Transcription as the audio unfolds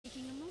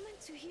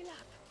to heal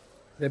up.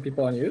 There are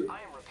people on you?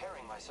 I am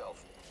repairing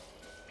myself.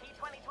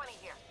 P2020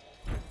 here.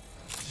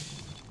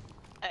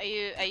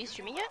 Are you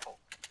streaming yet?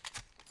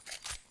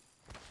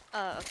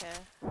 Okay.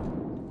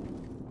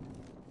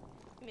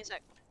 Give me a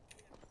sec.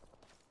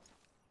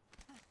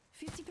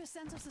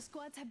 50% of the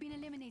squads have been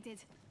eliminated.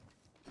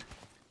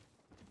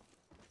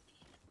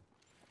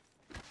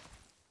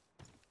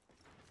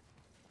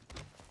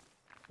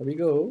 Here we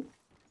go.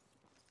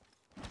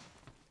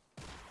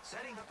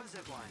 Setting up a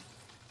zipline.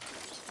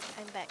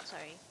 I'm back,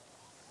 sorry.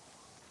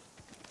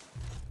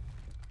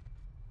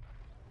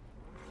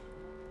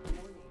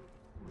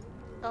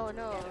 Oh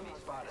no.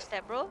 What's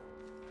that, bro?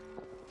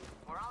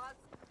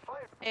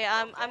 Hey,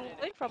 I'm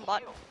going from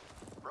bot.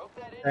 Go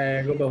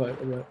over.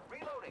 Reloading.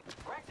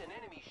 Cracked an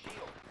enemy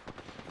shield.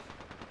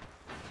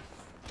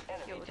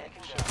 Enemy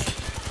taken down.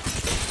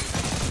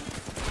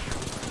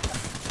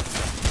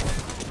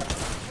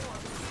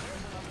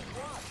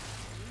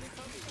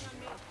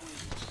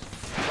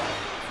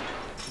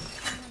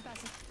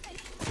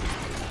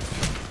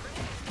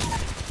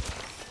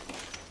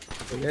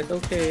 That's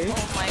okay.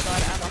 Oh my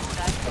god, I'm almost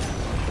died.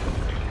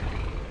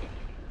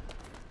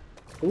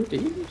 2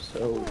 teams?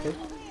 Okay.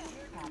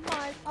 Oh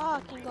my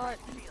fucking god.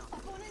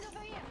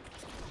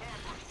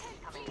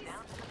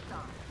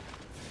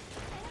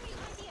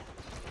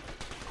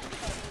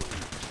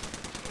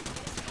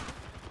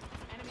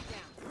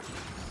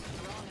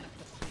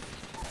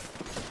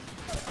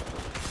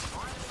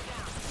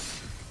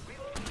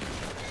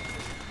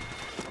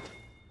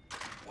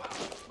 Wow,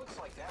 looks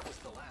like that was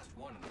the last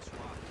one in the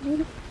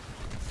squad.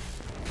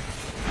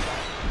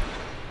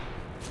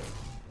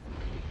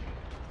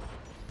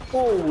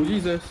 Oh,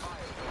 Jesus.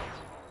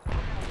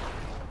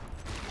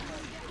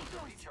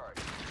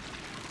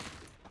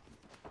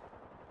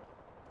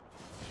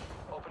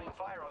 Opening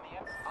fire on the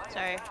end.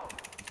 Sorry.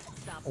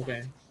 Stop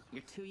Okay. that.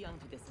 You're too young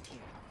to disappear.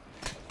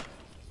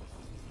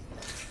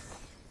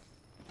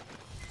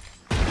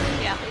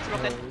 Yeah, it's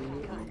broken.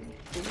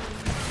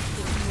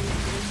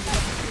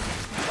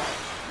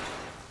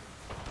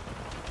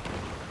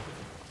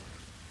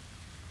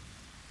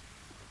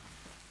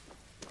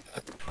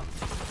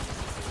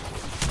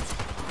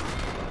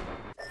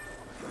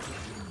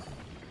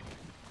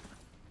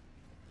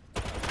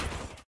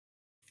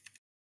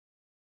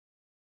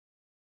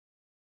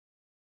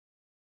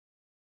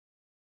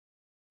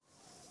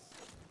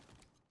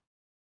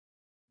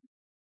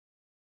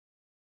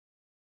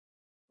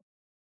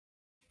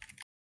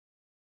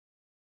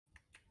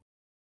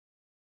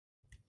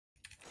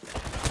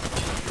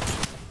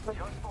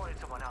 You spotted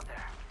someone out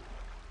there.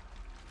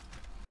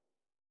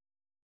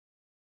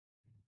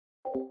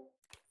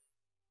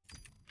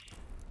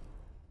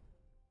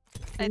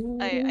 I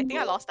think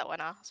I lost that one,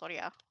 sorry.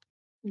 I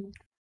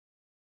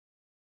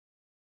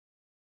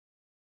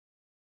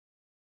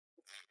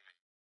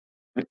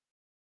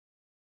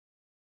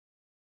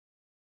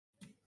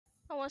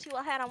wanna see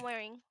what hat I'm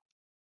wearing.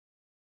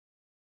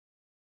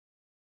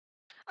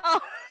 Oh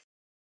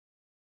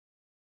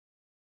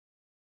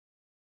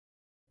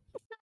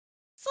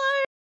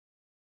sorry.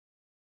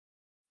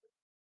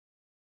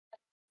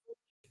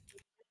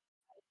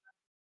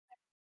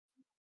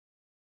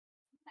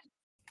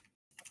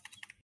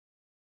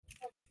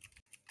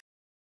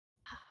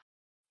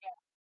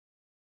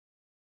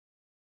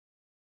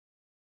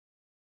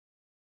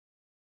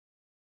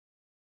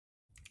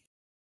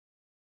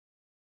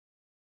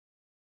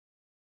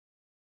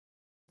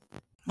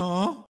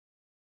 Huh?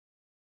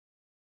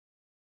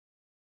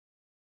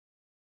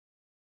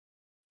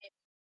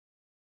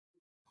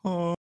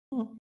 Huh?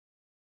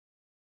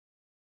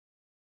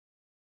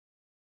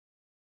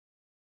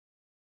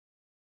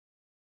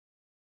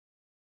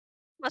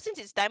 But since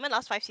it's Diamond,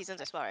 last 5 seasons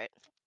as well, right?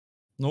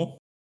 No?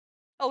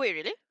 Oh wait,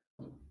 really?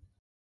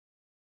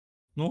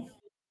 No?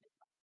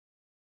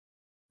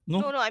 No,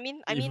 No? I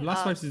mean If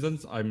last 5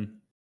 seasons,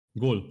 I'm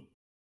gold.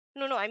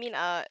 no, I mean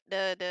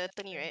the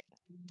Tony, right?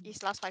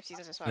 It's last 5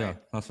 seasons as well, Yeah, right?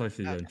 last 5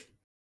 seasons.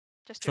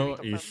 Just to 12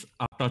 reconfirm. is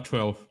after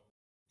 12.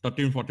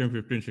 13, 14,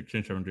 15,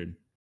 16, 17.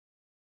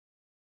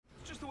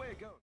 It's just the way it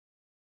goes.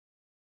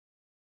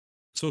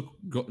 So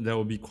there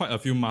will be quite a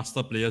few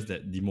master players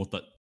that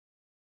demoted.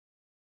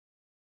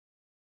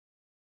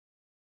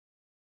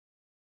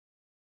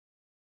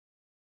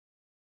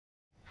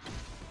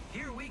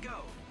 Here we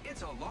go.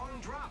 It's a long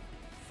drop.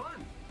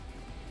 Fun.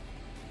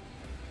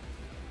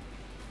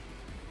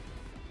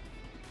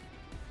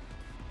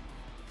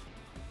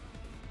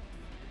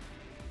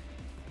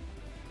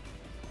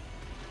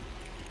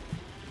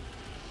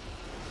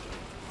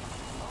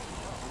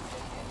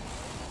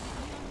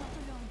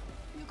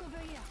 Look over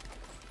here.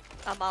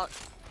 I'm out.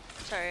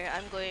 Sorry,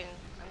 I'm going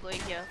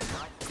here.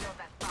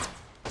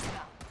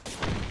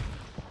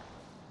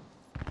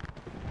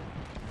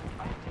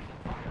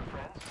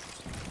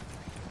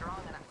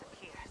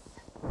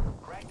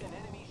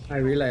 I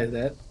realize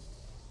that.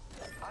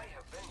 I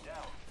have been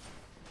down.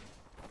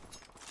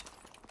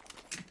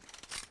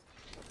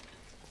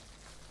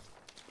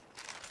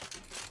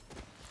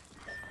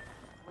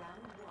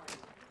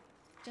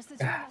 Just the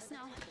two of us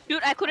now.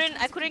 Dude, I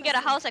couldn't get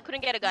a house, I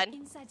couldn't get a gun.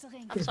 Inside the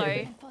ring. I'm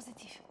sorry. And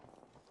positive.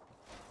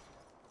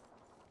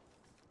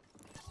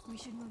 We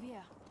should move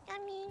here.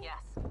 Yummy. Yes.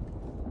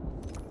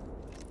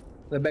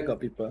 The back of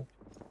people.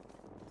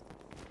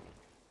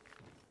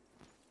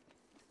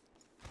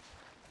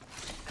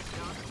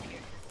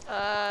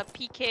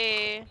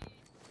 PK.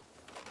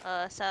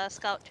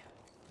 Scout.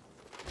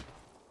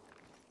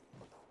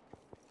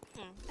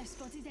 I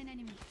spotted an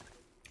enemy.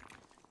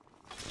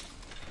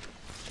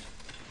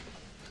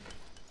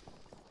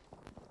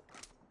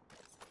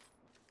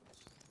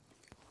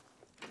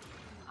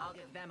 I'll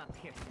give them a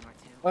piercing or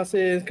two. What's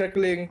is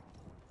crackling?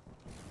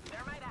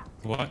 They're right out.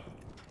 What?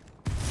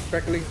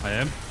 Crackling. I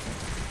am?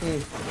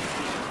 Hmm.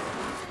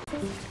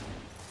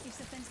 If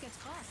the fence gets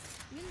crossed,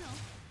 we'll know.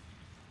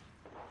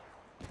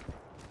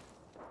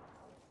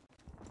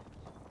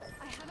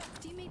 I have a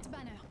teammate's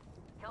banner.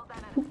 Kill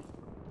that enemy.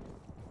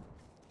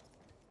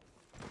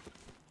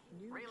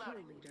 New Reload.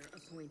 kill leader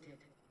appointed.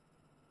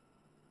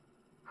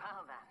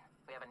 Well then,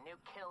 we have a new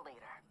kill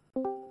leader.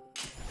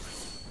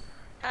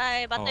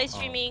 Hi, Butter Oh, is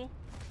streaming.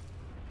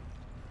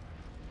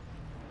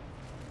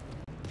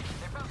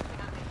 They're focusing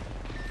on me.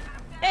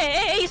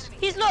 Hey,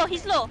 he's low,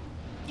 he's low.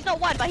 He's not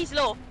one, but he's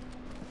low.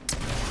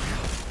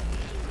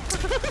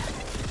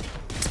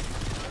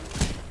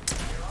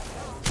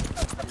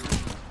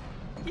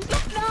 He's low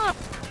now.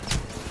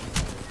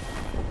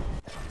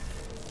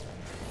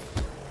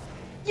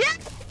 Yeah.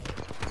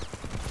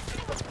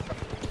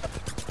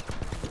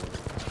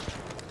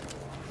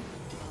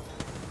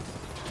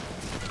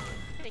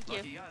 Thank you.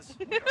 Lucky us.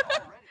 We are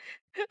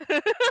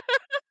already.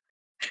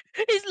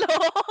 He's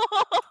low.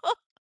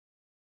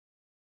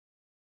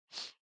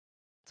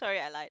 Sorry,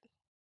 I lied.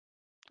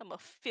 I'm a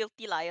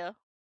filthy liar.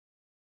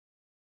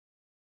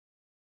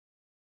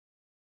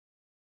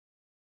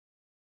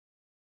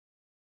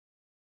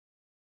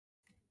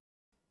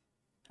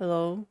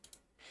 Hello?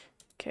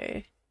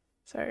 Okay.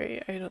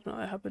 Sorry, I don't know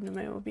what happened to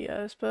my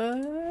OBS, but...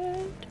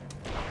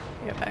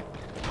 Get back.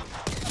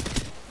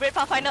 Red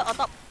Pathfinder on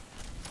top.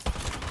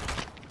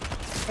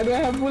 I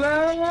don't have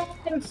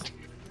bullets!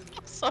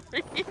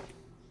 Sorry.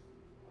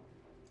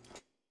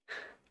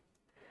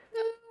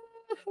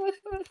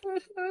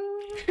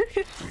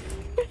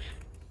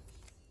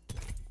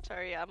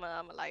 Sorry, I'm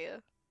a liar.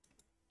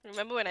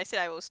 Remember when I said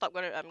I'm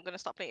gonna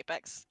stop playing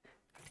Apex?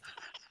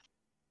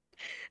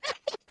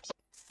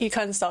 You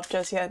can't stop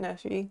just yet,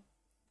 Neffy.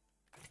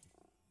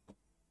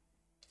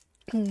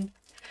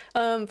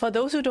 For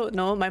those who don't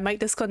know, my mic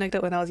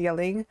disconnected when I was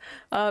yelling.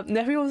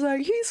 Neffy was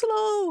like, he's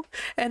slow!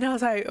 And I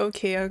was like,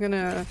 okay, I'm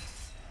gonna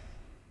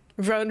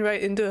run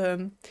right into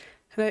him.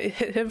 And I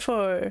hit him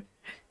for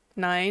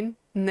 9,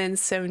 and then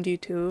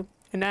 72.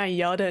 And then I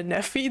yelled at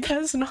Neffy,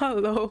 that's not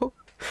low.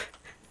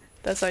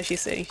 That's why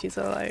she's saying she's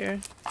a liar.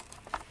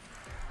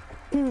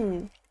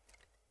 Hi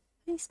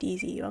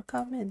Steezy,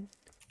 welcome in.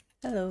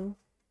 Hello.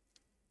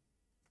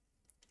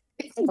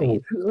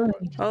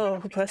 Oh,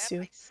 bless I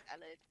you. have my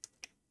salad.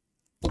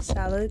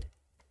 Salad?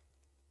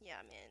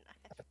 Yeah, man, I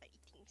have my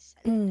eating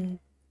salad.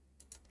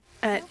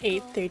 At Don't go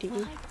 8:30.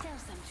 while I tell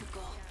them to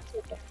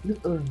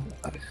go.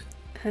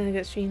 Had a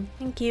good stream.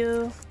 Thank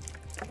you.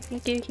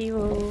 Thank you,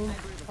 Kiwo.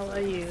 How are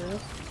you?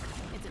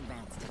 It's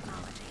advanced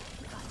technology,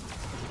 but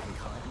you can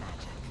call it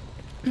magic.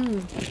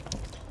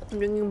 I'm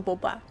drinking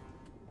boba.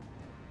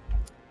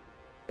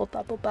 Boba,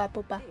 boba,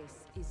 boba.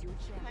 This is your My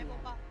champion.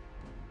 boba.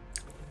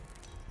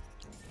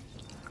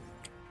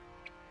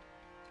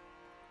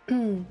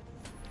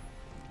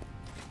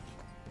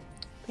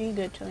 Pretty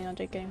good chilling out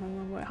getting home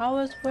from work. How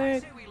was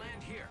work? Say we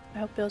land here. I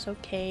hope it was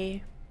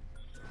okay.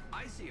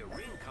 I see a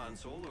ring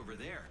console over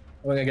there.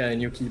 I'm gonna get a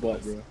new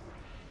keyboard, bro.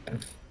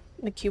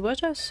 The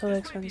keyboards are so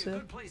This might be a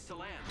expensive. good place to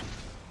land.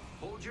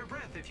 Hold your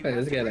breath if you I have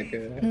just to get like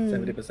breathe. a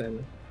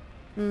 70%.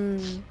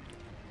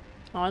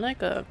 I want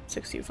like a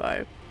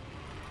 65.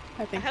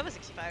 I I think. have a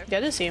 65.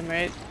 They're the same,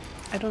 right?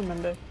 I don't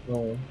remember.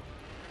 No.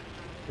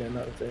 Yeah,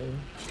 not the same.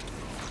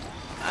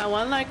 I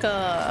want like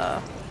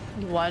a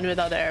one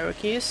without the arrow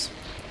keys.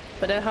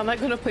 But then how am I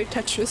gonna play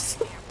Tetris?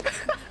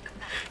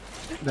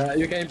 Nah,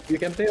 you can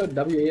play on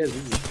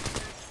WASD.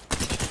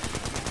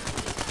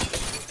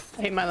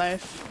 I hate my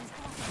life.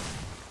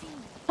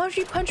 How did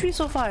you punch me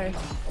so far? The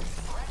circuit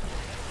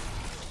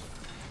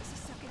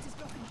is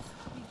broken.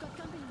 We've got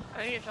company. I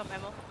need to drop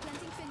ammo.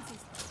 Planting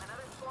fences.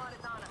 Another squad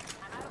is on us.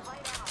 I'm out of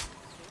light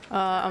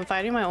ammo. I'm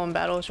fighting my own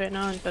battles right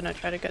now. I'm gonna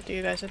try to get to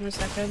you guys in a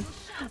second.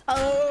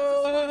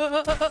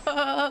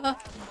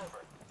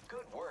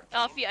 Good work.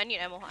 Fee, I need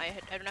ammo. I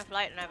don't have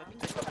light and I have a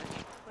pistol.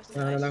 Where's the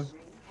No, no, device? no.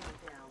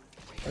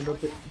 I don't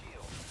think.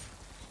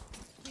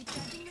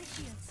 Recharging my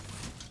shields.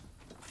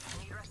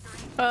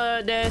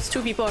 There's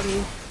 2 people on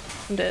me.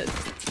 I'm dead.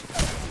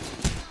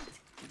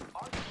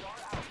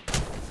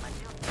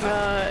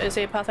 Is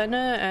a Pathfinder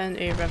and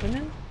a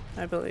Revenant,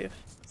 I believe.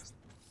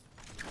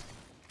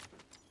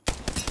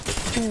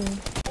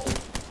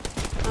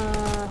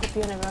 Hope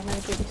you and everyone had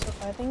a good day so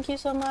far. Thank you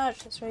so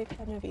much. That's very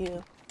kind of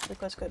you. It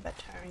was good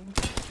bedtime.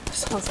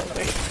 Sounds like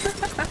great.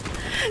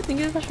 Thank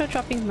you so much for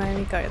dropping by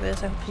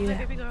regardless. I hope you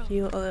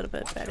feel a little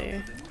bit better. The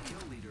new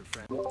kill leader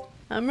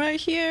I'm right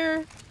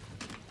here.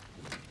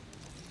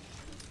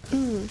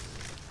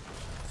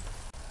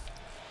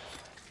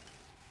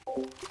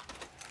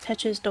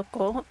 Tetris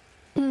Doko.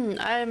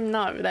 I'm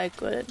not that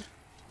good.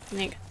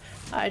 Like,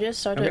 I just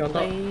started on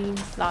top. playing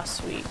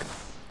last week.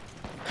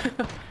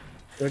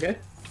 You okay?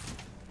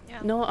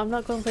 No, I'm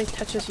not gonna play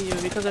Tetris with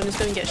you because I'm just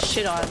gonna get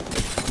shit on.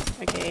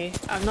 Okay,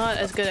 I'm not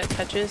as good at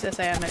Tetris as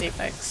I am at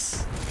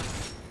Apex.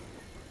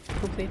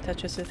 Who played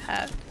Tetris with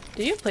Hat?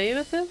 Did you play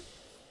with him?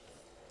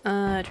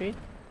 Adri?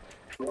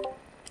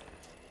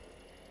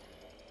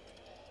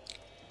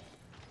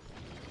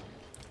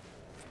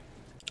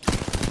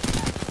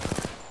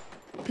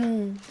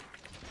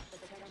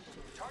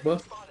 Bro,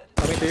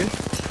 coming to you.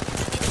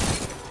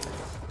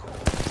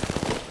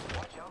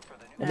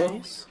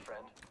 Nice.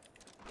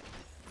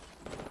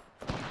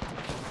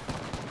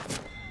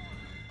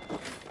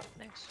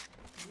 Thanks.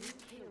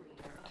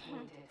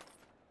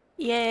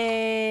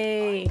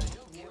 Yay!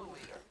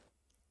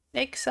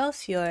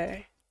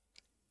 Excelsior.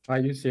 Are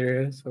you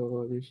serious?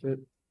 Holy shit.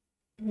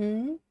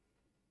 Hmm?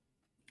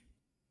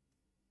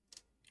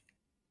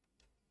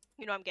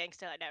 You know I'm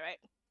gangster like that, right?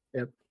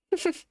 Yep.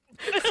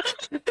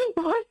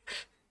 What?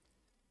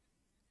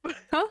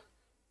 Huh?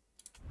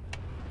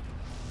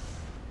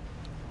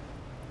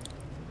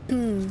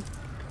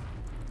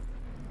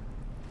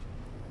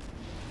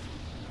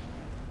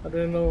 I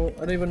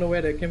don't even know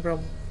where they came from.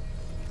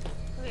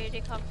 Where did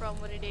they come from?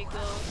 Where did they go?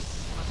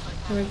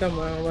 Where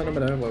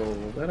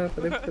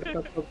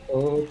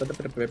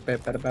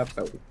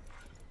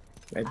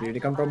did they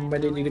come from? Where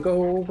did they go?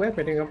 Where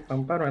did they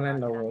come from? I don't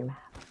know.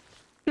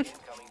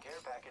 Incoming care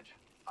package.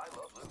 I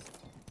love loot.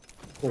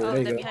 Oh, Oh, there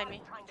you they're go. behind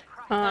me.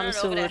 I'm no,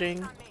 still over there. looting.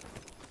 Here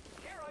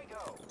I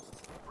go.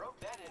 Broke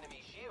that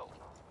enemy shield.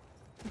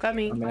 Got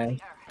me. Oh, man. Enemy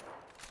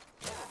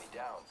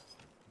down.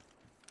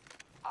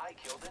 I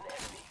killed an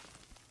enemy.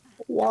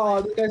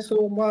 Wow, this guy's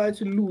so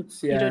much loot,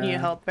 yeah. You don't need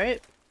help,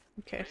 right?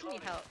 Okay. He doesn't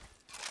need help.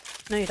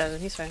 No, he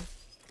doesn't. He's fine.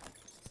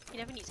 He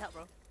never needs help,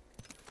 bro.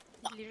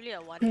 He's literally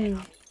a one-man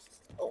army.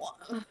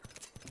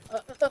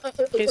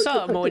 Can you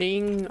stop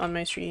moaning on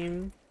my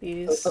stream,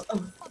 please? Oh,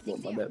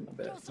 my bad, my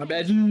bad. My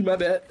bad, my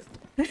bad.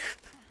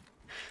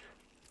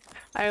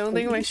 I don't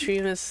think my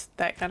stream is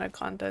that kind of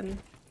content.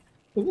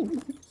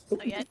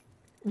 Not yet.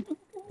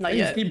 Not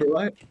yet. See,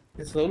 bro,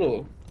 it's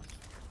solo.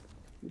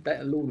 You die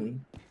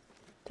alone.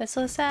 That's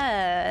so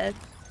sad.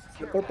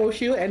 The purple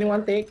shield,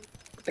 anyone take?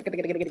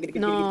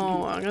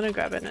 No, I'm gonna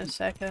grab it in a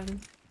second.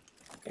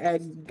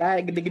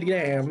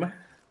 Damn.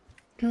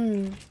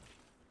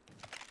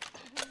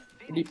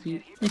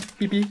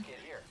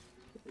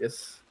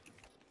 Yes.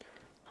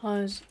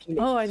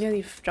 Oh, I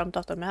nearly jumped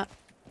off the map.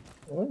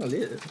 Oh,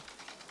 lit.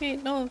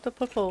 Wait, no, the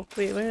purple.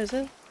 Wait, where is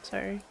it?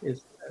 Sorry.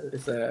 It's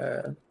It's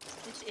in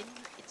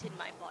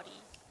my body.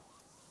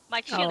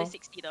 My shield Oh. is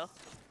 60 though.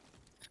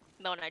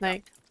 No, I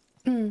Like,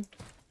 dropped.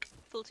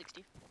 Full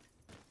 60.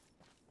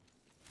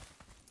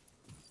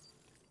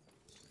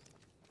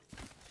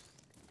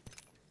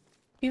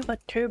 you got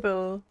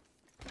turbo.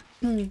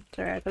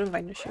 Sorry, I couldn't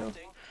find the shield.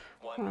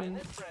 1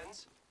 minute,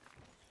 friends.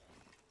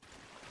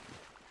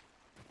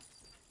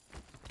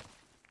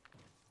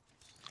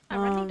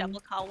 I'm running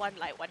double cow one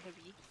light, one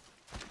heavy.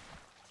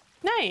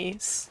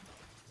 Nice.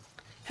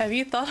 Have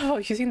you thought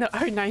about using the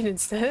R9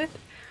 instead?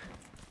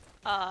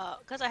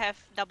 Cause I have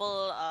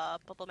double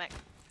purple mag.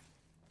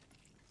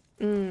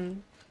 no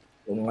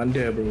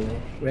wonder, bro.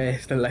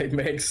 Where's the light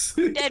max?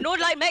 There's no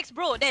light max,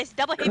 bro. There's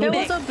double heavy There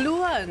mag. was a blue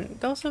one.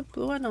 There was a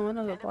blue one on one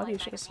of the body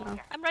just now.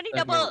 I'm running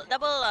That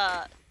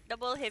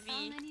double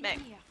heavy mag.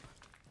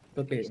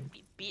 Okay.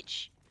 Stupid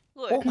bitch.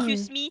 Who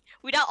accuse me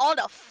without all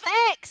the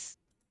facts?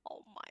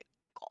 Oh my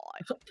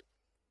god.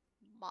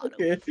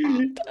 Okay.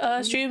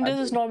 Stream, this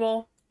is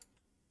normal.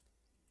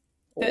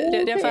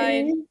 They're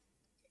fine.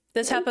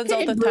 This happens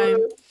all the time.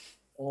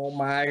 Oh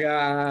my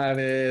god,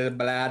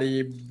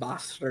 bloody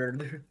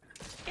bastard.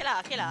 Okay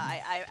lah.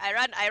 I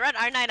run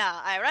R9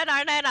 ah. I run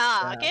R9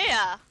 ah. Okay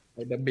ah.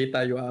 Like the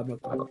beta you are,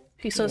 but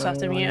Pixel's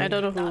after me. I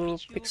don't know Nah, who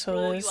bitch, you Pixel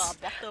bro, is. you are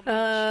bottom.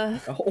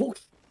 oh,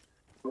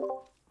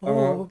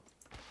 Oh.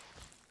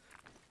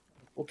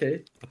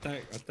 okay.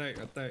 Attack. Hey,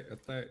 look.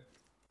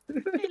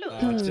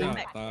 Dacia.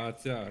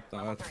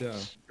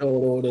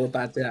 Oh,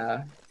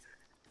 Tacha.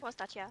 What's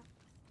that yeah?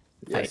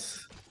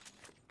 Yes.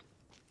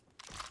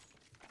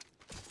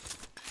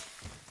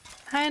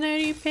 Hi,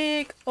 Nerdy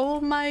Pig. Oh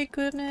my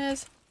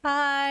goodness.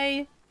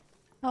 Hi.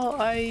 How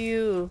are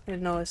you?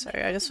 No,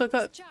 sorry. I just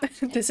forgot.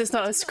 This is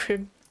not a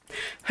scrim.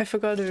 I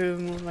forgot to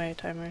remove my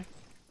timer.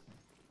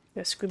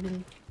 We're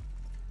scrimming.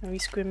 Are we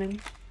scrimming?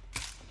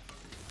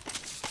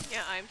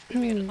 Yeah, I'm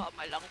screaming at the top of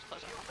my lungs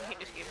because I fucking hate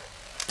this game.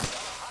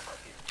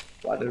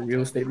 What a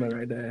real statement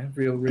right there.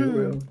 Real.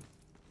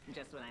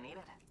 Just what I needed.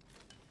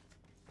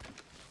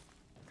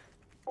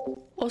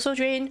 Also,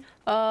 Drain,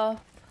 that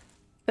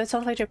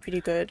sounds like they're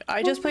pretty good.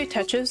 I just play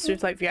Tetris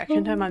with like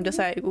reaction time. I'm just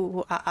like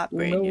ooh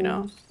brain, you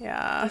know.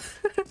 Yeah,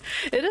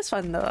 it is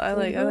fun though. I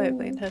like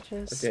playing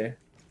Tetris. Okay.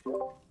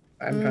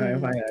 I'm trying to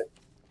find a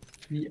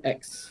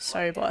SGX.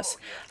 Sorry, boss.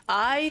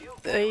 I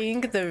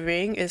think the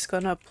ring is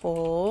gonna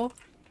pull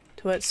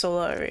towards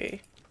solar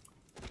array.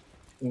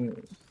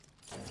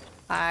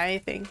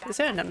 I think. Is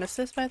there a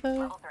nemesis by the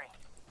way?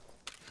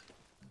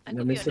 I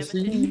could be a Nemesis.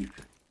 nemesis.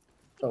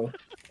 Oh,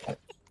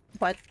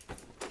 What?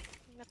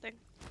 Nothing.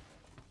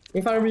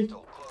 in front of me.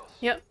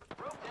 Yep.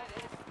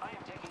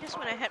 Just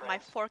when I had my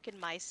fork in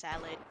my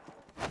salad.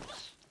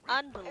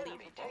 Unbelievable.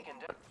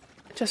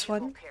 Just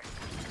one.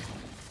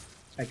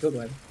 I killed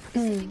one.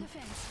 Setting a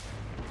fence.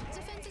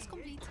 The fence is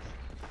complete.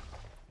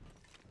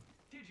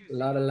 A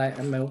lot of light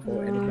ammo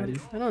for anybody.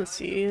 I don't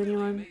see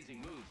anyone.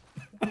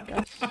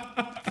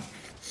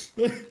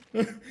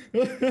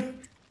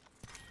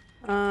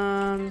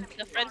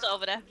 The friends are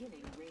over there.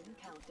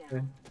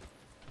 Okay.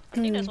 I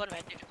think there's one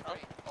vantage as well.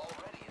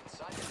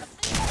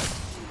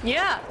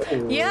 Yeah,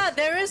 Oh. yeah,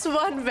 there is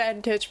one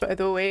vantage by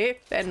the way,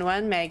 and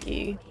one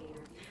Maggie.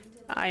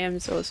 I am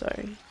so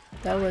sorry.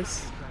 That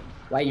was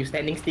Why are you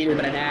standing still,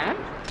 brother?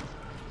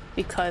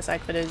 because I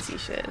couldn't see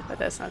shit, but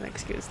that's not an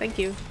excuse. Thank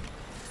you.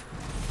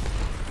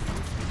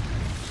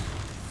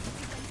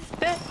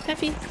 There,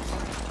 Effie.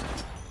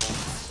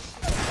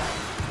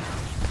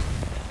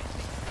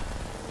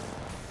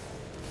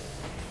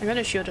 I'm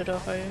gonna shield it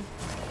off for you.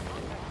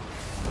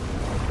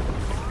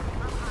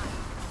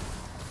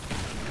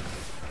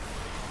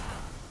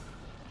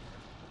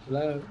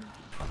 Hello.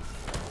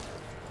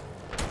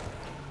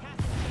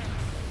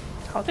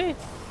 How did?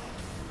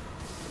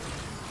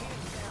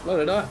 Close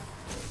the door.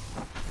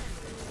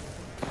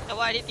 Oh,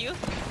 why did you?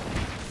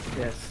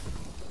 Yes.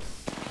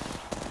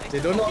 They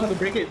don't know how to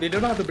break it. They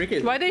don't know how to break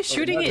it. Why are they Oh,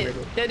 shooting know how to it?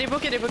 break Yeah, they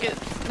broke it, they broke it.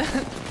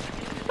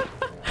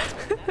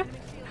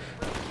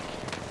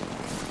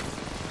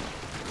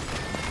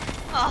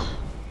 Oh,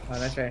 Oh,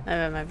 that's right.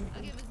 My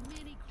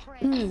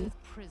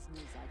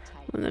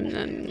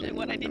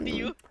what I did to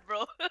you,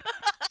 bro.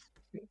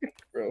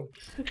 Bro.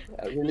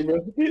 Really, bro?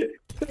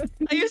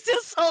 Are you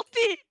still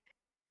salty?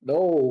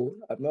 No,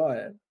 I'm not.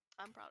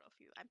 I'm proud of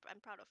you. I'm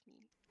proud of me.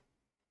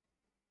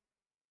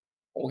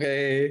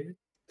 Okay.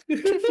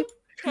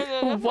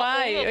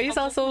 Why? You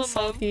sound so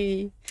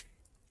salty.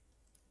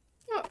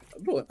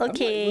 Bro,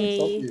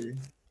 Okay.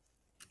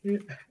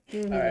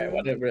 Alright,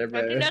 whatever, I think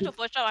bro. that's the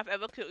first time I've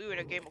ever killed you in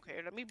a game.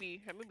 Okay, let me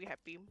be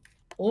happy.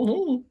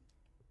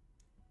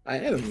 I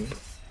am.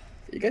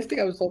 You guys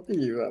think I'm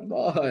salty, but I'm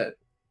not. You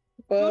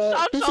But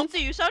sound salty.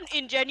 You sound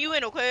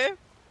ingenuine. Okay.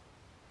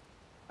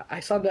 I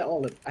sound like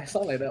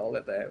that all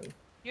the time.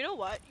 You know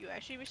what? You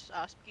actually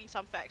speaking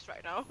some facts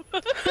right now.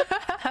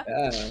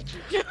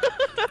 Yeah.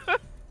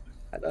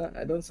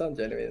 I don't sound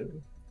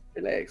genuine.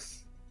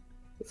 Relax.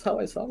 That's how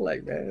I sound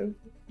like, man.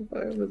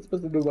 What am I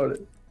supposed to do about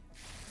it?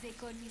 They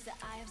call me the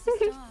Eye of the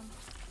Storm.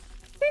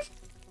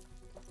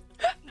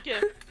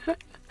 Yeah.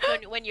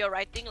 When you're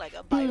writing like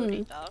a bio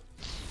data,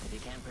 You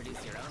can't produce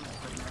your own.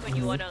 when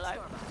you wanna like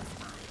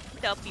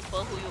tell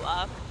people who you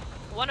are,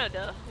 one of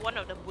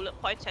the bullet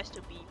points has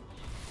to be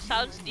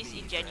sounds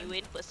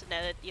disingenuine,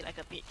 personality like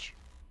a bitch.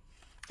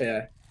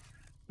 Yeah.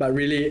 But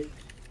really,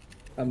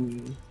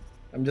 I'm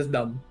just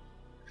dumb.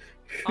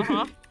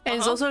 And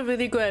it's also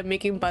really good at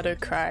making butter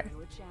cry.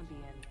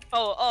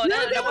 Oh,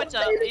 that one's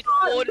its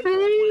own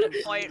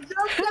bullet point.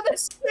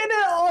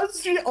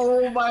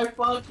 Oh my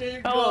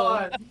fucking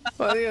god!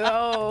 Well, you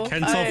know,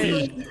 Cancel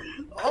fee.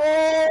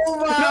 Oh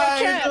No, my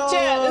chat,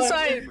 it's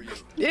fine.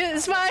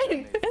 It's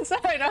fine. It's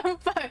fine. I'm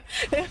fine.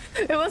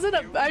 It wasn't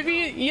a. I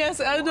mean, yes,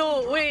 I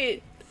know.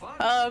 Wait.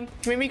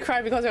 Made me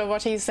cry because we were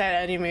watching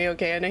sad anime.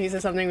 Okay, and then he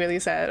said something really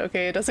sad.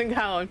 Okay, it doesn't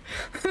count.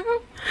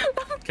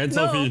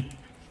 Cancel No. fee.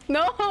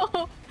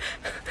 No.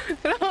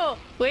 No.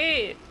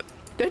 Wait.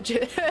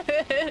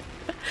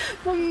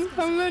 I'm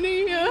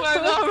running here. Oh my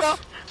god, bro.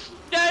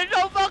 That's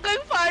so fucking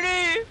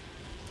funny.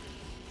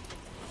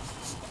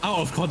 Out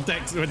of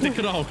context. We're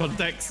taken out of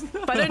context.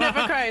 Butter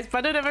never cries.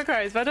 Butter never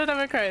cries. Butter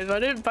never cries.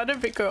 Butter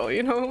big girl,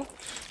 you know.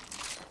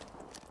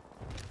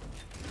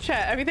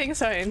 Chat, everything's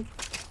fine.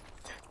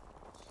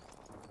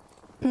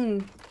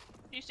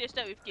 She says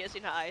that with tears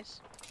in her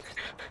eyes.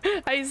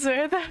 I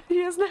swear that he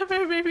has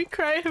never made me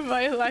cry in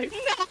my life.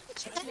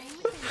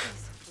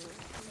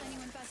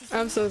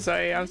 I'm so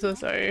sorry. I'm so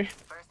sorry.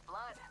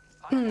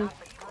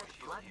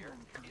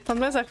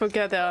 Sometimes I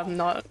forget that I'm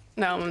not.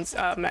 Now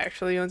I'm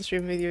actually on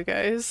stream with you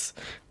guys.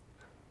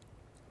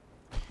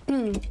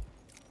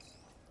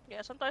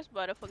 Yeah, sometimes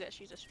Butter forgets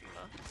she's a streamer.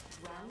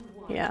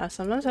 Yeah,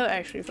 sometimes I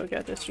actually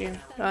forget to stream.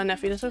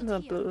 Neffy, this one's a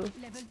blue.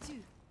 Level 2.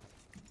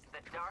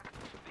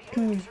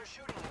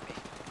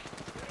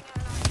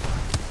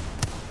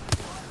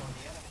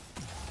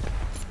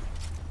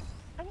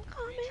 I'm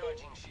coming.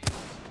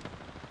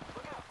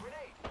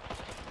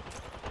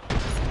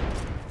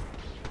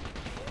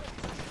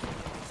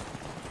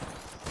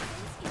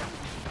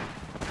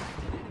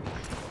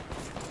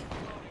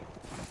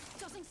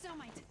 Tossing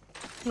thermite.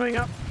 Going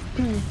up.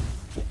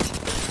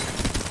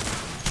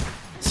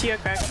 See a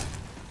crack.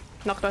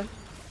 Knocked on.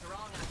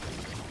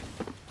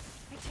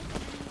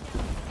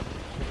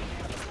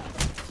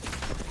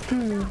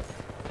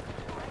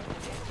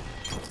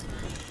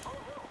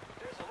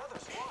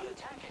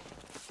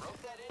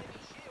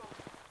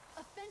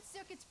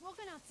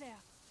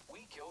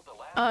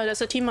 Oh, there's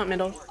a team up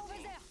middle. Over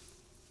there.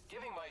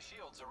 Giving my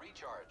shields a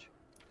recharge.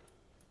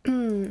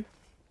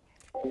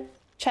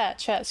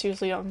 Chat's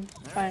usually on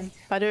fine.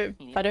 Butter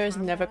has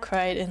never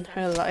cried in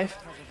her life.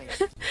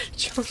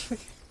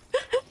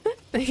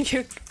 Thank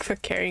you for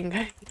caring,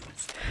 guys.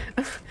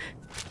 Shield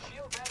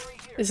battery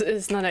here.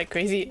 It's not that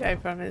crazy, I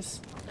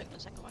promise. Like the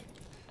second one.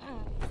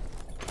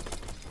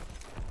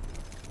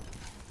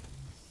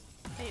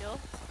 Hey yo.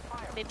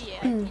 Maybe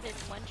I needed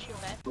one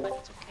shield back, but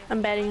it's okay.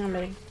 I'm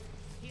betting.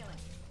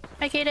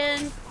 Hi,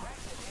 Kaden.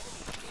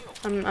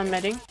 I'm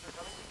betting.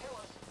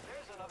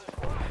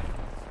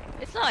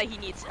 It's not like he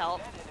needs help.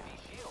 Enemy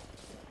shield.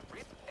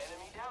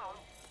 Enemy down.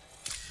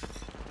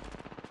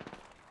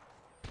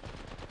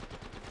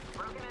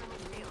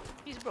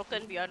 He's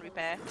broken beyond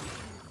repair.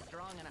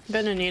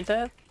 Gonna need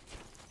that.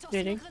 Tossing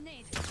a Really?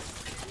 grenade.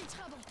 I'm in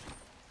trouble.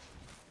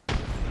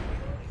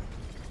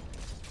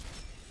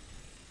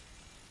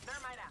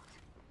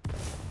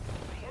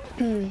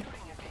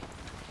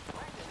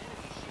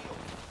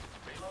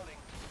 Reloading.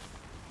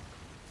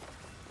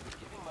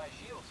 Giving my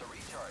shields a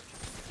recharge.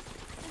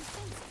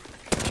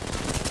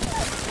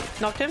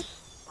 Knocked him.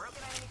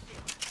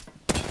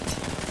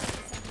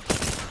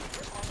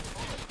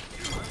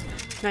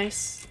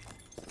 Nice.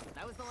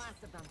 That was the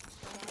last of them.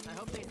 I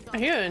hope they saw. I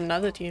hear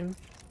another team.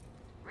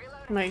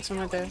 Like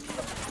somewhere there.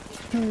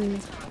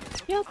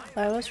 Yep,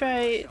 I was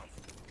right.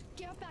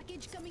 Care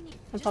package coming in.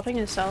 I'm popping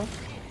a cell.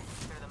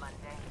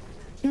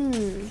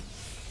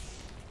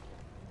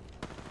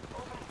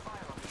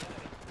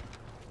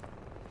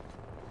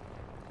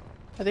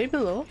 Are they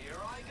below? Here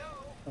I go.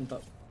 On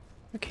top.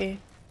 Okay.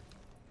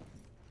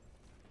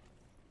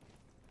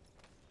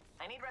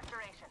 I need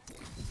restoration.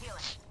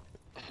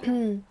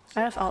 Healing.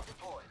 I have ult.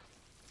 Deployed.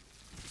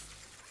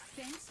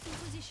 Fence in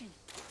position.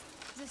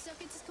 The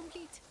circuit is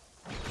complete.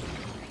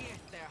 Pierce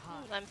their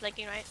heart. I'm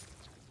flanking right.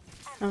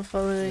 I'm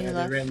following Yeah,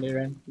 left. they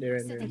ran.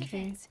 Setting Okay.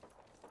 fence.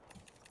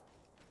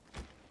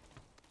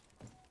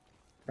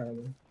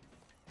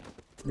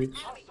 Reach.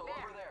 Hostile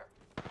over there.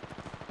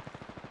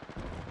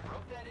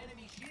 Broke that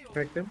enemy shield.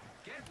 Crack them.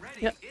 Get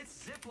ready. Yep.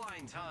 It's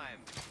zipline time.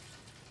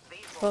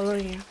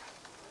 Following you.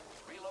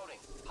 Reloading.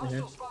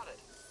 Hostile spotted.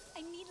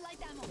 I need light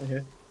ammo.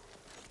 Okay.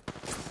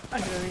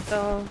 I'm going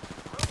to.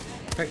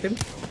 Crack him.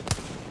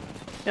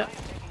 Yep. I'm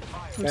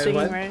Guys,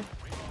 swinging what? right.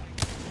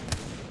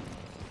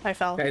 I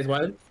fell. Guys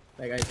one.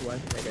 That guy's one.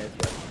 That guy's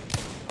one.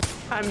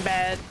 I'm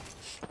bad.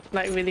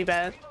 Like really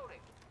bad.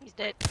 He's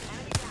dead.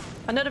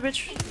 Under the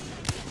bridge.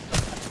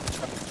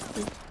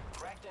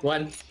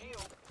 One.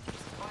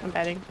 I'm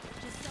batting.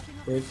 Just stopping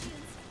off Good. my shields.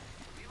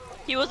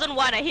 He wasn't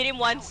one, I hit him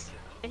once.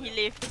 And he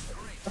lived.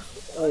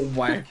 Oh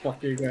my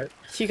fucking god.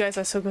 You guys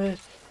are so good.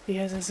 You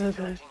guys are so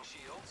good.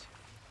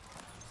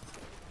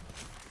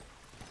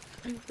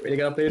 Shields. We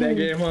gotta play that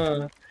game,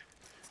 huh?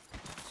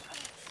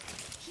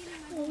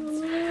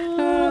 Healing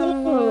my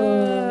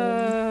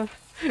wounds.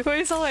 Why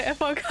you sound like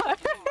F1 car?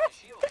 My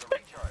shields a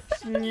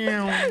recharge.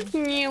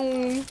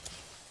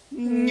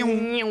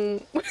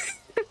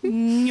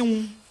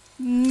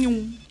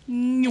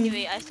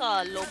 Anyway, I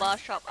saw a Loba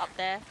shop up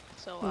there.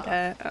 So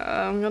Okay,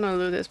 I'm gonna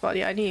loot this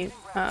body. I need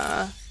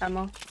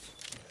ammo.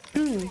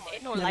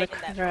 ain't no light in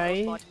that cry.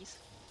 people's bodies.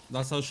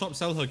 Does her shop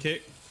sell her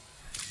cake?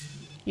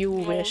 You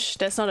wish.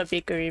 That's not a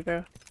bakery,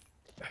 bro.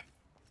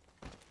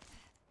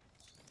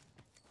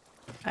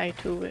 I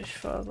too wish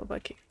for a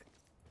boba cake.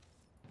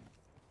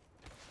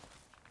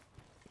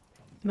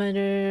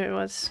 Murder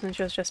was when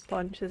she was just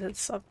spawned, she said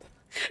sub.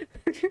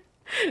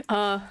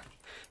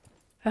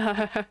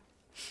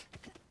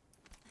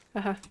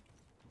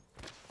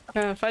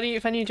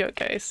 Funny joke,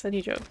 guys.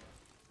 Funny joke.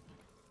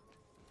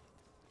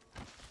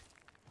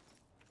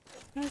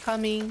 I'm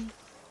coming.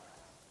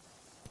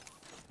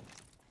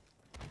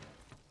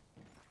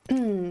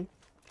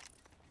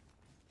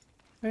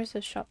 Where's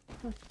the shop?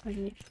 Oh, I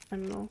need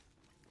ammo.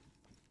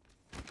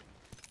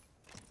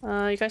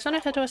 You guys wanna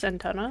head towards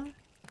antenna?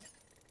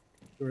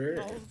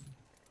 Where?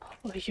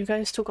 Oh, you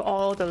guys took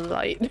all the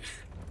light.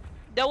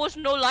 There was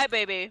no light,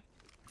 baby.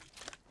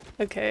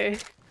 Okay.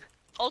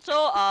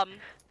 Also, I'm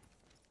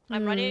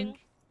running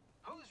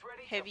Who's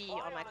ready to heavy fly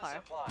on my the car.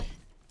 zipline?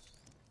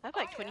 I have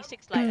like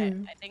 26 light.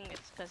 I think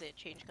it's because it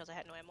changed because I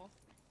had no ammo.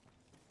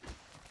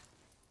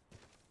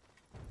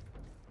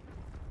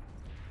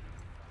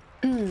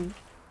 Oh,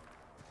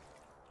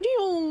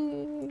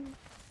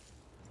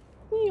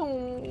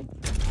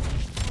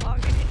 I'm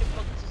getting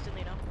difficult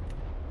consistently now.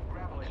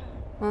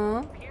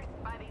 Huh?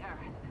 Pierced by the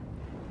earth.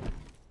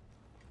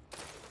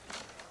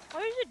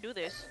 Why does it do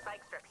this?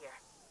 Spike strip here.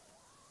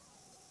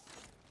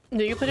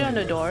 Did you put it on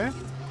the door?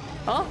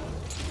 Oh?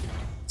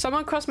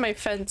 Someone crossed my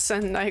fence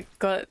and I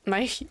got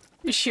my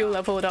shield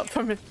leveled up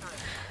from it.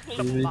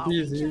 Easy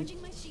peasy.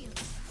 Charging my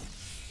shields.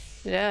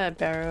 Yeah,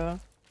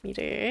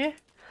 barometer.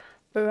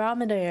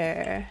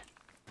 Barometer.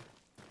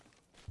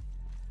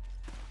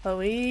 But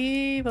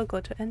we will go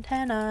to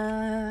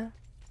antenna.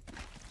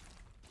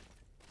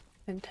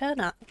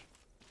 Antenna.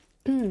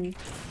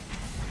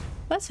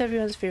 What's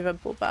everyone's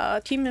favorite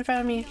boba? Team in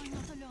front of me. I'm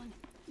not alone.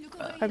 Look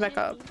over I back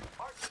here. up.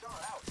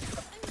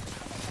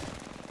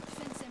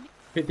 Fence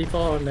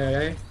 54 on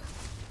there, guys.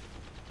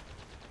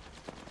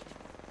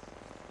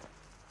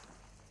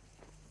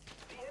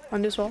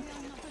 On this wall. We are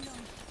not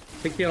alone.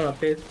 60 on our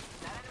face.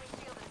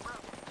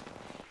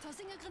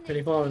 Tossing a grenade.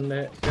 24 on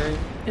that guy.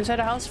 Inside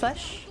the house,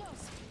 flash.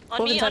 Close. On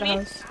Both me, inside on the me,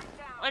 house.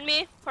 on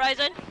me.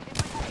 Horizon.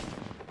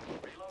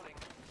 Reloading.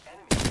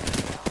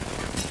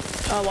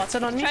 Enemy.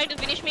 Watson on me. Trying to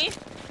finish me. I am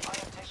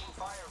taking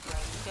fire,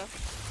 friend.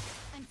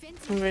 I'm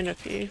fencing. I'm going to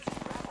pee.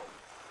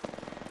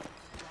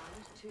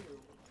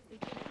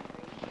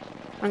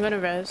 I'm gonna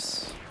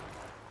res.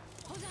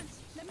 Hold on.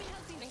 Let me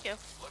help you. Thank you.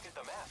 Look at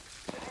the map.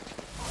 The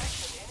next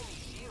direction, enemy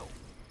shield.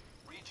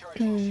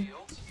 Recharging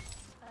shields.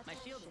 My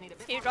shields need a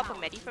bit Can you drop a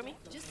medi for me?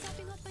 Just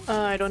topping up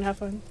my I don't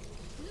have one.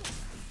 Look,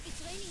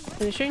 it's raining. Right?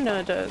 Finishing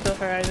the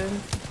horizon.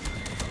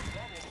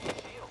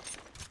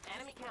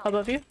 enemy kill.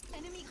 Above you.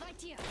 Enemy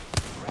right here.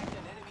 Cracked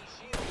an enemy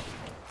shield.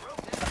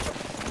 Broke down.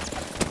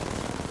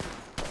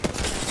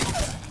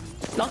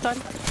 Locked on.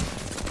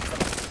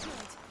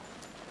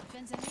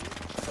 Fence enemy.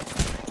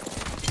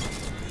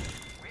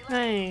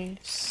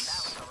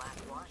 Nice. The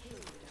last one.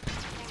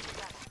 Came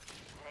together.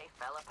 They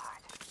fell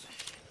apart.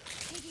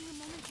 Taking a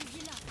moment to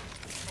heal up.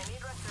 They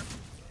need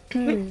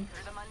restoration.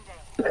 Through the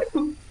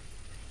mundane.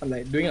 I'm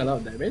like doing a lot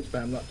of damage,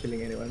 but I'm not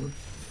killing anyone.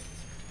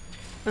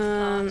 I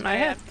sorry,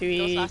 have those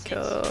 3 last hits.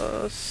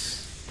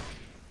 kills.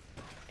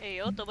 Hey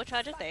yo,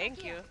 turbocharger,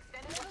 thank you.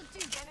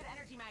 Extended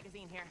energy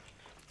magazine here.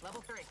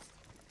 Level 3.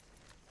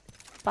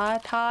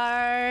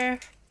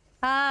 Batar.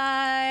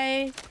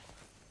 Hi.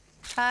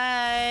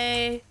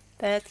 Hi.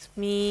 That's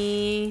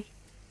me.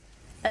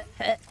 I'm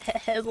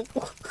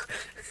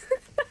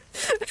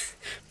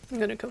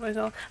gonna kill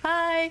myself.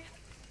 Hi.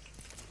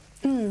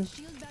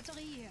 Shield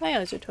battery here. Hi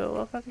Azuto,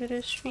 welcome to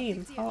the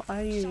stream. How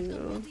are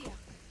you?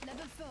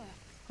 Level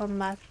 4.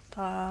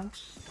 Omata.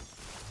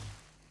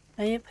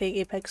 Are you playing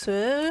Apex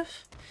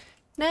with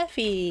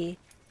Neffy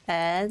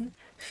and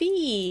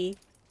Fee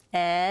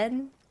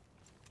and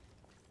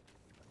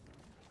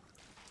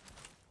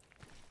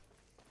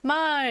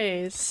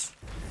Mars?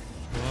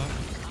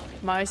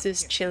 Mars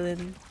is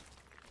chillin'.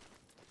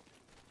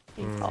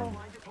 Oh.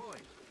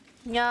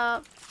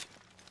 Yup.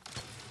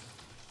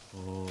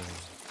 Oh.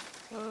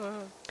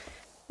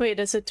 Wait,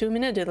 there's a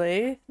 2-minute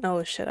delay?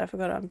 Oh shit, I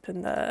forgot to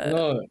unpin that.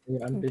 No,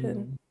 yeah, I'm Unpin.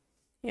 been.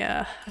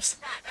 Yeah.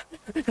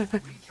 Recharging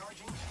shield.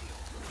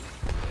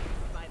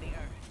 By the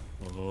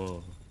earth.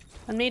 Oh.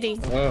 I'm needing.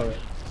 Oh,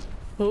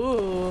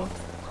 Ooh.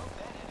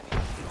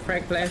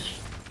 frag flash.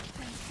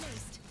 Fence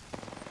placed.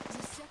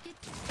 The circuit.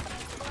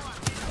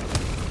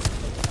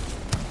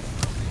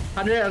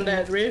 100 on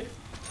that rift.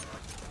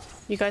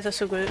 You guys are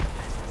so good.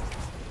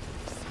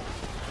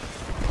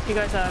 You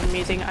guys are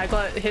amazing. I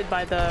got hit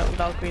by the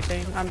Valkyrie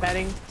thing. I'm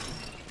batting. I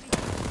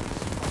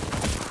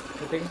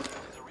think.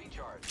 There's a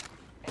recharge.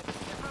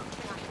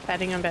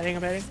 Batting, I'm batting,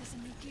 I'm batting. There's a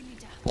nuclear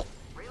meter.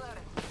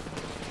 Reloading.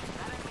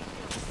 That enemy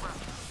shield is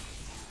broken.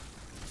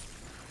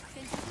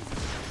 Fence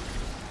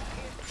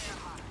position.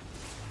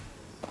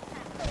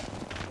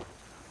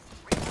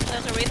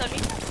 There's a wraith on me.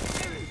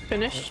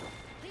 Finished.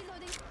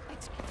 Reloading.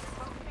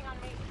 Focusing on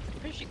me.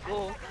 Where'd she go?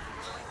 Going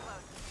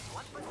close.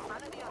 One foot in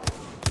front of the other.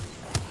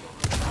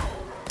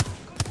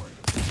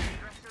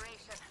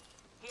 Restoration.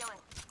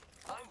 Healing.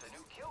 I'm the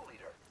new kill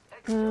leader.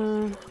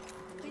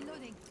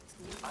 Reloading.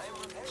 I am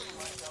repairing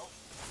myself.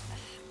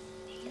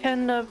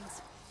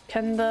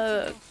 Can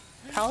the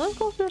Paladin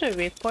go through the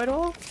Wraith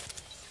portal?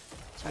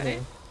 Sorry.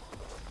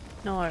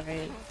 No,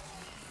 alright.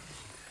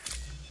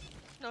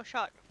 No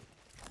shot.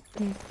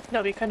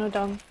 That'll be kinda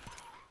dumb.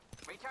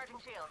 Recharging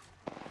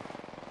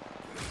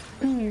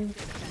shields.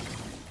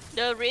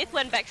 The wraith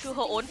went back through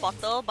her own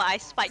portal, but I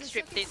spike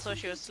stripped it so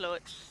she was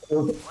slowed.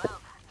 Can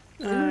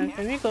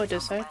we go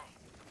this side?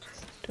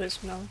 To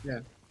his now. Yeah.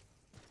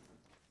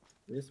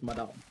 This mud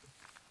out.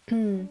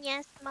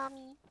 Yes,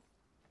 mommy.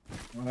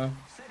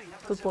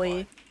 Good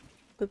boy.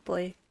 Good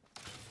boy.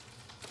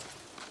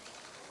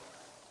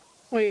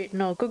 Wait,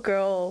 no, good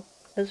girl.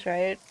 That's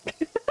right.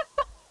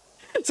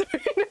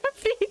 Sorry,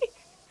 Nappy.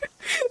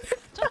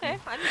 It's okay,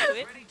 I'm used to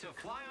it. Ready to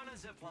fly on a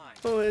zip line.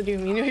 What do you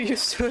mean you're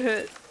used to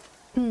it?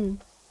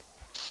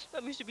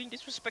 I'm used to being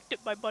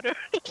disrespected by butter.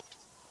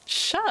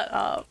 Shut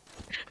up.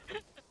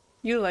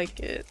 You like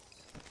it.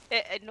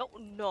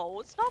 No,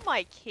 it's not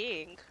my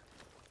king.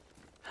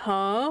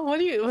 Huh? What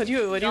do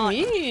you Not.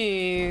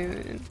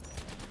 mean?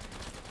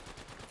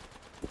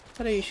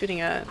 What are you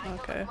shooting at?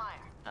 Okay.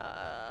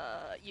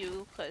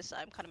 You, cause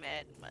I'm kinda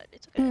mad, but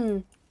it's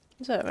okay.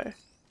 It's over.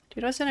 Do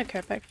you know send a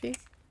care pack fee?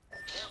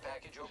 Care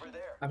package over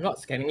there. I'm not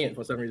scanning it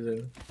for some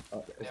reason.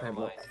 Oh, it's Never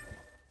mind.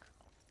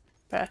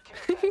 Bruh.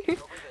 Care package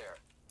over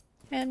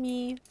there.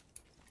 Hemi.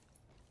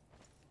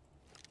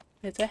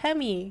 It's a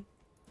Hemi.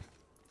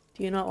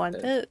 Do you not want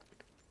it?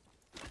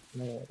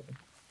 No.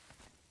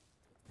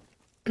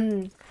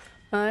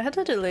 I had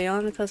to delay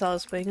on because I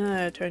was playing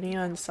a attorney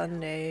on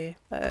Sunday,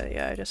 but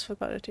yeah, I just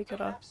forgot to take The it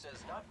map off.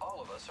 says not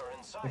all of us are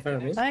inside. In front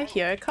of me? I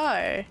hear a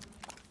car.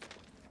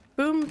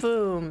 Boom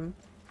boom.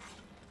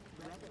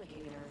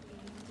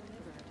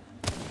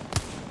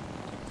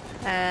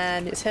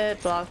 And his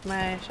head blocked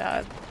my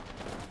shot.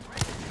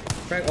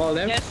 Crack all of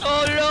them. They're so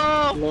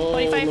low! Low,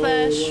 25 low,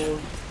 flash. low.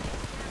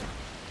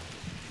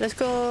 Let's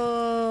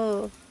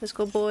go! Let's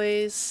go,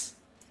 boys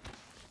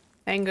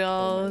and Oh my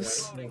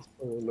girls god, that's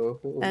so low.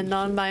 Holy and shit.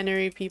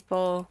 non-binary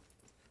people.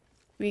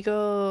 We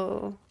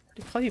go.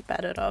 They probably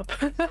battered up.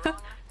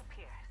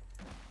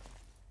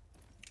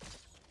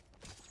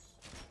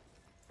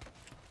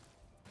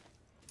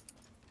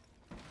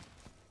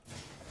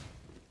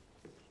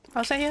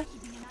 Outside here.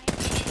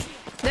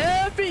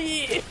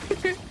 Nerfy!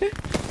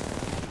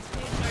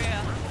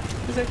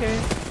 It's okay.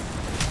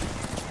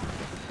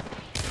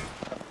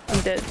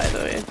 I'm dead, by the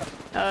way.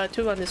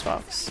 2 on this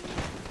box.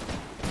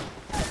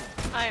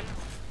 I'm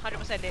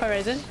 100% dead.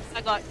 Horizon?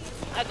 I got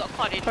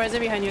caught in. Horizon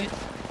behind you.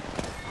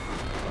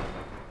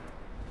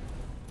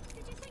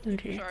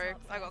 Okay. Sorry,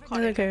 I got caught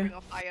It's in okay. a ring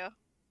of fire.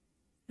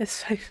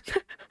 It's fine.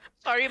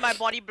 Sorry, my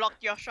body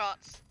blocked your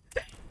shots.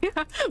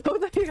 Yeah,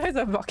 both of you guys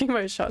are blocking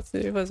my shots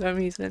today for some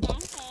reason.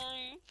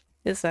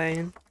 It's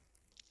fine.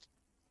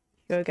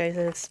 Your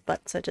guys'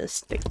 butts are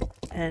just thick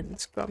and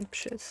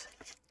scrumptious.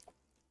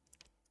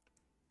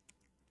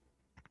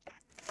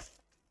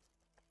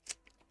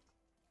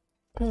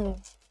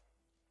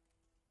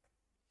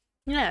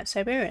 Yeah,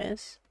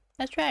 Siberius.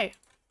 That's right.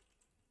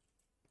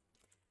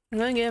 I'm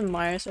gonna give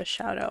Mars a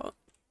shout out.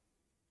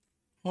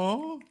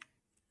 Huh?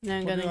 And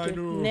I'm What gonna did I give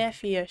do?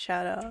 Neffy a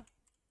shout out.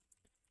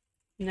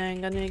 And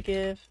I'm gonna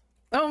give.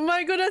 Oh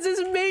my goodness,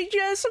 it's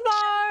Matrix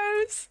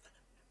Mars!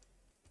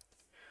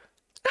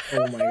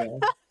 Oh my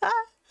god.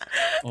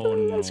 Oh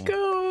no. Let's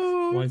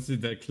go! Why is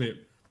it that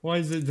clip? Why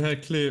is it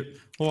that clip?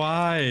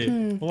 Why?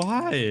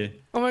 Why?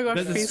 Oh my god,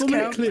 There's face so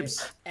many cam.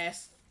 clips.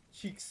 Ass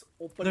cheeks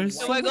open. There's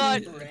wide Oh my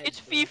god, and red. it's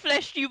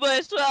SGVtuber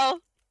as well.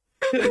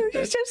 You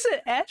just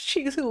said ass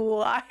cheeks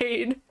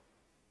wide.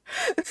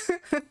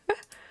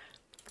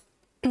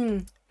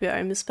 Yeah,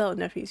 I misspelled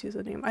Neffy's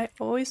username. I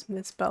always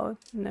misspell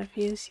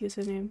Neffy's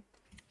username.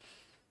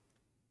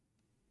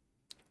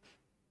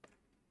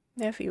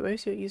 Neffy,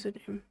 where's your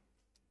username?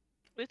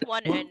 With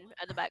one What? N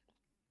at the back.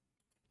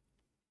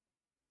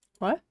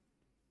 What?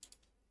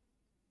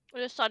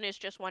 The sun is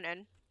just one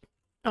N.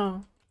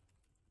 Oh.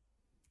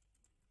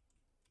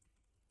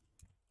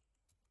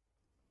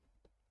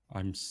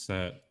 I'm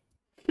sad.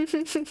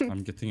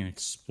 I'm getting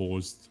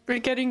exposed. We're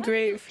getting How do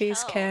you great face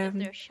tell if cam.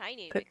 they're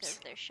shiny clips. because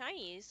their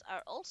shinies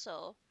are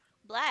also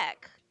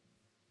black.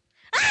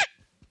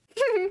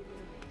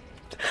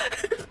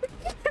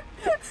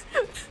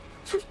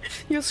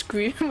 Your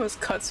scream was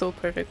cut so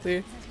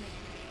perfectly.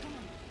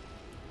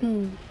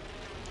 An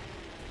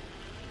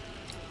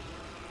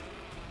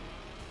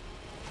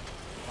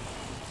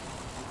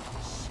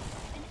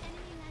enemy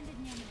landed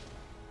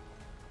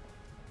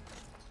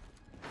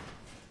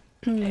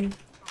near me.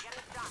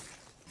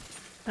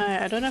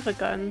 I don't have a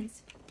gun.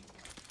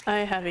 I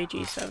have a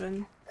G7.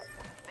 They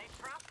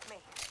trapped me.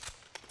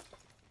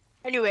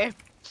 Anyway,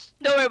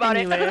 don't worry about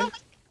Anyway. it.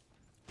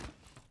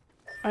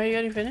 Are you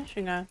getting finished?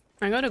 I'm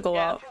gonna go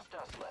Yeah. out.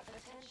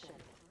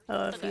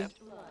 If you- Okay.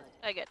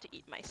 I get to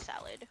eat my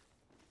salad.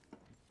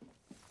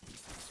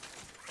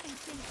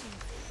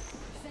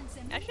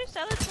 Actually,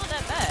 salad's not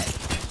that bad.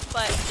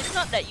 But it's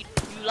not that you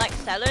like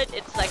salad,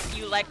 it's like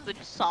you like the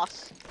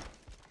sauce.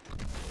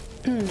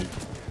 I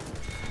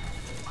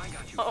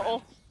got you. Uh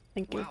oh.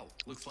 Thank you. Wow,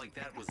 looks like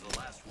that was the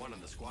last one in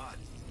the squad.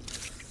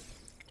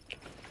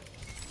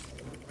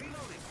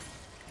 Reloading.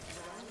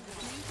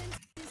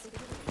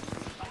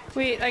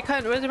 Wait, I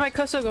can't. Where did my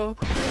cursor go?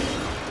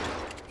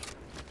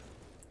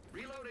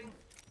 Reloading.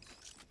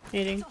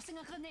 Eating. Tossing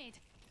a grenade.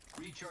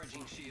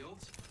 Recharging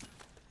shields.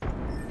 I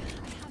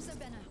have the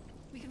banner.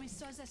 We can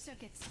restore the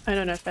circuits. I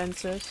don't have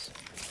fences.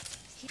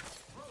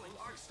 Throwing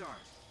arc stars.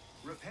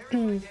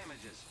 Repairing my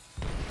damages.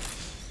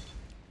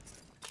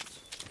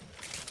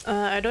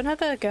 I don't have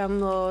the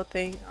gamble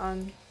thing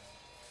on.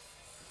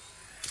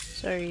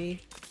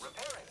 Sorry.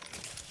 Repairing.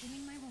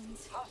 Healing my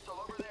wounds.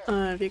 Hostile over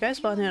there. If you guys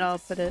want it, I'll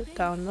put it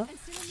down though. And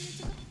still a minute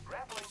to go.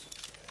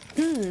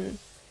 Grappling.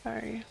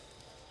 Sorry.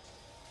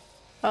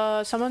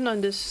 Someone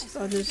on this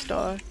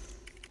door.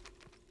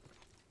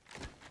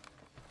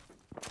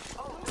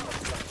 I'm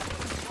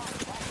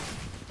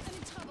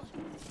in trouble.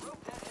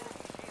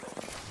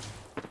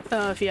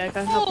 Yeah, I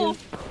can help you.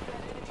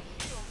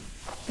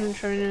 I'm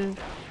trying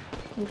to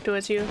move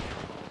towards you.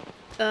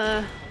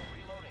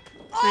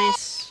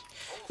 Nice.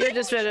 You're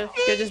just better.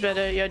 You're just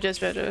better. You're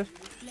just better.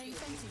 Laying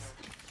fences.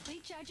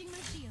 Recharging my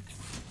shields.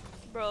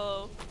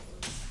 Bro.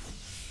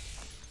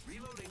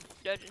 Reloading.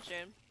 Judging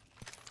soon.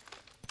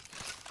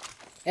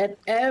 At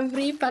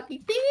every fucking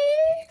thing.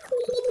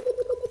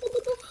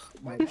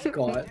 Oh my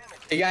god.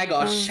 The guy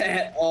got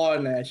shat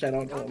on. Shat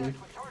on. With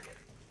target.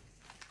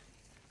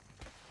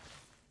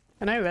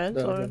 Can I res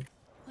No, or? no.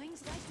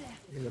 Rings right there.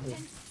 No.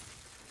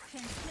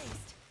 Fence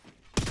placed.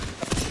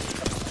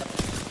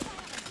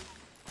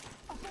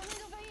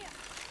 Opponent over here.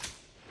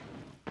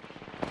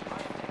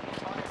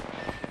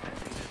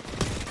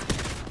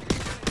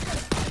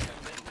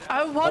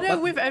 I won it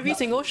with every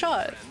single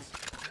shot.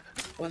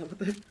 What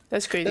the?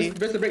 That's crazy.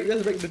 Just break the door.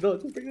 Just break the door.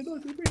 Just break the door.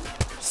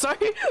 Sorry.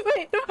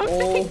 Wait.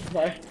 Oh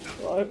my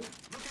god.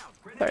 Look out.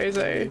 Grenade.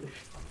 Sorry.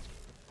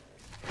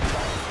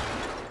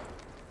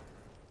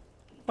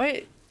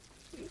 Wait,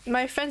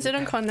 my friends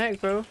didn't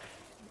connect, bro.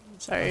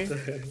 Sorry.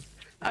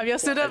 I'm your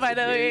student, by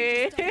the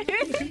way.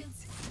 He's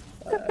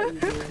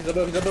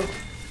above.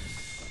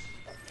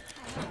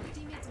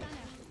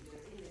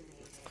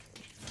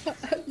 What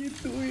are you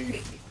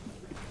doing?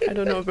 I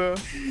don't know, bro.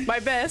 My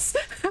best.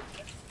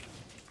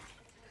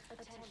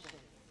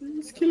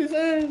 Just kill his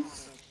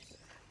ass.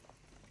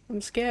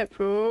 I'm scared,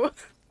 bro.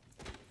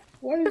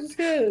 Why are you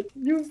scared?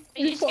 Is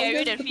it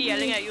scarier than Fee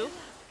yelling at you?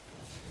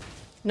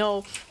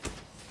 No,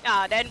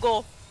 Ah, then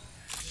go.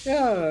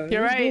 Yeah,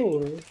 you're let's right.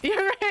 go.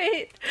 You're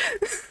right.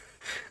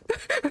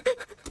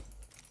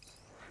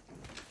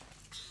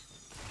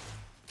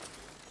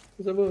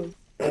 He's above.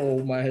 Oh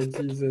my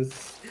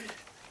Jesus.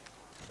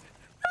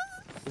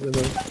 He's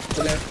above.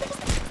 To left.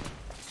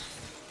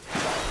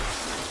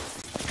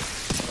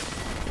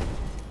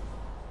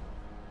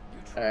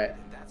 Alright.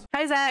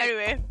 Hi, Zach.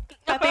 Anyway.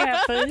 Nothing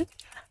happened.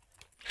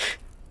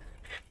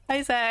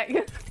 Hi, Zach.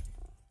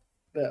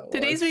 That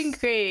Today's was been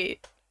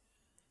great.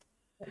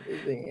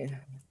 amazing.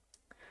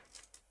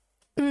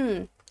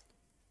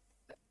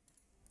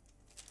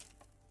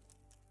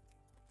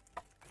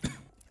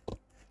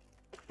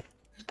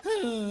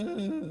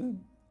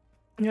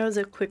 That was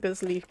the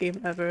quickest Leaf game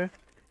ever.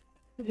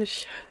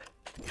 Ish.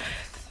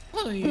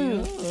 I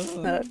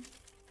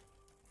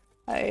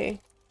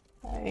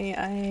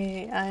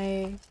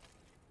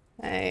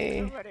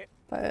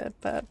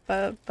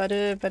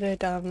butter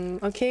dumb.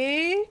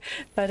 Okay,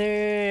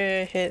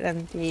 butter hit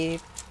empty.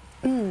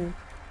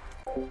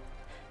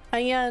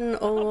 Ayan,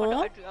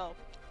 oh.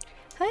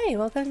 Hi,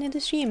 welcome to the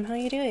stream. How are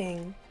you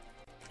doing?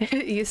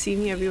 You see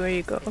me everywhere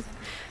you go.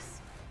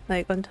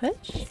 Like on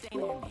Twitch?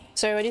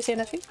 Sorry, what do you say,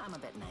 Nephew? I'm a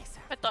bit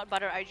nicer. I thought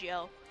butter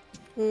IGL.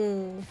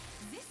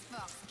 This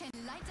box can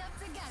light up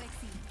the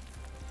galaxy.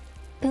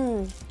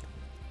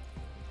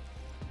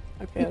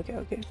 Okay.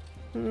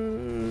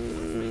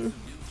 New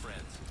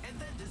friends and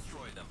then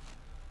destroy them.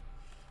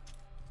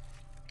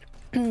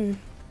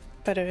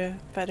 Butter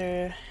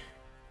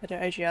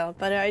IGL,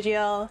 butter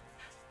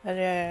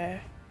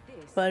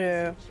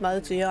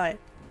malziai,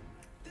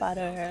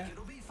 butter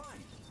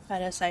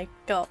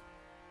cycle.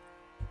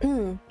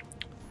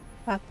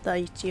 Butter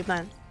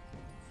ichiban.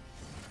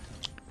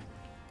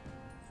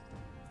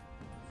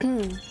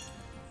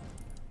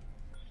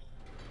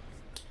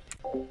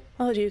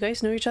 Oh, do you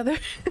guys know each other?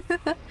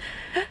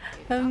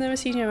 I've never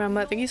seen you around,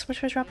 but thank you so much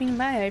for dropping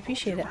by. I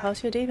appreciate it.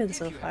 How's your day been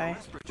so far?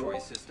 Respiratory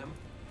system.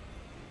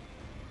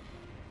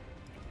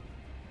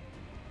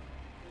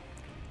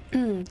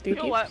 Three You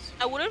know what? peeps.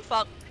 I wouldn't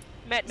fuck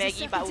Mad The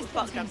Maggie, but I would circuit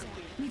fuck is Jungle closed.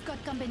 Queen. We've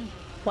got company.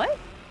 What?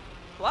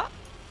 What?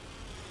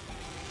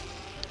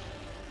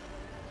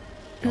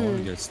 I want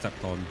to get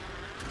stepped on.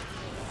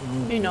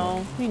 We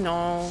know.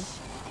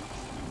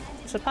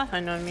 It's a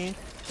Pathfinder on me.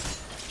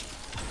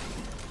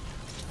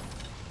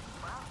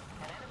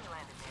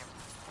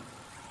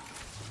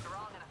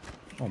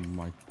 Oh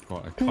my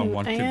god, I can't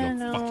one clip I the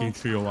know. fucking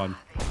 301. A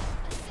second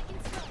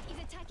squad is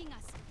attacking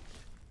us.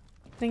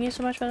 Thank you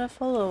so much for the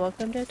follow.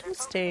 Welcome to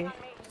Tuesday.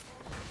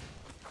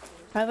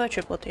 I have a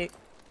triple take.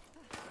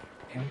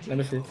 Let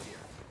me see. First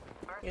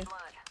Yeah.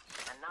 blood,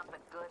 and not the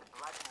good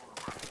blood.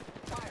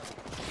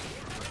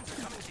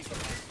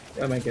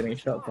 Where am I getting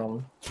shot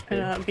from?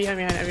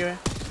 Behind everywhere.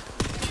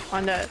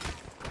 On that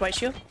white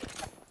shield.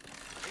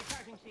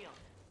 Recharging shields.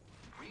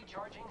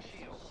 Recharging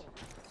shields.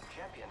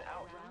 Champion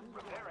out.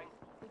 Repairing.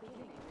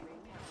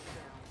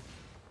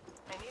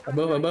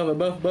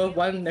 Above.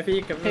 One,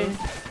 Neffy, come Okay. here.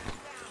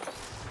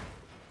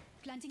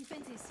 Planting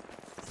fences.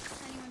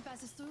 Anyone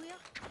passes through here?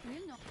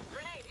 We'll know.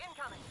 Grenade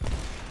incoming.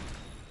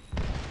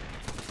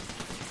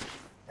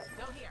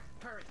 Still here.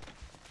 Hurry.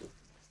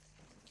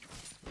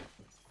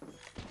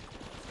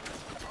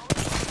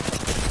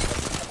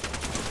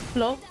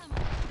 Low.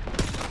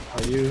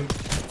 Are you?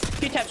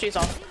 Few tap trees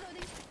off.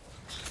 Reloading.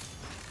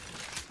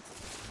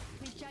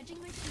 Recharging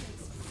my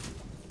shields.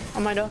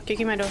 On my door.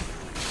 Kicking my door.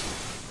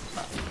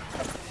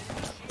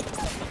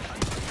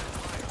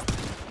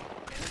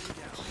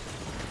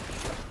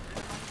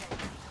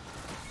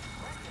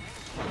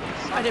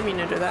 I didn't mean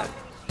to do that.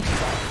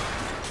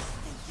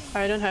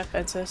 I don't have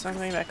fences, so I'm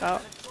going back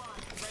out.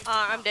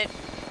 I'm dead.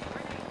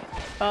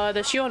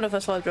 The shield on the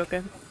first floor is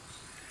broken.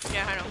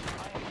 Yeah, I know.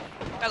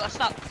 I got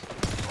stuck.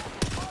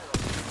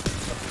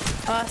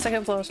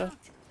 Second floor also.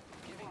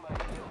 Giving my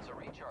shields a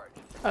recharge.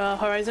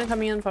 Horizon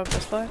coming in from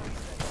first floor.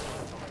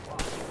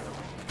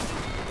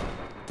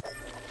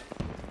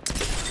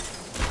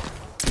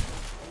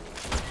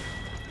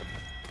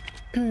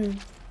 Yeah.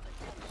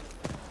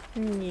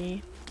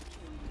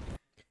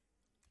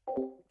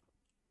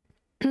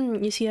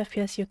 You see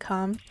FPS, you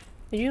calm.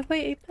 Did you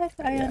play Apex?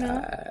 I don't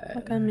know.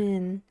 Welcome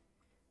in.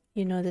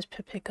 You know this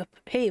pickup.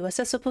 Hey, what's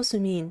that supposed to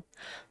mean?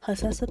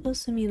 What's that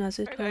supposed to mean,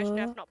 Sorry guys, Azuko?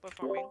 Jeff not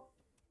performing.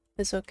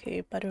 It's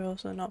okay, Butter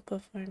also not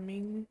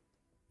performing.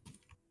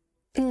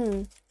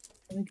 Okay.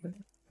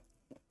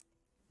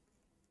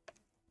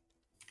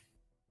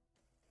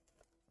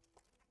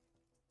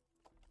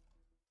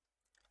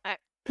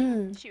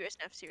 Serious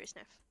enough, serious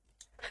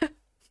enough.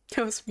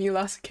 That was me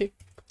last game.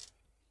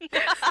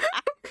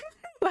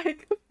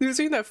 Like,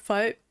 losing that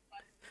fight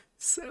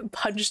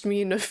punched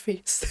me in the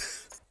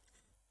face.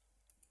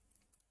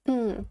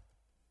 Thank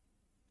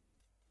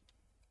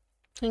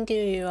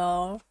you,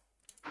 y'all.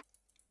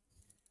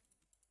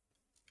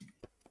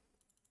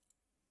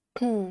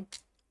 I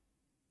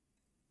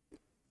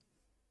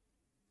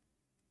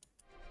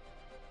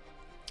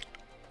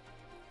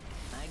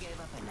gave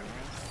up a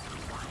nice,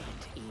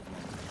 quiet evening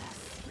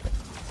for this.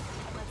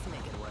 Let's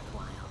make it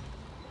worthwhile.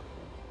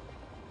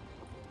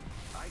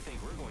 I think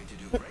we're going to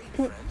do great,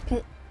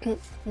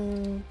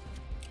 friend.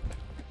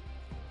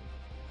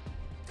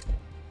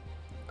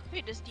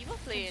 Wait, does Diva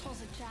play in Controls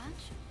the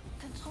charge.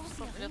 Controls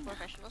the the arena.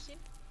 professional scene?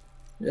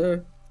 Yeah,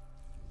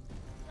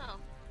 Oh.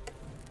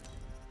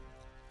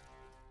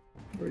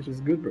 bro,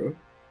 she's good, bro.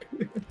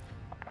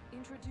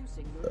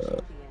 Introducing your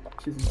champion.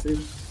 She's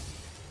insane.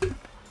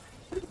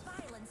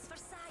 Violence for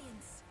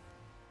science.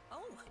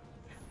 Oh,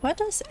 What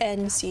does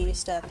NC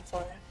stand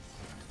for?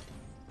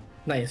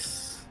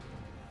 Nice.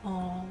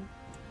 Oh,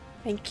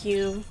 thank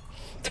you.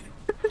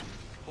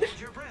 Hold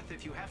your breath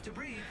if you have to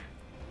breathe.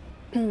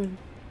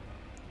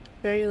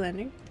 Where are you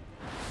landing?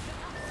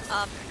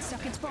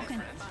 Circuit's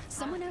broken.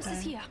 Someone else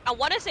is here. I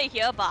want to say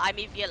here, but I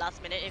may veer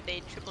last minute if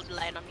they triple the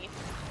line on me.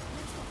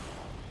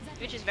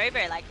 Which is very,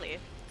 very likely.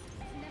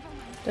 Never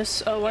mind.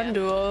 There's one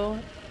duo,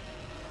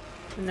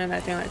 and then I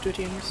think like 2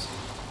 teams.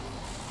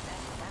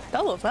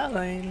 Double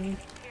flatline.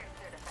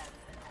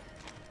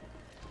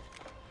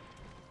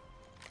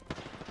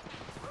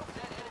 Broke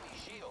that enemy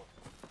shield.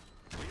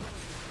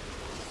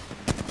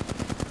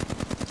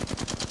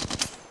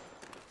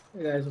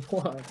 Hey guys,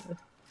 what?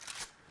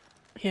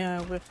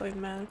 Yeah, with like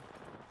mad.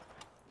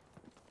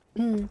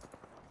 You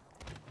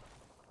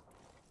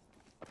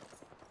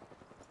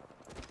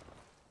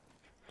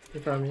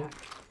found me.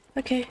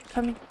 Okay,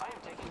 coming. I am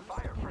taking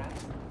fire, friend.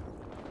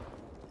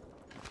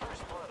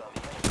 First blood on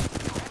the enemy.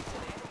 Cracked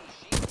an enemy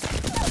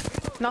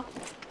shield. No.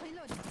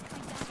 Reload. Point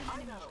down an I'm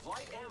enemy. out of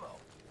light ammo.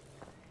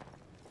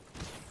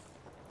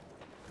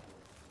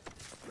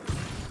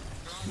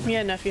 Me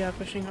and nephew are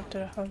pushing up to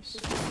the house.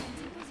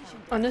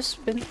 On this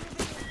spin. The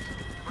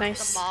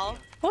Nice. mall.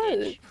 What?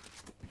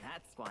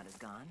 that squad is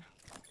gone.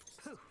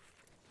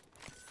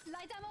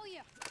 Light ammo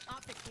here.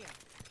 Optic here.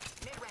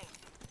 Mid-range.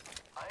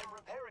 I am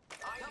repairing.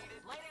 I need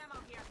it. Light ammo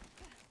here.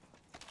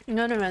 I'm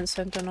gonna run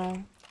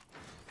Sentinel.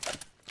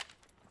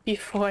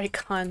 Before I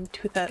can't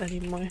do that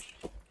anymore.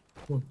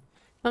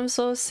 I'm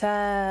so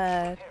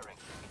sad. Repairing.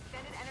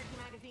 Extended energy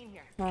magazine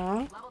here.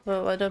 Aw,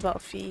 but what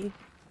about Fee?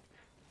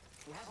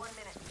 You have 1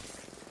 minute.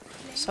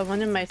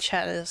 Someone in my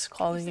chat is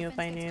calling you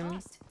by Defense gets name.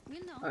 crossed.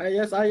 We'll know.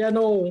 Yes, I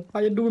know. How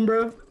you doing,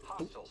 bro?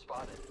 Hostile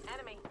spotted.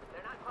 Enemy.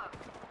 They're not close.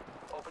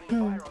 Opening fire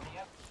on the enemy.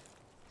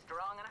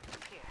 Strong enough to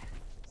here.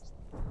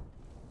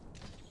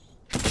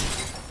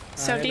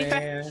 So Hi, deep.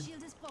 man.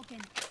 Shield is broken.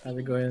 How's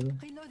it going?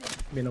 Reloading.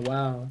 Been a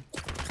while.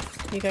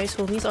 You guys,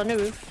 homies on the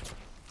roof.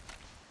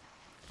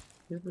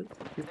 You play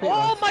Oh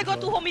last my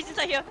god, 2 season. homies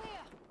inside here.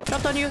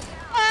 Dropped on you.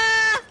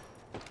 Ah!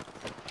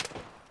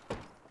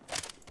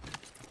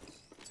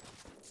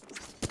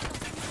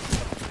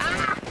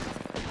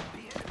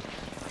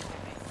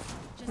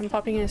 I'm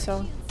popping in a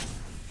cell.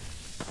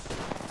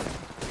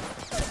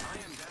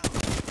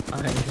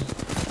 Hi.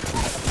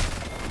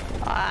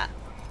 Ah.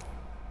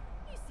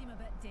 You seem a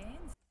bit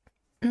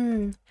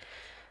dense.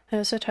 I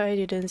was so tired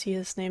you didn't see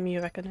his name,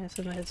 you recognize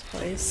him by his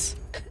voice.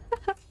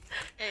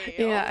 There you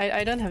go. Yeah,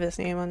 I don't have his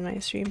name on my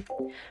stream.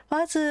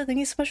 Wazu, thank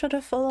you so much for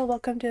the follow.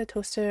 Welcome to the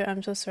toaster.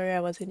 I'm so sorry I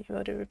wasn't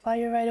able to reply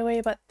you right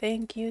away, but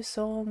thank you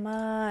so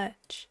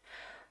much.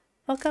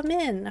 Welcome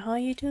in. How are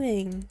you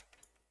doing?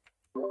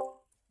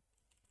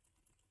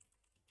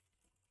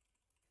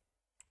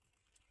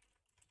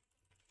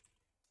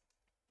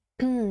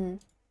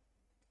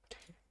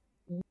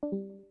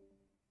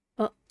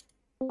 Oh.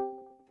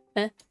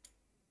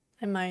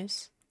 I'm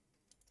Mars.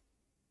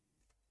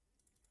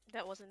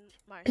 That wasn't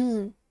Mars,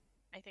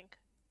 I think.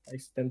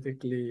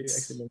 Accidentally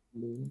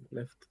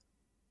left.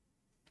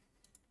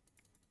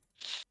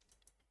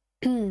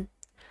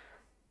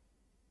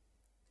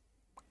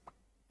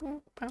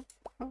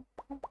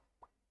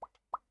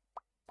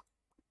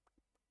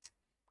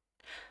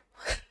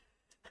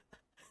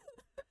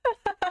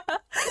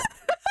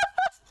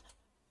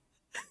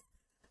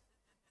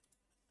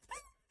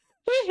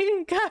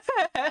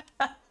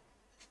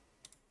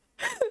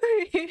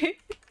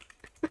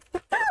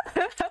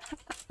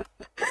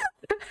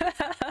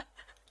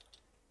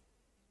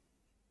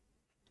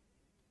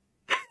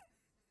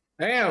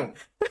 Damn!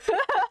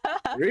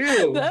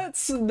 Real! That's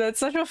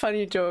such a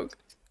funny joke.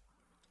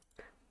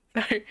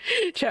 Sorry,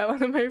 chat,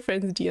 one of my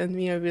friends DM'd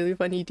me a really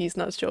funny D's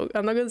Nuts joke.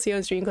 I'm not gonna say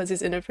on stream because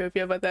it's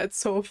inappropriate, but that's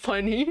so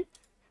funny.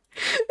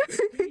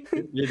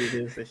 It really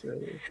is,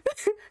 actually.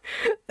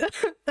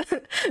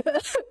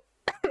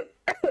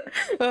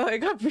 Oh, I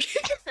got breathe.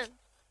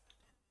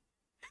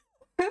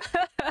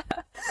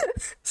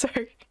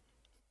 Sorry.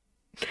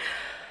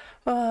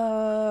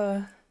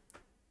 Calm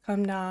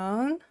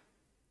down.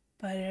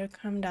 Butter,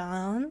 calm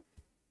down.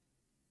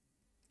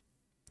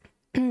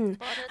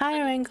 Hi,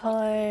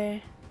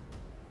 Rancor.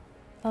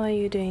 How are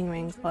you doing,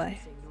 Rancor?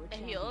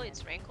 Yo,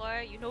 it's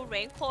Rancor. You know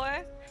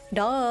Rancor?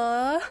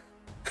 Duh.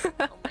 Oh my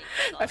I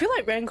god. feel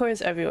like Rancor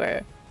is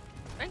everywhere.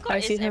 Rancor I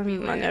is see him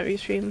everywhere. on every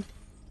stream.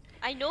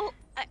 I know.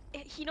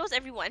 He knows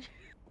everyone.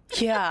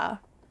 Yeah.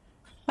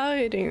 How are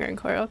you doing,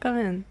 Rancor? Welcome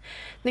in.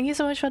 Thank you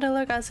so much for the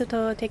look,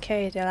 Asuto. Take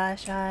care,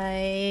 Delashai.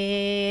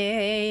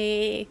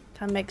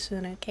 Come back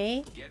soon,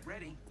 okay? Get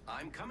ready.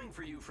 I'm coming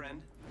for you,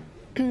 friend.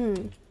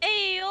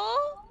 Hey yo.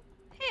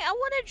 Hey, I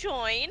wanna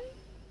join.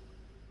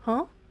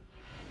 Huh?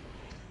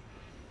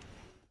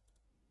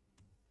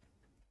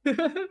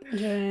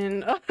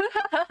 Join.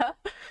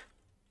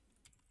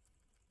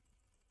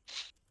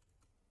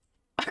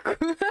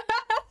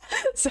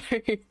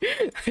 Sorry,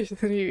 I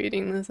shouldn't be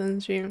reading this on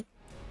stream.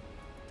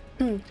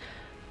 I'm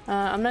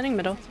landing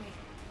middle.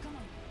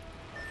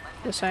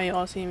 Just so you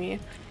all see me.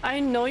 I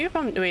know you're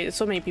from. Wait, there's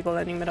so many people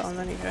landing middle. I'm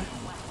landing here.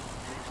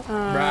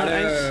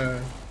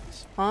 Brother,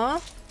 Huh?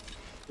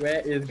 where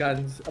is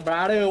guns?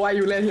 Brother, why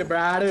you land here,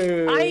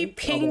 brother? I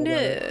pinged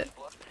it.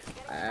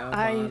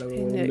 I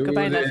pinged it.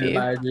 Goodbye,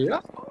 nephew.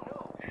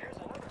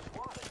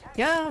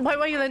 Yeah,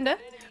 why you land there?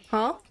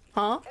 Huh?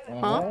 Huh?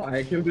 Huh?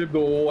 I killed him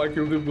though. I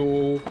killed him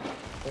though.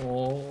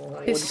 Oh,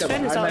 His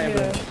friend is out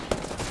here.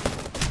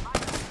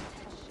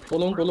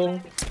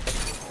 Tolong.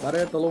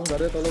 Brother, tolong.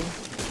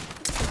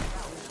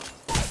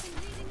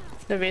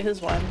 The race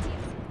is one.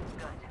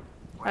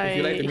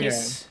 you like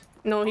the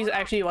No, he's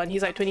actually one.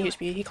 He's like 20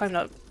 HP. He climbed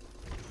up.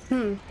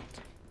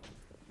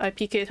 I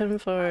PK'd him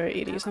for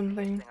 80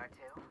 something.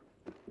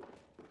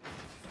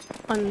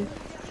 On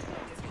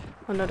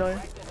the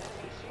door.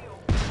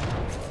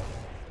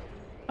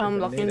 I'm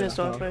locking this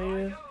door for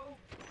you.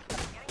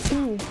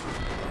 I'm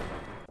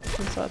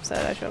so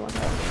upset. I should have won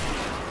that.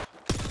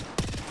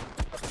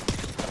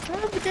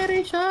 I'm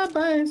getting shot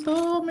by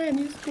so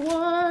many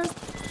squads.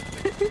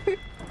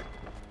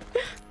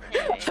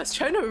 I was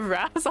trying to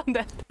razz on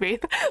that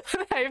wraith,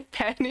 but I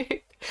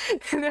panicked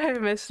and then I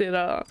messed it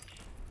up.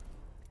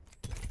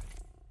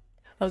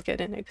 I'll get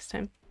it next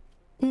time.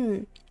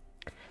 Thank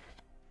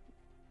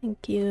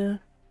you.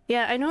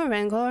 Yeah, I know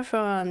Rancor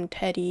from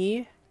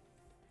Teddy.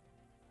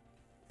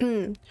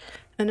 And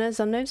then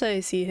sometimes I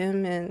see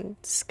him in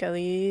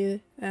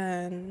Skelly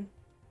and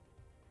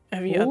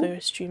every other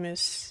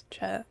streamer's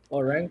chat.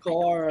 Or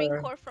Rancor.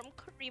 Rancor from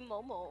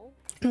Kurimomo.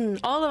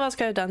 All of us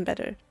could have done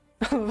better.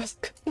 All of us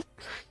could.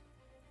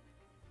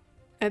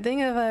 I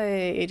think if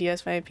I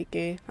ADS my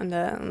PK on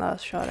the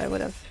last shot, I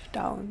would have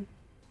downed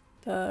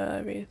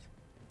the Wraith.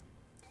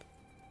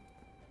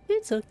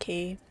 It's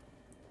okay.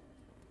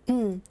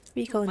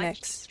 We go My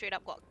next. straight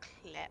up got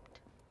clapped.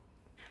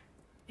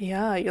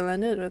 Yeah, you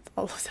landed with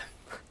all of them.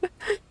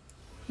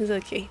 It's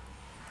okay.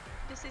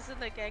 This isn't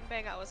the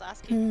gangbang I was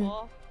asking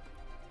for.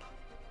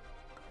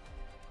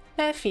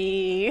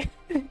 Neffy!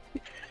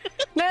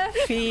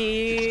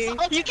 Neffy! That's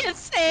all you can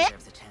say.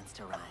 Deserves a chance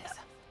to rise.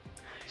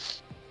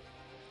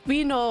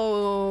 We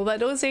know, but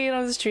don't say it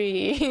on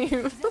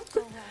stream.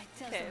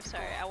 Okay,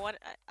 sorry. I want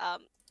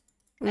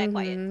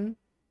quiet.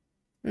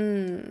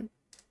 Shut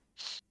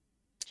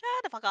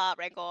the fuck up,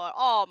 Rancor.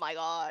 Oh my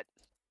god.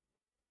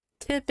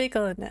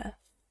 Typical Neff.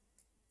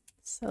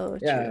 So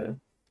Yeah. true.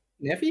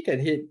 Neffy can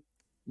hit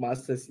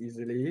masters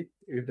easily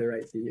with the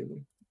right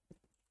team.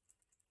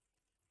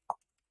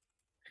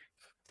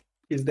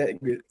 He's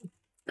that good.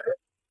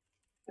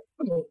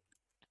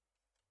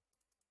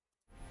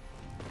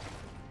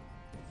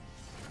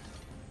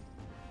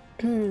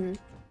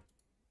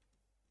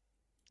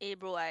 Hey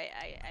bro,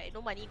 I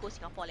no money go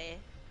Singapore leh.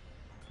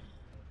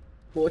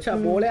 冇出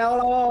冇了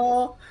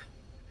咯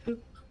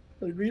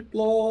，rip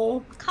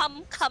咯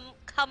Come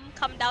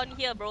down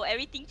here, bro.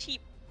 Everything cheap.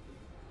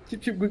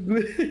 ，cheap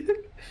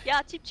good.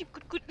 Yeah, cheap,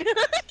 good.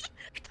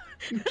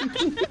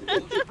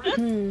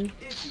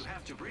 If you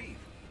have to breathe.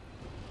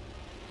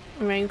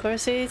 Rancor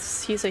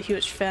says he's a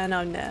huge fan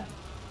of Neff.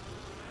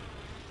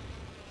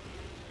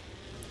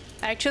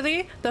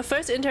 Actually, the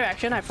first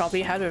interaction I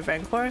probably had with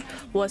Rancor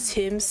was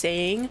him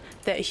saying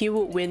that he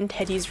would win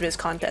Teddy's Risk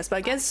contest.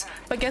 But guess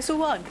who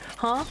won?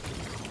 Huh?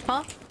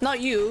 Huh?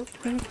 Not you.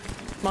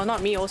 Well,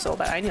 not me also,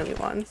 but I nearly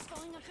won.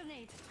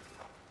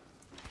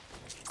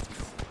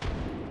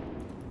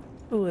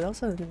 Ooh, that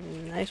was a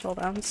nice roll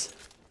bounce.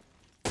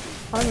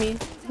 On me.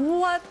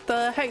 What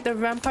the heck? The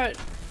rampart.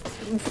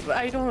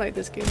 I don't like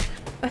this game.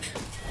 I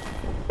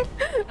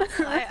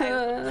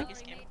don't like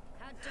this game.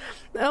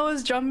 I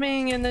was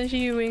jumping and then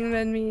she winged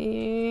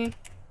me.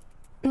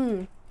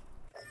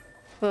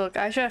 Look,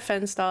 I should have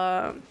fenced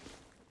up.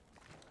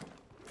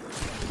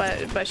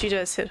 But she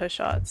just hit her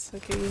shots,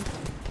 okay?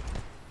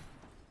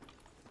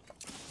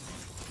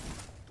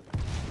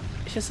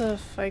 It's just a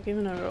fight game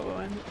in a row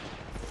one.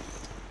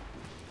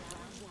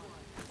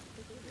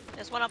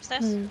 There's one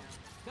upstairs.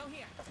 Go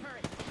here.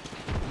 Hurry.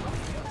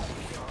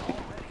 You're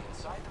already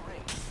inside the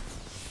ring.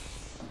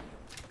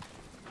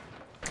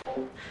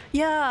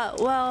 Yeah,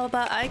 well,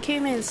 but I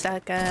came in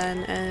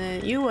second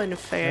and you went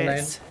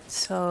first,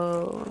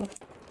 so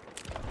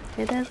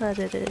it is what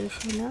it is,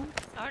 you know?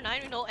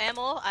 R9 with no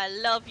ammo. I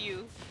love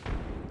you.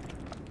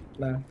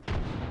 Nah.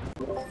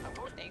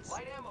 Thanks.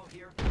 Light ammo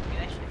here. You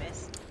actually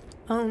miss.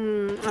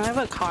 I have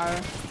a car.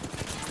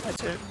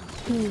 That's it.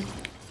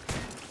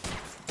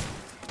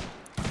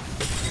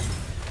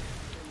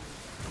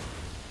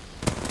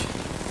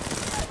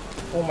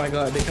 Oh my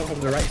god, they come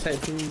from the right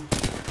side too.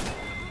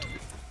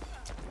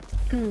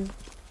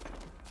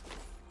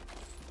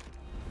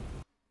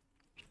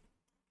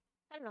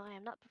 I don't know, I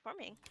am not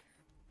performing.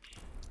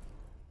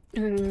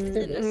 Is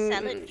it a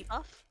salad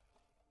debuff?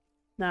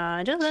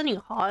 Nah, just learning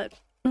hot.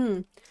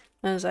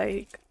 There's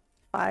like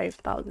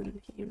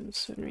 5,000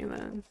 teams in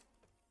Milan.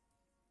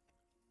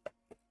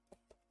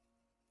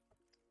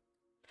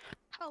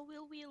 How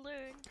will we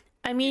learn?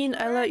 I mean,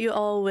 I let you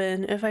all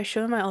win. If I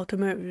show my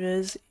ultimate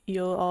riz,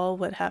 you all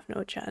would have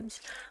no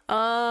chance. I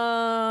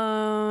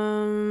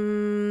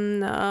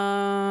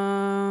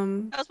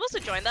was supposed to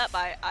join that,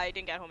 but I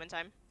didn't get home in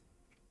time.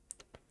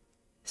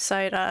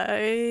 Side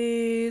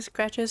eye,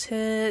 scratches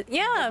hit.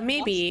 Yeah,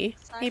 maybe.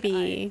 Side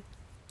Maybe.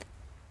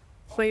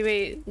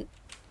 Wait.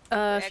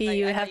 Fee,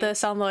 you have the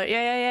soundboard.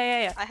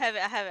 Yeah. I have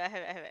it.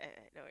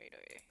 Don't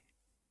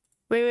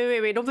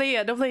worry. Wait. Don't play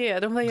yet. Don't play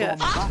yet.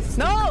 Bombastic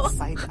No!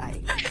 side eye.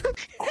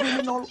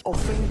 Criminal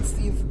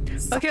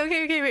offensive.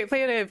 Okay. Wait.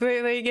 Play it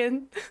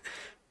again.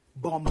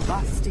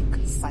 Bombastic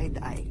side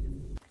eye.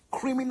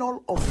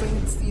 Criminal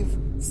offensive.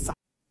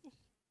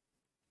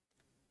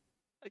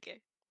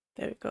 Okay.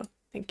 There we go.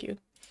 Thank you.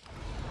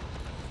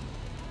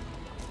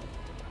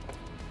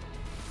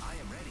 I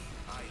am ready.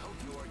 I hope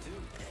you are too.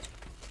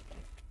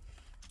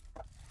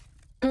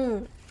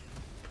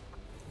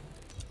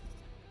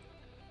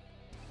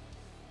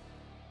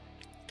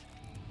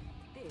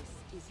 This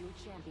is your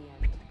champion.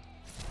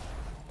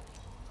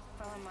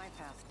 Follow my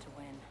path to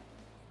win.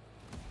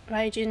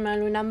 Raijin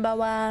Malu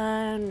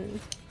 #1.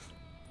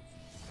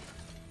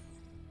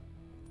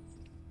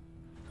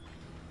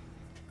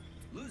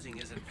 Losing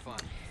isn't fun.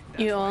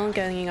 You all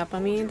ganging up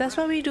on me. That's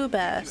what we do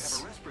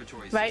best.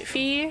 Right,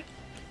 Fee?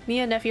 Me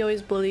and Nephew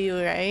always bully you,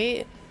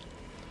 right?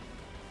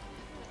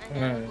 I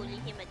never bully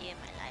him a day in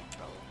my life,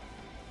 bro.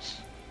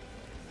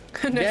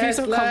 Nephew's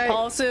a Gaslight,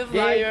 compulsive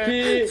liar.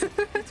 gatekeep.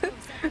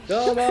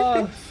 Come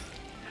on.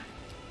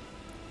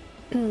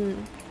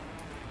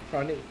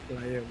 Chronic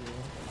liar,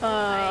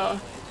 bro.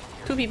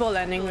 2 people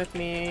landing with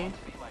me.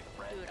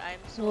 Dude, I'm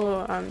so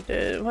Oh, I'm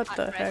dead. What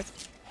the heck?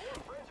 unpressed.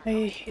 I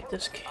hate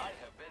this game. I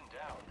have been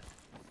down.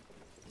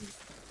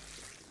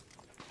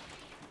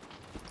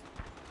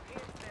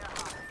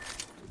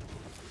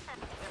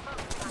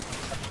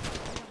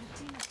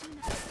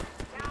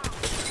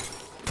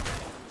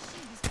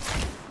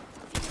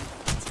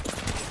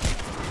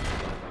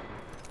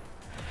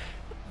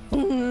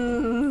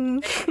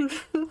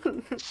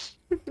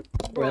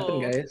 What happened,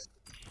 Bro. guys?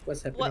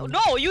 What's happening? What?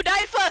 No, you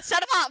died first.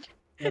 Shut up.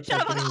 What's Shut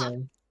happening, up.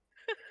 guys?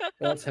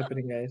 What's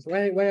happening, guys?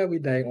 Why are we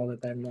dying all the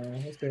time now?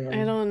 What's going on?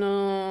 I don't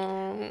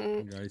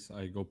know. Guys,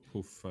 I go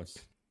poof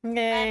first.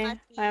 Okay.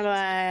 Bye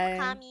bye.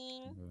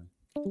 Coming.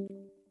 What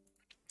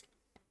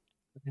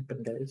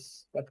happened,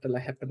 guys? What the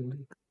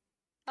happened?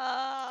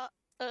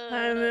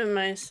 I'm in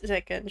my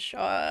second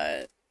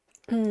shot.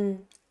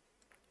 Don't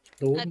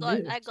I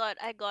miss. got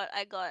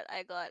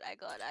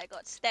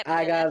stabbed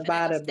I in the got left, and I got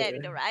battered. stabbed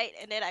in the right,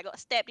 and then I got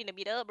stabbed in the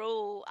middle,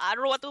 bro. I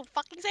don't know what to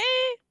fucking say.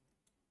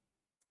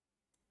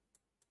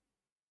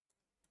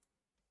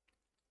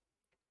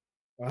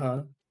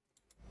 Uh-huh.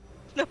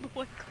 Number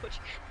 1 coach.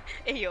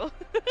 Ayo.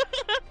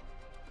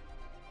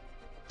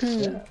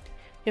 Yeah.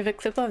 You have a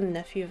clip of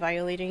Nephew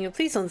violating you.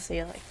 Please don't say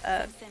it like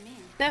that.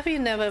 Nephew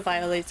never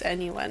violates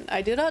anyone.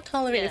 I do not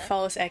tolerate Yeah.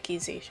 false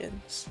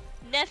accusations.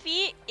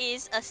 Neffy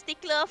is a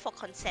stickler for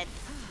consent.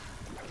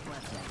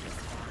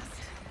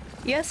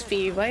 Yes,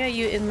 Fee, why are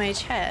you in my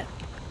chat?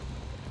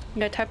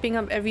 You're typing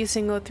up every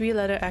single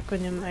 3-letter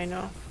acronym I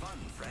know.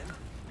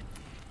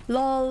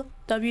 LOL,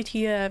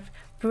 WTF,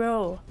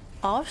 bro,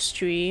 off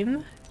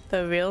stream?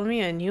 The real me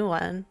a new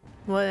one.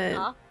 What?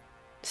 Huh?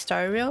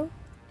 Star Real?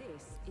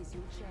 This is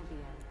your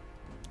champion.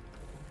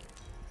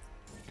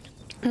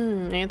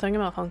 Are you talking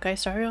about Honkai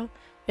Star Real?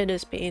 It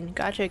is pain.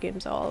 Gacha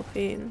games are all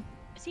pain.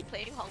 Is he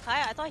playing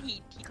Honkai? I thought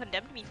he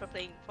condemned me for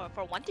playing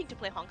for wanting to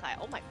play Honkai.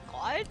 Oh my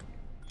god.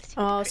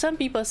 Oh, some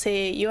people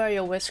say you are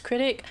your worst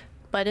critic,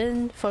 but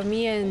then for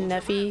me and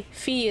Neffy,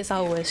 Fee is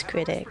our worst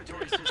critic.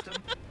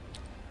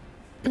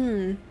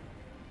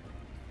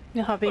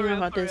 You're hopping For real,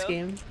 about for this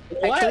real. game.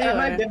 Why Actually, am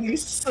I or- getting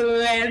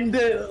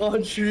slandered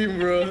on stream,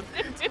 bro?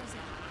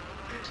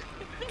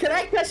 Can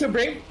I catch a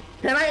break?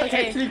 Can I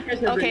actually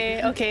catch a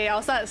break? Okay,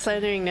 I'll start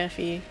slandering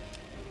Neffy.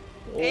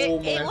 Hey, Oh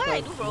hey, my what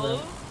I God. do, bro?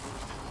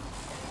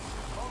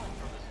 Falling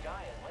from the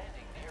sky and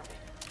landing near me.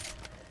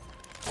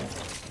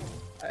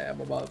 I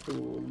am about to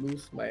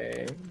lose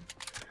my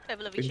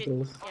Level of vision.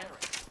 Twinkles. Yeah.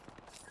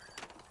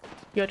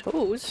 Your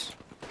toes?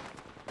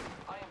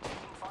 I am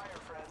taking fire,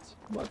 friends.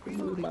 about to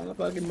lose my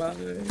fucking mind.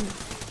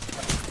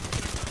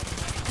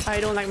 I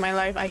don't like my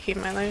life. I hate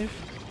my life.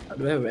 I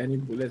don't have any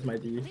bullets, my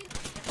G.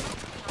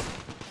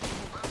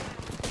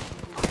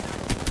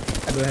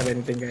 I don't have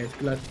anything, guys.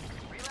 Blood.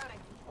 Reloading.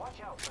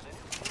 Watch out for the new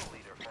kill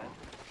leader, friend.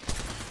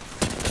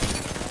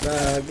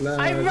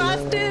 I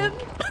rushed him!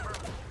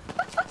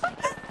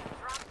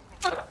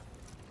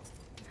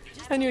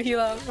 I need to heal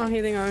up. I'm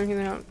healing up, I'm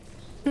healing up.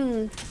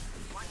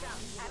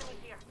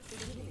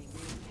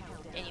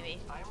 Anyway.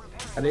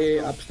 Are they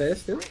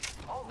upstairs still?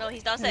 No,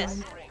 he's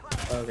downstairs.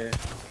 Okay.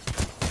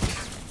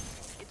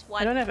 It's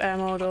one. I don't have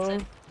ammo though. I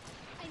need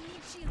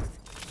shield.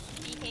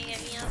 He can get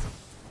me up.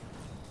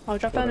 I'll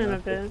drop down in a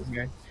bit.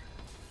 Okay.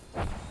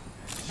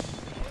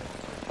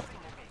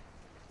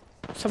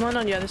 Someone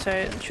on the other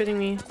side shooting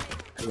me.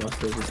 I lost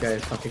this. This guy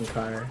is fucking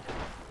car.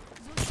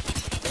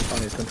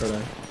 On his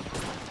controller.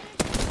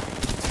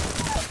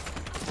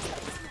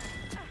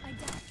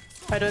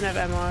 I don't have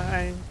ammo.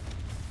 I.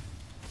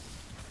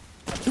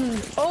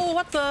 Oh,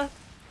 what the?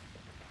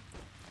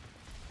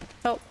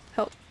 Help!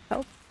 Help!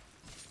 Help!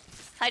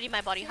 Hide in my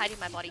body, hide in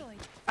my body.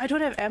 I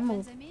don't have ammo.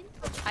 Guns I'm in.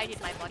 Hide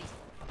in my body.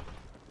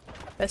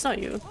 That's not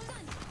you. Hold on.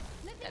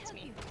 Let me That's help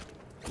me.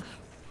 you.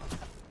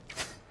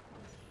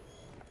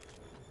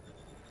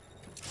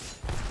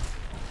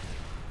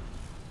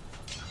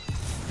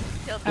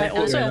 He'll be I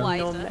also have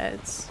wiser. no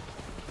meds.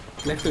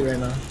 Next to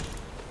Rena.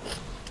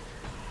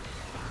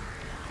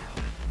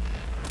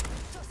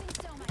 Tossing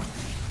thermite.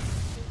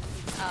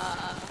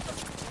 Uh,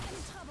 I'm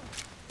in trouble.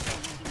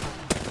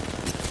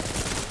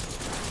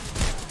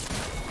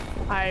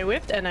 I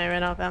whipped and I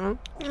ran out of ammo.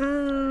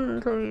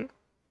 Sorry.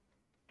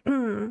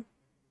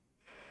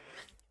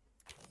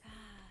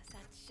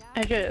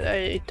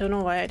 I don't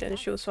know why I didn't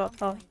shoot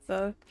swap off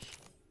the.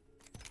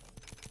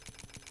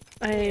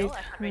 Oh, I'm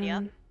ready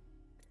up.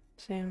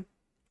 Same.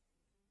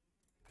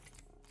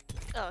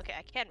 Oh, okay,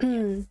 I can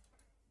ready up.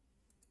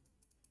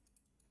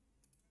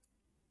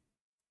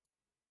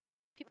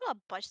 People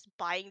are just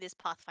buying this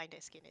Pathfinder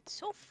skin. It's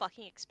so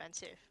fucking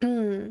expensive.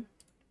 Okay,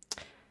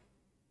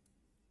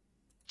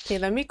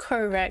 let me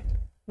correct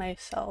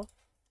myself.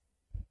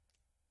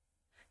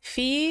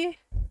 Fee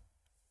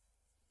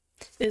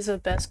is the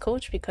best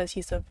coach because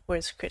he's the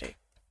worst critic.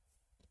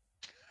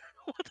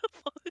 What the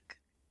fuck?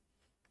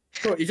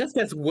 Bro, it just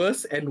gets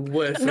worse and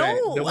worse, No,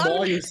 right? The I'm-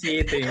 more you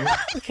say things.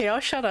 Okay, I'll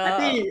shut up.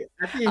 I think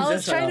it's I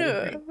was just trying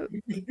to.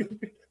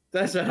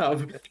 Just shut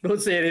up.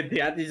 Don't say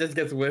anything. I think it just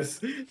gets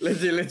worse.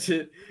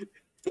 Legit.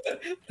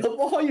 The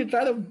more you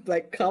try to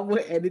like cover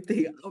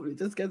anything up, it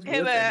just gets worse. Hey,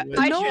 and man, worse.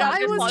 I No, should have I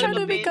just was called trying him a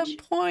to make a bitch.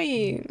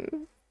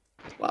 point.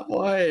 What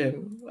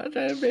point? What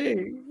trying to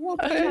make? What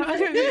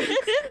point?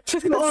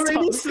 Just You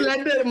already stop.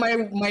 slandered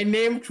my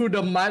name through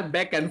the mud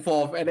back and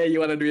forth, and then you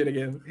wanna do it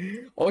again.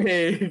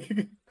 Okay.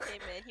 Hey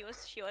man,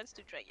 she wants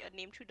to drag your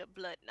name through the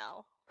blood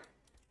now.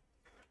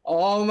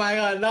 Oh my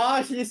god,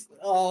 no, she's.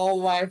 Oh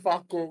my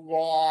fucking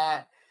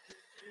god.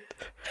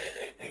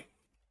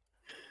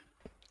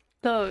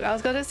 Look, I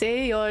was gonna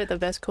say you're the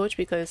best coach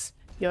because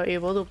you're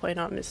able to point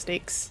out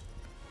mistakes.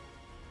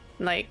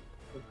 Like,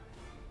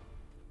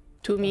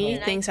 to me,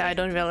 Yeah. things that I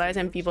don't realize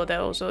and people that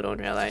also don't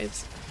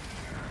realize.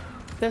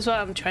 That's what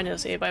I'm trying to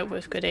say by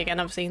worst critic,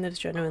 and I'm saying this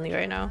genuinely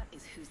right now.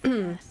 Is who's the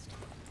best.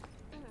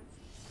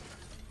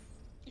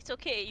 It's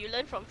okay, you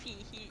learn from Fee.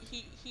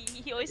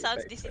 He always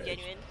sounds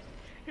disingenuous.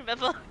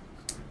 Remember?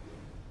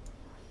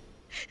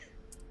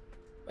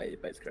 My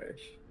bike's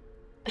crash.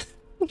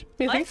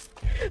 Really?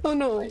 Oh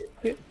no,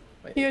 you're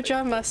My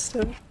Jam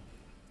Master.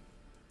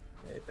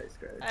 bike's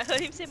crash. I heard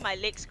him say my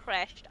legs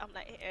crashed. I'm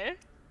like, eh?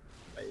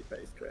 My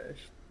bike's crash.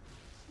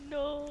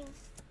 No.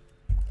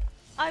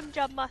 I'm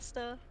Jump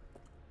Master.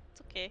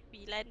 It's okay,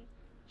 we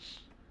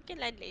can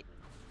land late.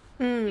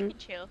 We can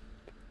chill.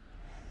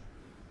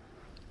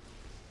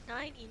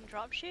 9 in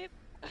dropship,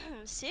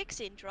 6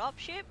 in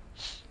dropship,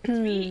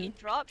 3 in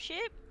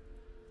dropship.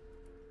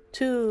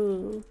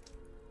 2,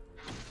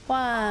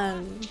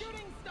 1.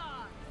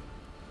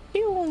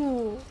 Pew.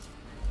 Oh,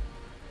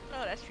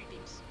 that's 3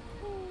 teams.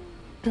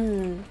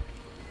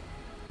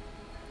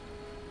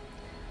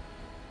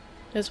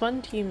 There's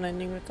one team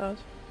landing with us.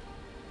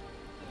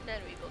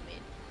 Then we go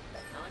mid.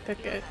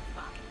 Okay.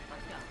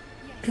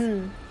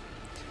 Yes.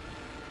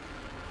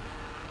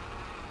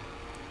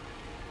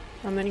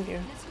 I'm landing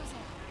here. Let's go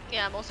there.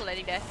 Yeah, I'm also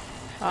landing there.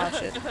 Ah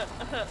shit.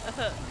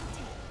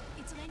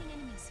 It's raining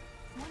enemies.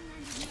 One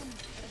landed near me.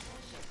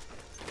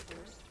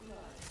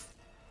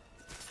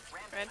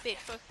 Rampage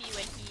for Fee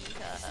when he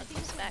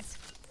comes back.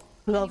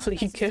 Lovely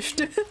gift.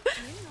 You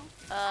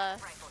know.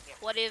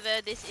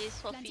 Whatever this is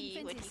for Planting Fee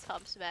when he fences.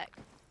 comes back.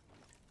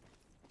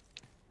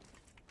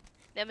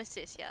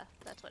 Nemesis, yeah,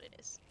 that's what it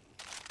is.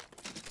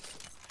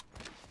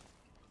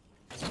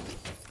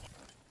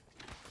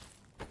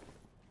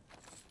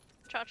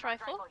 Charge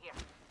rifle?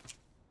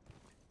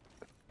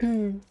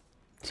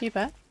 Is he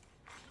back?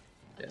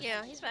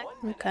 Yeah, he's back.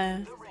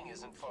 Okay. The ring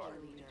isn't far.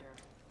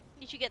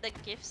 Did you get the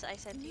gifts I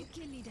sent you? New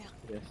kill leader.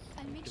 Yes.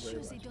 I'll make Thank you sure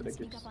very they much for don't the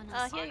sneak gifts. up on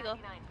us. Here you go.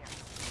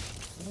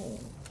 Oh.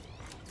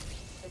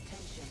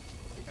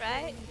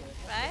 Right?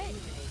 Right?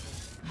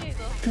 Here you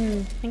go.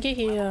 Thank you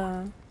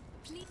here.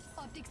 Fleet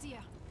optics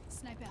here.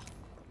 Sniper.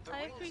 The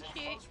I ring is in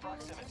appreciate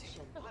close proximity.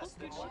 Less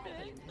than 1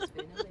 minute.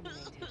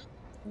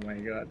 Oh my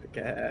god.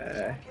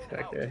 Okay.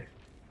 Okay.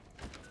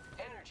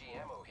 Energy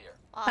ammo here.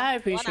 Ah, I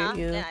appreciate wanna?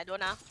 you. Then I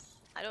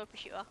don't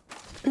appreciate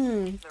you. The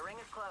ring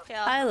is close.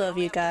 Yeah. I love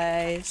you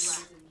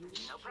guys.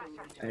 No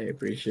pressure. I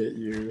appreciate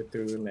you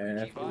too,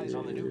 Nat. Keep eyes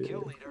on the new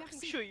kill leader.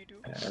 I'm sure you do.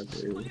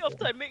 Every- Only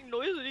after I make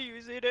noise and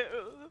you say that.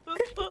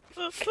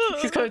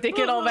 He's gonna take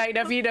it all back.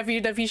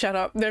 Devi, shut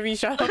up. Devi,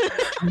 shut up.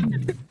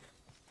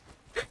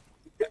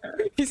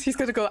 he's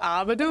gonna go,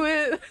 I'ma do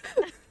it.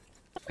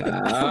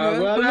 I'm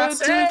gonna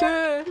say it.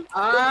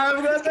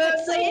 I'm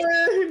gonna say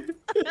it.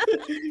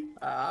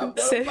 I'm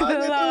Say the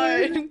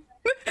line.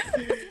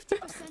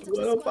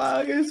 gonna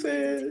fucking say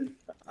it.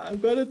 I'm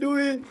gonna do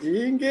it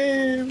in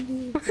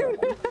game. I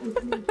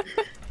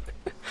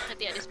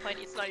think at this point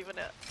it's not even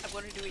a I'm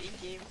gonna do it in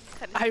game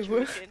kind I of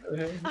would.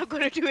 situation. I'm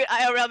gonna do it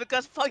IRL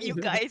because fuck you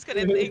guys kind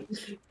of thing.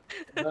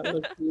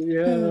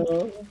 Yeah.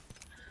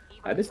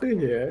 Are they still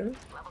here?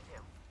 Level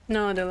 2.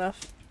 No, they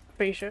left.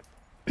 Pretty sure.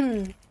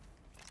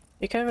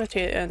 You can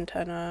rotate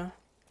antenna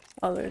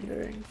all in the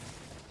ring.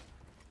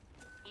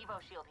 Evo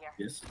shield here.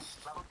 Yes.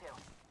 Level 2.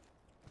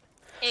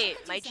 Hey,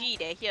 my G,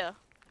 they're here.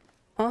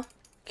 Huh?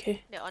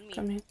 Okay, They're on me.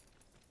 coming.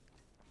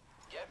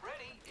 Get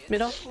ready. It's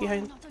Middle, You're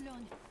behind. not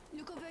alone.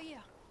 Look over here.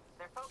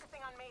 They're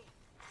focusing on me.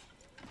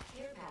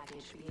 Care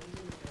package being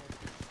delivered.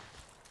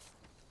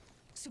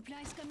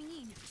 Supplies coming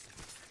in.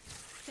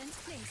 Fence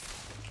placed.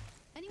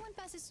 Anyone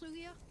passes through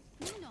here?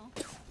 No.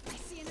 I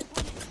see an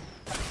opponent.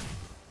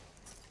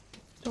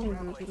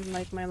 Don't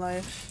like my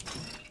life.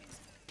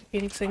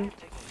 Phoenixing.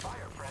 taking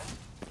fire, friend.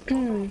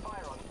 Mm.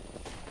 Fire on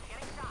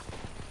Getting shot.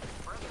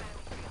 Further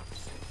enemy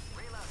shield.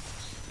 Reload.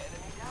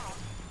 enemy down.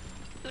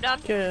 2 down,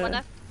 Good. 1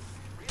 left.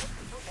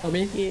 Oh,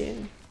 me? Yeah,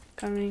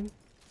 coming.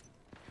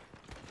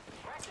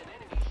 Cracked an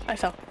enemy shield. I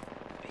fell.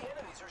 The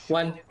enemies are shooting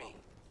One. at me.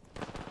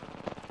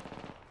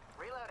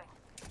 Reloading.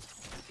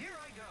 Here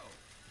I go.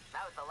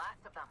 That was the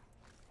last of them.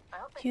 I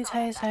hope they You saw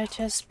guys that. are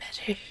just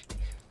better.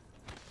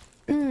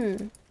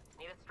 Need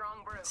a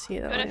strong brew. See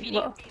that Got a one. feeling.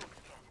 Well, Phoenix kit.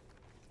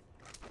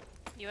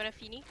 You want a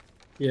Feeny?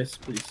 Yes,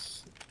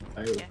 please.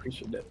 I would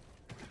appreciate that.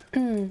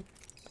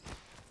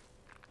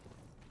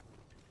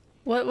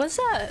 what's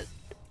that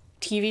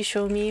TV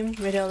show meme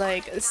where they're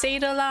like, say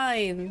the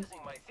line? Using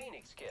my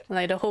Phoenix kit.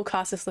 Like the whole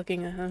cast is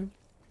looking at him.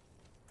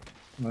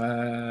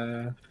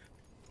 I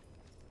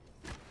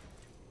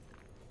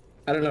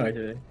don't know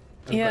actually.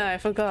 Yeah, I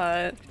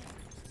forgot.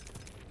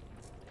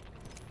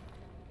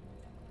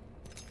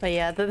 But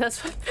yeah, that's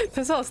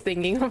what I was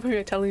thinking when we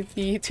were telling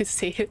you to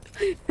say it.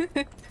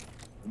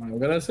 I'm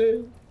gonna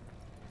say.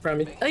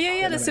 From it. Oh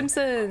yeah, The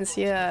Simpsons.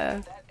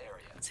 Yeah. That area.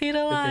 Say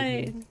the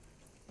line.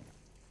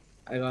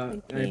 I got. I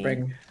Okay.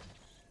 bring.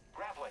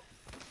 Grappling.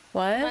 Oh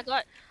my What?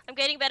 god, I'm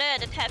getting better at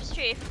the tap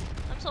strafe.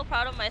 I'm so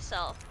proud of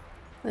myself.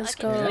 Let's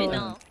I can do it go.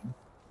 now.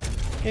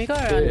 Can we go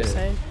around this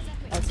side?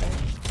 That way. Outside.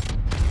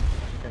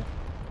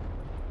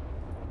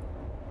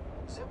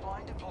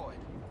 Zipline deployed.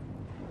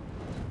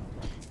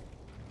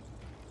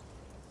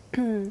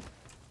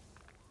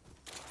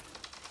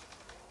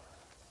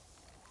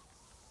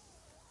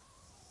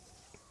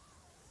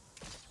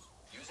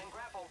 Using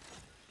grapple.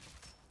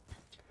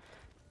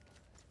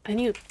 I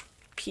need to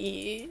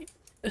pee.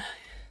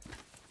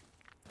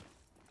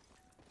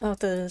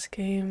 After this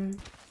game.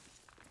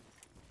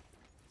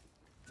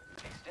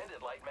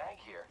 Extended light mag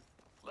here.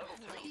 Level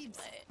 2.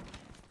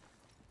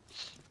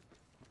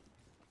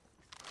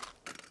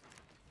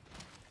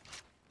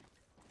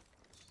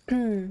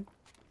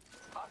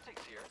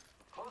 Optics here.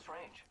 Close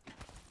range.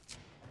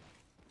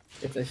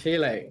 It's actually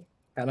like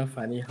kind of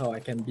funny how I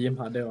can beam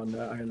harder on the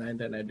R9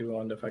 than I do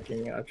on the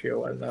fucking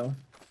R301 now.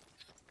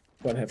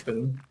 What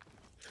happened?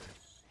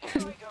 Here I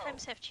go.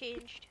 Times have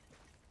changed.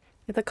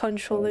 The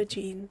controller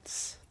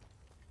genes.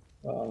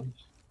 Your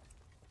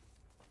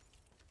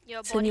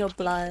It's in body your changed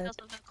blood. because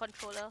of the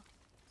controller.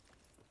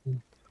 It's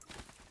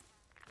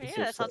Yeah,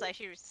 that just sounds like-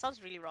 actually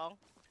sounds really wrong.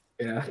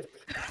 Yeah.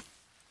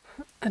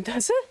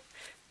 Does it?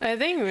 I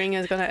think Ring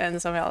is gonna end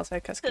somewhere else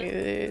like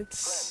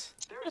Cascades.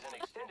 There is an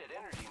extended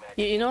energy mag.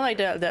 You know like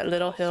that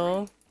little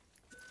hill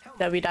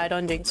that we died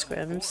on during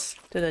scrims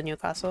to the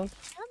Newcastle?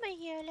 I'm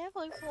here,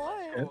 level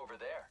 4. Over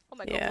there. Oh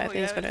my Yeah, I god,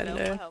 think it's gonna end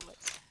there.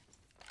 helmets.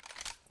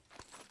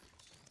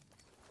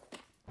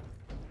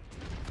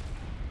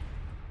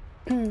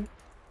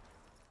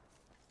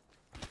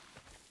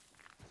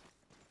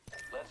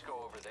 Let's go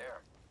over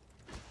there.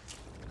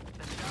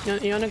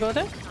 You wanna go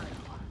there?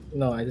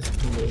 No, I just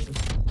can't do it.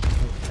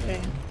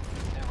 Okay.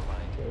 Never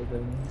mind. So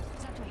then-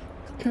 That way.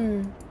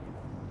 Come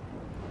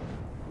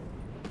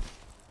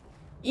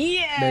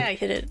Yeah, That- I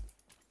hit it.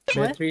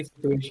 What? Battery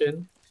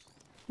situation.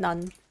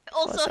 None.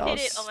 Also hit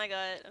it. else? Oh my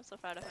god, I'm so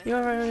proud of You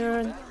myself.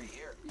 run. Battery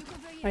here. look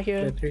over here. Right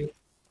here. Battery.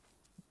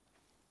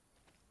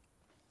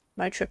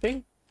 Am I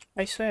tripping?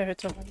 I swear I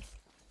hit someone.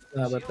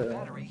 But Shield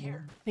battery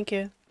here. Thank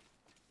you.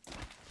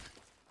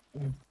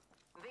 These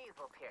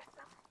will pierce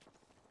them.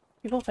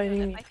 People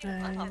fighting me. I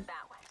think on top.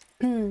 That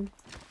way.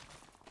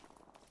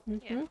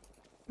 Mm-hmm.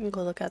 Let me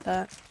go look at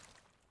that.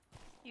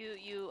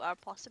 You are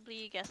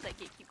possibly gaslight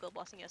gatekeeper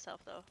bossing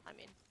yourself though. I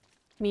mean,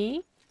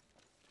 Me?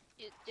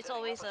 it's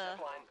always Setting a up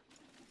zipline.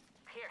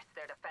 Pierce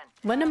their defense.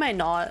 When am I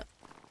not?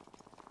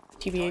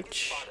 Target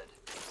TBH. spotted.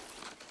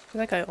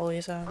 Like I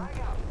always am.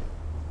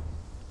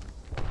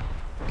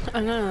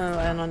 I'm gonna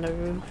land on the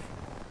roof.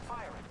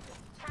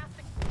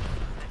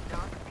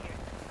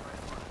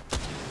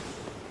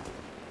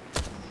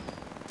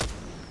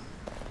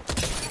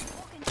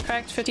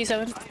 Cracked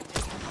 57.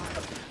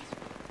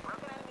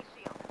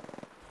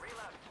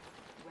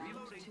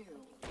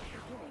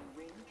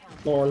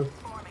 Lol.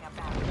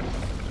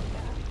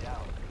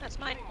 That's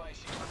mine.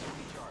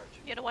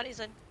 The other one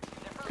isn't.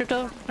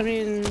 Crypto, I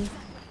mean,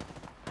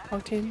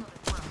 Octane.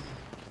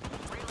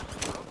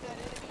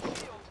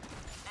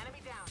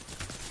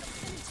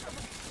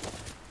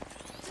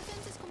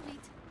 Defense is complete.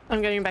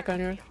 I'm getting back on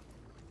you.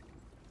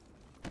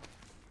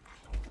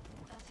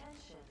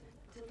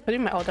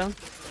 Putting my ult down.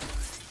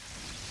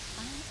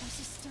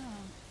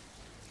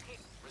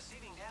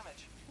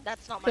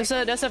 That's not my.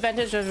 There's a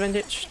vantage, there's a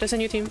vantage. There's a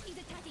new team.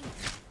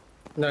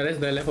 No, that's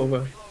the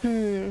leftover.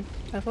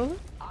 Left over?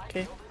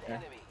 Okay.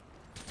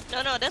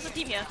 No, no, there's a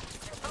team here.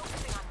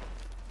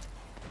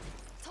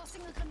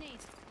 Tossing a grenade.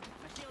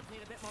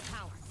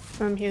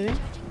 I'm healing.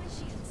 Charging my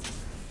shields.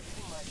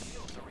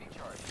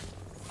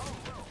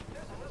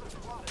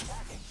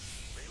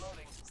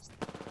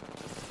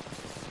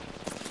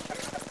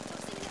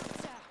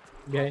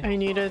 Okay. I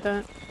needed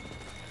that.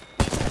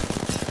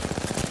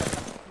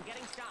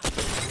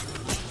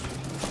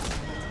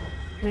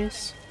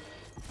 Nice.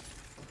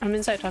 I'm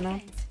inside tunnel.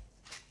 If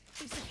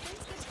the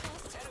fence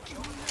gets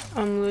crossed,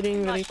 I'm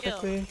looting really Not chill.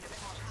 quickly.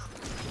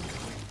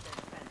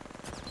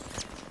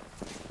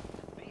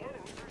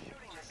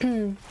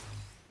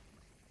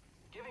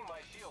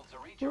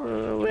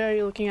 Where are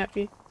you looking at,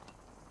 B?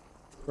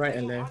 Right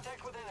and there.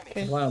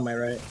 Okay. One on my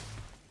right.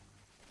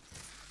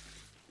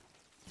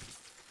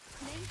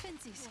 laying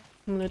fences.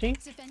 I'm looting.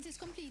 The fence is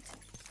complete.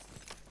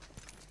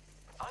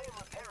 I am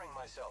repairing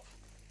myself.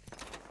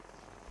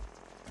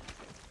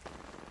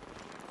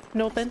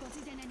 No open.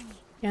 Spotted an enemy.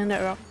 Behind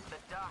that rock. The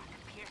dark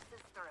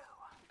pierces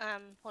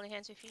through. Holding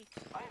hands with you.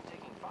 I am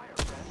taking fire,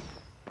 friends.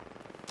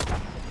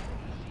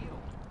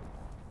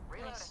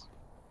 Nice.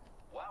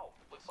 Wow,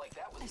 looks like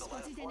that was I the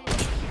last spotted an one. enemy.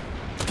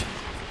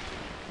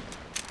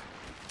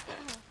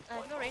 I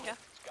have no ranger.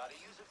 Gotta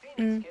use a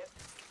phoenix kit.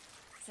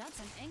 That's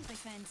an angry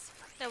fence.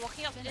 They're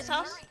walking up to this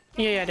house.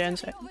 Yeah, they're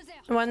inside. Over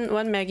there.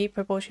 One Maggie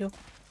purple shield.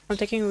 I'm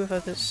taking roof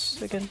of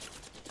this again.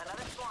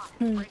 Another swarm.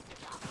 Hmm. Brace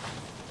yourself.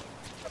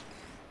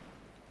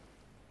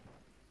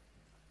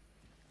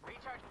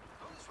 Recharge.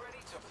 Who's ready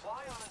to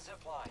fly on a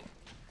zip line?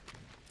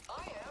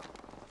 I am.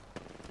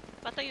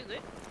 But are you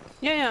good?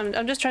 Yeah,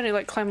 I'm just trying to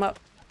like climb up.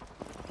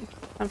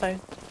 I'm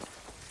fine.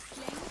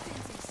 Laying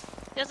fences.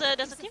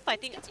 There's a team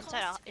fighting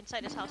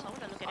inside this house. I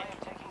wanna look at I it. am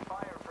taking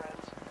fire,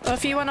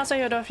 friends. Fee, one outside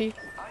your door, Fee.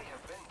 I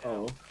have been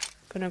Oh.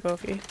 Gonna go,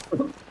 Fee.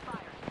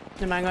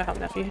 Never mind, I'm gonna help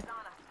that Fee.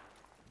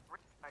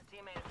 Our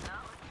teammate is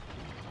not.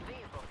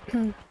 These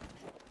will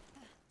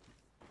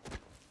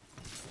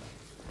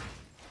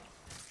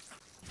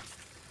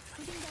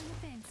Putting down the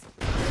fence.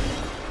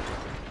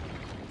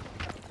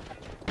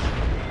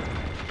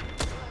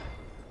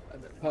 What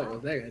the fuck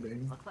was that guy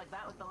doing? Looks like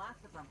that was the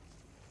last of them.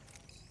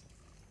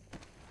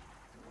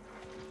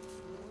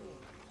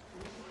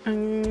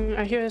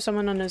 I hear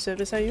someone on the zip.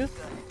 Is that you?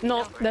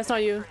 No, that's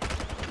not you.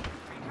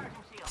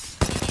 Recharging shield.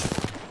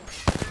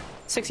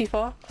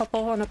 64,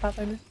 purple on the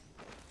pathfinder.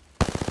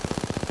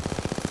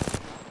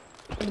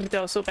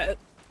 That was so bad.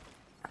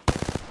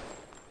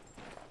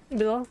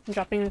 Below, I'm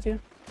dropping with you.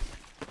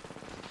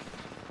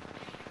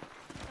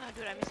 Oh,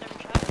 dude, I missed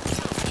every shot.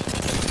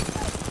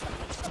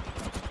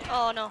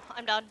 Oh no,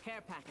 I'm down.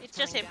 Care package It's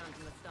just coming him. down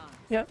from the stars.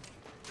 Yep.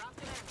 Dropped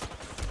it in.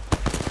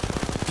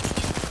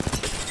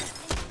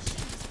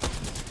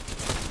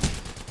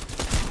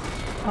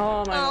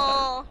 Oh my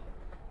god.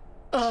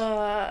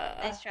 Oh,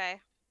 nice try.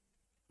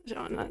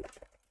 Jonah.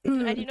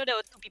 I didn't know there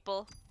were two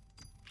people.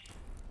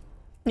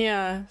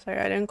 Yeah, sorry,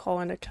 I didn't call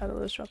when the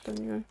catalyst dropped on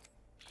you.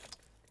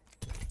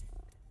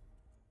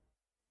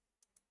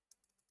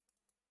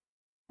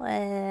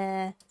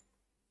 Wait,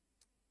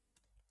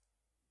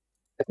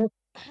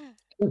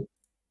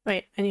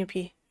 I need to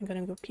pee. I'm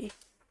gonna go pee.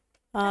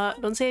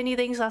 Don't say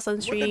anything, Sass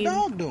on stream. What the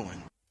dog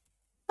doing?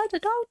 What the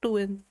dog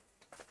doing?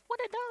 What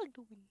a dog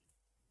doing?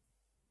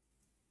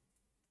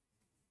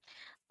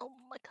 Oh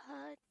my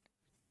god.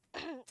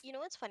 You know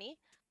what's funny?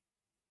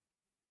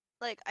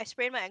 Like I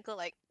sprained my ankle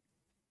like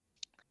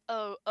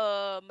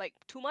like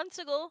 2 months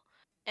ago,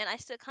 and I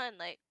still can't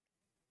like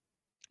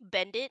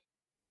bend it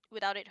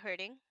without it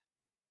hurting.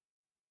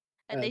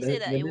 And they say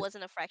that it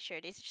wasn't a fracture.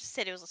 They just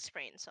said it was a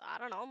sprain. So I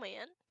don't know,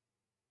 man.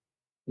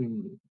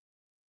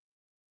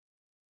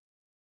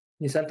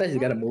 Sometimes you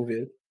gotta move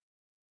it.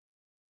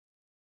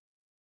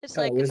 It's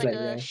Oh, like it's it's like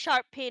like a that.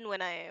 sharp pain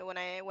when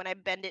I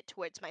bend it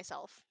towards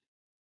myself.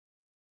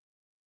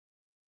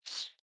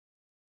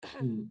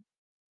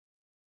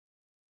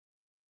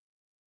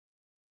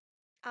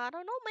 I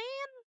don't know,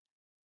 man.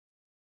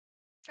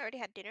 I already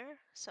had dinner,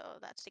 so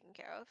that's taken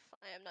care of.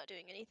 I am not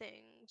doing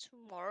anything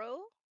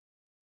tomorrow.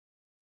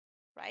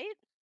 Right?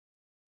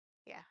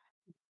 Yeah.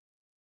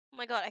 Oh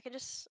my god, I can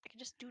just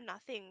do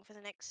nothing for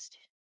the next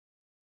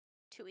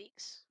 2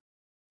 weeks.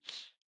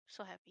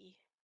 So happy.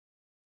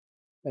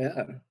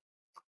 Yeah.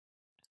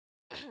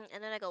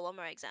 And then I got one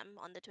more exam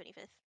on the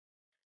 25th.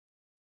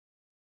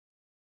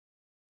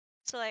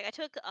 So like I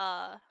took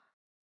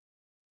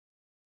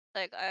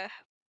like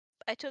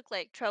I took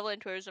like travel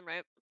and tourism,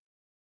 right?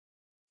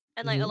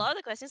 And like a lot of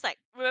the questions, like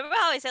remember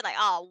how I said like,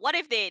 oh, what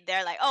if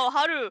they're like, oh,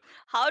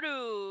 how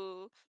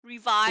to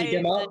revive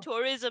came the out?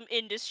 tourism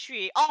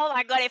industry? Oh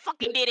my god, they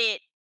fucking did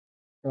it!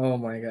 Oh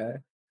my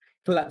god.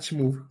 Clutch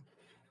move.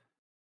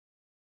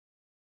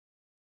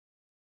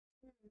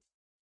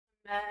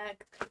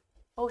 Back.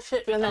 Oh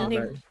shit, we're Oh, landing.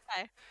 Right.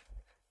 hi.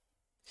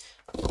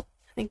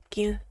 Thank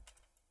you.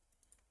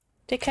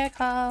 Take care,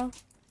 Carl.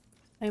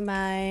 Bye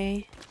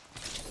bye.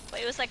 But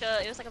it was like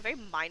a very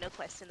minor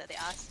question that they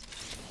asked.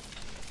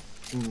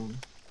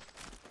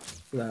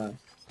 Yeah.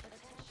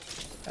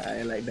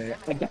 I like that.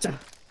 I gotcha.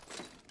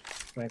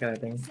 That kind of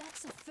thing.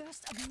 That's the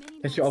first of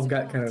many Catch you maps off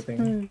guard to kind go of out.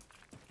 thing.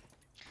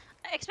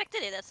 I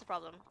expected it. That's the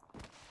problem.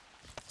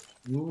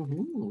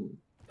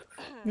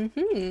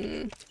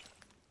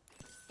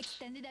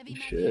 Extended heavy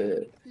mag Shit.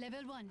 here.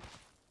 Level 1.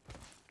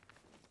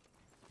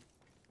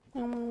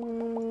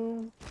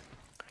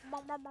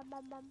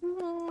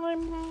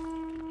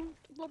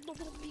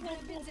 Be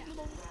good builds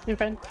out. Your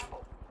friend?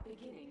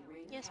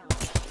 Yes.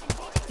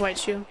 White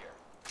shoe.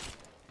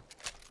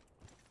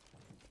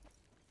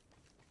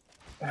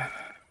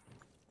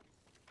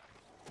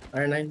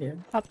 R9 here.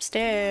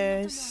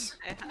 Upstairs.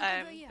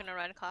 I'm gonna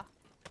run a car.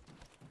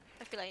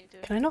 I feel like I need to.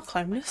 Can I not play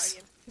climb my this?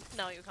 card game.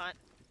 No, you can't.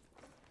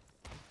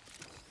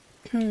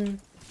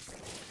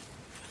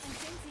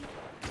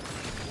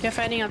 You're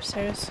fighting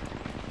upstairs.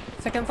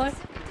 Second floor?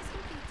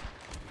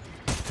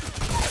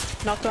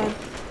 Knocked on.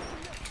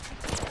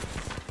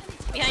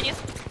 Behind you.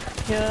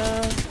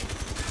 Yeah.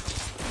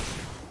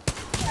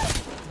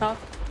 Oh.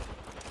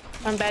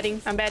 I'm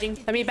batting. I'm batting.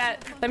 Let me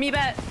bat. Let me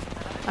bat.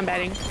 I'm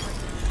batting.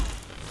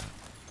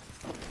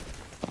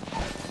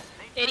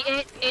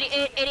 88,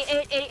 88,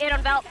 88, 88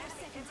 on belt.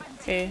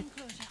 Okay.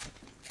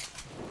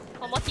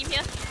 One more team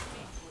here.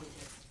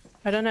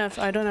 I don't have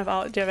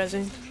out. They're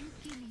resin.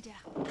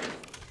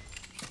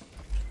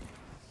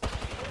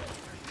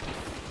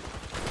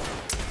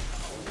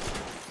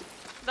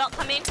 Belt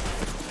coming.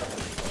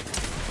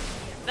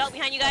 Belt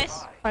behind you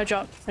guys. I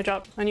dropped.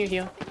 I need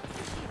heal.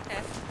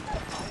 Okay.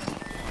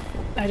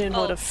 I didn't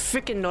hold a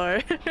freaking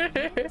door.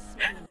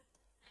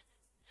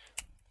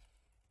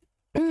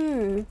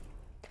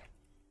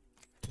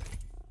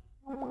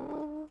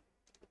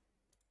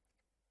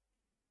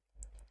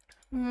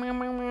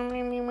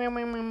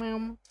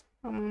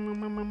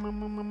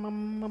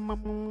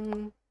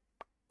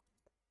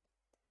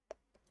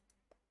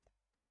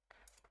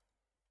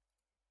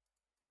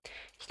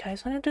 You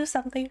guys want to do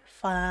something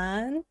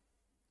fun?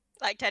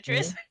 Like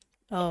Tetris.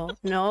 Oh,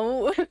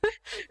 no.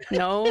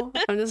 No,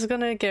 I'm just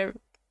gonna get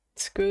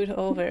screwed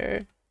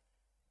over.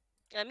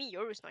 I mean,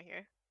 Yoru's not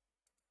here.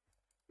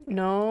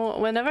 No,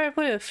 whenever I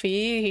play a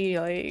Fee, he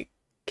like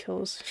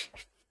kills me.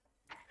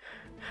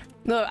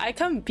 No, I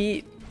can't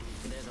beat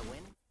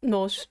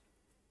most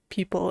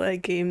people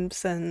at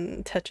games,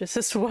 and Tetris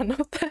is one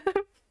of them.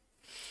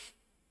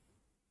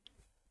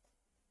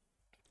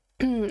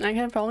 I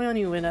can probably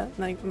only win at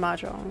like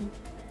Mahjong.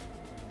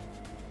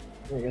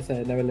 I guess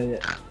I never learned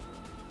it.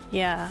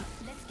 Yeah.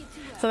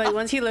 So like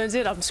once he learns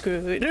it, I'm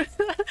screwed.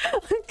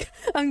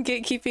 I'm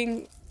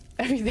gatekeeping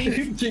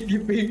everything.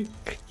 Gatekeeping.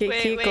 Wait,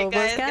 Gatekeep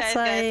guys,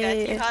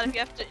 gaslight.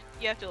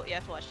 you have to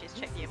watch this.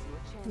 Check the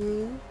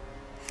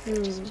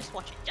Just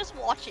watch it. Just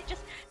watch it.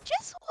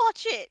 Just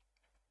watch it.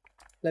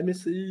 Let me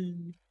see.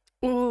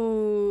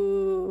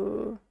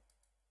 Ooh.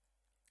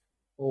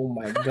 Oh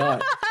my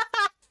god.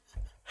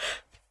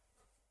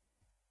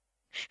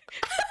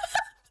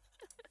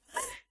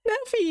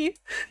 Neffy!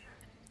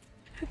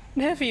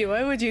 Neffy,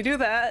 why would you do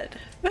that?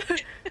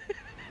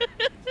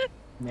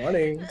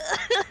 Morning.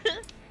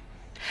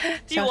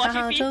 Do you watch it,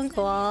 小 Fee? 中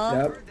国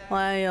Yep. 我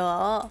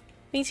有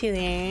冰淇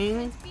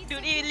淋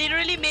Dude, it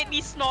literally made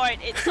me snort.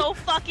 It's so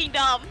fucking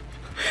dumb.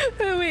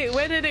 Wait,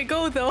 where did it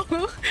go though?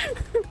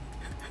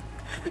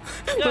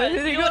 Where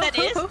did you it know what that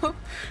is? go?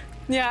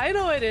 Yeah, I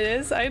know what it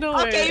is. I know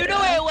Okay, where you know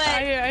where it went.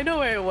 I know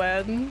where it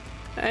went.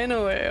 I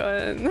know where it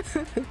went.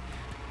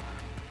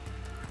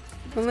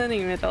 I'm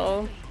landing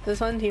middle. There's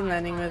one team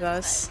landing with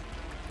us.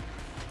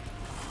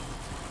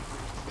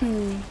 It's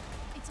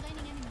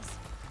raining enemies.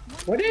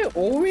 Why do you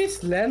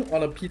always land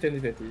on a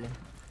P2030?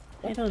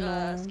 I don't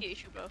know. Skill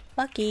issue, bro.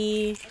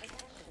 Lucky.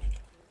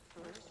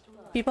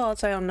 People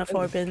outside on the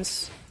 4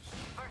 bins.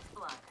 First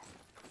blood.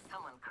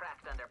 Someone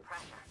cracked under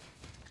pressure.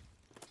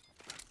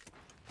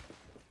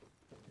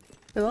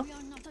 Hello? We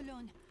are not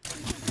alone.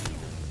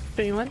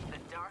 21? The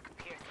dark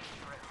pierces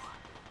through.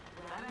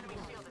 That enemy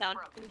shield is Down.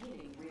 broken.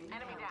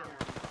 Enemy down.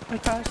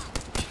 Across.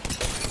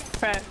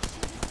 Frag.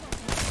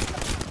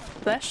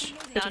 Flash?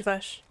 Get your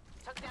flash.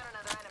 Took down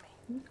another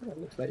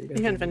enemy. Looks like You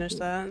can finish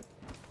that.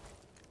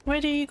 Where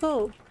do you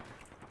go?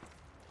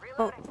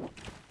 Reloading.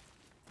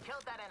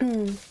 Killed that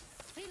enemy.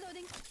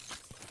 Reloading.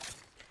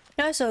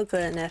 You're so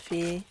good,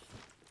 Neffy.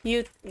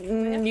 You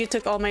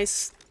took all my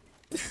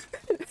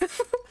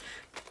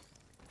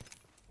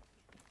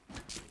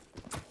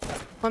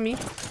On me.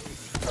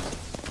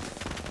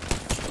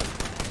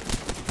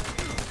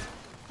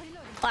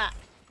 Ah,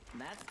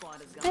 That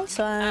squad is gone. that's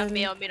fine.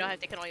 May or may not have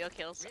taken all your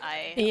kills.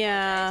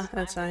 Yeah,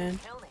 that's fine.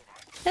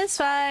 It's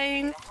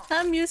fine.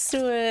 I'm used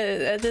to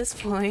it at this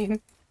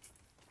point.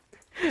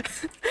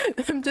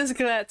 I'm just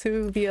glad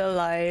to be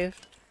alive.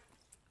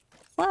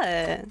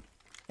 What?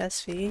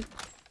 Yes, V.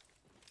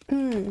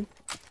 I'm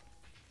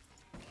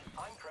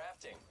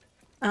crafting.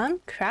 I'm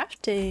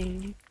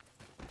crafting.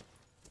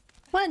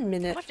 1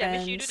 minute, How much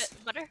damage do you do friends.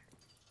 that, Butter?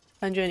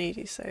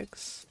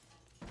 186.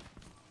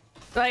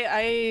 Like,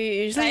 I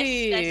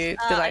usually Guys,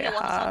 do I like know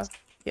what half. sounds.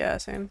 Yeah,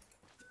 same.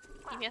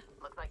 Team here.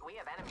 Looks like we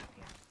have enemies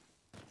here.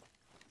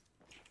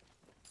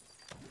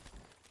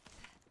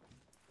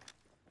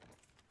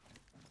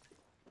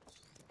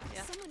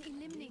 Yeah. Someone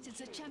eliminated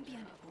the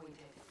champion.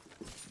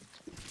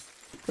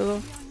 Go. We are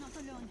not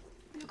alone.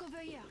 Look over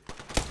here.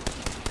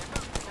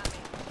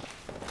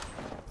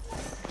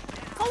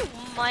 Oh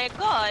my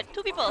god,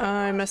 2 people.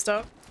 I messed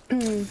up.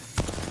 Giving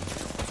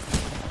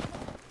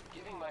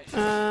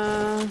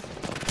my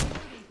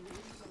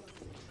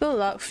Good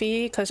luck,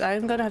 Fee, because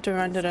I'm gonna have to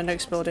run to the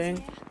next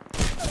building.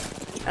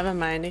 Never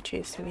mind, they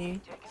chased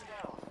me.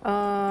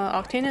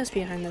 Octane is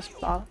behind this I'm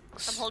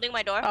box. holding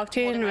my door.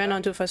 Octane ran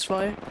onto first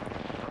floor. I am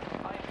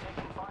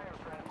taking fire,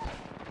 friends.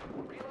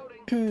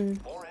 Reloading.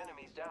 More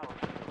enemies down.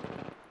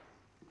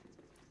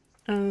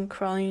 I'm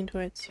crawling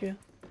towards you.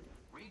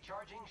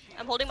 Recharging shield.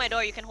 I'm holding my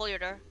door, you can hold your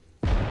door.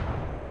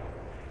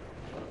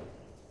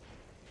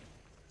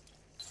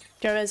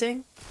 You're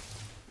rezzing?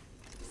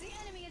 The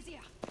enemy is here.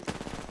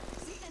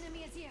 The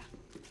enemy is here.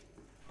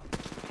 The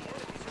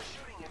enemies are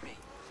shooting at me.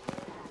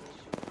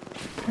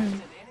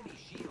 An enemy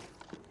shield.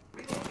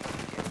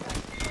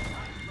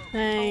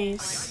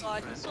 Nice.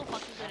 God, he's so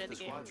fucking good at the The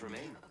game. squads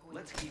remain.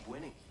 Let's keep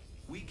winning.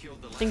 We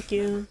killed the last Thank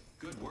you. member.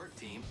 Good work,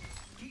 team.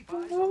 Keep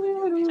eyes on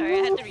the Sorry, I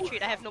had to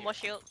retreat, I have no more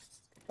shield.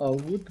 Oh,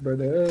 good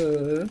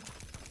brother.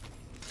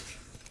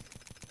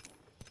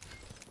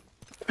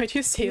 Why do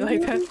you say it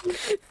like that?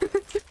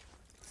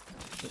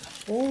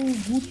 Oh,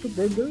 good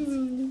brother.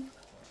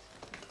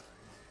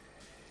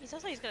 He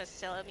sounds like he's gonna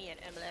sell me an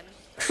emblem.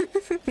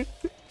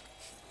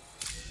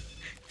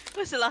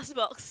 What's the last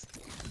box?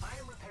 I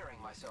am repairing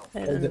myself. I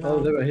All don't of them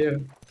know. are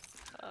here.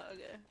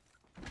 Okay.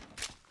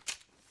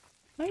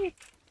 Wait.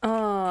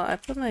 Oh, I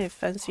put my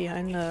fence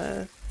behind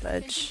the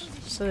ledge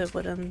so it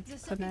wouldn't The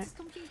circuit connect. is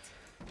complete.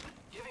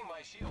 Giving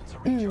my shields a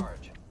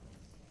recharge.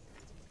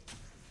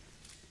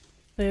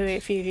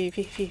 Wait,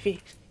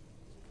 Fee.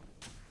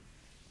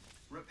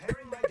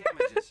 Repairing my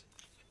damages.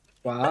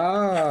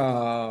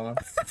 Wow.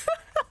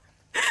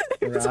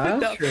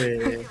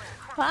 Rashri.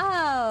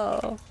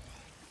 Wow!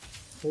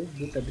 So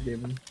good at the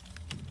game.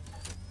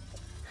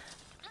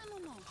 Ammo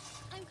no.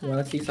 I'm You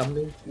wanna see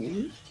something?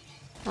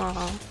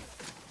 Aw.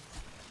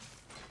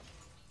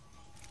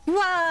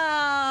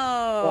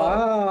 Wow!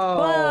 Wow.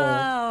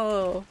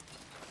 Wow!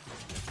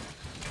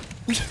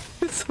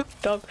 So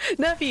dumb.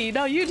 Navi,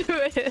 now you do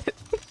it!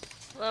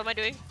 What am I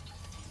doing?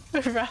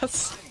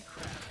 Ras.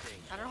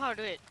 I don't know how to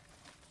do it.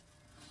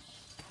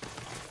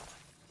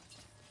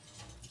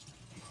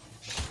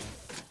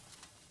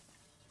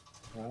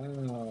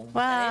 Wow.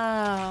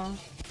 Wow!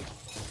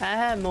 I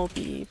have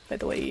Moby, by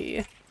the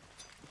way.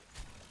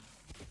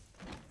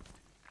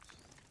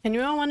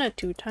 Anyone want a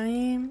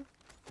 2-time?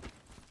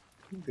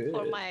 Good.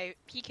 For my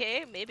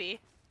PK, maybe.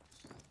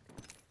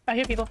 I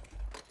hear people.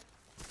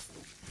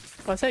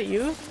 Was that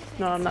you?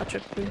 No, I'm not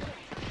tripping.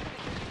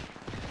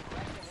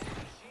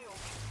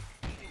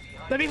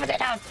 Let me put it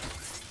down!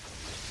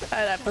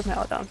 I put my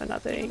all down for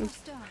nothing.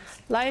 Stars.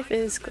 Life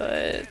is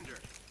good.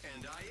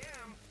 And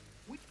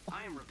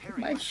I am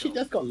repairing My myself. shit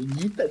just got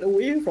yeeted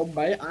away from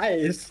my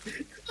eyes.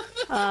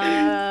 It's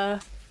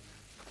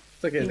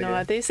okay, You know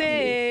what they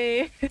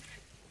say.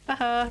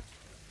 Haha.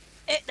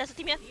 Eh, there's a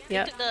team here.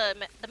 Yeah. They took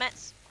the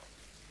mats.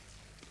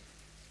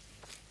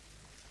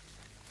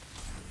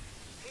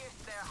 Pierce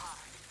their heart.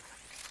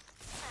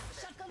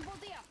 Shotgun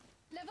bolt here.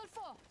 Level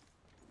 4.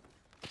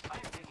 I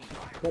am taking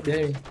fire. What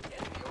behind you?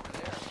 Enemy over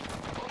there.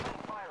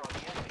 Opening fire on the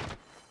enemy.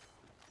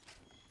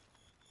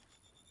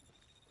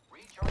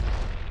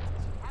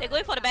 Recharging. They're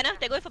going for the banner.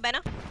 They're going for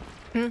banner.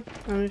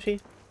 Let me see.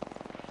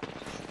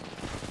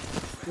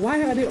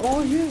 Why are they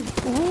all here?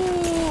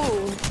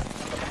 Ooh!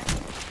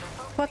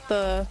 What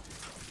the?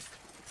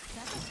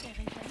 That's a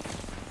scary place.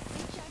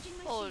 Recharging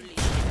my Holy shield.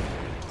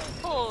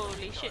 shit.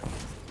 Holy shit.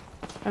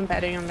 I'm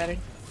betting. Pierced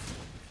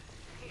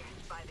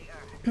by the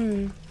earth.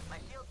 My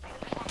shield made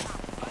it more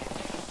powerful. I am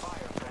taking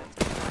fire, friends.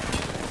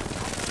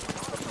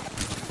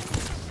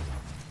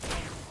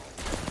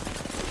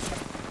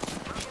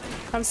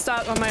 I'm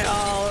stuck on my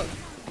ult.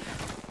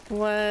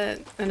 What?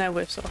 And I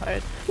whip so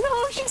hard.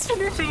 No, she's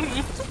finishing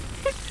me.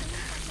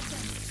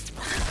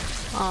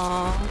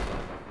 Aww.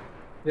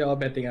 They're all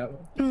betting out.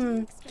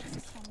 Expect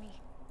this from me,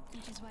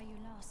 which is why you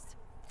lost.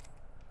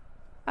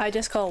 I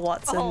just call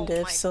Watson Oh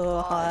diff my so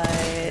God.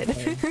 hard.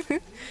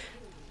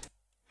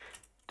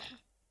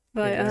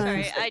 But Yeah.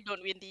 Sorry, I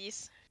don't win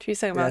these. 3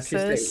 second Yeah, she's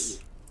masters.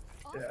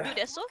 Dude,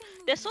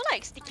 they're so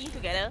like sticking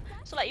together.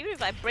 So like even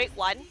if I break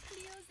one,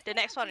 the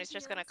next one is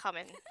just gonna come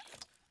and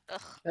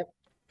ugh.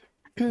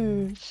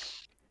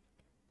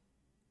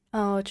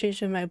 I'll change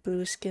to my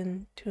blue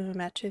skin to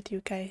match with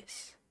you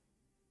guys.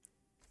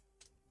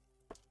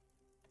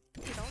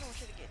 Dude, I wanna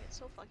watch it again. It's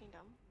so fucking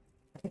dumb.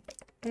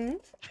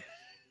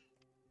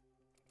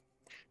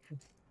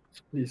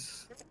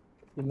 Please.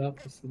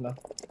 Enough is enough.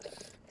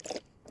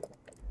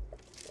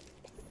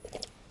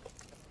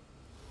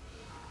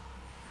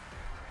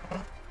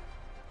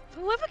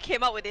 Whoever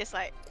came up with this,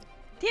 like,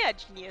 they are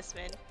genius,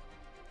 man.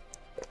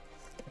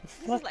 This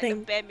What is like thing?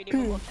 the bare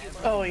minimum of humor.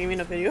 Oh, you mean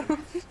a video?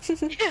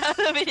 Yeah,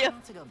 the video. I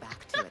want to go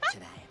back to it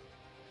today.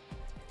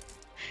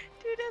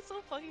 Dude, that's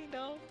so fucking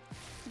dumb.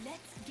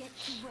 Let's get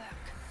to work.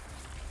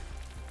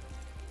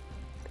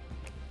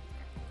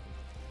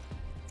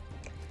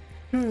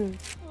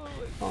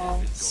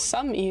 Oh,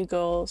 some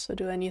eagles will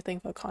do anything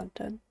for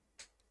content.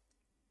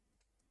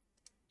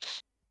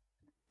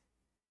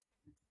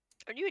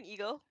 Are you an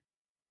eagle?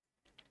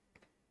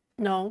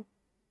 No,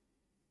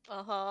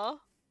 Uh-huh.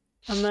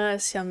 I'm a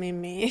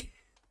xiaomimi.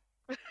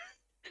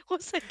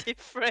 What's the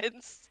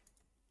difference?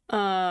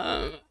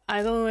 I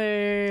don't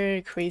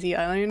wear crazy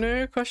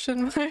eyeliner,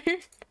 question mark.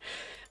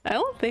 I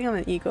don't think I'm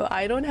an eagle.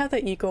 I don't have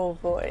the eagle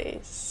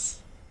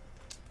voice.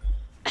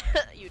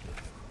 You do.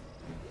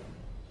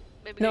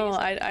 Maybe No,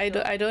 because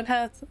you're I don't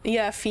have.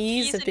 Yeah,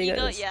 Fee's Fee's the an eagle,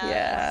 biggest. yeah.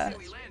 Yeah.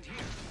 We land here.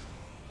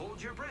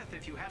 Hold your breath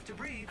if you have to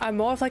breathe. I'm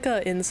more of like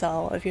a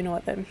incel, if you know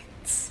what that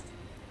means.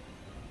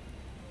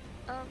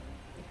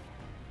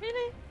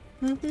 Really?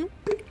 Mm-hmm.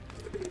 I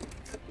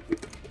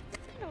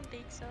don't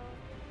think so.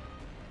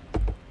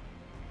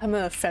 I'm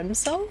a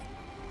femcel?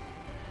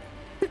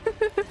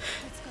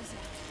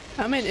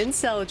 I'm an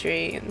incel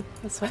drain.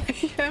 That's why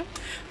I am.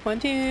 One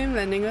team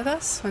landing with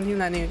us, one team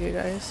landing with you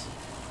guys.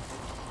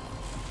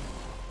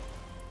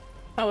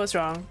 I was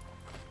wrong.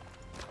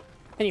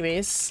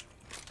 Anyways.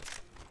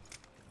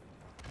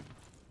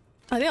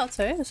 Are they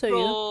outside? So you?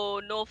 Bro,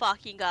 no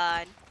fucking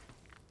gun.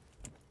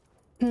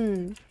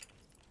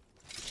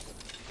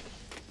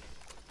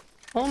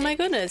 Oh my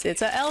goodness,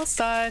 it's a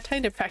L-star.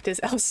 Trying to practice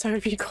L-star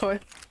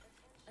record.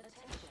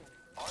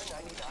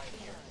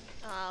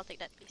 I'll take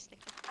that, please.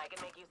 Thank you. I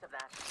can make use of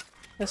that.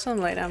 There's some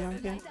light ammo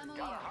here.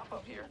 Gotta hop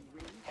up here.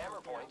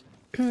 Hammer point.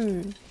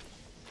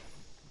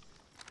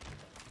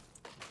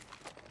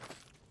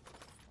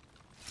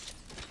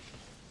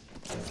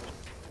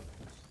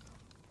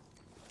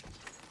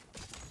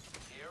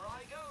 Here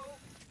I go.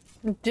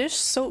 Dish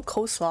soaked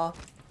coleslaw.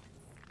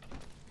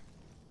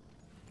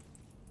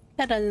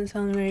 That doesn't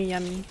sound very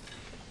yummy.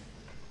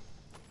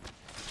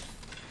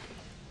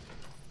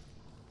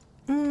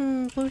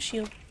 Blue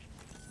shield.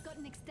 Got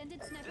an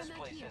extended sniper This mag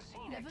place here. has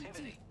seen Level 2.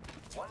 activity.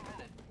 1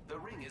 minute. The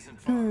ring isn't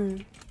far.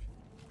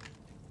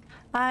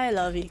 I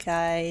love you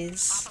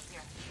guys. Up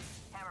here.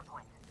 Hammer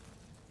point.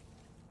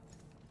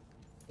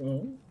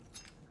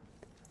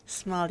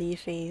 Smiley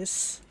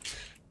face.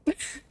 The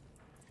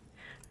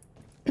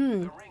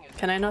ring is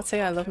Can I not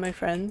say I love my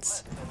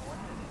friends?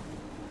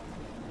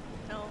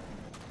 No.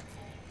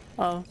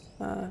 Oh,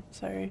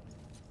 sorry.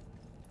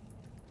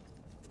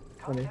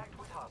 Funny. contact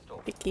with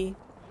hostile. Picky.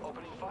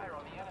 Opening fire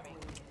on the enemy.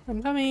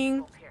 I'm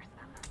coming. Pierce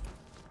them.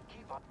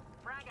 Keep up.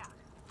 Frag out.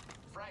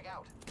 Frag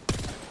out.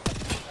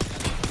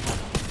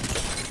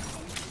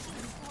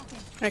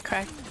 I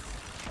cracked.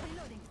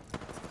 Reloading.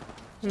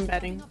 I'm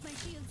betting. Off my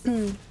shields.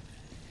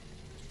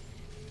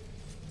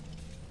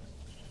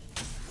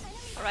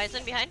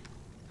 Horizon behind.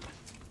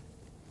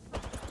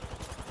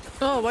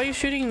 Oh, why are you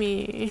shooting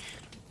me?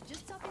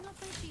 Just topping off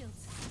my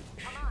shields.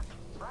 Come on.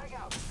 Frag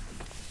out.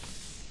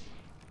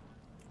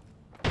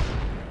 They're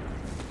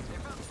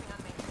focusing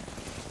on me.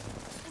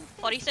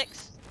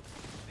 46.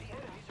 The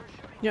enemies are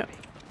shooting. Yep.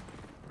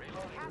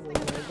 Oh my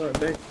god,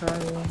 that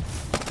time.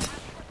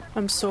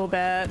 I'm so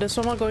bad. There's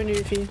one more going to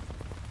Yuffie.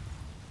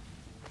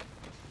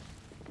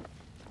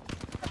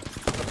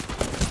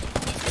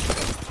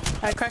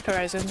 I cracked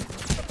Horizon.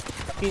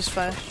 Use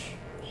flash.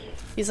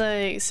 He's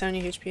like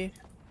 70 HP.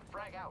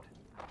 Frag out.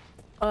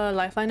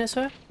 Lifeline is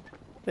her?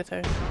 With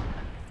her.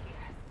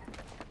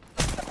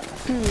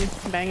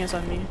 Bang is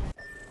on me.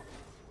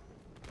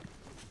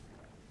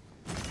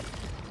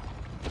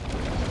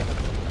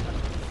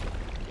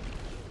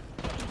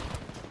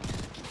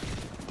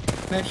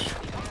 Flash.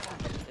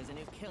 There's a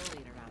new kill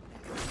leader out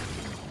there.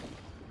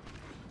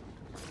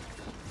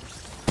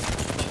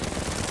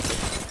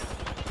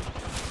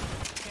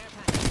 Care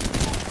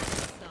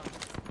package.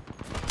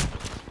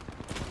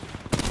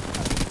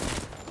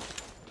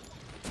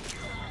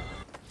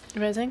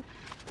 Rising?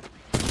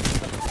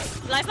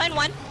 Lifeline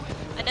 1.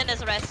 And then there's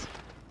the rest.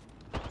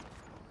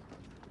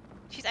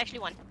 She's actually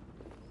 1.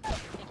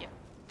 Thank you.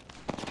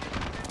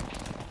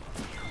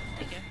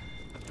 Thank you.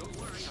 Don't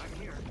worry,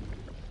 I'm here.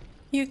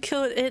 You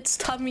killed its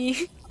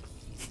tummy.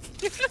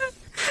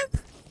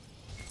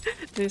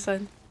 This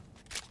one.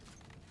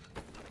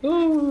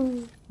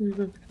 Oh,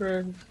 Jesus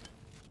Christ.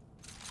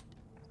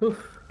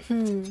 Oof.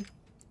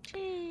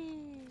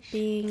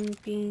 Bing,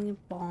 bing,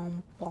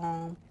 bong,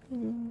 bong,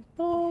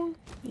 Oh.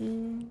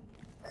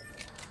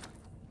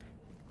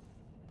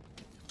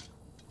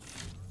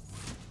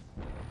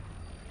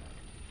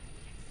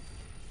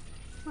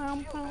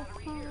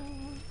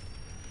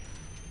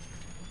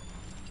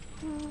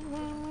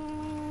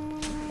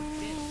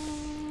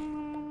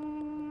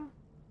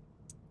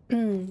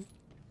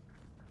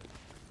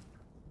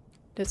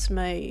 That's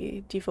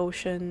my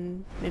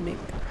devotion mimic.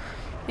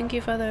 Thank you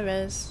for the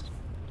rest.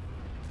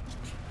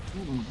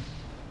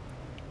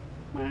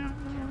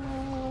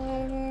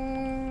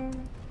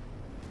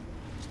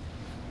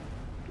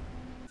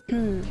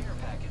 Care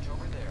package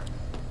over there.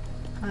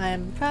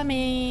 I'm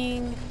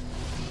coming.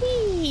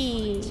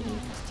 Whee!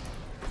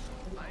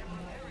 I am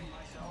preparing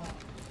myself.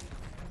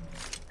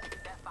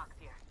 Death box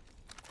here.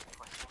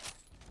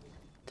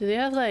 Do they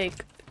have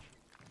like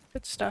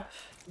good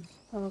stuff?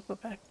 I'll go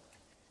back.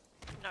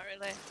 Not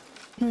really.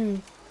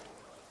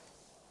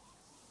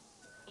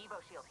 Evo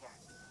shield here.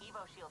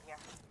 Evo shield here.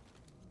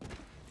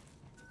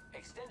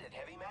 Extended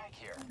heavy mag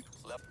here.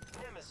 Level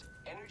Nemesis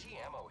energy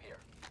ammo here.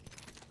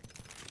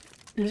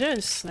 Is there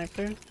a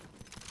sniper?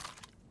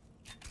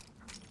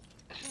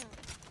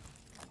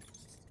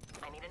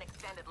 I need an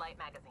extended light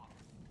magazine.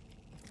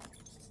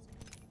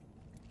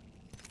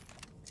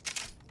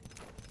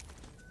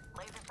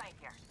 Laser sight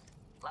here.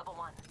 Level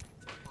 1.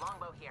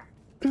 Longbow here.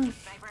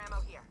 Sniper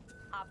ammo here.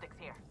 Optics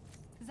here.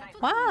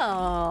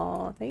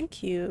 Wow,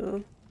 thank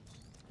you.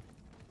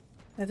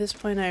 At this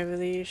point, I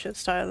really should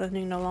start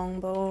learning the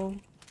longbow.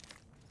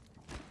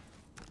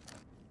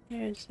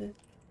 Where is it?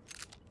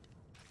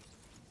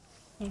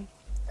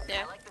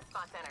 Yeah. I like this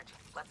spot's energy.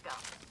 Let's go.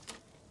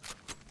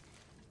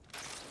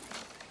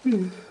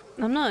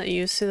 I'm not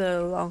used to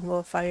the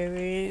longbow fire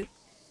rate.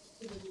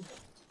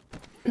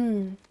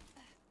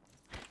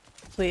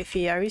 Wait,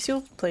 Fee, are we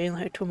still playing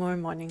like tomorrow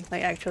morning?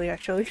 Like actually?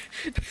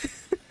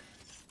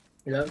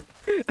 Yeah.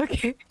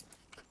 Okay.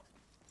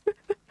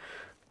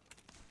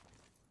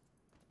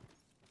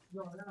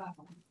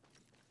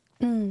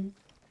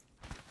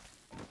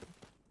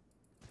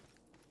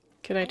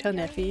 Could I tell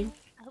Neffy?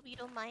 I hope you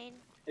don't mind.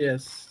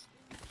 Yes.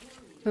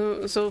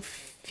 So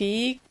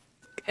Fee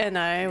and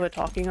I were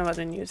talking about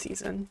the new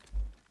season.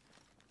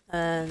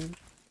 And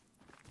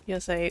he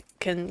was like,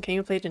 can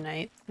you play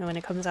tonight? And when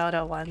it comes out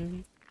at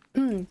 1.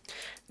 I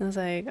was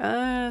like,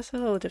 it's a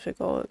little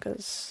difficult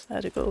because I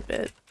had to go a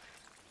bit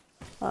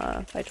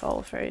by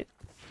 12, right?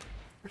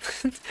 I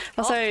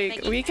was like,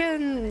 Maggie. we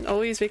can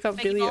always wake up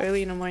Maggie really ball.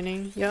 early in the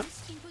morning. Yep.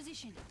 In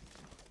position.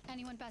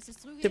 Anyone passes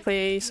through To here?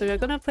 play, so we're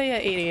gonna play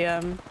at 8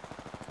 AM.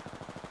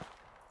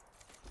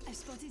 I've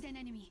spotted an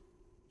enemy.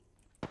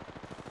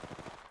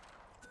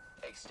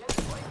 Extended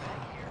light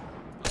mag here.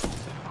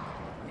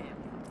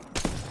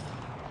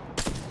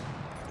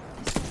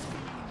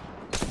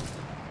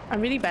 I'm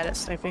really bad at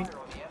sniping. Fire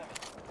on the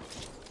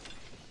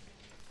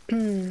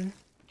enemy.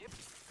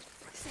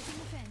 Setting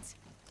the fence.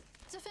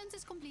 The fence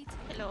is complete.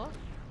 Hello?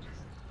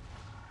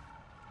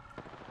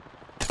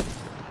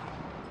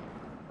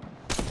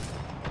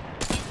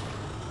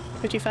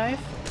 55?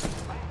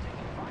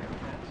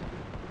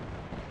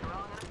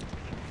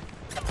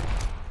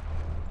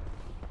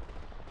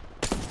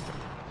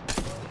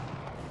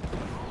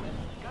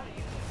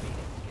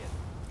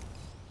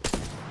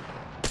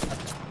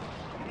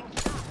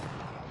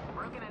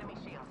 Broken enemy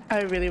shield.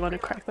 I really want to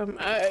crack them.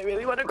 I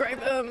really want to crack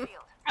them. Shield.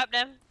 Grab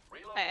them.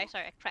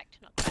 Sorry, I cracked,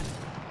 not cracked.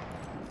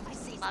 I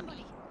see Mommy.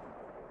 somebody.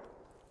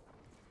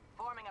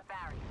 Forming a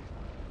barrier.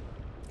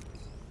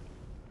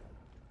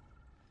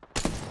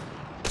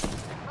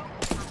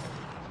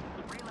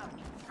 Reload.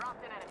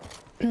 Dropped an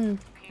enemy.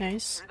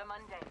 Nice. Through the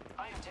Monday.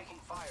 I am taking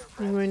fire, I'm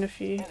friends. going to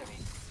Fee. Enemy.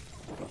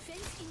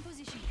 Fence in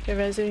position. Get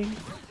rezzing.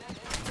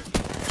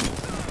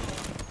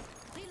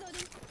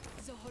 Reloading.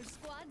 The whole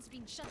squad's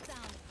been shut down.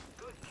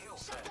 Good kill,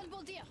 friend. Shuttle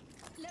bombardier.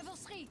 Level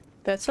 3.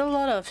 That's a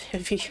lot of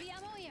heavy. Heavy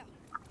ammo here.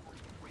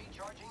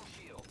 Recharging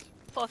shields.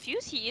 For a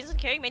fuse, he isn't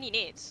carrying many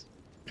nades.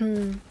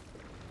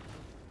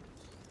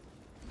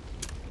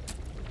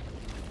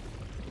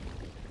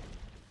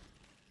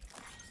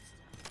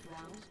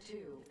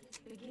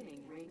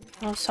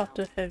 I'll stop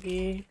the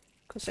heavy.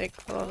 Because like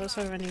all of us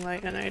are running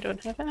light and I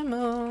don't have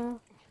ammo.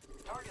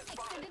 Target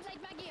spotted. Extended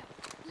light mag here.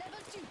 Level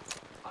 2.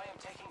 I am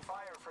taking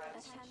fire,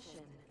 friends.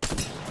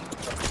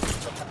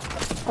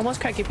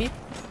 Almost cracky Pete.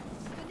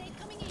 Grenade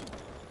coming in.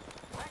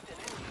 Cracked an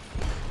enemy.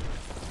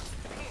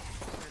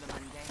 Through the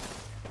Monday.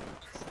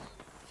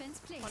 Fence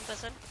placed. One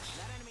person.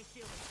 That enemy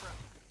shield is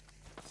broken.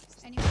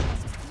 Anyone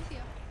passes through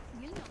here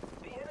will know.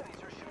 The enemies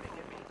are shooting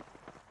at me.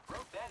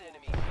 Broke that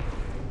enemy.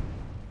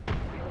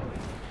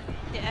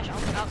 Yeah, Ash,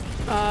 I'll out.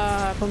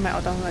 I put my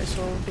out down like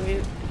so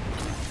late.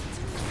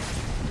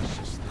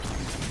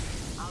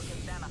 I'll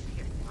give them a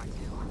piercing or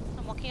two.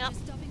 I'm walking up.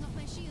 Just topping off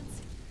my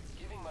shields.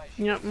 Giving my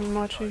Yep, I'm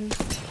watching.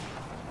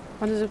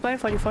 On the zipline,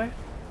 44.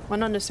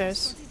 One on the stairs.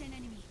 Spotted an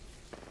enemy.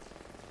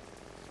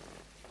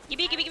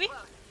 Gimme.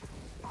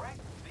 crack.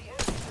 The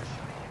enemies are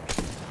shooting at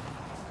me.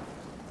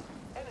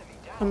 Enemy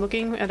down. I'm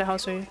looking at the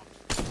house way.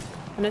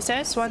 On the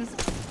stairs, one.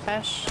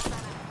 Ash.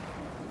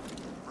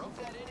 Broke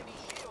that enemy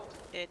shield.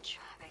 Bitch.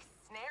 They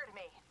snared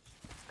me.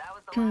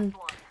 the last one.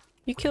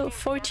 You killed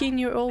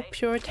 14-year-old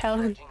pure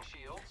talent.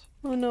 Charging shields.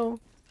 Oh no.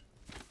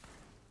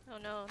 Oh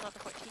no, not the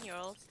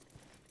 14-year-old.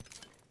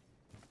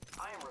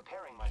 I am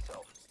repairing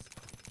myself.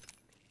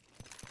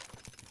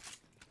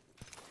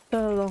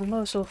 The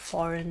longbow is so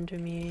foreign to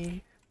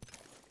me.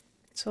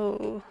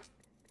 So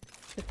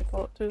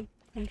difficult to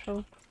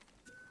control.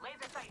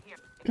 Laser sight here.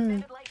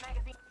 Extended light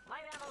magazine.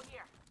 Light ammo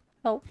here.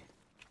 Help.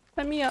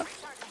 Let me up.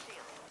 Recharging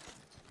shield.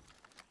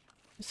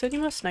 Is there any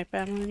more sniper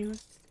ammo anywhere?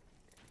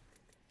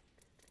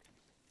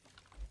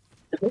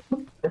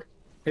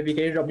 Maybe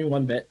can you drop me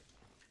one bet?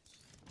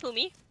 Who,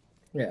 me?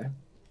 Yeah.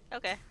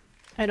 Okay.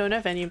 I don't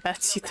have any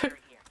bats Shield either.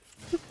 battery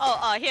here.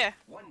 Oh, here.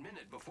 1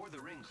 minute before the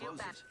ring Shield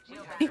back. closes.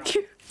 Shield back. Thank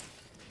you.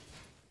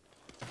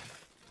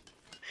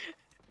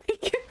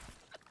 Thank you.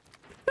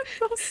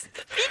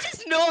 He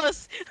just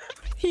knows!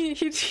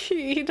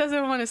 He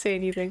doesn't want to say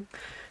anything.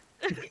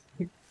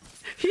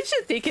 He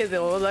should take it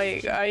though.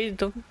 Like I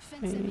don't.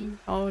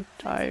 I'll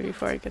die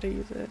before I get to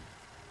use it.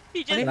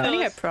 He Are just they planning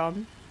knows. at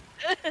prom?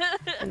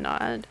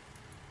 Not.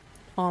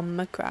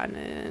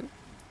 Pomegranate.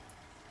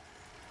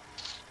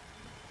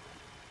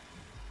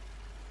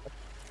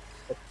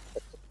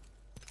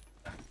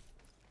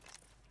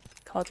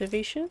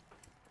 Cultivation?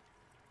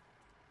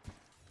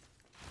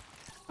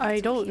 I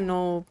don't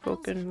know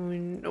Broken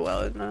Moon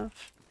well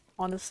enough,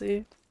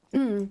 honestly. I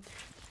You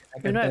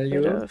can know I tell played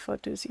you. for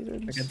 2 I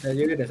seasons. can tell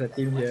you there's a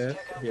team here,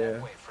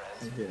 here, Way,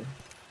 friends. and here.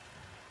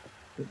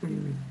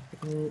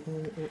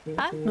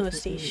 Atmo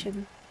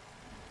Station.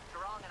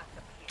 Strong enough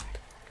to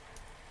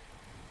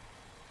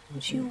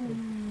pierce. Choo.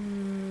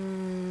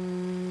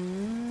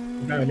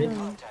 Got it?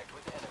 Contact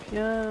with enemy.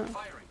 Yeah.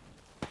 Firing.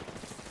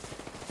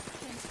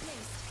 Fence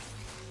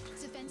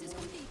placed. The fence is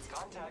complete.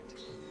 Contact.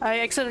 I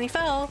accidentally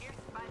fell.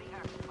 Finding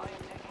her. I am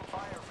taking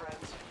fire,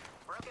 friends.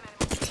 Broken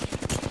enemy.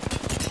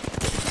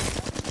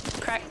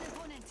 Crack. An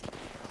opponent.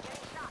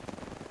 Getting shot.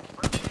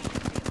 Broken enemy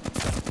shield.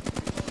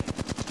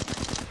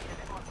 Need a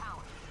bit more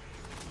power.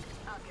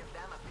 I'll give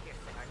them a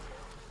piercing or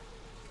two.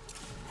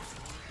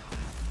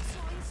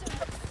 Throwing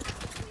circle.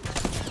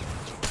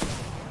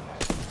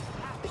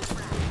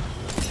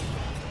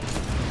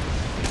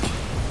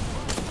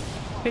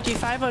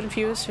 55 on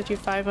Fuse,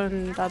 55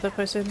 on the other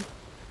person.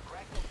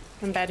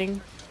 I'm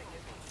betting.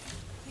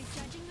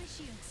 Recharging my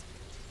shields.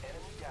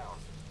 Enemy down.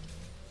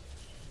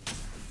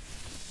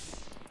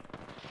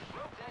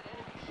 Broke that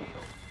enemy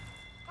shield.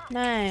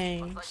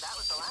 Nice. That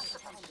was the last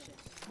of them.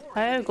 I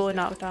gotta go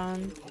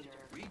knockdown.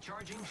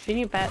 Recharging Do you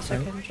need bats I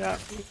can drop?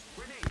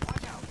 grenade.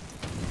 Watch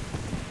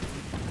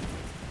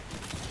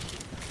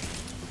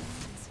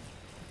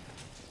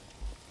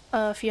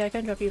out. Fia, I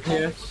can drop you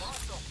Yeah. bats.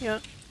 Yeah.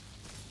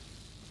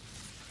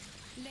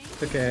 Lane.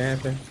 It's okay, I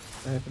have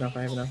enough,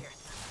 I have enough.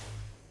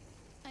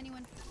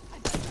 Anyone?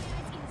 I've got my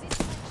eyes in this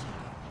direction.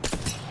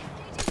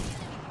 Engaging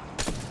the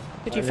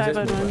enemy. 55 on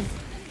let's just move one.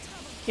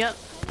 Yep.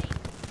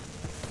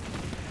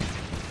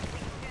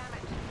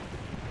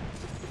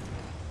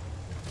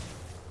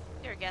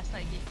 You're a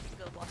gaslight, you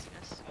can go bossing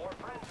us. More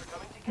friends are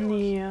coming to kill us.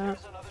 Yeah.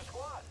 There's another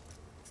squad.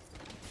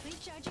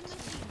 Recharging my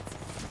shields.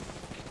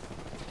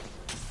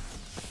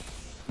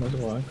 There's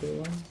one, cool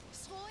one.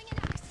 Throwing an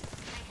axe.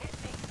 I'm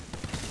taking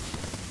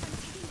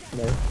that.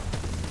 No. I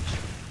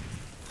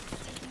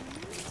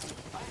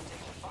am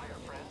taking fire,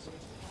 friends.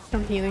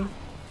 I'm healing.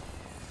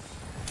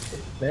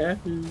 There.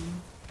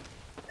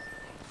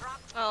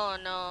 Oh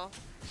no.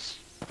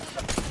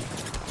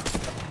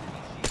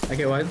 I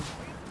get one.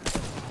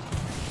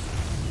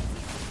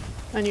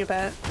 I knew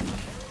bat.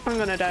 I'm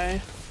gonna die.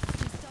 He's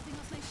stopping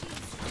off my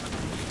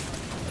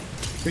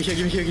shields.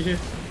 Give me here.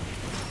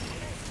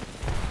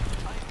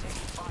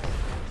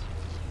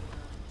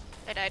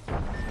 I died.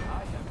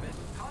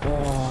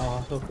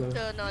 Oh, so close.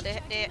 No,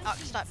 they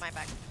outstart my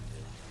back.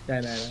 Nah.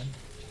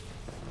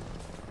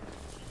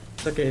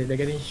 It's okay, they're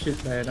getting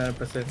shit by another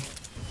person.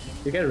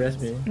 You can rest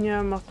me. Yeah,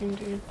 I'm mocking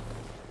dude.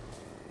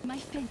 My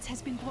fence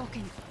has been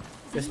broken.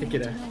 Just take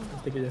it,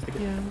 Just take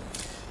it. Yeah. I'm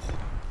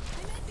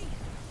happy.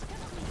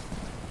 Cover me.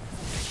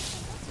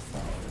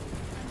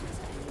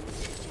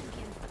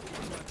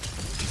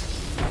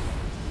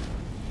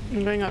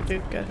 I'm I'm going up to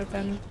get her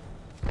pen.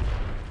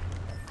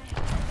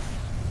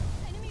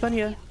 Enemy One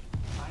here. I am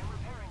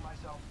repairing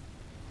myself.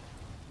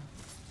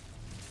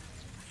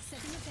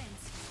 setting a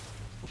fence.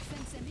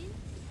 Fence them in.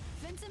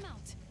 Fence them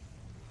out.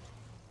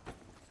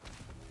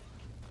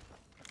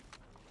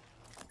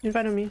 In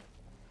front of me.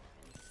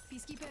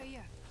 Peacekeeper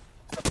here.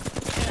 Yeah,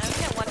 I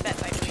only have one bet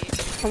by the way.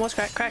 Almost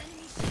crack. Enemy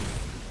shield.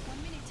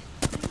 1 minute.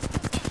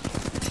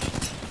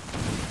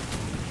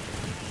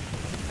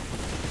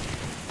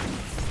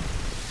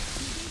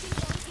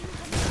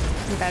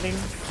 I'm batting.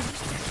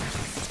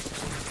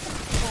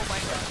 Oh my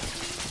god.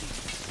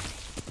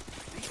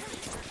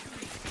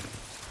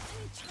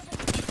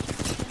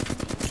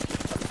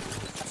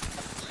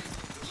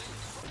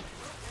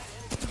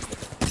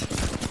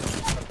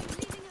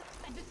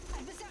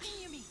 Adversary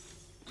near me.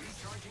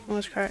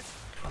 Almost crack.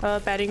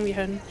 Batting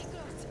behind.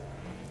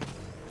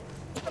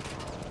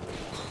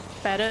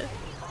 Bat it.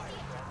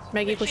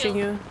 Maggie pushing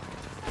you.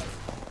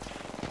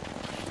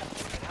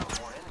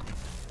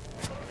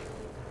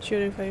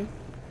 shooting for you.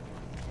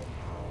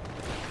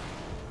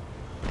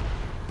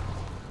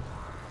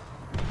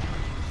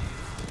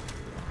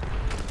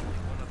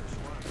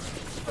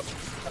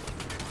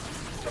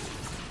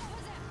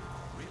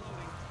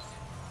 Reloading.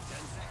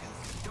 10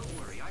 seconds. Don't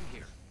worry, I'm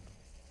here.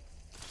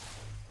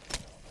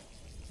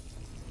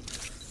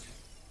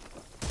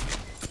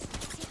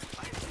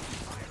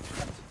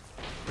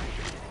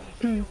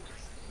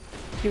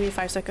 Give me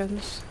 5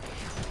 seconds.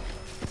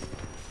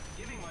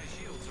 Giving my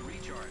shields a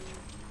recharge.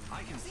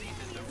 I can see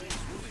that the ring's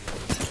moving.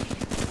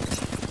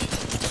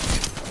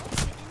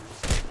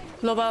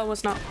 Loba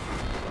was not.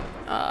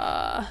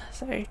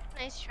 Sorry.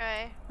 Nice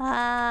try.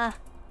 Ah.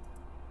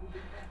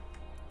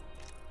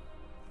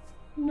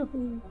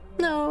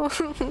 No.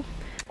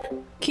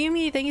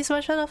 Kiyomi, thank you so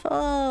much for the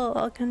follow.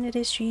 Welcome to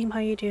the stream. How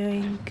you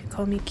doing? You can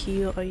call me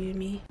Kiyu or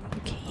Yumi.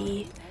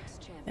 Okay.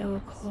 I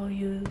will call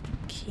you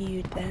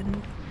Kiyu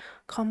then.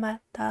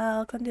 Komata,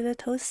 welcome to the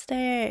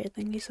toaster.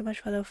 Thank you so much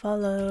for the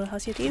follow.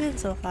 How's your day been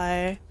so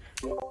far?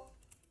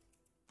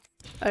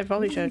 I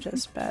probably should have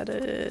just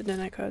batted, then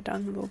I could have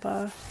done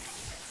Boba.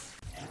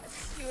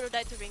 You would have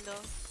died to ring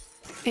though.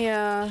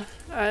 Yeah,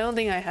 I don't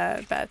think I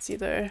had bats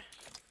either.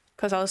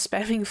 Because I was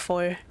spamming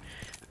 4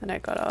 when I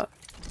got up.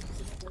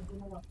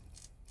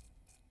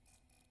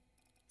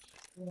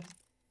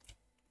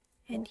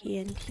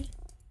 NT.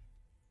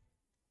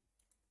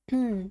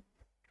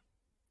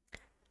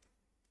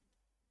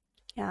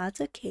 Yeah,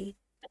 it's okay.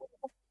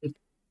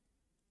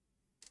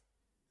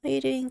 How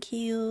you doing,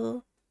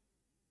 Kiyu?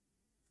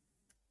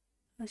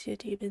 How's your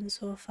day been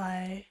so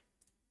far?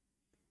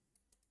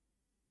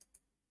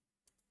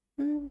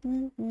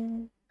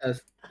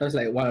 That's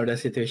like one of the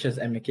situations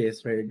MK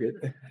is very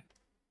good.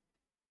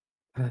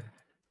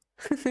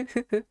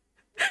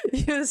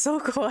 You're so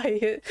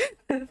quiet.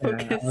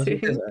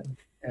 Focusing.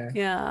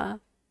 Yeah.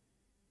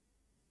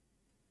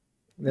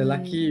 The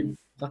lucky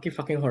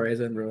fucking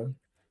Horizon, bro.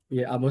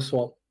 We armor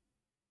swap.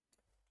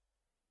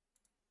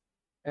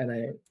 And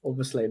I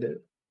overslided.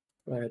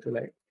 So I had to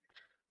like.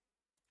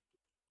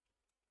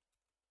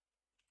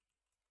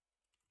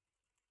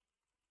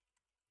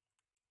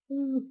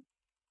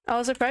 I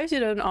was surprised you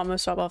didn't armor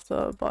swap off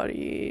the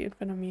body in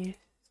front of me,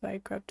 so I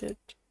grabbed it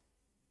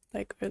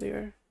like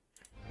earlier.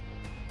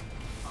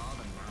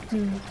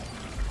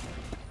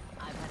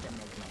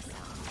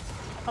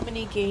 How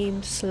many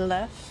games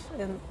left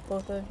in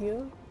both of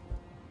you?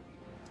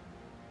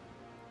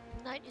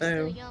 Night is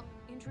still young.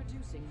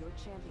 Introducing your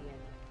champion.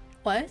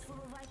 What?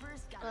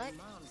 What?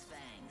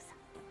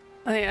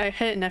 I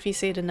heard Neffy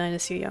say the 9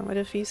 is too young. What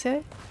did he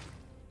say?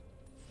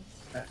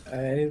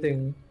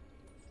 Anything.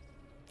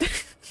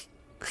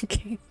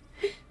 Okay.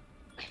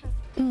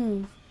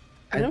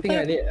 I think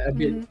I need a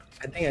bit.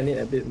 I think I need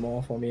a bit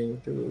more for me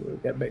to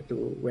get back to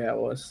where I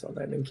was on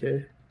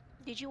MK.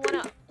 Did you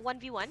wanna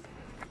 1v1?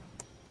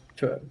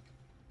 Sure.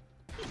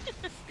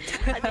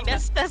 I think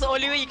that's the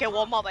only way you can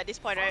warm up at this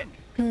point, right?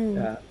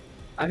 Yeah.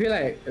 I feel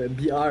like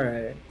BR,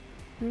 right?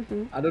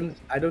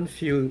 I don't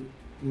feel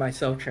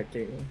myself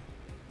tracking.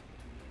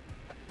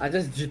 I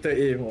just jitter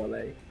aim or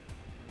like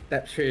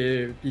tap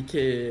straight,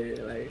 PK,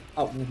 like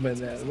up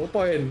movement. No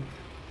point.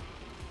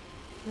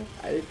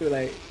 I need to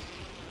like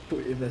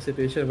put in a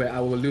situation where I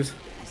will lose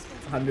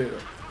 100%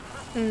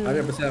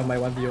 of my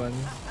 1v1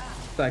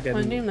 so I can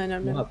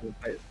know how to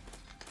fight.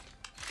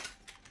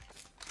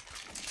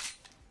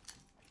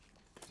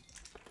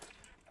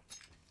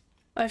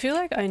 I feel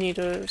like I need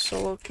to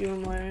solo queue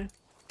more.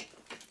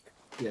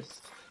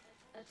 Yes.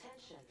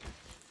 Attention.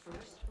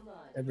 First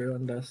blood.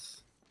 Everyone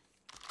does.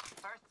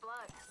 First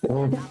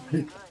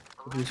blood.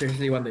 You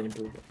seriously want to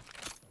improve.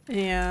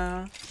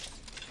 Yeah.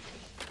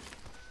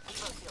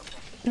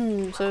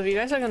 So if you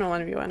guys are gonna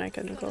 1v1, I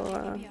can go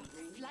Flatline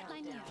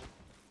here.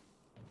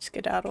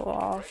 skedaddle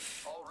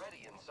off.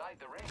 Already inside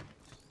the ring.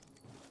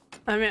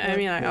 I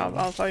mean, like,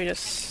 I'll probably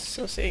just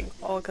so saying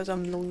all because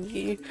I'm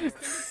lonely.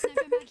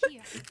 Sniper mag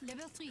here.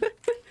 Level 3. Be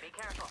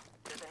careful.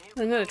 There's a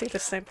new I'm gonna take the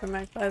sniper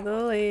mag, by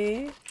the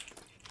way.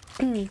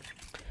 I'm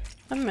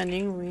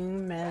running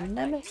wingman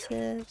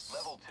nemesis.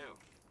 Level 2.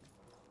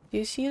 Do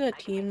you see the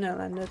team that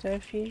landed there,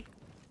 Fee?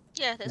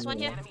 Yeah, there's one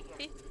here.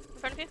 See? In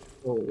front of you.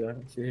 Oh yeah,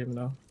 I see him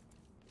now.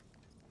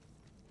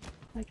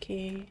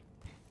 Okay.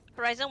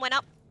 Horizon went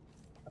up.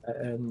 I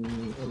am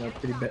in a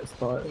pretty bad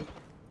spot.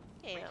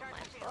 Yeah,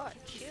 my god,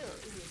 chill.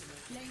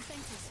 Laying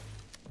fences.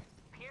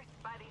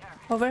 pierced by the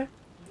earth. Over.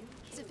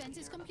 The fence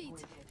is complete.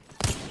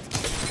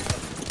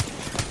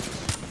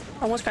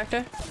 Almost cracked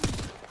her.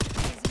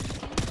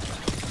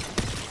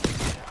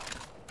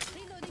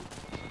 Reloading.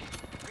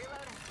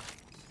 Reloading.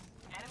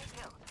 Enemy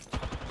killed.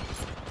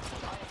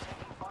 I am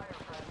taking fire,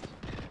 friends.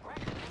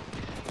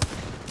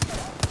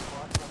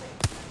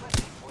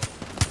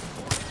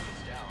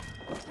 Down.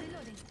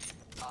 Reloading.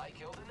 I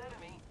killed an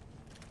enemy.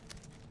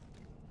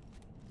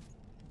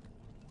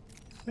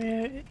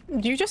 Where?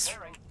 You just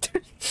Firing.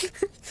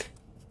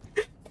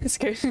 it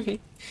scares me.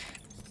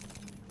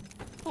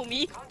 Who,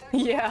 me?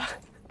 Yeah.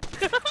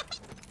 Reloading.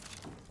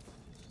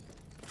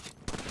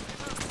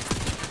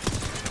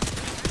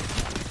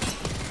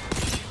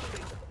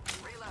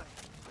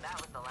 That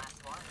was the last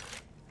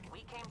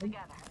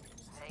together.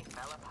 They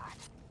fell apart.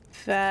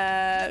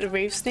 That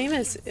Rave's name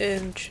is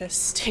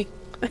interesting.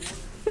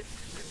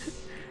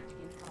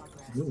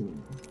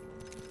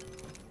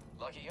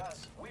 Lucky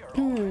us, we are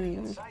already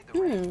inside the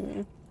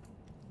ring.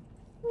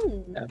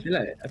 I feel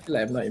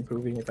like I'm not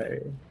improving if I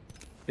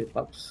play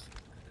pubs.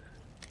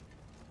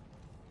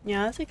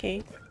 Yeah, that's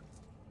okay.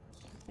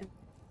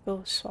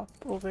 Go swap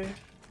over.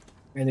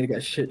 I need to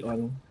get shit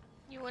on.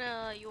 You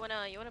wanna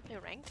play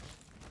rank?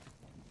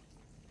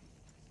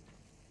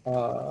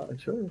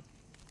 Sure. You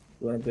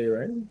wanna play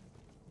right?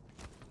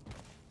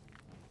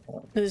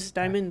 This is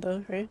Diamond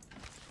though, right?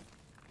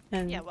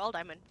 And Yeah, well,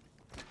 Diamond.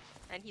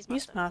 And he's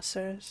he's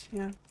master. Masters,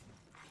 yeah.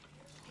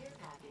 Care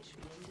package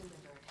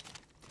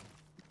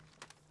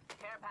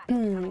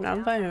being delivered.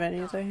 I'm fine with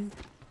anything.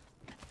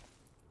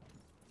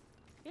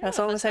 You know As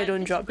the long first as I time- don't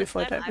this is drop the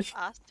before first time Diamond.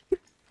 I've asked.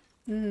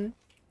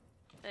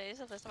 This is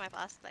the first time I've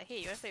asked, like, hey,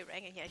 you wanna play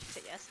rank? And he actually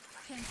said yes.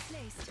 10th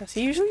place. Does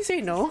he usually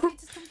say no?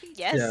 Fight is complete.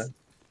 Yes.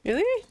 Yeah.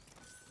 Really?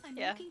 I'm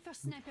Yeah. looking for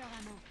sniper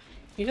ammo.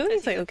 Usually Because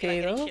it's like he doesn't feel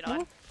okay getting though. shit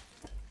on.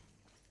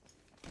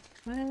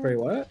 No? Wait,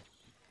 what?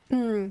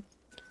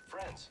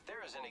 Friends,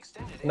 there is an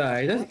extended Nah,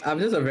 I'm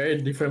just a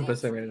very different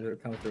person when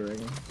it comes to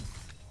rank.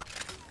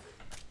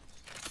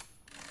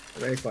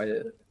 Very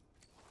quiet.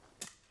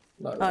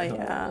 Not Oh, like how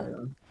yeah. I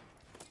am.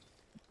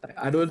 Like,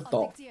 I don't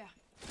talk Optic deer.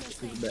 Close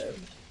too range. bad.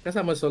 Because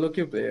I'm a solo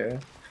queue player.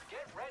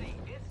 Get ready,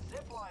 it's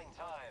zipline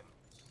time.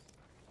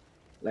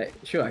 Like,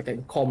 sure, I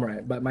can calm,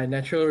 right? But my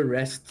natural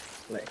rest,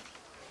 like,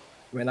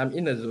 when I'm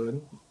in the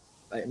zone,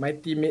 like, my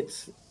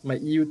teammates, my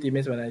EU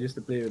teammates, when I used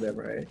to play with them,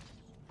 right?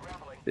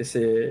 Grappling. They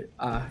say,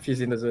 he's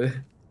in the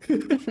zone.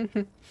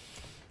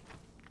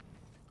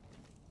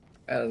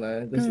 I don't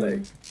know, just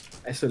like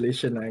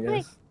isolation, I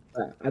guess.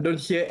 I don't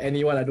hear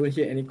anyone, I don't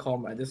hear any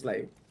comm, I just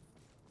like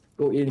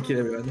go in, kill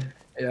everyone.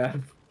 Yeah.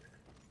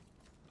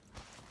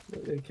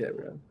 Go in, kill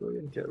everyone. Go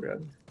in, kill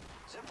everyone.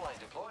 Zipline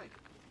deployed.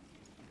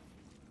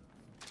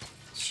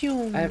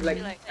 Shoo. I have like, I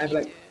feel like I have need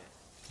like,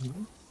 to...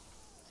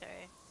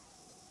 Sorry.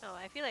 No,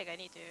 I feel like I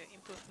need to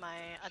improve my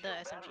other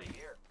Battery SMG.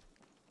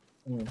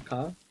 here.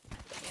 car?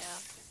 Yeah.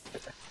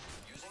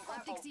 Using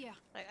grapple. Optic deer.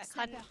 Like I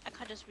Sniper.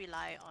 can't just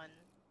rely on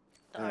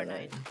the Ah, R9.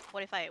 right.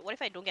 What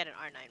if I don't get an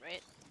R9,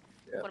 right?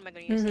 Yeah. What am I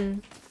gonna use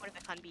then? What if I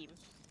can't beam?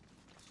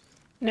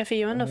 Neffy,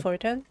 you want the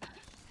 410?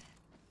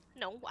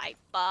 No, I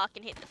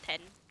fucking hit the 10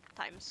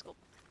 times scope.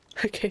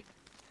 Okay.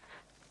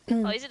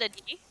 Oh, is it a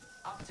D?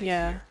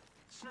 Yeah.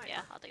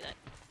 Yeah, I'll take that.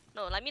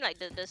 No, I mean like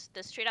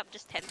the straight up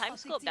just 10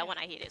 times scope, that one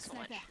I hate it so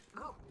much. Sniper.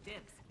 Go,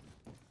 dibs.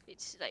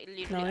 It's like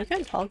literally No, you like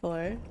can toggle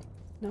it.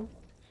 No.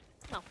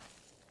 No.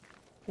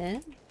 Yeah.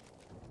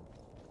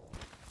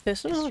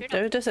 There's It's no, straight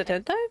up there's a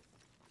 10 time?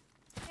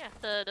 yeah,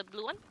 the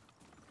blue one?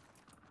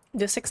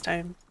 The 6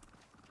 time.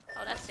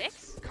 Oh, that's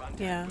 6?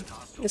 Yeah.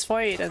 It's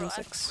 4, 8, Bro, and I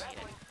 6. hate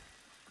it.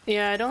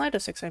 Yeah, I don't like the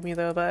 6 time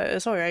either, but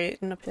it's alright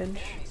in a pinch.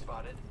 Enemy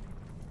spotted.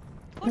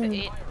 4 to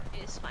 8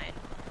 is fine,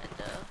 and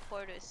the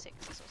 4 to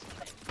 6 is also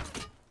fine.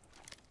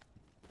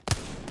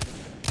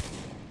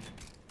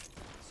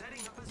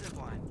 Setting up a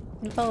zipline.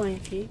 I'm following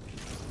P.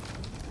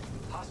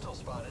 Hostile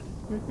spotted.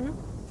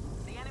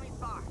 The enemy's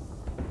far.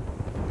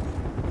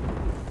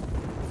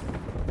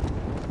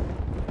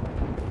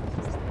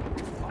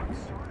 Box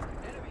sword.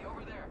 Enemy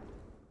over there.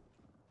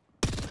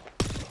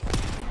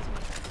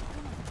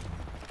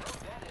 Broke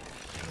that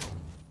enemy shield.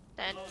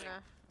 Then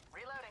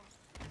Reloading.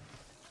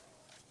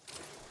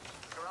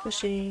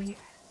 Pushing.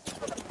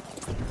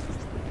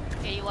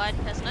 okay, you want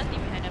there's nothing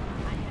behind him.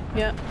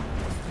 Yeah.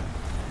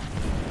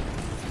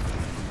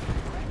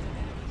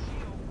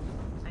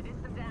 I did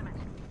some damage.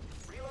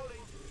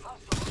 Reloading.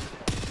 Hostile over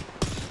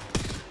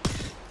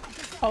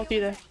there. I'll be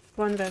there.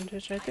 One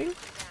vantage, I think.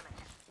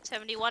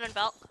 71 on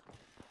belt.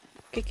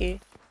 Kiki.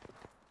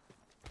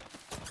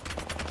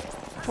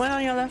 One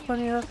on your left, one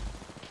on your left.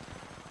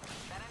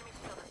 That enemy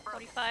shield is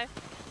broken. 45.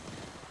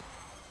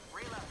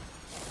 Reload.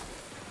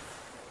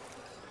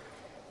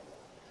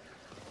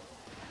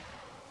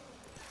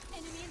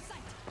 Enemy in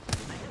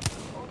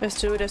sight. There's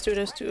two, there's two,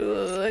 there's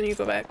two. And you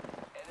go back.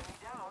 Enemy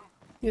down.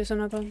 Use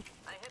another one.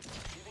 I hit them.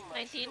 Giving my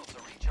 19. shields a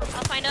recharge.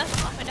 I'll find her.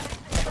 I'll find her.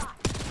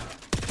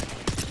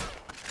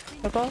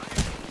 Purple.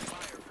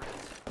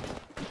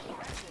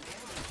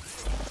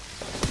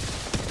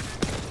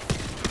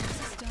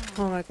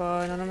 Oh my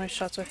god, none of my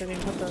shots are hitting.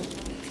 What the? Taking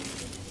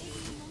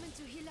a moment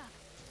to heal up.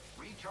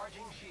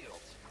 Recharging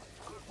shields.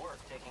 Good work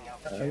taking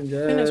out the I'm champ.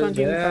 there's one just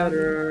team down.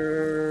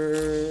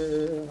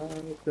 better.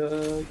 I'm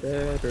just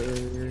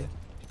better.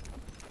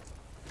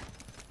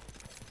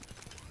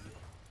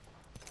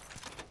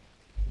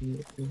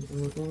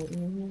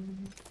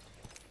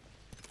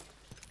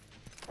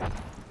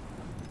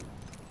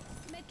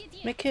 Medkit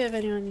here. Make it if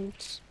anyone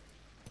needs.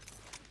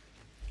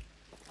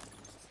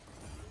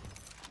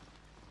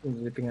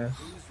 Zipping us.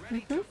 Who's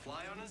ready to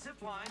fly on a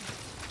zipline?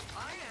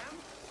 I am.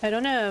 I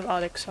don't have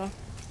Alexa.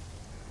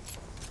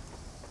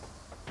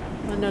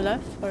 On the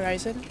left,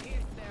 horizon.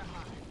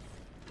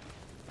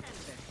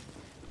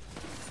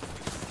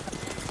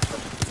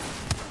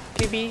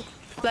 KB,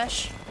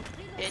 flash.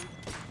 Did.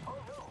 Oh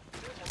no,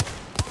 there's another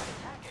squad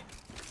attacking.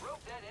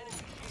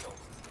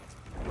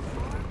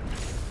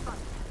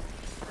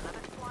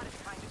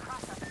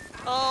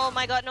 Oh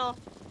my god, no.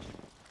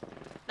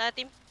 Another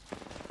team.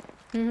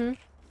 Mm-hmm.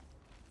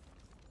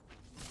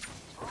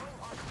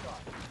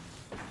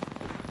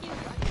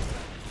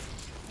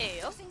 Hey,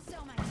 yo. Using so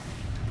much.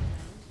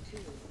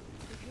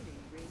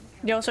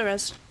 They also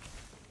rest.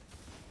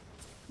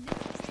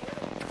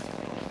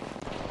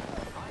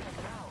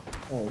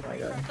 Oh my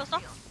god. Go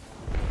stop.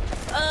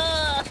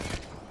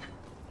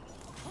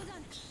 Hold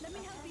on. Let me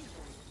help you.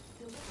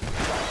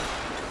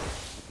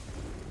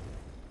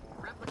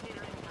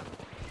 Replicator incoming.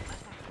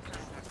 Let's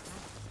exercise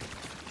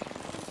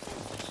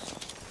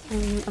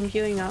our I'm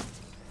healing up.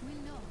 We'll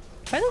know.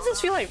 Why does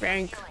this feel like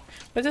rank?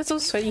 Why is it so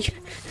sweaty?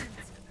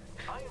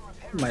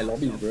 My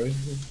lobby, bro.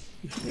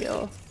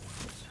 Yo.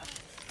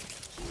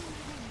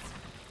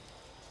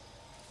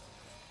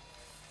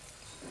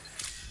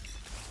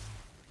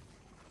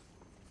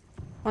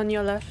 On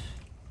your left.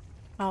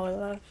 Our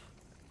left.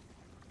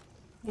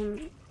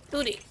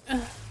 Duty.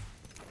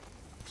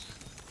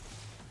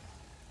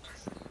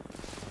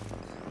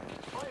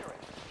 Firing.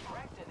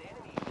 Cracked an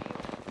enemy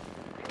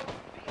field.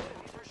 The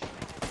enemies are shooting.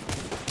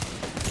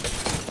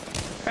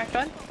 Cracked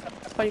one.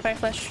 45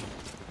 flash.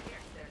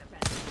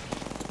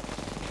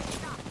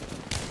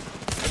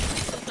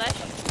 Flash.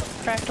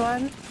 Cracked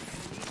one.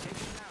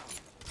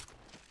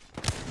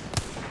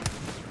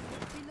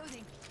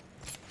 Reloading.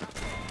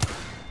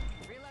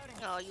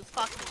 Oh, you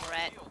fucking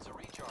rat. Shields are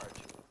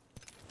recharged.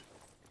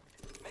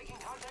 Making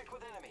contact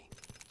with enemy.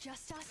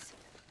 Just us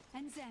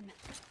and them.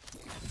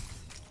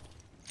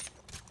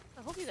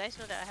 I hope you guys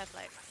know that I have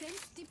like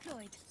Fence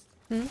deployed.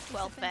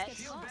 12 beds.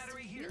 Shield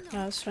battery here. We'll know.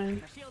 Yeah, that's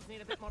fine. The shields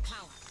need a bit more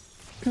power.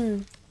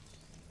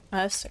 I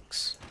have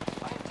 6.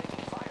 I am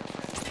taking fire,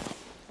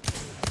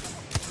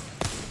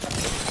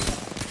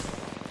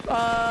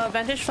 friend.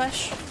 Vantage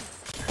flash.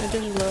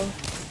 Vantage is low.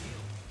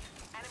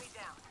 Enemy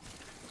down.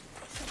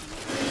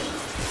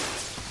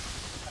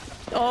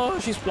 Oh,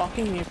 she's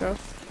blocking me, bro.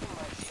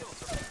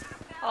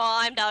 Oh,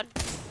 I'm down.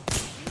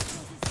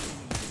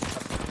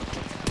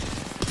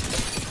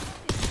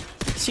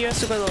 Sierra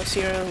super low.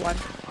 Sierra 1.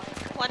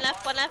 One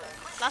left, one left.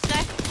 Last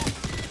guy.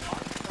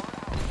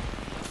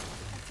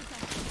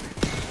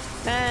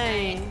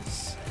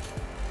 Nice.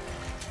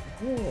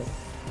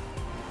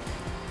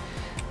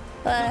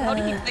 How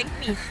did he flank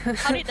me?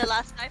 How did the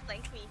last guy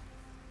flank me?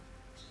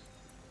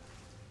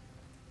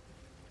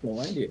 No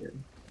idea.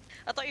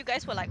 I thought you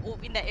guys were like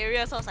in that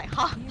area, so I was like,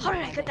 huh, how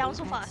did I get down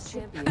so fast? I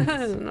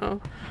don't know.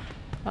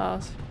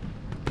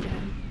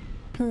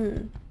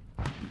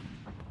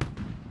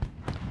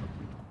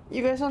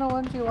 You guys wanna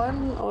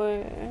 1v1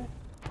 or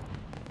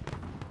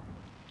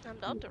I'm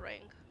down to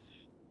rank.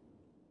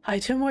 I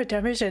do more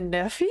damage than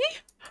Neffy?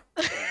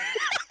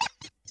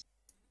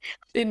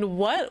 In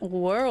what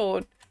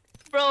world?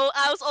 Bro,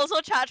 I was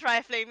also charge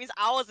rifling, means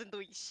I wasn't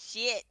doing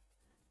shit.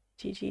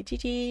 GG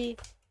GG.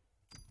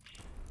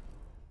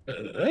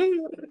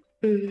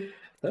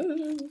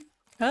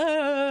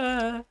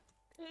 Ah.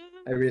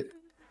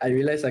 I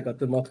realized I got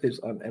 2 more clips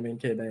on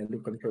MNK than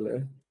Loop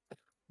Controller.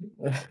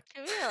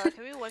 Can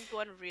we one to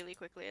one really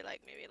quickly,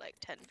 like maybe like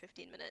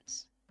 10-15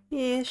 minutes?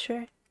 Yeah,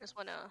 sure. I just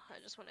wanna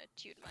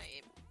tune my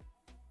aim.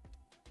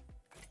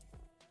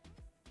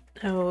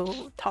 I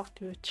will talk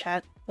to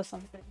chat or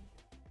something.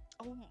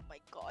 Oh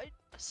my god,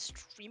 a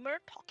streamer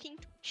talking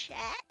to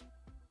chat?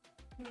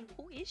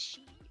 Who is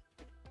she?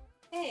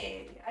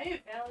 Hey,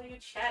 I value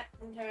chat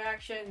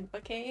interaction,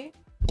 okay?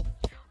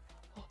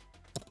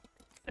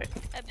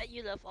 I bet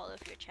you love all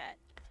of your chat.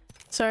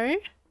 Sorry?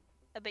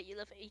 I bet you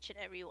love each and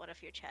every one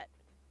of your chat.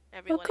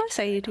 Of course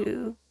I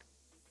do.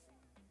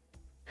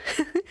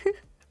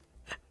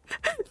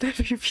 That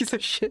you piece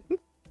of shit.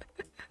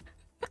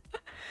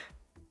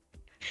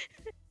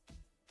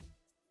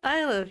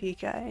 I love you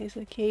guys,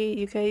 okay?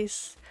 You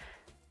guys,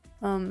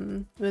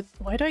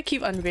 why do I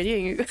keep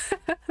unreadying you?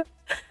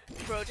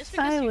 Bro, just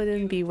because I you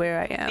wouldn't be where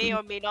I may or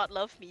am. may not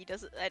love me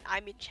doesn't, and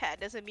I'm in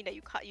chat doesn't mean that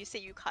you can't. You say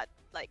you can't,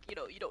 like, you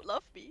know, you don't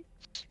love me.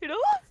 You know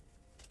what?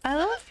 I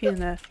love you,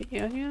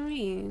 nephew. What do you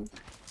mean?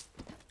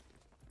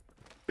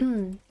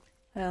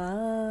 I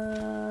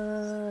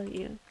love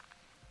you.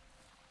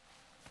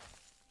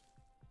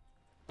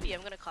 B,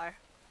 I'm gonna car.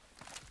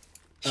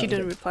 She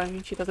didn't reply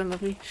me. She doesn't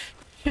love me.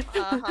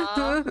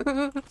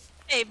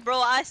 Hey,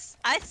 bro, I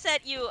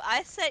sent you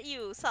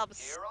some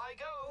Here I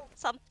go.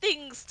 some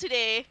things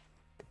today.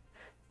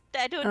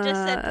 That I don't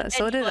just send to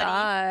So did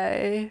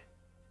anybody.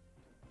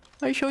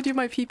 I showed you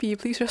my PP.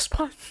 Please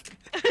respond.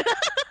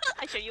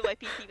 I show you my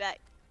PP back.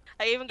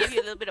 I even gave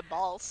you a little bit of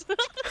balls.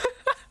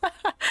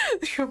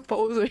 Your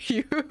balls are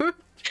huge.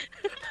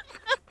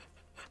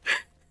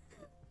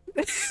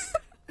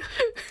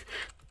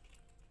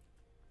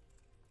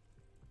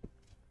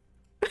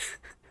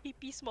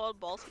 PP small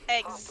balls. The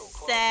enemy has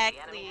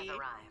Exactly.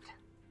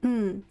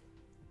 arrived.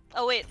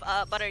 Oh wait,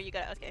 Butter, you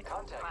got it. Okay.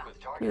 Contact with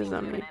Here's target.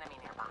 them. An enemy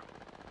nearby.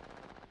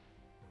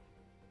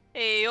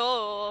 Hey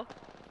yo.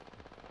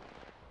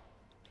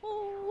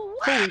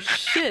 Oh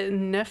shit,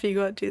 Neffy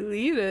got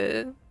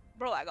deleted.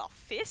 Bro, I got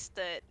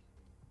fisted.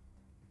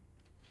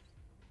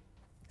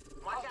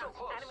 Watch out.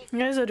 Enemy You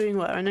guys are doing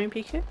what? R9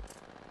 PK?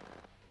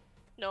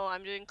 No,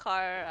 I'm doing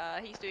car.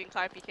 He's doing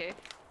car PK.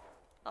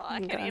 Oh, I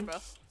can't aim, bro.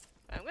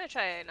 I'm gonna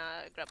try and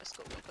grab a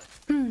scope real quick.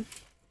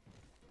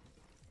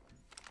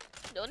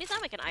 The only time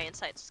I can iron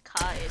sight's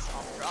car is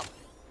off drop.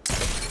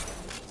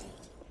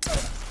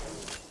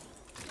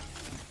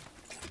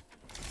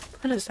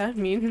 What does that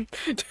mean?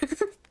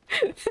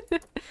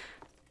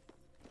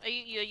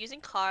 You're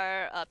using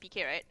car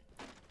PK, right?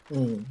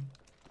 Mm.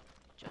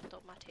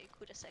 Giotto mate,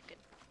 kudaseki.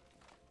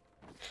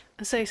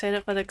 I'm so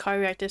excited for the car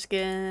reactor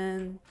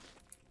skin.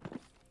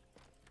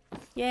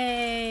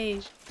 Yay!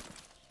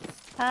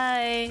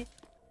 Hi!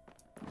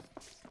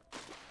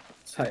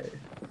 Hi.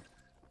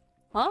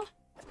 Huh?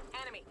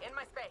 Enemy in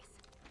my space.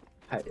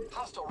 Hi.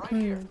 Hostile right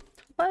here.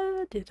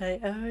 What did I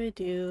ever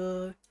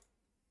do?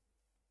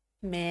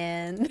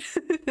 Man.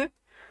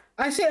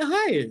 I said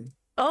hi.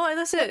 Oh, I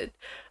thought it.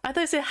 I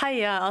thought you said hi,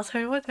 yeah. I was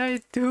like, what did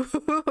I do?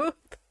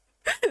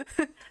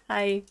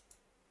 Hi.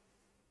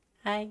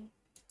 Hi.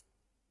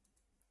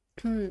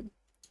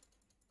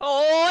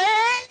 Oh,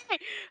 hey!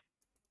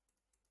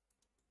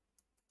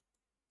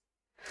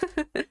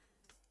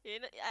 You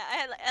know,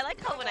 I like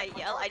how when I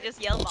yell, I just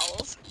yell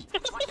vowels.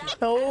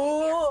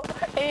 Oh!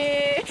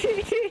 Hey!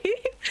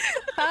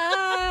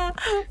 Ah!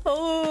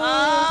 Oh!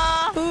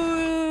 Ah!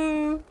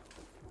 Ooh!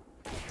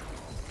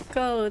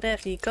 Go,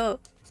 Daphne, go!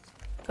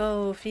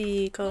 Go,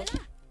 Fee, go!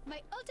 Voila!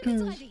 My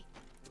ultimate's ready.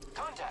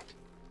 Contact.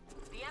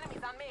 The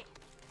enemy's on me.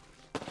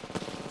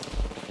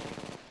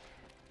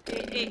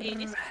 Hey,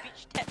 this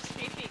bitch tap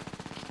strafing.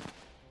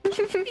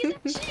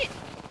 Shit!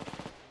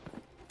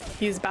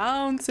 He's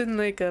bouncing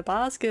like a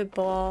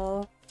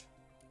basketball.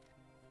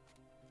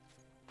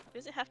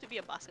 Does it have to be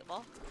a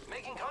basketball?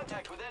 Making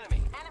contact with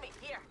enemy. Enemy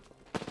here.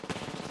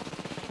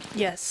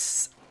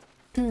 Yes.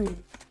 Yes,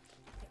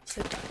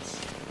 it does.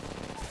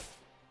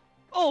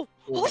 Oh!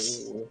 Oh.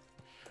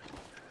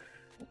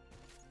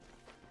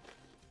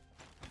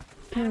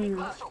 Enemy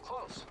hostile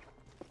close.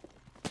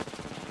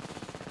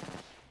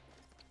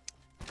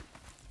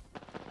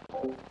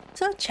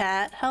 So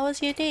chat, how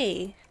was your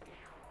day?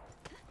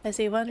 As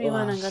a 1v1,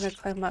 I'm gonna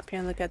climb up here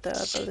and look at the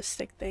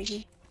ballistic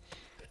thing.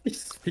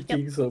 He's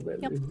speaking so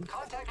badly.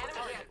 Contact with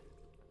target.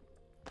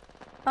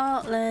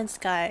 Outlands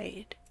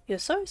Guide. Your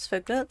source for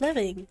good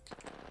living.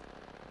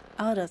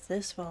 Out of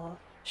this world.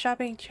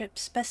 Shopping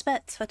trips, best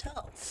bets,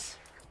 hotels.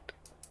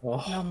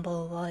 Oh. Number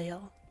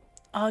loyal.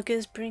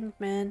 August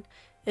Brinkman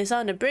is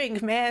on the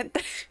brink, man.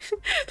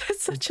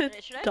 That's such a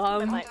Should I put my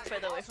dumb mic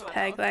further away from my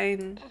mouth?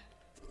 tagline. Enemy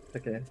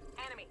Okay.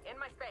 in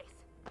my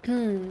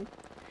space.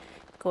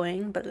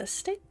 Going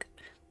ballistic.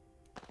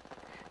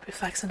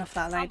 Reflects on a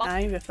flatline about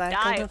eye, reflect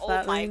on Die! a Oh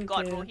my flatline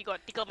god, bro, too. he got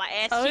tickle my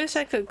ass I cheeks. wish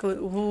I could go.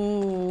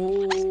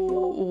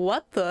 Ooh,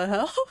 what the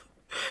hell?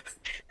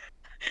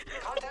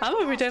 Contact I'm with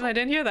gonna pretend I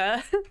didn't hear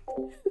that.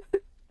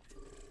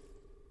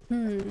 The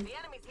enemy's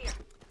here.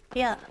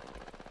 Yeah.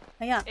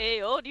 Yeah.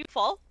 Hey, oh, do you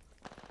fall?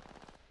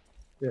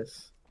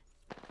 Yes.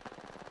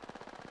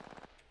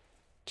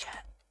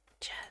 Chat.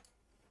 Chat.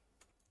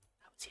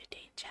 How was your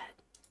day, chat?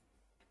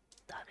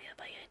 Tell me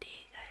about your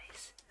day,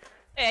 guys.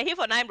 Hey, I'm here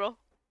for 9, bro.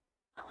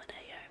 I wanna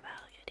hear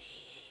about your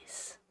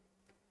days.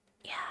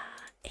 Yeah.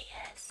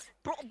 Yes.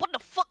 Bro, what the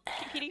fuck?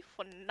 Keep hitting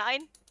for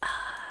 9?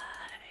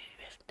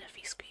 With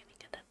Duffy screaming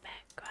in the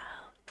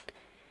background.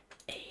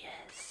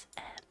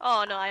 ASM.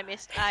 Oh no, I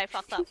missed. I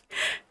fucked up.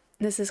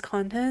 This is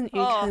content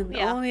you Oh, can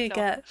yeah, only no.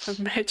 get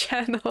from my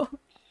channel.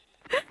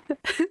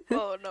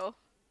 Oh no.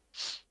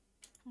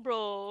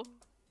 Bro.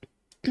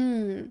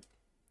 Well,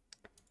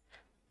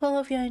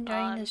 if you're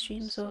enjoying the I'm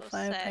stream so so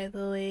far, by sad.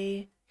 the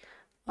way,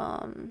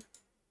 no,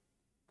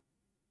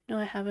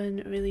 I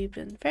haven't really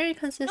been very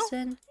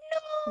consistent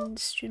in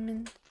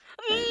streaming,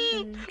 but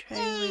I'm trying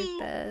my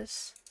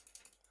best.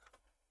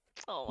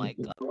 Oh my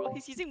god, bro.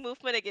 He's using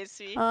movement against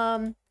me.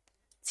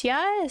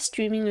 Tia is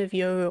streaming with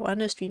Yoru on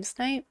a stream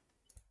snipe.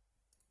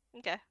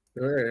 Okay.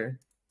 Sure.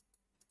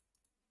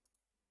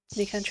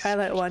 You can try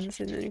like once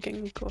and then you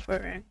can go for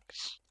rank.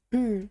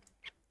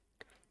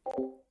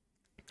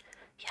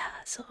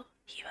 Yeah, so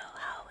Hero,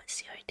 how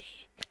was your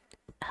day?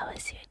 How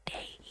was your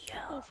day,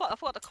 Hero? Oh fuck, I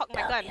forgot to cock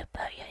my Tell gun. me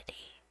about your day.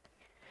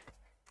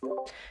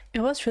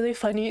 And what's really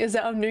funny is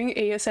that I'm doing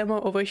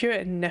ASMR over here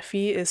and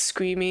Neffy is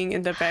screaming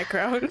in the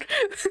background.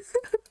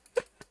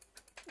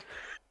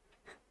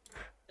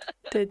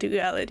 The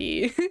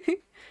duality.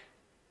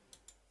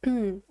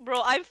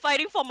 Bro, I'm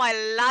fighting for my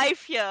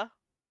life here.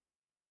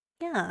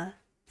 Yeah,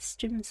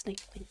 stream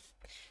sniping.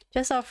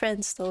 Just our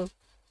friends though.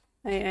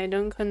 I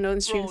don't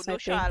condone stream Bro, no sniping.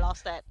 sure I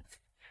lost that.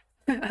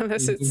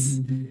 Unless it's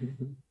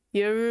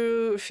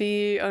Yoru,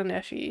 Fee, or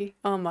Neffy,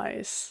 or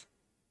Mice.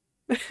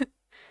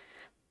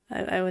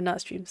 I would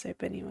not stream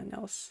snipe anyone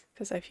else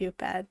because I feel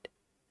bad.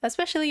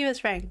 Especially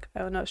US rank.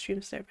 I will not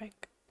stream snipe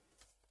rank.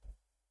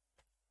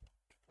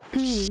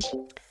 I'm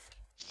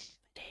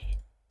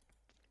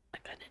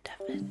gonna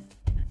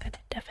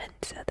deafen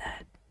so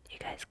that you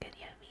guys can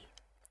hear me.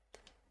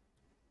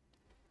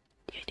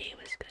 Your day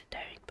was good,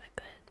 tiring but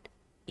good.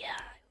 Yeah,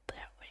 I hope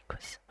that work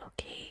was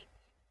okay.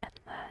 And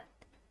that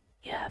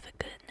you have a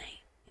good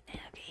night.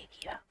 Okay,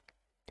 yeah.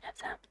 Have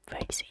some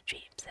very sweet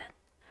dreams and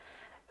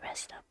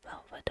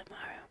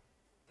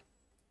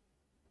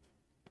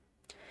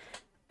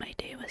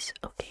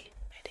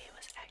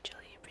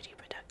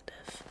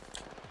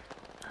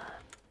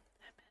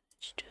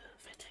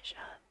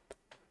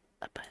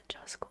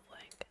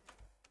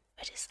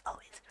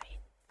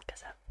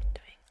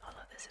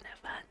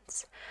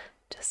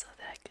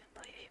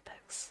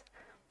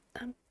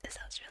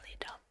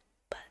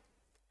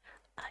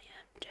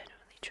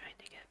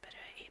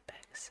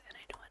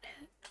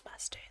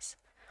masters.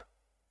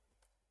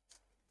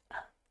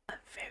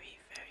 I'm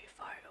very, very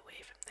far away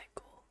from that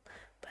goal,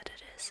 but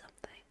it is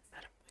something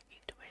that I'm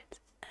working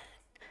towards.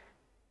 And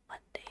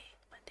one day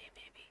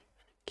maybe,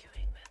 when I'm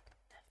queuing with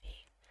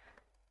Neffy,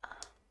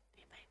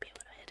 we might be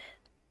able to hit it.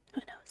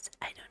 Who knows?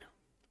 I don't know.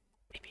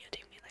 Maybe it'll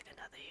take me like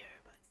another year,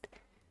 but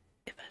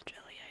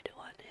eventually I do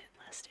want to hit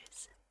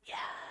masters.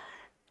 Yeah.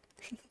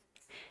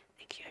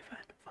 Thank you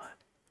everyone for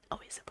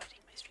always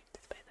supporting my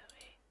streams, by the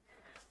way.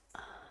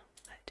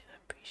 I do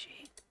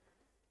appreciate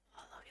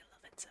all of your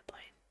love and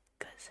support,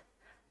 because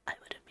I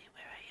wouldn't be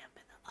where I am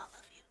without all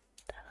of you.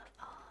 I love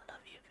all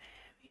of you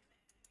very,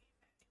 very,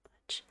 very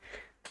much.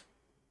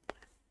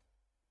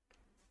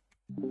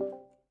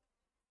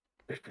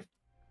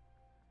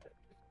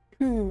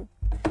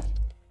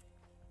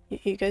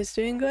 You guys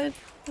doing good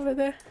over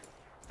there?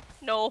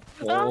 No.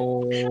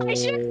 I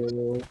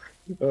should.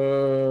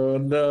 Oh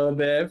no,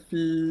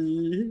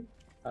 Neffy.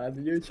 How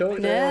do you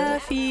choke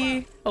that?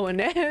 Neffy! Oh,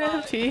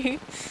 Neffy!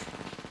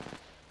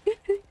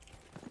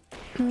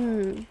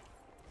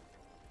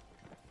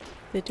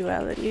 The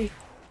duality.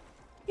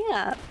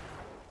 Yeah.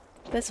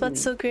 That's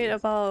what's so great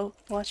about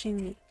watching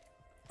me.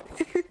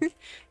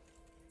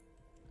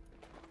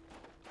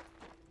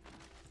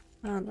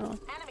 I don't know.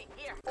 Enemy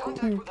here.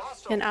 Contact with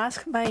hostile. And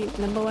ask my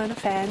 #1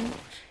 fan,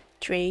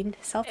 Drain,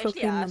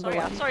 self-proclaimed Actually,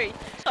 #1. sorry,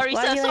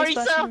 Why sir, do you sorry,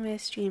 like sir. watching my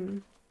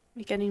stream?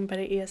 You're getting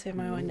better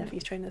ASMR when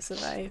Neffy's trying to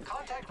survive.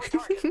 Contact with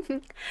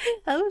target.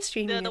 I love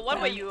streaming The with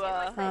one where them. you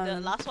the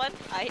last one,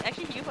 I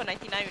actually hit you for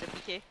 99 with a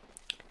PK.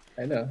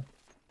 I know.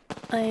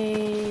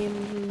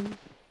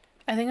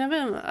 I think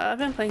I've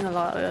been playing a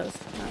lot with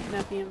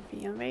Neffy and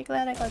Fee. I'm very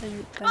glad I got to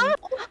meet them.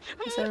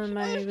 Some of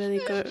my really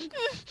good.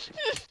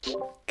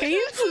 Can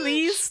you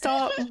please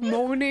stop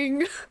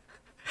moaning?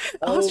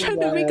 I was trying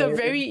to make a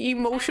very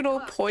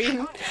emotional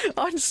point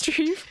on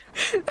stream.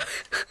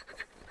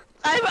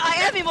 I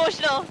am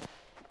emotional.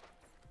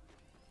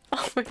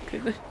 Oh my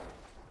goodness.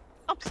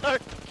 I'm sorry.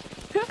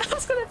 I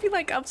was gonna be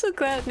like, I'm so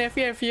glad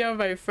Neffy and Fee are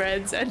my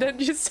friends, and then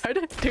you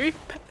started doing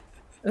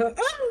that.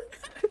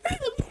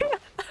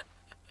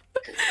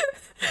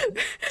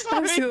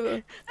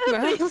 Sorry.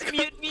 Please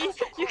mute me.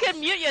 You can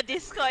mute your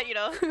Discord, you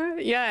know.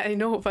 Yeah, I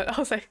know, but I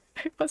was like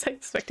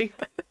expecting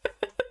that.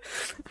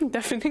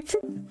 Definitely.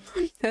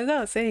 That's what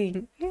I was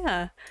saying.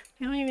 Yeah,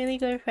 you're my really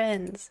good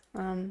friends.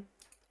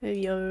 With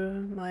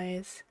Yoru,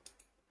 Mize.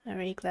 I'm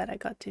really glad I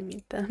got to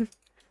meet them.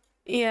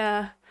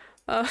 Yeah.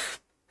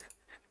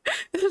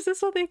 Is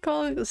this what they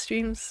call the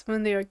streams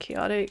when they are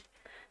chaotic?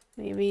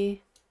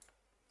 Maybe.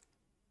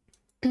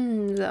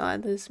 Is that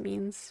what this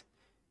means?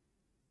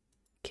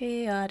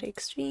 Chaotic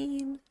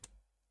stream.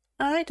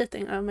 I like to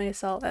think of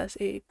myself as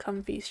a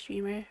comfy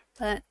streamer,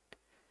 but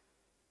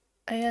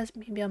I guess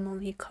maybe I'm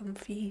only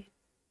comfy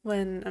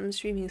when I'm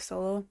streaming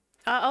solo.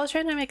 I was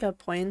trying to make a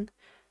point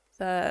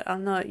that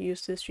I'm not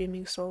used to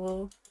streaming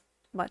solo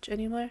much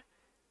anymore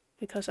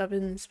because I've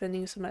been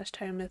spending so much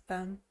time with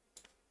them.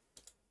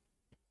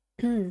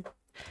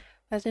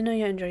 As I know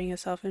you're enjoying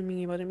yourself and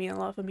being able to meet a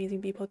lot of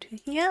amazing people too.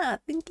 Yeah,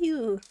 thank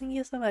you. Thank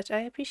you so much. I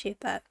appreciate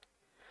that.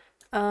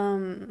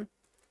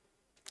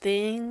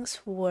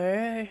 Things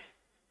were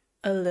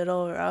a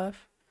little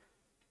rough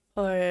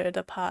for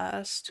the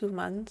past 2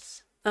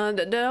 months.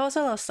 There was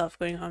a lot of stuff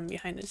going on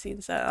behind the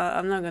scenes that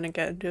I'm not gonna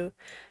get into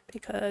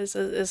because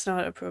it's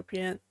not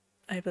appropriate,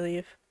 I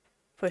believe,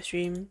 for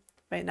stream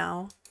right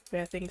now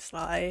where things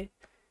lie.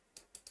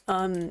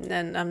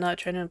 And I'm not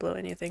trying to blow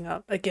anything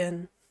up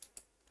again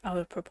out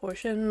of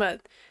proportion,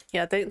 but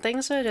yeah,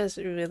 things are just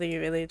really,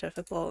 really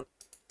difficult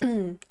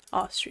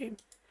off stream.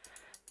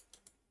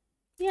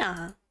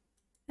 Yeah.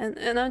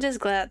 And I'm just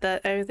glad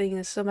that everything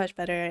is so much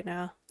better right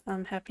now.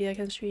 I'm happy I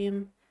can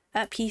stream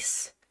at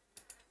peace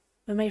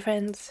with my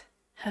friends,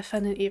 have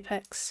fun in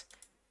Apex,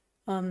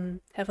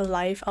 have a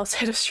life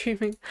outside of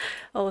streaming.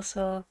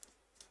 Also,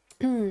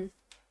 you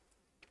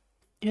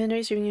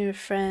enjoy streaming with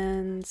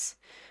friends,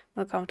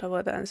 more comfortable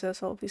with the answer,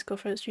 so please go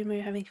for the stream where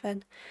you're having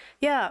fun.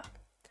 Yeah,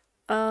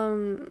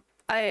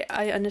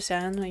 I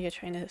understand what you're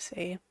trying to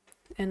say,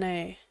 and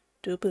I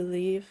do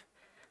believe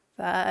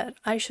that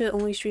I should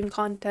only stream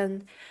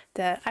content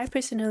that I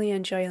personally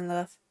enjoy and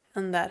love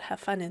and that have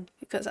fun in,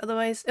 because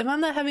otherwise, if I'm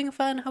not having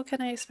fun, how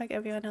can I expect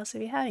everyone else to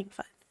be having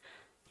fun,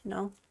 you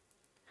know?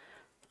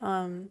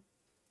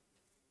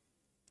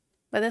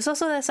 But there's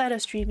also that side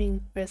of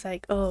streaming where it's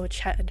like, oh,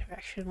 chat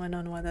interaction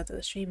one-on-one with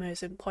the streamer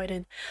is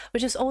important,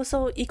 which is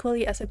also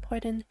equally as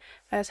important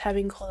as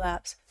having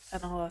collabs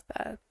and all of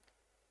that.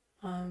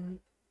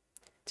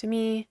 To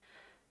me,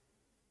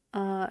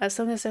 as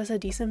long as there's a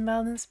decent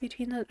balance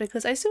between it,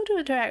 because I still do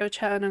interact with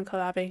chat and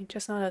collabing,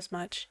 just not as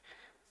much.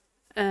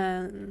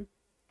 And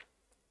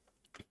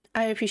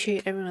I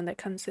appreciate everyone that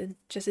comes in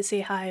just to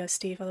say hi or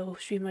stay for the whole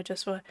stream or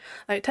just for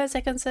like 10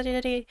 seconds of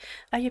the day.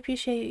 I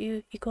appreciate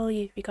you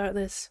equally,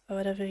 regardless of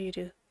whatever you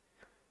do.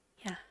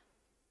 Yeah.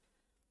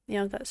 You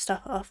know, got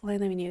stuff offline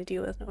that we need to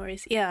deal with, no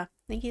worries. Yeah,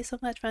 thank you so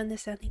much for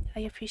understanding. I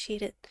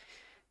appreciate it.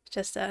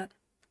 Just that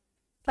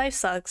life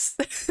sucks.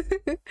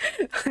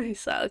 Life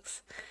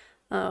sucks.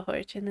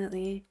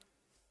 Unfortunately.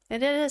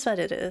 it is what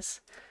it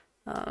is.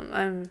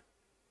 I'm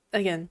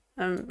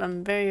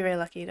I'm very very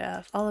lucky to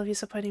have all of you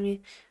supporting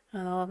me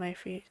and all of my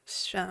free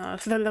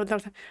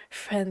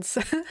friends,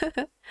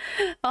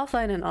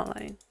 offline and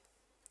online.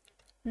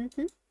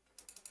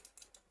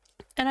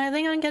 And I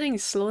think I'm getting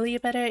slowly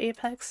better at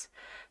Apex,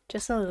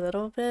 just a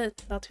little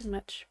bit, not too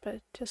much,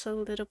 but just a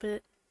little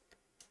bit.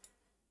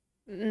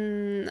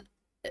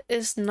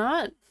 It's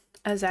not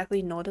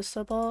exactly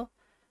noticeable,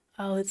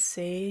 I would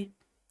say,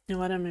 in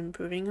what I'm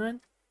improving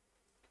on.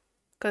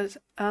 Because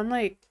I'm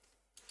like,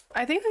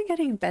 I think I'm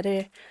getting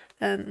better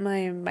at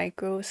my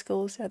micro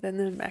skills than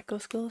the macro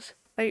skills.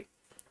 Like,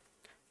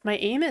 my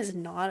aim is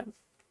not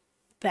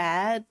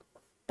bad,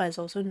 but it's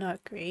also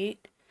not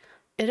great.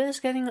 It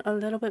is getting a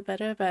little bit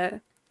better,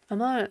 but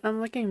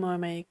I'm looking more at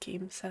my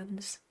game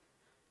sense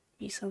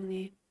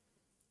recently.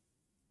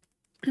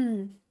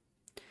 He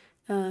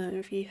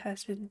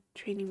has been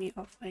training me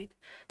offline.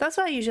 That's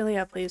why usually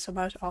I play so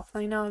much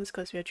offline now, is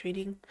because we're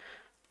training,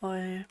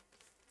 or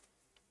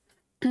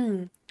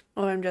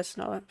or I'm just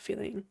not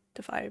feeling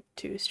the vibe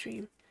to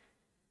stream.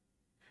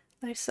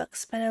 Life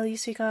sucks, but at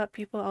least we got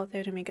people out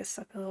there to make it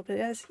suck a little bit.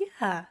 Yes,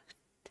 yeah,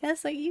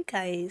 that's like you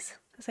guys.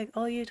 It's like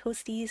all you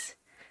toasties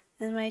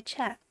in my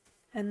chat,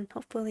 and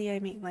hopefully I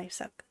make life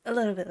suck a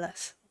little bit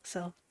less.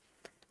 So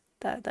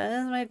that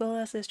is my goal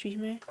as a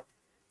streamer,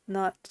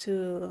 not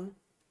to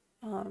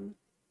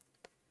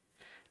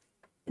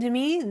to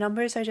me,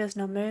 numbers are just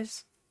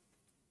numbers.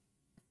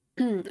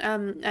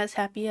 As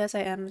happy as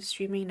I am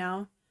streaming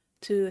now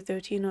to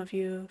 13 of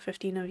you,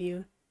 15 of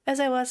you, as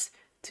I was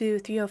to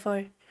 3 or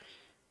 4,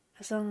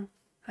 as long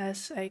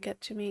as I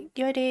get to make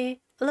your day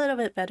a little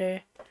bit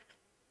better,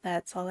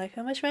 that's all I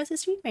can wish for as a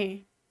streamer.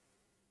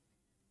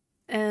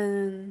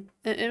 And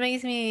it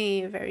makes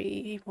me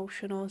very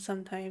emotional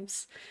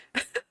sometimes.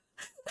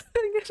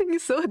 I'm getting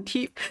so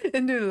deep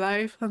into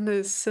life on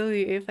this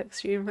silly Apex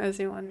stream as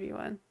a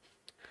 1v1.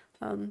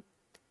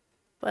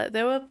 But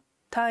there were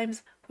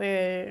times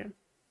where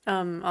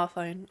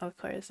offline, of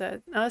course,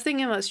 that I was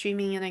thinking about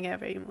streaming and I get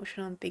very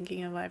emotional and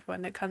thinking of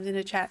everyone that comes in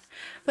the chat.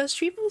 But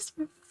streamers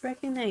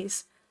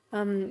recognize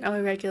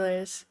our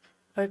regulars,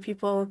 our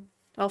people.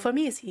 Well, for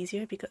me it's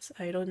easier because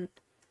I don't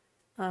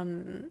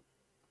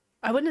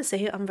I wouldn't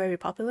say I'm very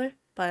popular,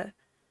 but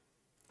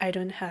I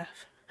don't have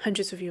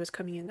hundreds of viewers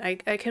coming in.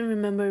 I can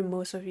remember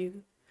most of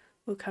you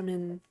who come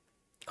in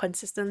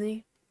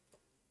consistently.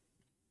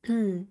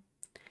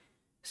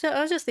 So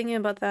I was just thinking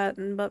about that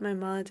and about my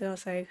mod, and I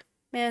was like,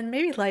 man,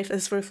 maybe life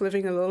is worth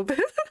living a little bit.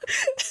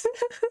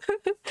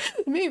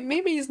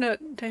 maybe it's not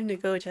time to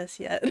go just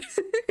yet.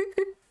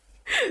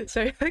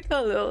 Sorry, I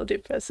got a little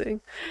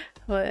depressing.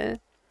 But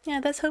yeah,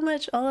 that's how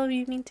much all of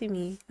you mean to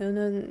me. And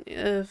then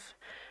if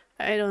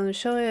I don't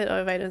show it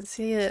or if I don't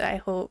see it, I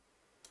hope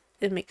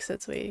it makes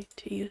its way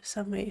to you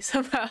some way,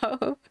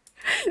 somehow.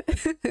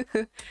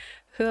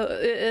 So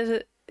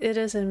it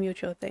is a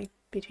mutual thing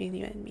between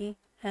you and me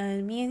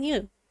and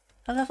you.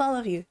 I love all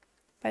of you.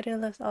 I do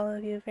love all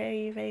of you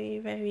very, very,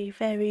 very,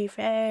 very,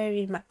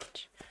 very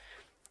much.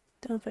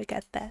 Don't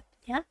forget that,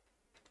 yeah?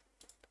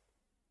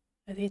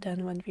 Are they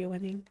done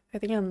 1v1ing? I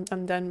think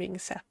I'm done being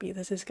sappy.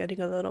 This is getting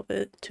a little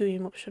bit too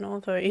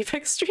emotional for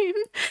Apex stream.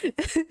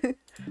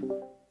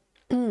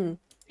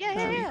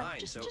 Yeah.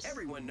 So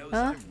everyone knows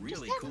Huh? I'm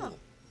really cool.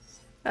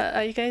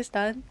 Are you guys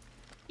done?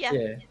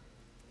 Yeah.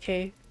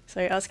 Okay.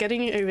 Sorry, I was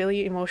getting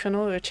really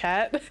emotional with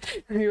chat.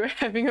 We were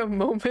having a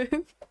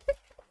moment.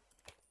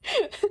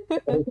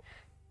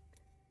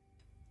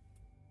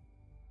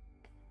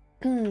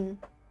 I'm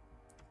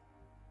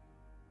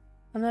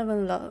not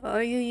even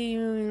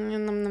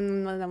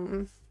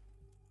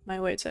my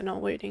words are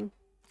not waiting.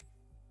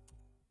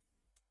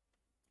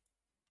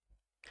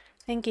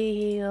 Thank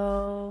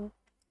you.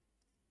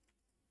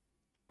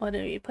 What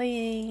are we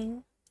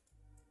playing?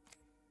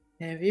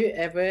 Have you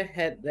ever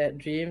had that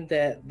dream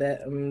that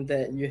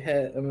you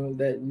had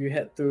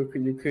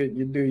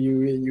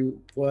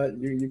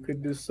you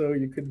could do so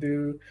you could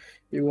do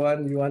you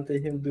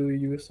wanted him to do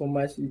you so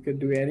much you could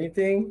do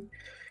anything?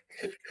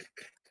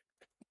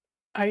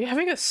 Are you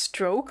having a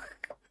stroke?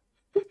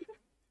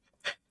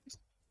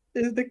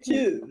 It's the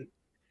kid.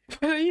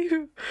 What are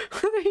you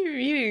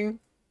reading?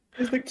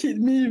 It's the kid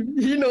meme.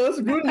 He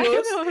knows. Rune knows.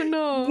 I don't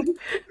know.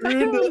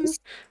 Rune knows.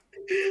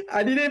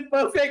 I did it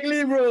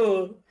perfectly,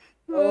 bro.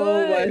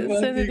 Oh my What?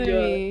 Send it fucking to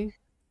god. me.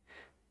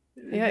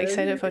 Yeah,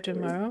 excited for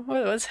tomorrow?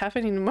 What's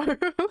happening tomorrow?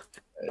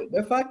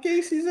 The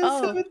fucking season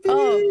 17.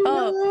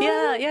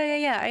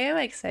 Yeah. I am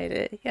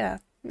excited. Yeah.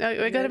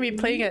 We're gonna be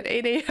playing at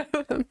 8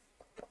 AM.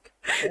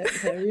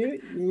 Have you?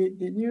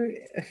 Did you?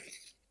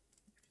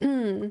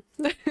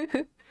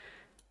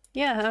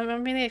 Yeah,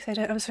 I'm really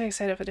excited. I'm so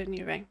excited for the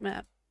new rank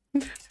map.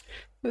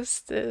 What's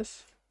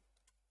this?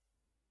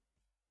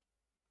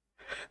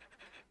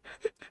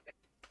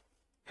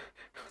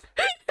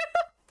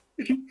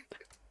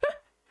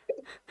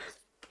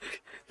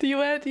 Do you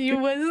Have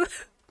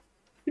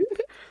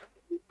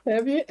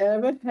you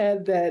ever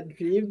had that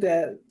dream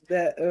that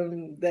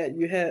that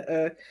you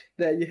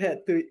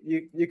had to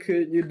you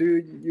could you do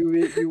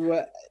you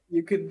what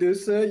you could do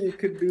so you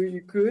could do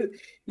you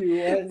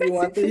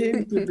wanted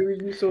him to do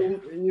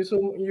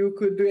you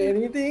could do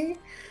anything.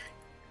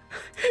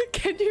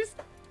 Can you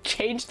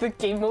change the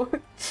game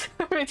mode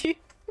already?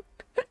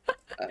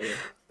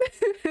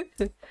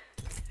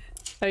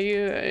 Are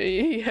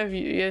you have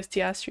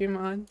USTR stream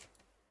on?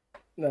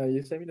 No,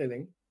 you send me the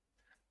link.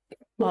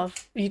 Well,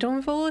 you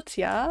don't vote,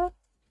 yeah?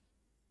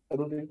 I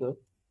don't think so.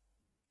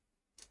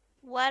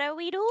 What are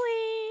we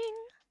doing?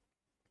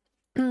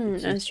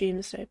 I'm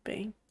stream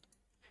sniping.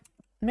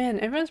 Man,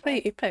 everyone's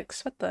playing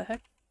Apex. What the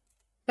heck?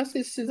 That's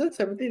season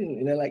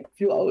 17 in like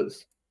few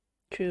hours.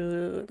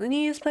 True.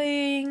 Lenny is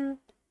playing.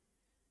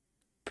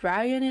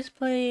 Brian is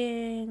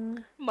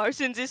playing.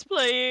 Marsens is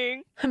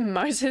playing.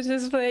 Marcus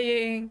is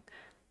playing.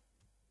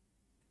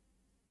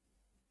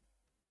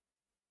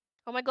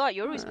 Oh my god,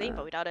 Yoru's playing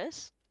but without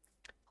us.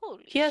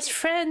 Holy He has shit.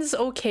 friends,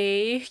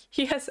 okay?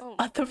 He has Oh.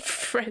 other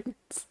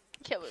friends.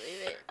 Can't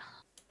believe it.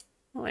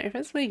 Oh, my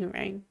friend's playing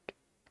rank.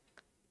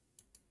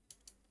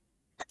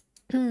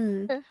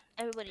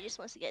 Everybody just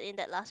wants to get in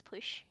that last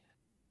push.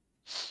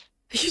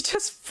 You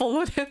just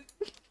followed him.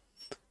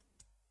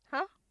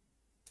 Huh?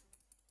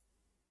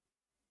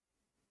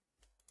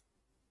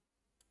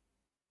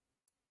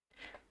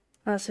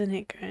 That's an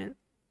ignorant.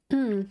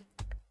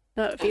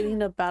 Not feeling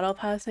the battle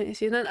pass next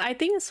season. I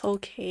think it's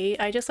okay.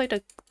 I just like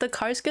the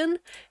car skin.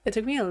 It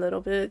took me a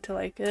little bit to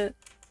like it.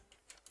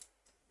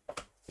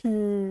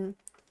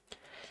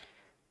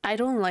 I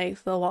don't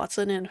like the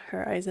Watson and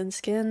Horizon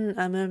skin.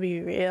 I'm gonna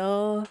be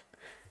real.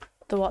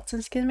 The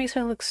Watson skin makes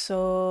her look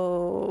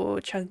so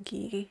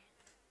chunky.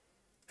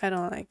 I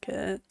don't like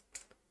it.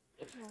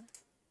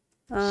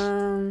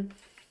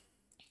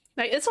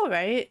 Like it's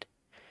alright.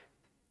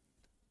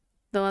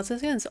 The Watson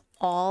skin is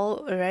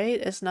all right.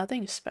 It's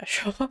nothing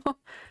special.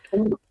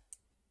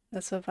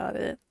 That's about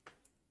it.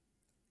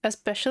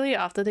 Especially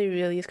after they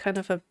released kind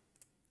of a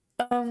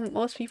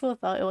most people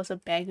thought it was a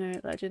banger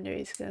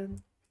legendary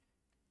skin.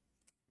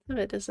 A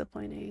bit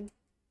disappointing.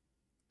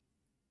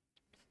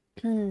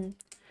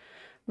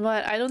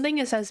 But I don't think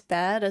it's as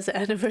bad as the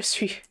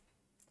anniversary.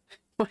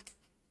 What?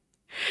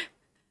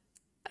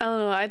 I don't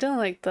know, I don't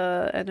like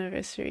the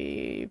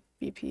anniversary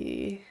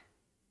BP.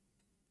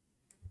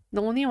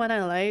 The only one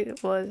I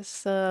liked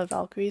was the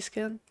Valkyrie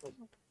skin.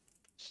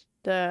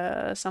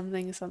 The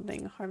something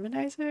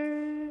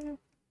harmonizer.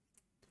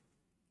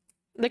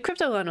 The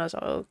crypto one was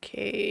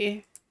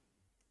okay.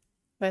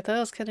 But I thought it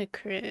was kind of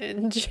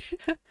cringe.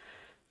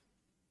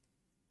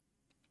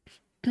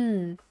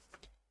 Yeah,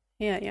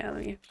 let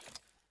me...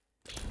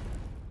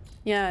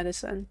 Yeah,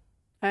 this one.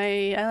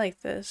 I like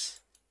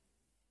this.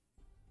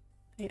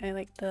 I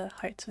like the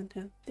hearts on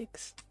the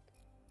things.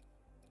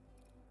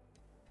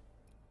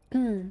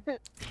 Do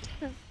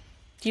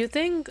you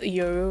think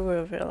Yoru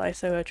will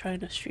realize that we're trying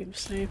to stream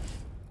snipe?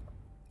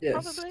 Yes.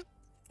 Probably.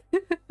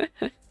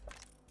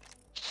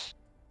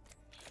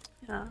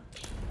 Yeah.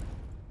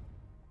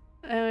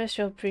 I wish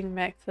you'll bring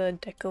back the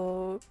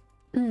deco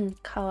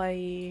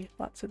kawaii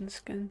Watson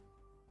skin.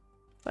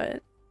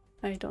 But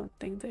I don't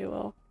think they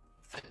will.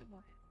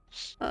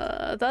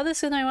 The other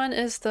skin I want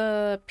is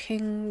the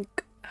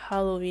pink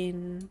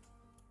Halloween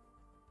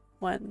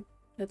one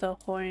with the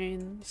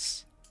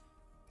horns.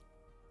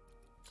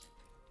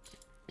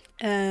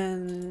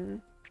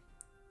 And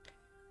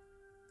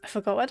I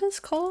forgot what it's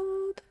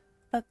called,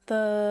 but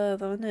the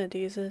one that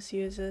uses.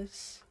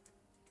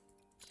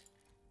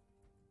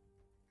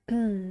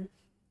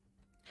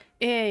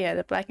 Yeah,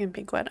 the black and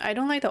pink one. I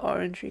don't like the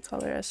orangey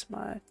color as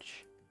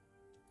much.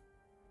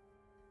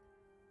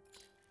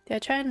 They're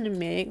trying to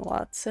make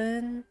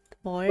Watson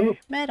more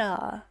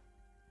meta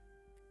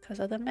because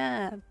of the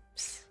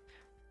maps.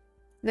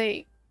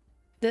 Like,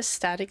 this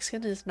static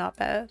skin is not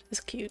bad. It's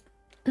cute.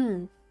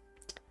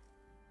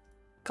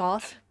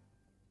 Goth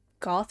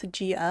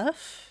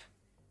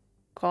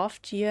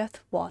GF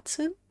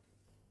Watson.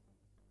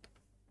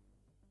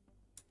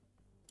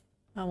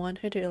 I want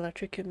her to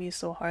electrocute me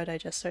so hard I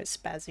just start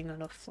spazzing on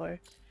the floor.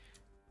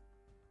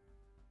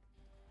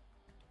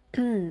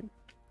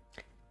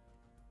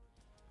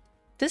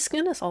 This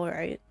skin is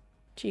alright.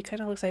 She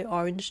kind of looks like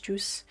orange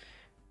juice.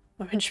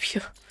 Orange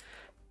peel.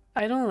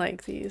 I don't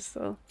like these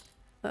though.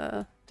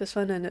 This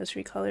one and those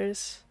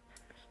recolors.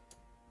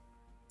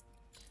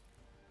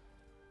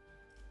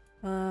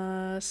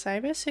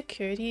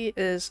 Cybersecurity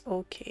is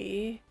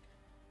okay.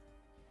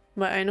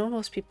 But I know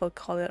most people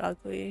call it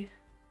ugly.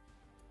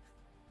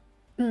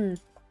 I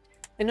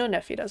know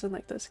Neffy doesn't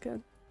like this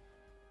skin.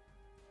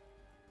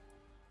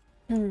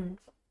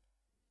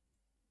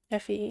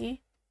 Neffy?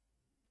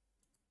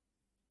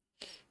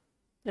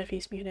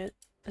 Neffy's muted.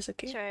 It's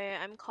okay. Sorry,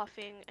 I'm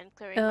coughing and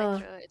clearing my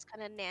throat. It's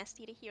kind of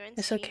nasty to hear on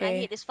It's stream. okay. I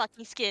hate this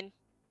fucking skin.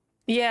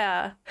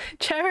 Yeah.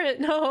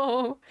 Jared,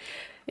 no!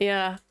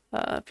 Yeah.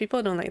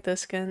 People don't like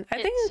this skin.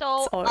 I think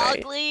so it's alright.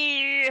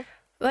 ugly.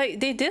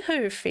 Like, they did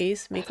her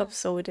face makeup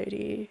so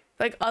dirty.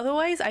 Like,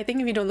 otherwise, I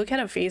think if you don't look at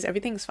her face,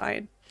 everything's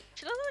fine.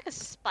 She looks like a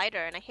spider,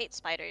 and I hate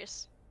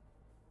spiders.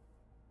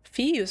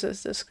 Fee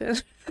uses this skin.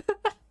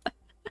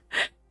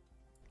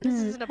 This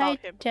isn't about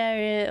Hi, him.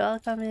 Jared.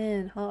 Welcome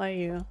in. How are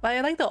you? But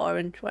I like the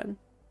orange one.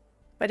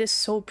 But it's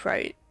so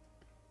bright.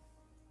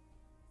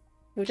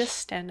 It will just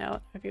stand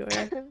out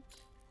everywhere.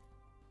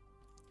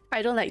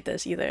 I don't like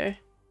this either.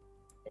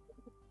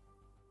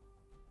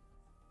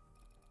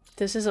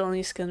 This is the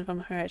only skin from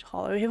her at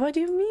Holloway. What do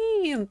you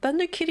mean?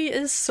 Thunder Kitty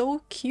is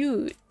so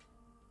cute.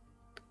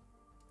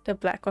 The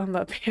black one,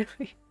 but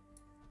apparently.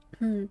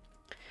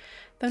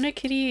 Thunder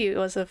Kitty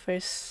was the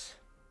first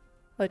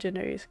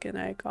legendary skin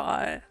I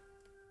got.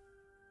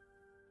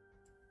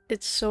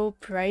 It's so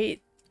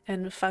bright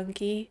and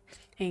funky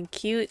and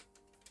cute.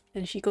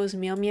 And she goes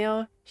meow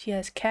meow. She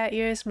has cat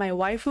ears. My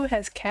waifu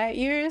has cat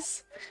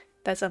ears.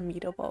 That's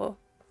unbeatable.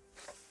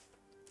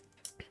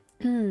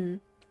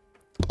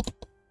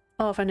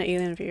 Oh, from the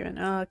alien variant.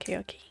 Oh, okay,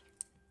 okay.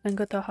 I'm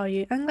good to how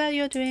you. I'm glad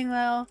you're doing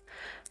well.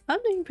 I'm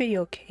doing pretty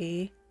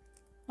okay.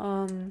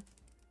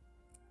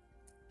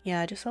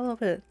 Yeah, just a little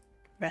bit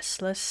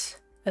restless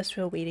as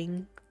we're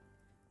waiting.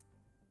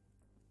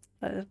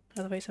 But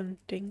otherwise, I'm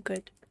doing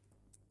good.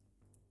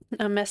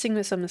 I'm messing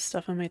with some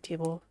stuff on my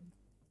table.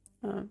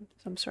 So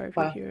I'm sorry if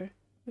you hear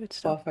weird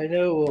stuff.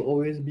 Pathfinder will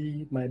always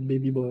be my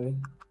baby boy.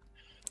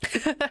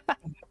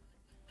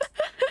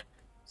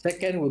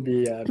 Second would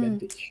be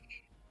Vantage.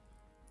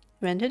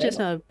 Vantage is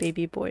not a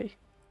baby boy.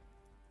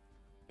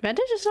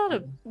 Vantage is not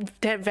a...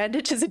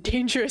 Vantage is a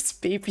dangerous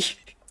baby.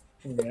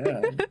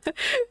 Yeah.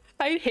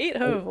 I hate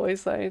her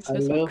voice lines.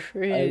 It's so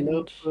cringe. I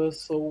love her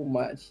so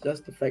much.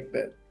 Just the fact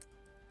that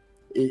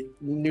it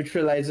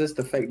neutralizes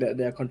the fact that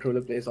there are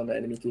controller players on the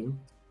enemy team.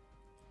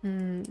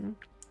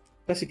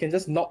 Because you can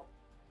just knock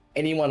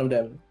any one of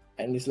them,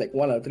 and it's like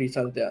 1 or 3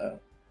 times their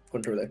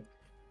controller.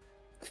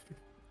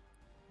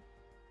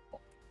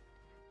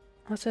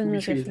 Watson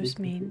was your first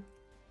main.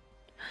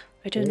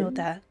 I didn't know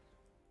that.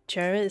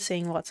 Jared is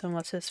saying Watson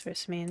was his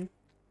first main.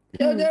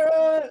 Yo,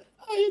 Jared!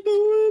 How you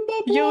doing,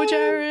 my boy? Yo,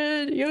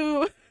 Jared!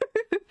 Yo!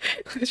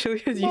 Literally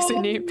his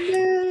username.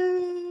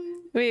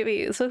 Man.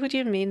 Wait, so who do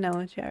you main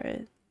now,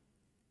 Jared?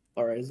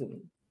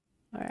 Horizon.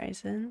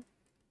 Horizon?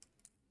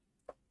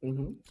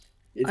 Mm-hmm.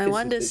 I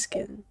want this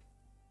skin.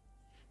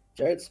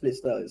 Jared's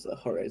playstyle is a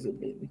Horizon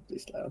main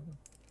playstyle.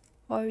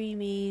 Hori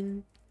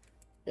main.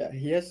 Yeah,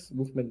 he has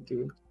movement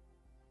too.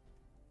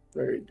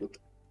 Very good.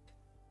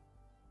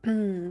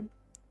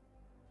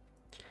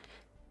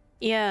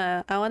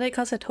 Yeah, I want it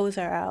because the toes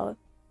are out.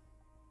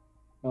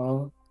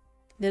 Oh.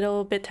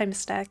 Little bit time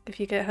stack if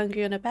you get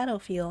hungry on a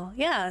battlefield.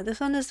 Yeah, this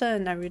one is the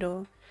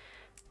Naruto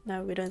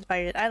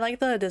inspired. I like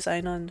the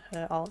design on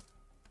her alt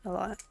a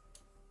lot.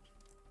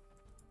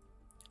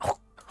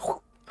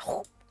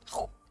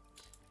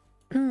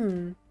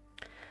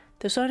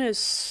 This one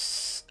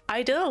is...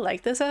 I didn't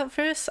like this at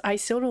first. I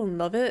still don't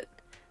love it,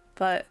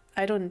 but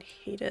I don't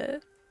hate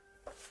it.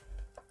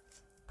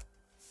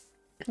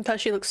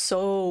 Because she looks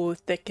so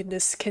thick in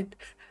this skin.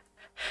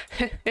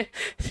 I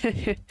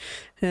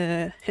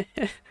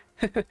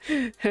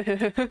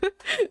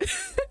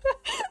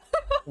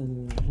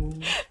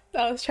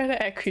was trying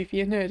to act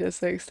creepy and I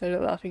just like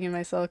started laughing at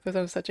myself because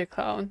I'm such a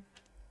clown.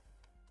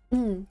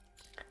 I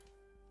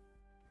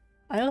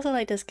also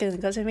like this skin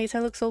because it makes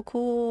her look so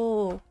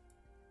cool.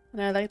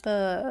 And I like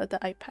the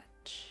eye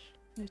patch,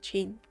 the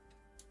chain.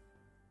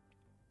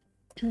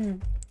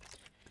 You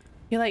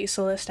like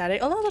Solar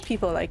Static? A lot of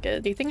people like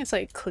it. They think it's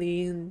like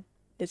clean,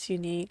 it's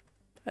unique,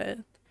 but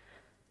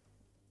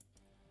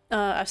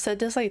I've said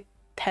this like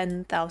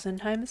 10,000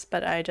 times,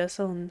 but I just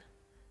don't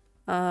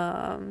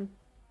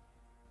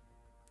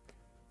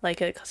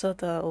like it because of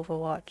the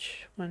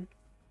Overwatch one.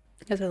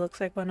 Because it looks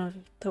like one of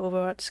the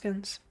Overwatch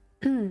skins.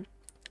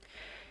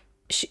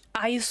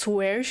 I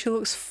swear she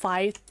looks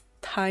 5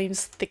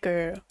 times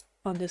thicker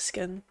on this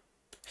skin.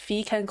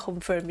 Fee can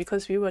confirm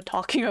because we were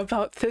talking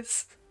about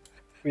this.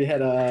 We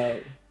had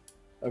a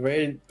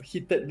very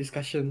heated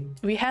discussion.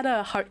 We had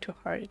a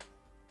heart-to-heart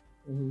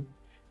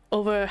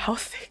over how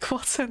thick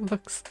Watson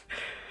looks.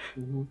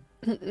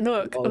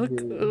 Look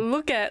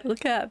at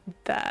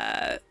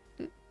that.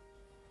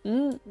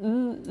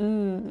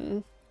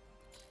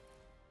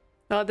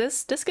 Oh,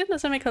 this skin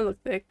doesn't make her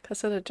look thick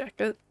because of the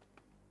jacket.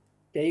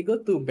 Can you go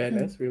to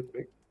banners real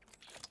quick?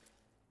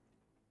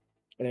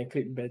 And then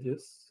click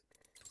badges.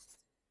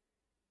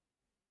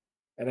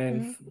 And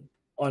then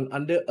on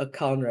under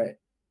account, right?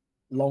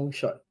 Long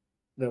shot.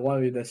 The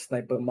one with the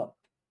sniper mark.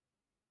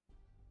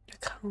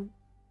 Account.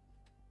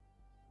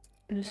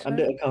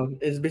 Under account.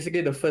 It's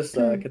basically the first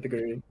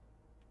category.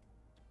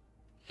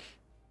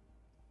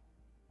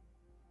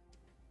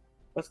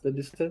 What's the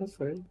distance,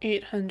 sorry?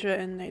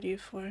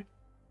 894.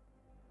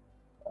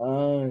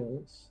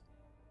 Nice.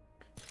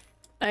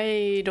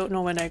 I don't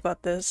know when I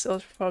got this. It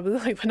was probably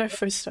like when I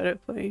first started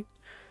playing.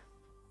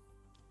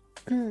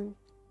 I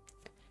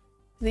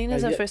think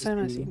that's the first time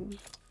I've seen.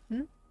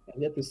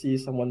 I've yet to see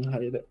someone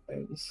higher than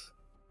times.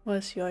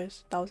 What's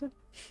yours? 1,000?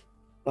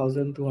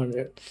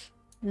 1,200.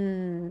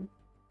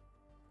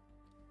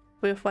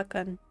 With what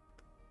gun?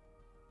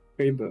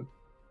 Kraber.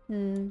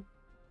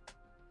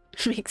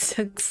 Makes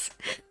sense.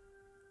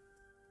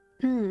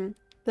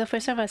 The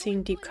first time I've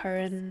seen Deep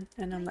Current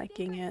and I'm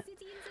liking it.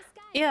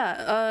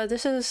 Yeah,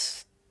 this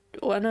is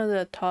one of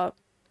the top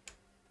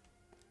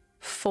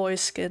 4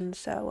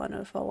 skins that I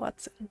wanted for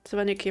Watson. So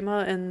when it came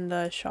out in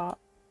the shop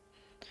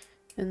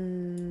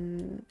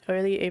in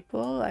early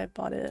April, I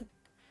bought it.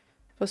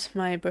 It was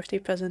my birthday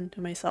present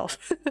to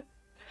myself.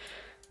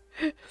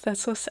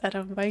 That's so sad,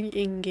 I'm buying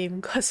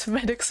in-game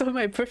cosmetics for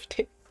my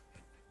birthday.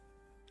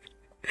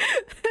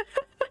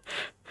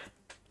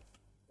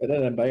 Better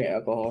than buying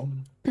alcohol.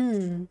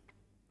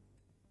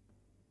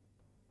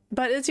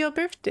 But it's your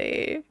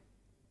birthday.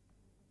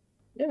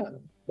 Yeah,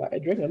 but I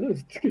drank a lot.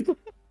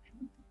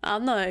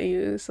 I'm not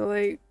you, so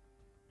like...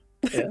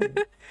 Yeah.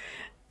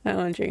 I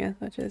don't drink as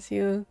much as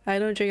you. I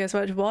don't drink as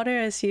much water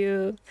as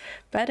you.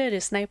 Better to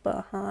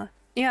sniper, huh?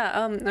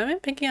 Yeah, I've been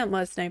picking up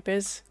more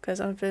snipers because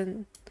I've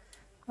been...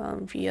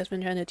 V has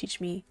been trying to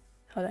teach me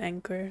how to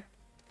anchor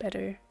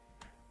better.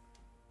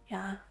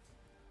 Yeah.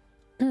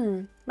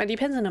 But it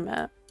depends on the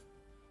map.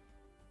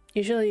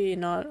 Usually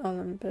not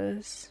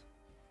Olympus.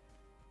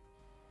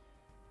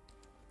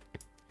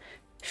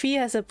 Fee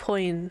has a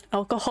point.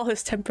 Alcohol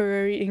is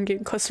temporary,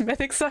 in-game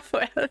cosmetics are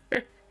forever.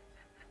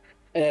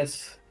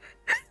 Yes.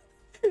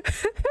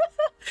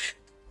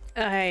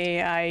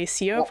 I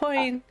see your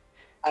point.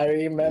 I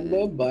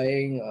remember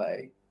buying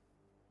like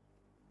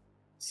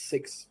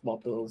 6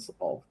 bottles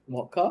of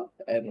vodka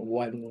and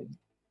 1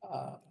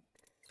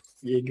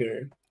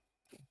 Jaeger.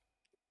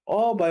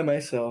 All by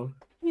myself.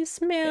 You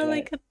smell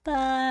like a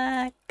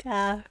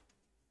baka.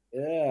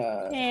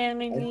 Yeah.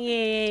 And a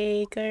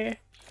Jaeger.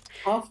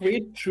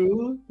 Halfway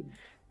through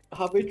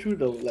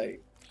the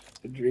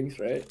drinks,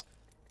 right?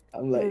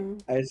 I'm like,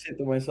 I said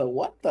to myself,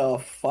 what the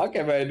fuck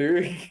am I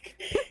doing?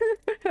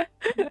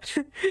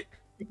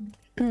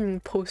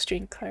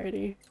 Post-drink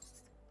clarity.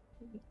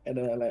 And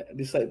then I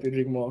decide to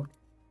drink more.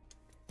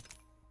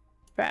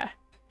 Bruh.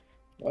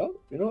 Well,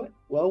 you know what?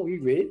 While we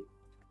wait,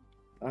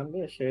 I'm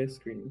gonna share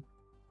screen.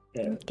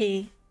 Yeah.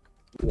 Okay.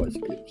 Watch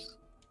clips.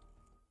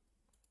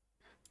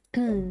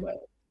 Can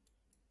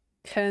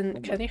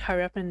they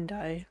hurry up and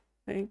die?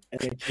 Like...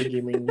 NHL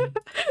gaming.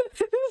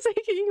 It's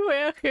taking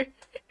forever.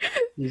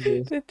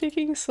 Jesus. They're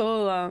taking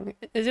so long.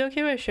 Is it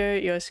okay if I share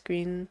your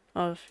screen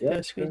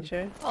your screen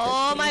share?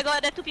 Oh my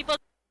god, there are 2 people.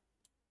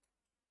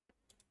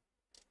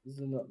 This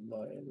is not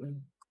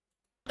mine.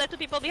 There are 2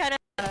 people behind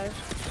us.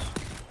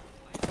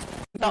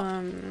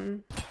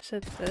 Is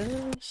it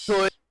this?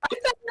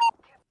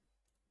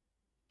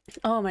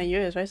 Oh my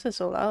ears, why is it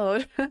so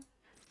loud?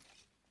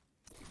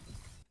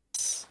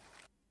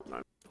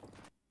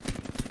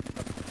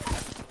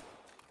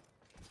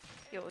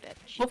 Yo, that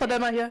Both of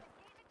them are here.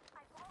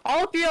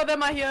 All 3 of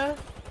them are here.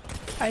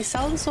 I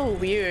sound so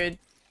weird.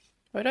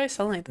 Why do I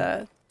sound like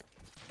that?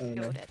 I don't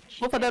know.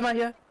 Both of them are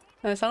here.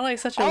 I sound like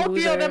such a loser. All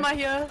 3 of them are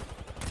here.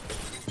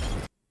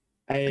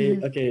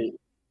 Okay,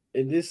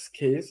 in this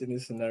case, in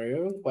this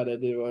scenario, what I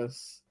did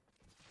was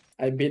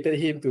I baited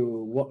him to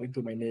walk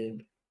into my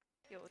name.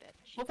 Yo, that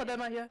Both of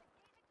them are here.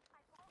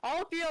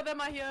 All 3 of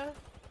them are here.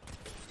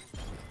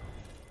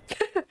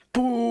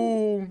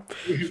 Boom.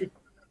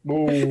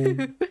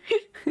 Boom.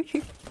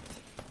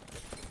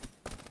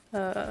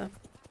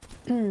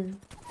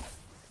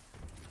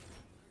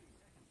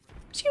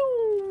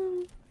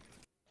 Phew.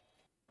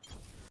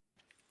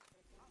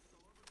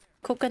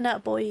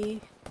 Coconut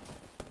boy.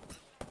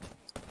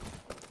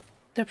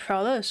 The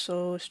Prowler is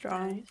so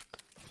strong.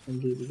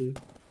 Indeed.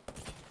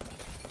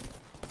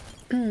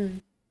 So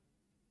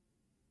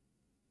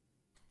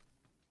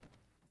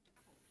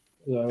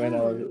when I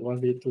was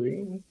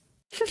 1v2ing,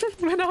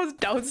 When I was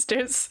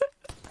downstairs.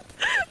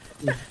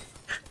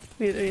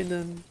 we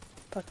didn't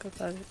talk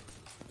about it.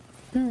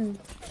 Ooh.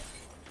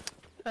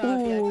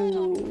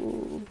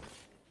 I'm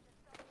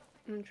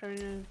trying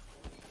to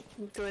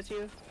move towards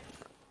you.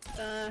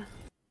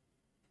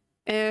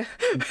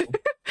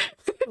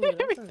 Ooh,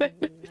 that's a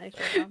nice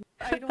round.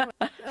 I don't.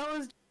 That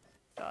was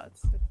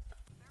shots.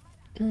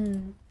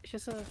 It's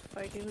just a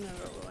fight game in a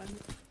row one.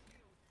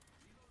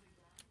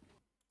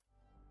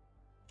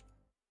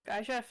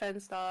 I should have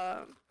fenced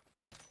up.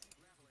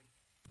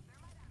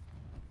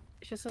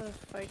 It's just a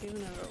fight game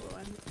in a row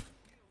one.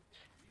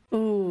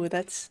 Ooh,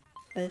 that's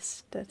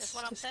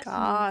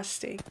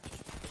disgusting.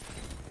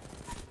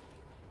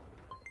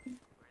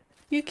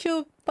 You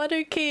killed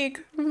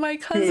Buttercake, my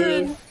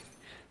cousin.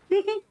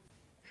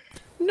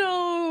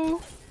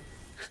 No,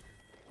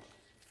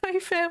 my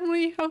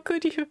family. How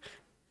could you?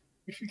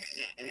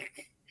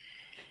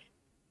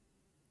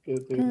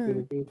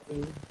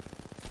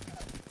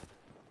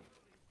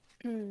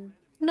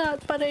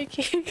 Not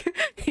Buttercake.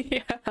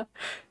 Yeah,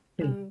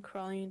 I'm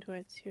crawling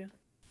towards you.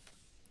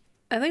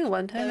 I think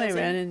one time I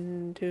ran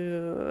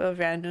into a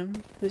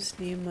random whose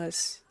name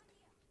was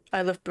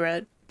I Love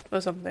Bread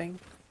or something.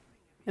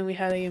 And we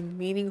had a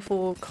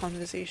meaningful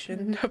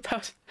conversation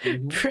about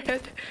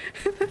bread.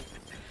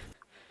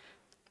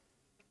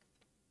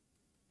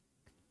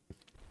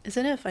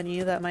 Isn't it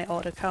funny that my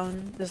alt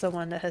account is the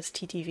one that has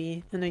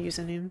TTV in the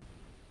username?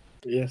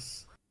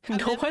 yes.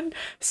 No one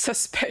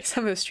suspects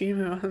I'm a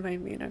streamer on my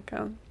main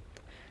account.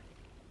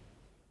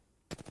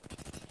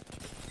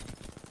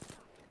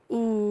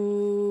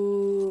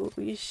 Ooh,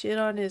 you shit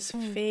on his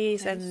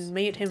face and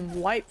made him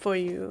wipe for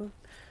you.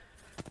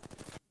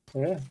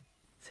 Yeah.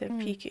 Said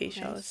PK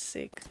shot was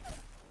sick.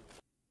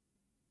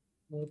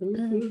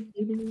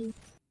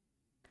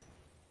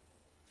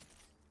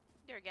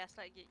 You're a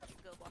gaslight, you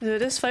go boss.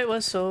 Dude, this fight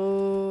was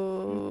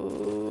so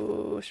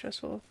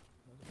stressful.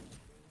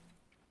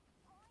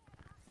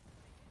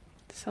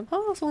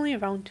 Somehow it was only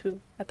round 2.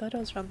 I thought it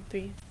was round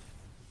 3.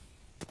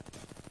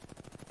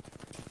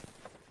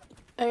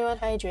 Everyone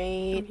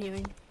hydrate. I'm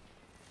healing.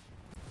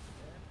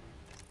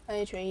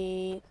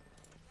 Hydrate.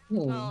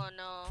 Oh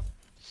no.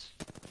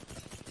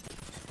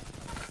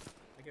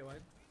 Okay, what?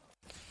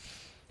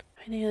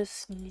 I need to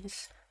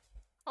sneeze.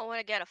 I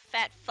wanna get a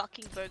fat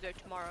fucking burger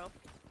tomorrow.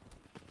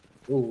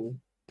 Ooh.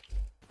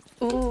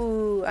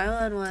 Ooh, I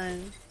want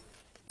one.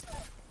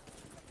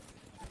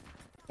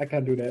 I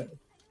can't do that.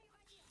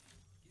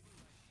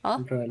 Huh?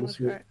 I'm trying to What's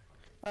sleep.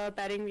 that?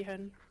 Batting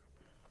behind.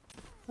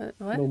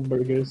 What? No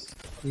burgers.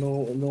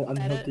 No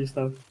unhealthy Edit.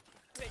 stuff.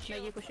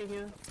 Maggie pushing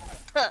you.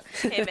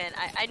 Hey man,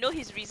 I know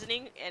his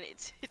reasoning and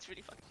it's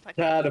really fucking funny.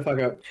 Shut the fuck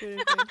up.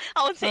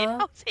 I won't say it. I Huh?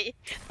 won't say it.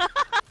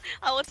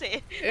 I won't say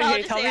it. I'll Okay,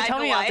 just tell say me, I tell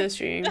know me why. after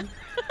stream.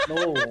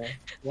 No.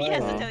 He has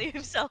to Why? tell you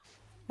himself.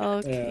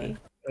 Okay.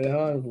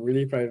 Yeah,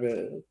 really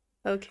private.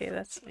 Okay,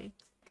 that's fine.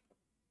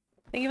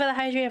 Thank you for the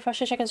hydrate.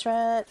 First check and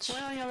stretch.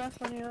 One on your left,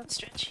 one on your left.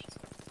 Stretching.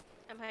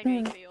 I'm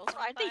hydrating for you also.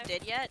 Aren't they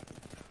dead yet?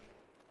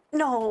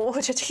 No,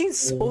 they're taking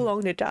so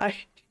long to die.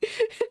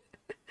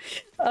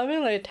 I've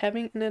been like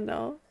tapping in and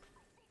out.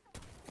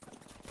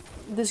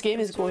 This game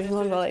is going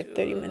on for like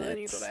 30 minutes. I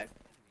need to go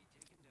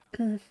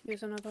back.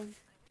 Here's another one.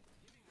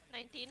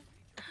 19.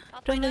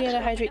 Don't forget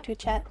to hydrate to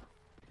chat.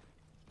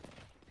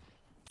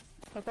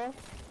 Okay.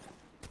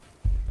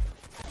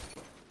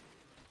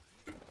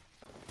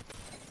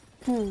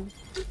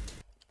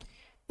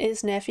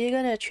 Is nephew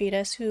gonna treat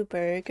us to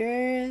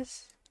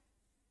burgers?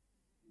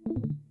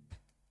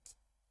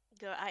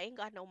 Girl, I ain't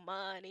got no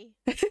money.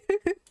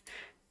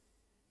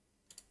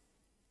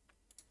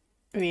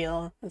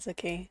 Real, that's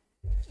okay.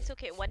 It's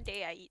okay. One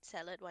day I eat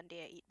salad, one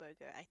day I eat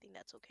burger. I think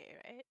that's okay,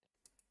 right?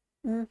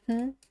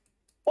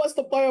 What's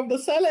the point of the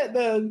salad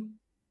then?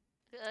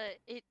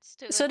 It's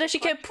to So that she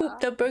can poop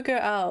the burger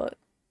out.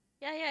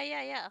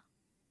 Yeah.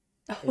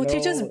 Would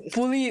you just No,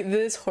 bully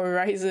this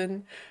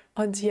horizon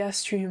on Zia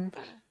stream?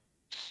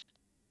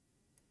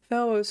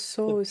 That was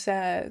so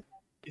sad.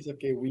 It's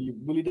okay, we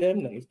bully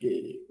them, now it's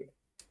gay.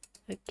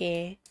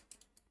 Okay.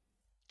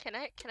 Can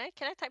I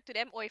type to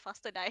them or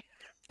faster die?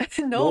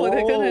 No,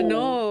 they're gonna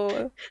No.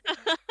 know.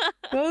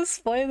 Don't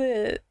spoil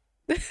it.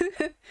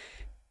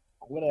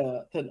 I'm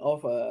gonna turn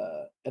off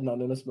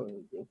anonymous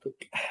mode real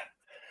quick.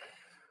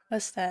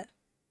 What's that?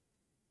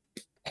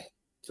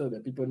 So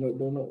that people don't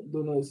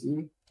know it's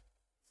you.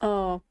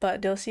 Oh,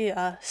 but they'll see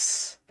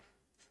us.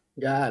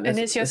 Yeah, And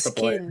it's your that's the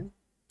point. skin.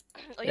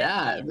 Oh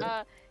Yeah,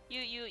 yeah.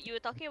 You were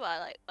talking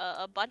about like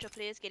a bunch of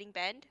players getting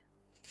banned.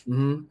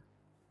 Mm-hmm.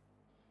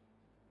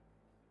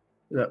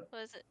 Yep.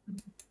 What is it?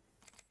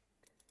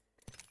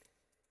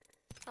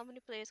 How many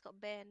players got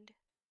banned?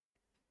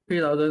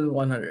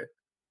 3,100.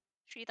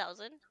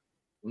 3,000?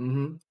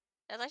 Mm-hmm.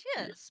 That's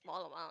actually a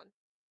small amount.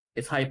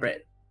 It's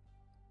hybrid.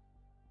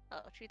 Oh,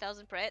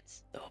 3,000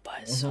 prets?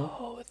 Boba is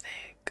so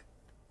thick.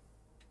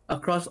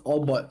 Across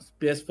all boards,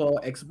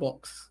 PS4,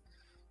 Xbox,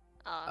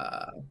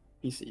 Uh,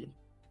 PC.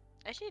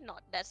 actually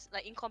not. That's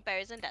like in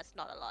comparison, that's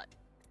not a lot.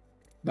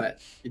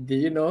 But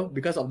did you know,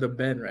 because of the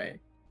ban, right?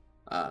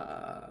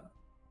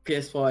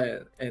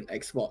 PS4 and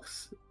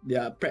Xbox,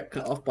 their prep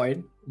cutoff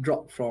point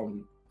dropped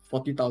from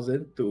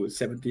 40,000 to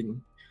 17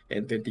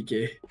 and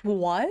 20k.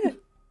 What?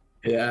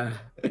 Yeah.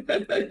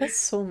 That's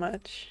so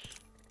much.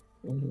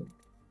 Mhm.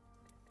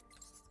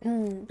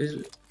 Mm.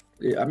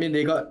 I mean,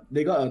 they got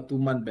a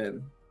 2-month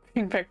ban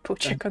Bring back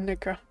Pochek on the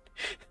ground.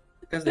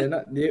 because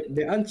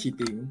they aren't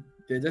cheating.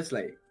 They're just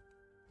like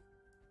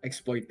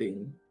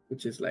exploiting,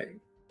 which is like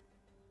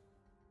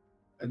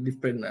a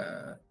different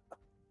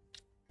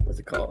what's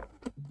it called?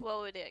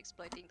 What were they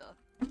exploiting though?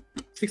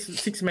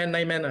 Six man,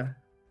 9 man.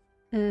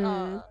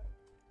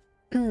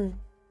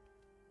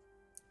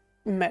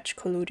 Match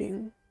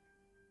colluding.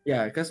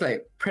 Yeah, because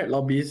like pred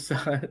lobbies,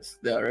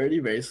 they're already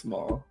very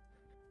small.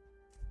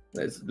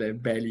 They're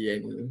barely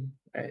any,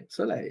 right?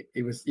 So like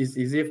it's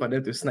easier for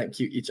them to snipe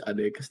kill each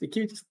other because they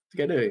kill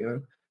together,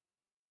 you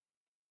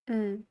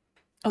know.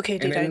 Okay,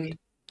 they And then, died.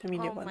 I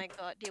mean, they Oh won. my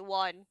god, they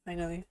won.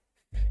 Finally.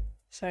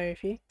 Sorry,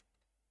 Fee.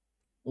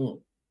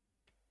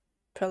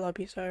 Per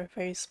lobbies are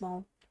very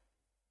small.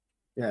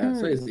 yeah,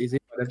 so it's easy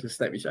for them to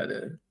snipe each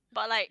other.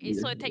 But like,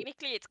 so Yeah.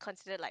 technically it's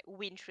considered like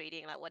win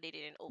trading, like what they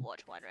did in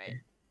Overwatch 1, right?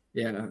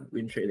 Yeah,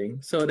 win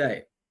trading. So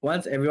that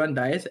once everyone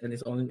dies and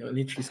it's only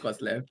 3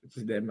 squads left, which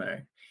is them,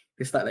 right?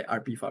 They start like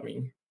RP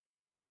farming.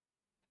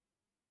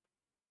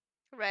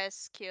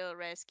 Rest, kill,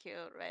 rest,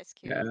 kill, rest,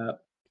 kill. Yeah.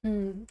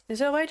 Is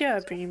that why they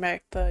are bringing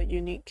back the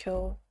unique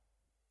kill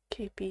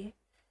KP?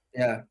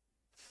 Yeah.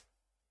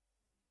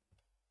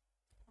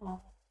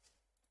 Oh.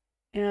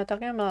 You know,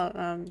 talking about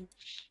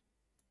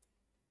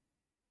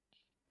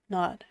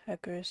not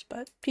hackers,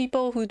 but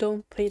people who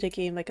don't play the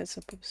game like it's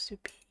supposed to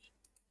be.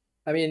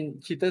 I mean,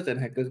 cheaters and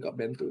hackers got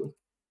banned too.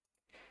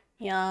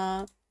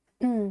 Yeah.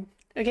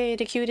 Okay,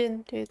 the queued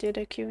in. They're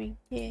queuing.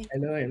 Yay. I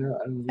know. I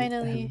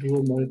Finally. have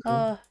dual monitor.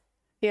 Oh,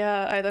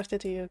 yeah, I left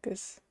it to you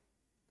because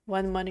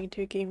one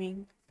monitor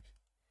gaming.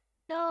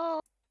 No,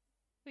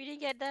 we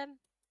didn't get them.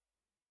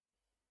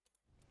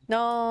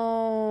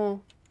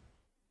 No.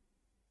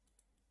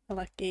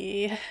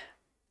 Lucky.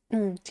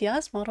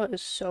 Tia's model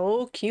is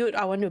so cute.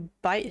 I want to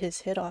bite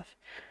his head off.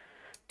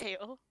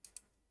 Ayo.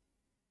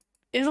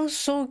 It looks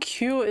so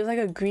cute. It's like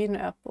a green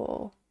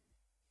apple.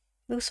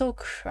 It looks so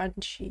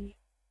crunchy.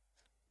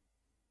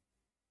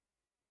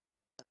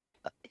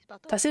 It's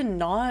about to- Does it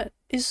not?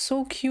 It's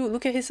so cute.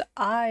 Look at his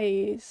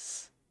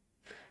eyes.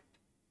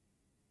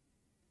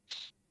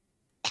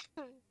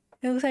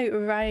 It looks like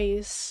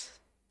rice.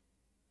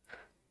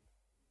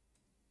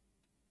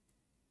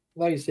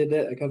 Now you said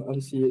that, I can't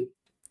unsee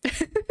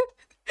it.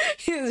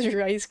 His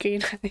rice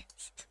green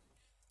eyes.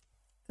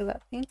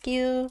 Thank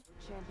you.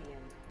 Champion.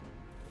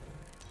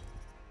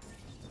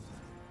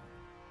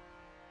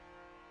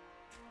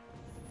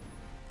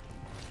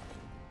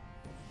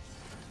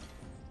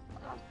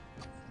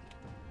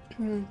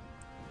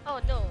 Oh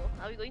no,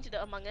 are we going to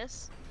the Among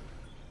Us?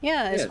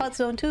 Yeah, it's Yeah. Hot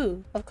Zone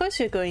 2. Of course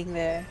you're going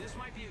there. This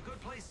might be a good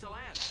place to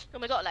land. Oh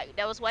my god, like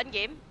there was one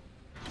game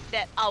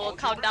that our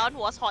countdown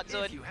was Hot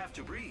Zone. If you have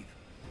to breathe.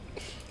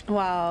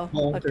 Wow.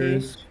 Okay.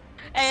 Bonkers.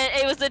 And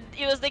it was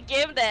the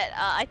game that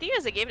I think it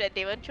was the game that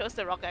Damon chose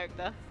the wrong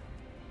character.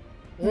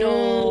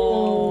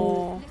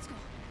 No. Let's go.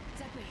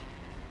 That way.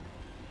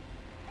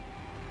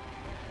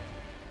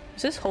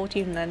 Is this whole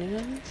team landing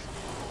on me?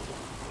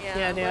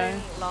 Yeah, I'm they going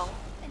are. long.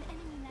 An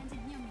enemy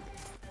landed near me.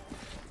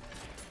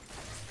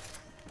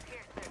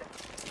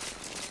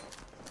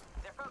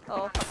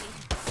 Oh fuck me.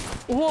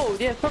 Whoa,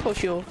 they have purple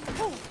shield. Main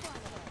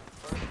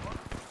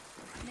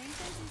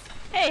fences.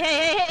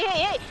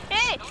 Hey!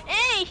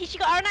 She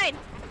got R9.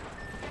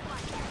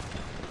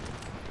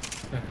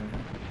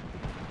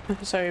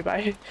 Sorry,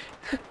 bye.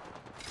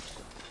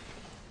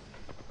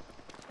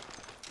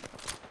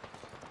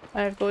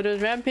 I have to go to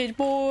Rampage,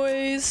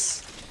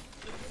 boys.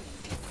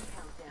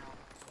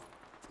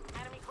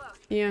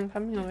 Yeah, I'm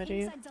coming over to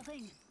you. Inside the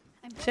ring.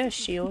 I'm Is there a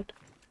shield?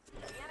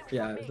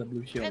 Yeah, it's a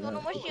blue shield. I got no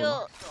now. more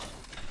shield.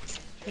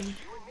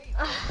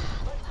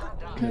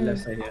 On the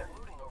left side here.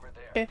 Looting over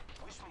there. Okay.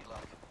 Wish me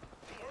luck.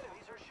 The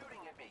enemies are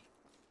shooting at me.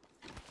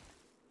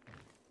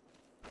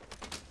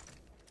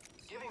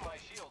 Giving my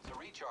shields a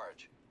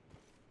recharge.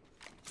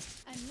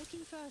 I'm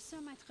looking for a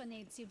thermite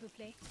grenade, s'il vous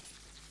plaît.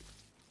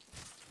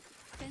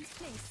 Fence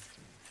placed.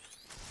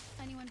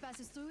 Anyone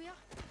passes through here?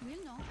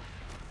 We'll know.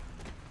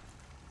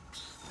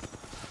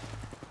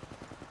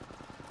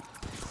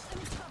 I'm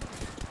in trouble.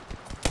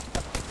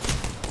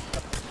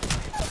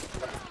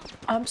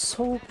 I'm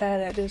so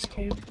bad at this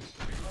game.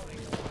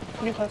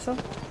 Newcastle?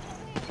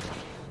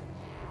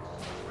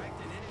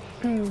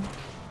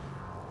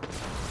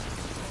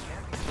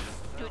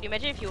 Dude,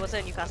 imagine if he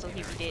wasn't in Newcastle,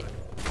 he'd be dead.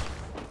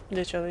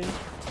 Literally.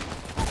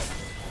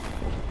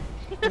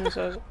 And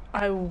so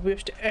I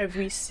whiffed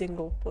every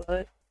single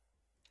bullet.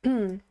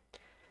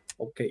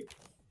 Okay.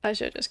 I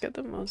should just get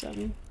the most out of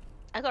me.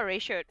 I got Ray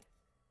shirt.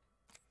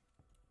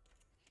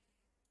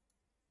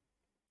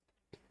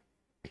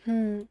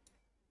 Hmm.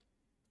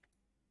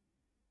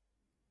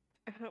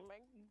 Oh my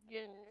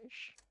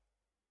gosh.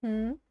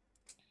 Hmm.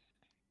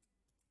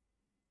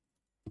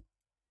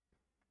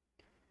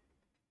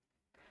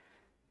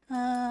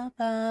 Ba,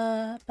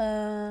 ba,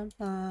 ba,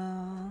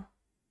 ba.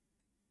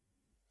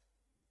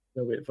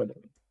 No, wait for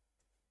them.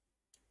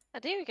 I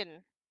think we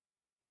can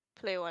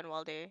play one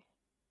while they,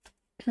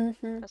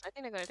 Mhm. because I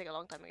think they're gonna take a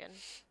long time again.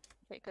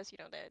 Because you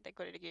know they're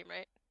good at the game,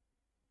 right?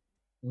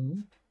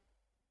 Mm-hmm.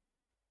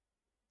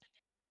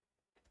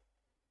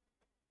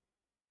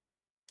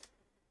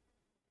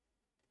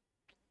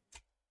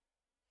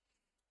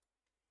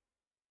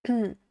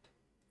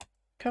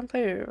 Can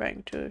play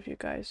rank 2 if you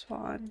guys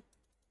want.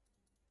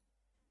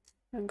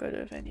 I'm good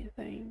with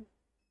anything.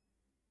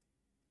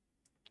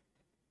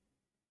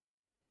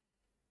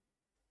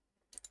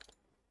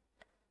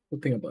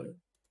 Good thing about it.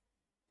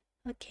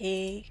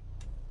 Okay.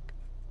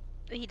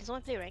 He doesn't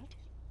want to play ranked.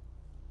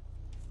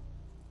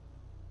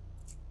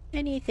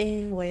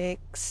 Anything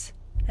works.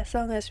 As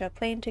long as we're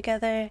playing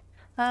together,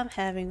 I'm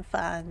having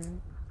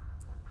fun.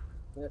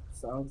 That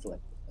sounds like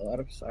a lot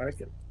of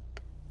sarcasm.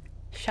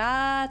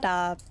 Shut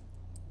up.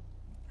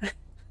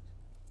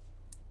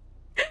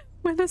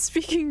 When I'm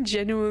speaking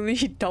genuinely,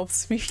 he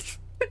doubts me.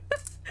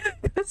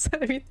 Because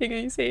everything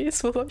I say is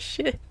full of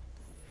shit.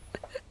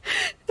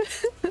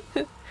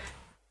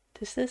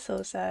 This is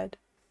so sad.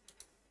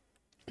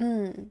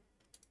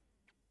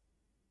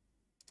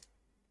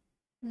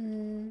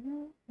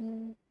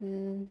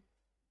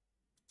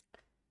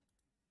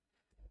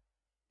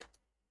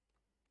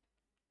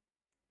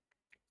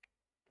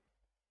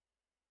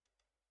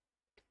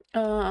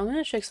 I'm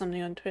gonna check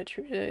something on Twitch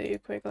really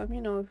quick. Let me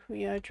know if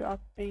we are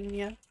dropping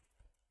yet.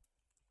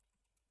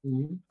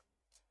 Mm-hmm.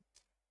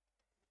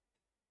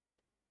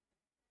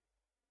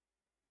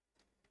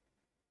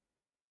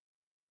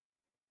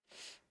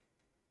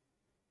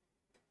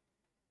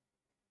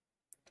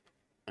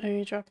 Are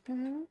you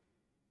dropping?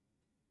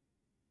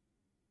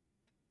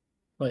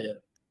 Oh yeah.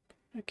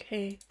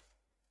 Okay.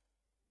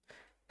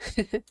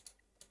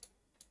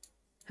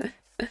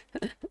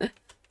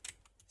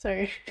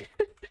 Sorry.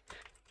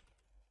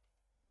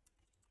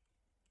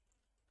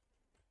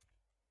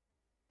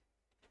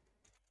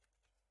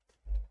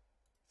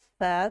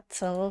 That's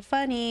so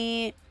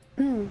funny.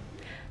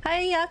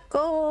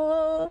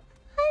 Hayako!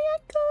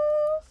 Hayako!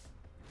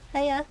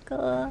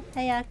 Hayako!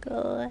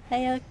 Hayako!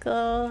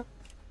 Hayako!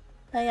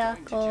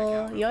 Hayako!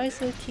 You're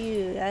so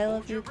cute. I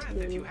love you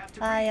too.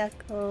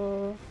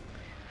 Hayako!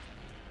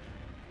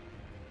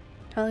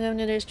 Welcome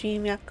to the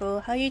stream,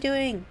 Yako. How you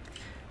doing?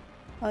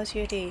 How's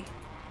your day?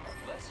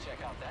 Let's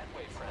check out that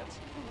way, friends.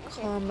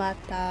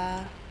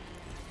 Komata.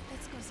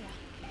 Let's go there.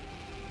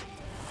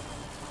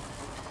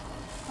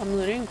 I'm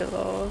looting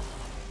below.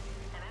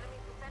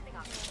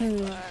 Got a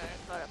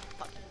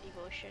fucking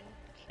devotion.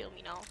 Kill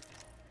me now.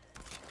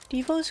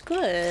 Devo's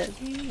good. What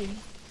do you mean?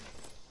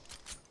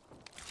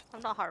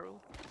 I'm not Haru.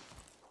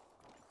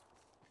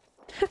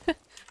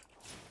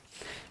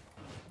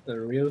 The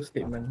real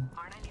statement.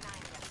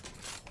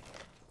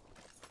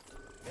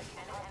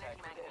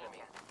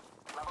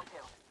 Level 2.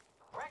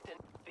 Crackton,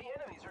 the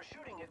enemies are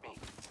shooting at me.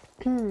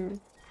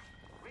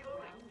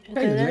 Guys,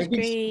 That's lagging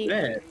great. so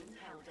bad.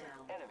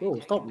 Bro,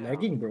 stop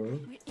lagging, bro.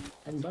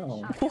 Calm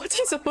down. What's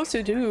he supposed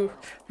to do?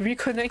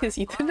 Reconnect his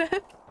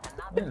Ethernet?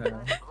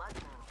 Yeah.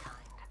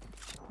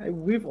 I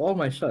whiffed all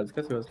my shots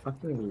because it was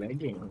fucking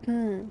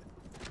lagging.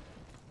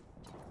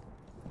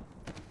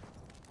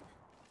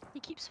 He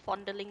keeps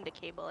fondling the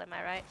cable, am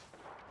I right?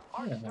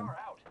 Yeah. Star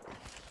out.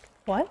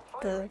 What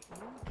the?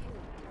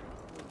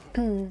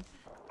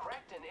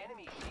 Cracked an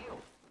enemy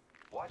shield.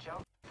 Watch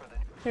out for the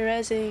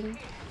Rezzing. Through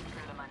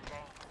the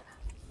mundane.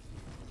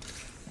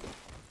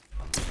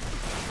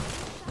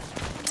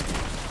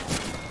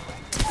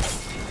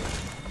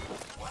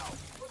 Wow,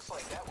 looks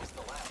like that was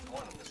the last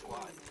one in the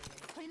squad.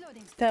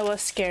 Reloading. That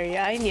was scary.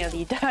 I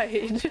nearly died.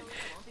 Won't be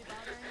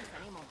bothering us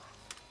anymore.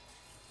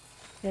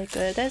 Yeah,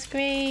 good. That's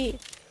great.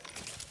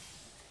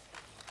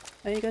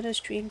 Are you gonna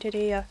stream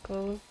today,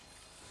 Yako?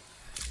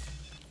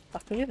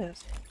 Fuck, look at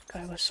this.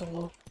 Guy was so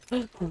low.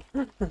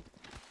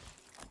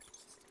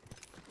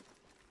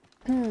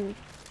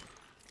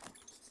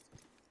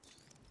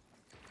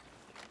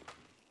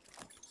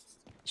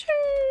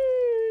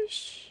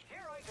 Cheers.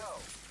 Here I go.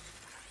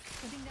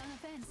 Putting down a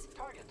fence.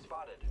 Target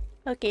spotted.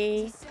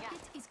 Okay. The circuit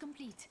is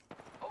complete.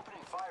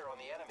 Opening fire on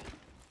the enemy.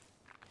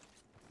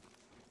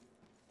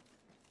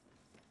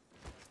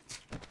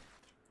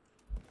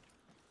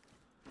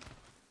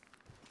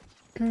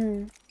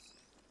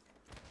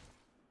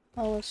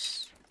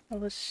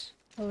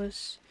 I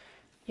was,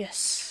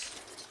 yes.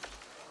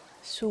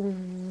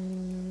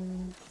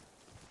 Zoom.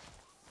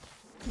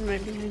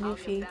 Might be a new I'll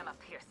give feed. them a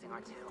piercing or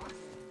two.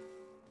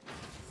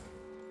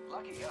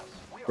 Lucky us.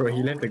 We are Bro,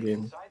 he left already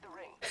again. inside the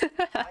ring.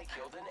 I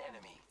killed an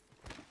enemy.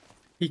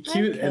 He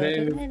queued and killed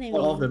an then enemy.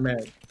 fell off the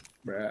map.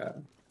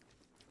 Bruh.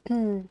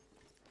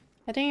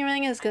 I think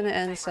everything is gonna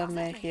end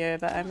somewhere here,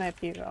 but I might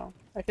be wrong.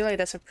 I feel like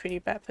that's a pretty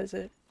bad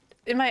position.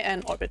 It might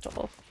end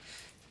orbital.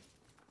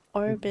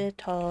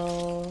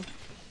 Orbital.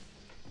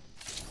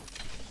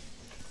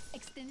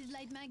 Extended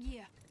light mag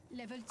here.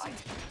 Level 2. Use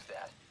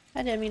that.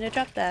 I didn't mean to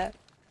drop that.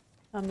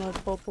 I'm a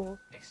bobo.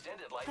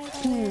 Extended light Hi, mag.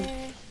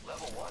 Butter.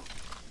 Level 1.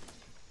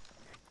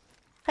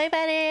 Hi,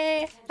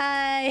 Butter.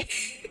 Hi.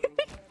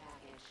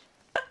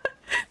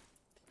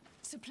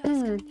 Supplies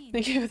coming in.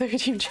 Thank you for the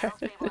redeem chat.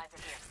 Stabilizer here.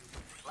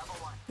 Level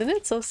 1. Isn't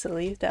it so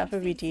silly to have a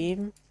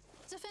redeem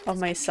The fence of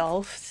is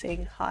myself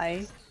saying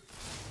hi?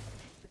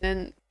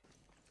 And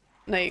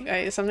like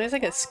sometimes I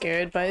get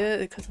scared by it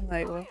because I'm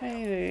like, well,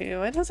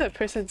 why does that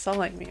person sound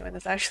like me when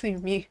it's actually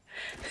me?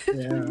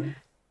 Yeah.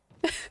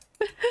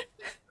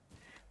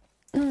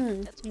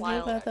 That's You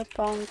wild. got the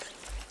bonk.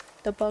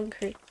 The bonk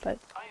hurt, but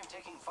I am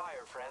taking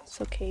fire, friends. it's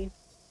okay.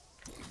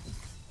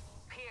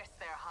 Pierce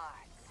their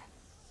hearts.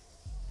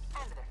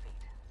 And their feet.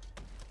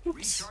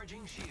 Oops.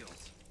 Recharging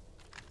shields.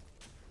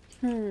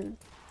 Hmm.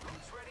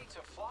 Who's ready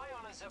to fly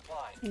on a zip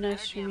line? You're not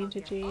streaming I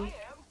today. am.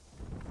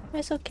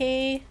 It's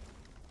okay.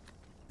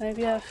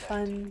 Maybe have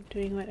fun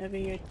doing whatever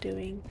you're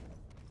doing.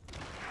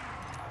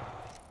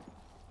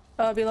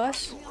 Below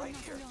us? We are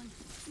not alone.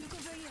 Look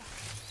over here.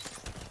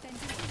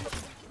 Fence is visible.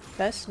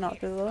 That's not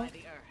below.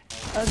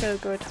 Okay,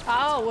 good.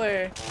 Ow,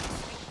 where?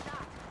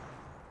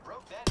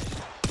 Broke that enemy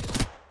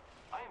shield.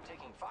 I am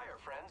taking fire,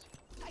 friends.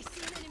 I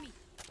see an enemy.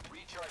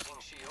 Recharging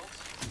shields.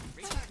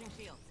 Recharging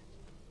shields.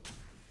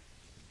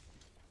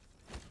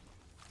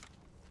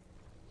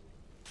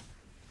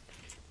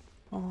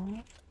 Oh.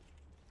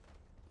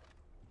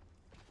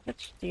 Where'd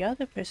the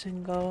other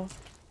person go?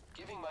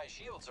 Giving my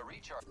shields a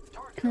recharge.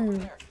 Target over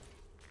there.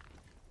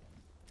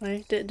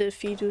 Wait, did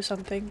Fee do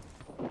something?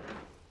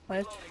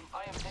 What? Loading.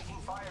 I am taking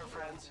fire,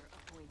 friends.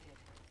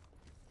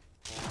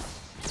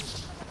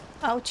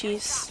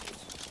 Ouchies.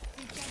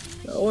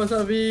 Oh, what's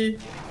up, B?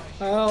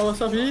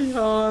 What's up, B?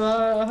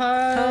 Hi.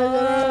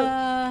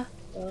 I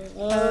don't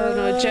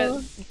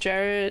know,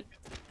 Jared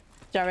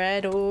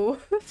Jaredo.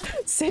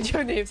 Said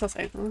your name, so I was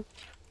like, huh?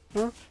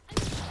 Huh?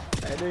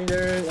 How you doing,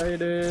 Jared? How you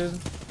doing?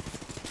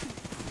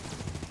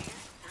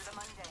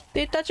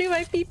 They're touching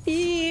my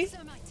pee-pee!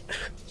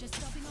 Just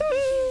topping up my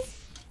shields.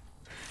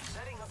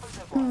 Setting up a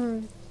zip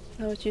line.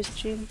 Oh, just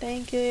stream.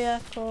 Thank you,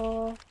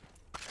 Yako.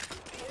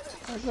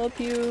 I love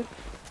you.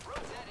 Broke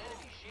that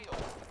enemy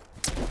shield.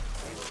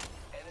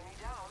 Enemy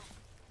down.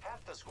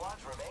 Half the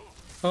squads remain.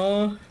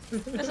 Oh,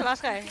 Where's the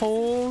last guy?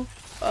 Oh,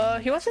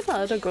 he was in the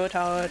other Go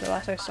Tower the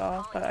last I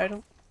saw, but I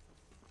don't.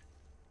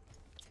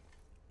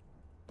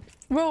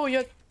 Bro,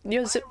 your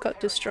zip got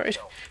destroyed.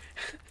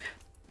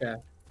 yeah.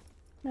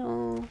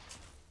 No.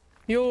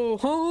 Yo,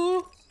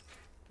 huh?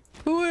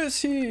 Who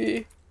is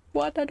he?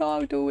 What the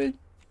dog doing?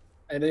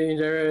 How you doing,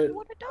 Jared?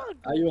 What a dog!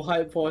 Are you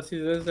hyped for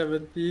season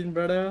 17,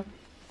 brother?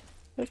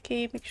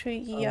 Okay, make sure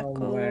you eat Oh my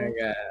Yako.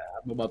 god,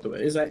 I'm about to.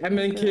 It's like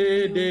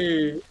MNK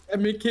day,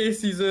 MNK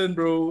season,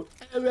 bro.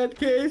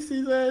 MNK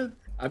season.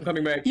 I'm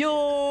coming back.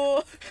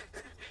 Yo!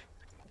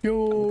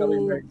 I'm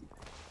coming back.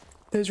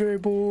 That's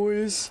right,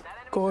 boys.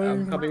 I'm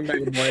Going. coming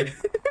back, boy.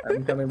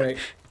 I'm coming back.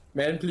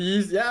 Man,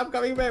 please. Yeah, I'm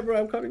coming back, bro.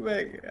 I'm coming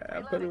back.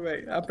 I'm coming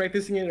back. I'm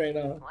practicing it right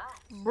now.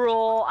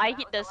 Bro, I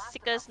hit the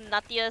sickest,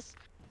 nuttiest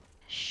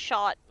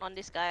shot on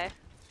this guy.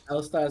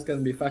 L-Star is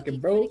gonna be fucking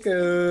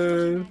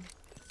broken.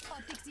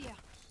 Optics here.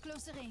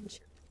 Closer range.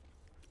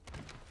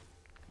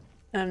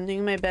 I'm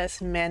doing my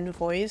best man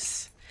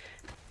voice.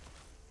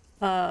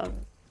 To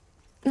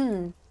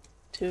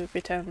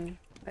pretend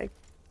like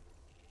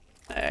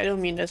I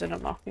don't mean this in a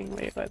mocking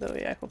way, by the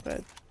way. I hope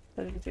it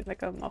doesn't seem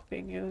like I'm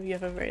mocking you. You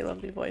have a very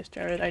lovely voice,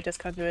 Jared. I just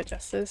can't do it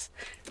justice.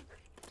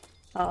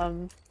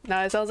 Now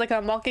it sounds like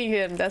I'm mocking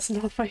him. That's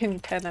not my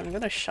intent. I'm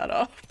gonna shut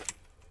up.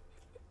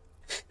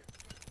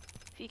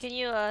 Can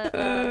you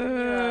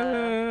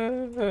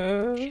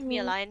shoot me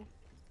a line?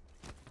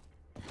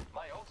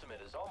 My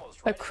ultimate is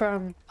almost A ready.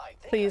 crumb, I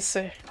think please,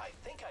 sir. I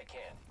think I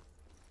can.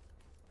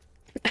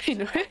 I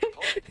know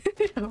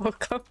it. You're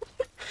welcome.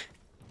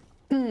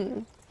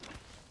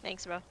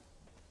 Thanks, bro.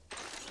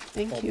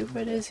 Thank you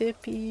for the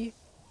zippy.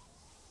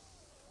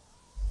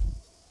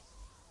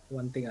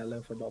 One thing I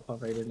love about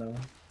Pathfinder now.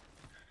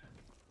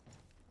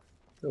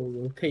 The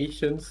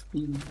rotation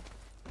speed.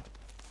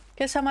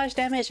 Guess how much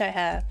damage I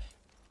have?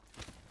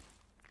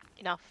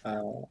 Enough.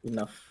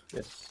 Enough.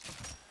 Yes.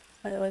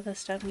 What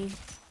does that mean?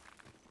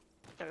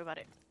 Don't worry about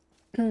it.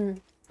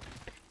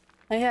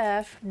 I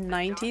have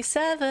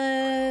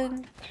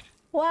 97.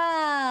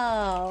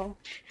 Wow.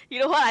 You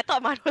know what? I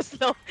thought mine was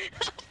low.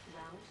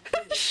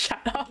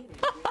 Shut up.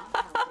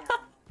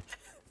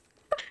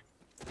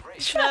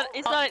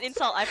 It's not an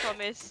insult, I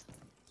promise.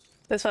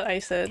 That's what I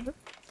said.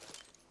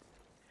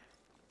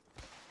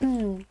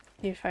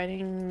 You're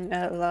fighting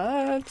at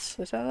labs?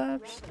 Is that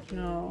labs?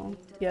 No.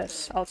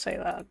 Yes, outside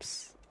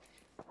labs.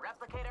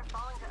 Replicator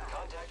falling to Earth.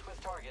 Contact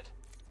with target.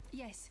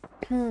 Yes.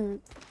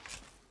 Opening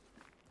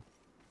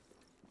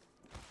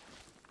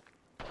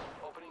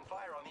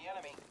fire on the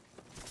enemy.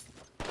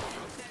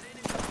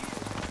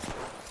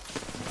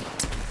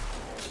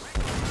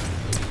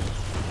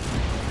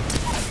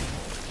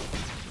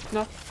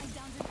 No. I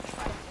downed it.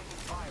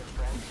 Taking fire,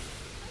 friend.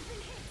 I've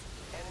been hit.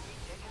 Enemy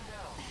taken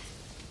down.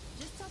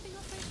 Just topping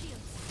up my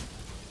shields.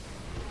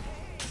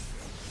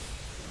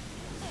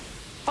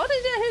 How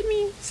did that hit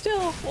me?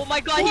 Still. Oh my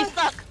god, he's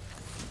stuck!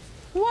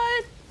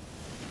 What?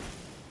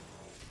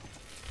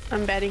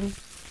 I'm betting.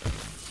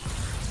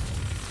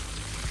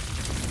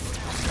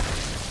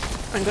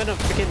 I'm gonna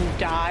freaking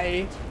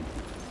die.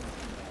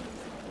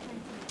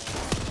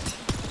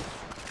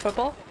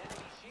 Purple?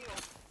 Enemy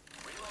shield.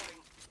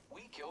 Reloading.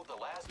 We killed the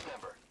last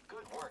member.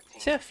 Good work, team.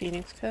 Is there a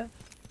phoenix kit?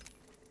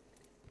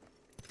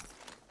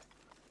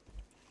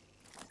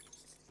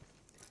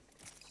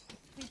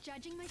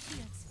 Recharging my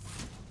shields.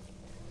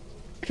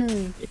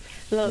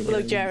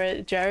 Look,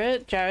 Jared,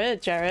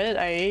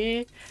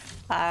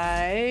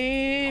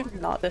 I'm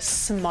not the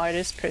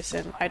smartest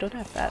person. I don't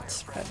have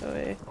bats, by the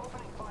way.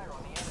 Opening fire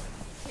on the enemy.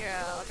 Here,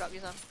 I'll drop you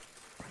some.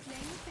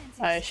 Playing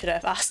offensive. I should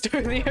have asked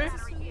earlier.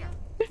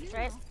 You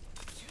Right? know.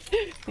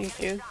 Thank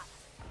you.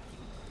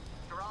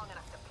 Strong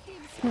enough to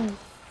pierce.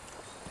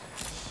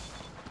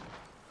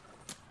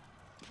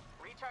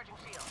 Recharging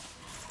shield.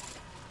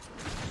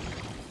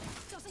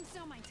 Tossing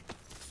thermite.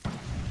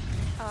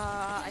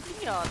 I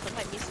think your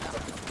might miss now.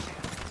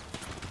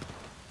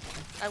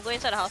 I'm going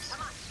inside the house.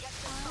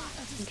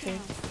 Okay.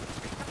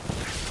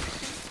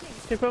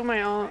 They broke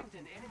my ult.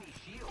 An enemy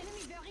shield.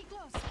 Enemy very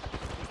close.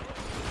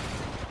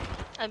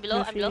 I'm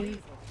below, I'm below.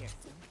 Nothing.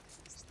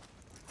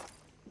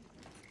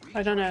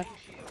 I don't know.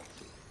 Shield.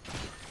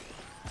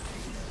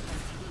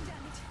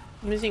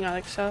 I'm using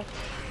Alexa.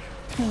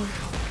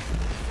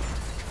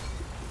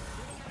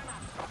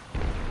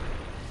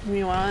 Give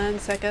me 1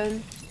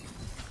 second.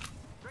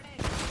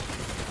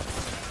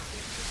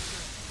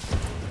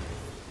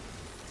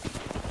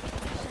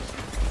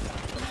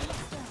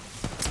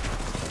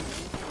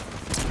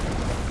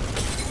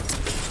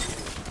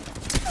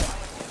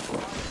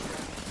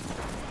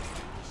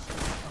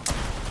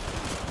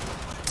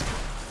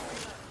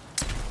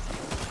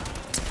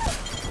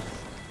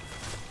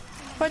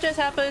 What just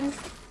happened?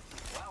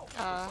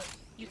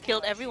 You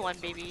killed everyone,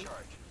 baby.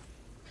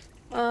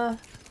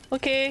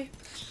 Okay.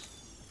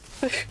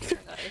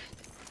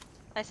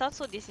 I sound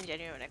so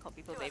disingenuous when I call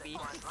people baby.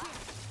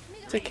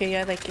 It's okay,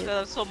 I like it.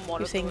 Because I'm so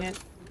You're saying monotone. it.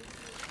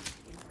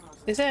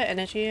 Is there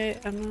energy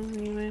ammo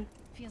anyway?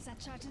 Feels that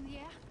charge in the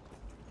air?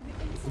 We're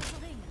inside the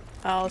ring.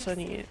 I also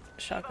need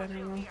shotgun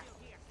ammo.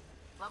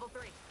 Level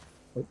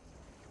 3.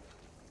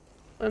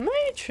 Am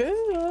I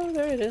true? Oh,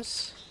 there it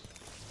is.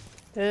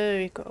 There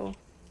we go.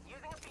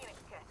 Using a Phoenix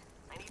kit.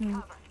 I need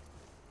cover.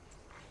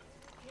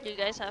 You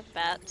guys have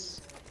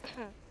bats?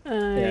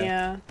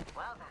 Yeah.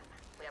 Well then,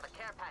 we have a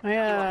care package.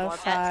 I want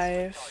have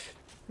more 5.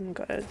 I'm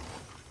good.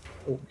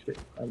 Oh shit,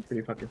 I'm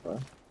pretty fucking far.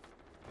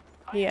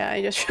 Yeah,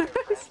 I just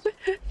realized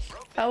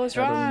I was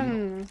I don't-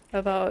 wrong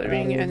about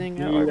ring I ending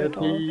at need a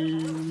orbital.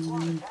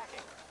 team.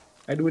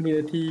 I do need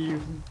a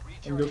team.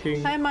 I'm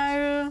joking. Hi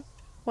Myru!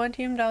 One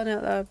team down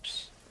at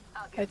labs.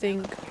 I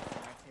think.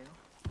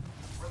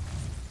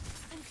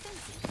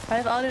 I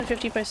have out in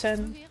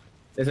 50%.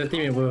 There's a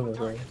team in World as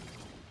well.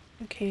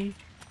 Okay.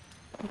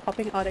 I'm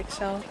popping out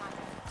Excel.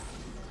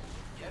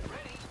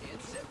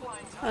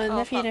 Oh,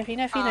 Neffy, fuck. Neffy,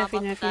 Neffy, I'm Neffy, about to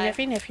Neffy, die.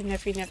 Neffy, Neffy,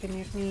 Neffy, Neffy,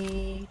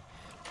 Neffy.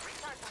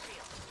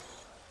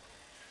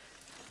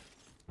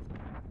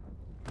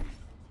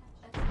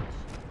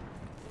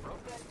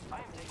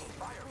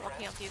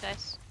 Walking up to you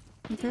guys.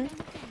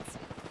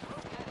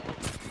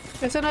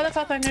 There's another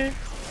top under.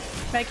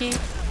 Maggie. He's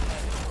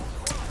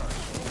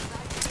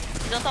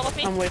on top of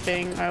me. I'm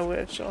whipping. I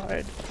whip so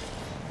hard.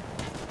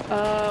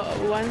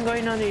 One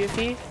going on the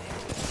Yuffie.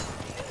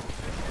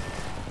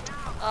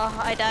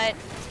 Oh, I died.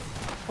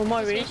 One more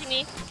He's reach. reaching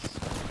me.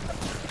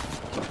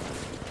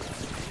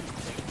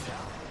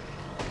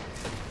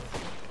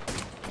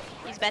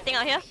 He's batting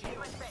out here.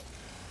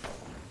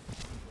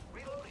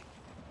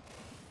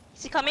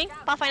 Is he coming?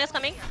 Pathfinder's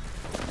coming.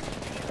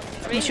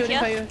 He's Wraith is shooting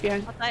here. for you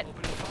behind. Outside.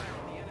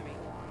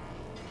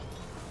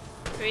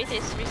 Wraith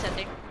is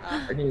resetting.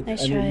 I need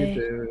Nice you try.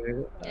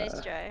 to.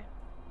 Nice try.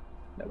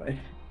 Never mind.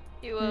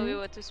 We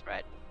were too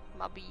spread.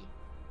 Mubby.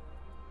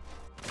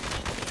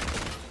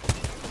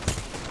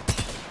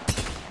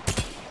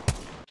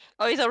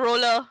 Oh, he's a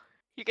roller.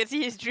 You can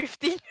see he's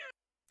drifting.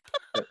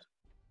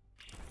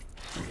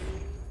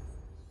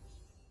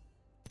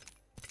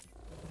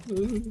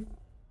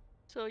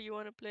 So you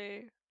wanna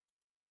play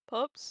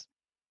pubs?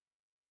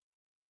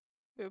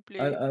 You play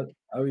Are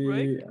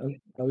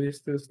we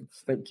still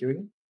step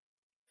queuing?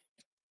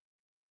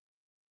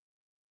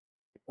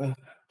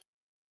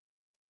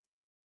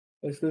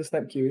 Are still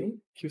snap queuing?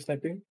 Queue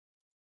sniping?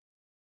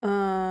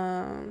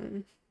 Nah,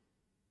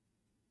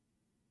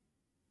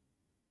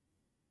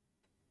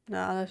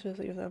 let's just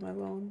leave them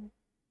alone.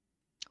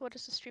 What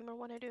does the streamer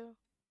wanna do?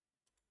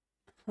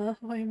 Huh?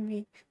 Why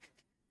me?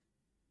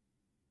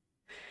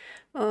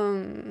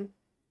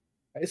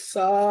 I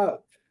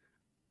suck.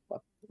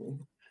 Fuck me.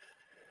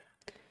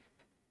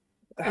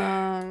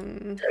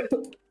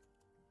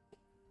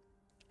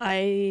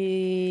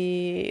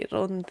 I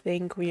don't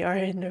think we are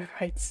in the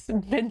right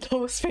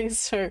mental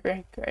space for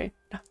rank right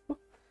now.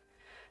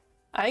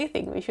 I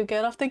think we should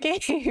get off the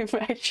game,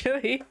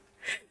 actually.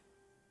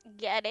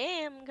 Get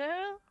him,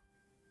 girl.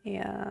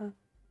 Yeah.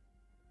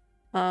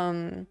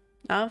 I'm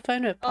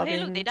fine with Oh, popping. hey,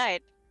 look, they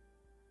died.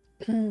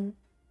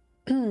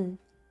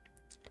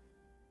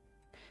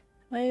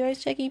 Why are you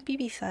guys checking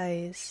PB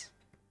size?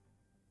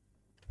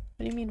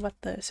 What do you mean, what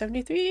the?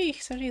 73?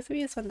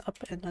 73 is on the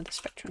upper end of the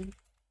spectrum.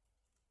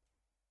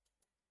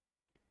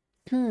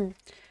 You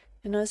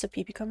notice the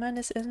PP command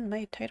is in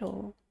my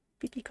title.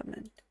 PP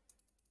command.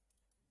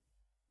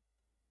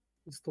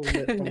 Stole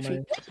that from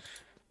my...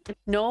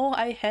 No,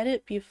 I had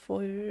it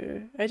before.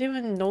 I didn't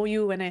even know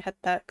you when I had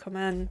that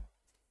command.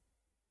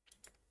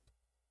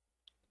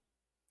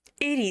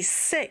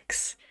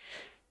 86!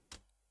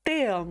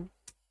 Damn!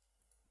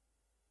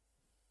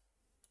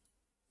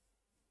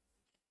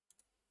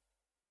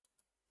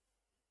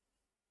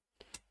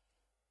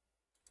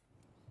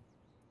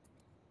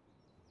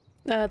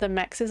 The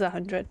max is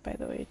 100, by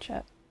the way,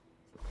 chat.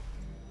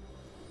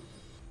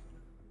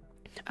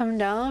 I'm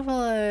down for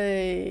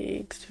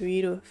like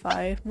 3 to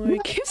 5 more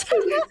games.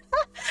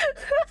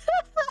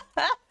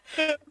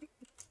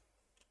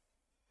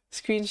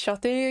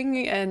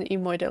 Screenshotting and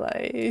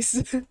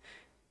immortalize.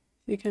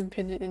 You can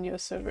pin it in your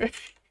server.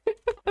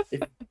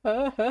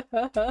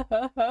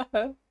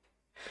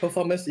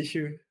 Performance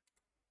issue.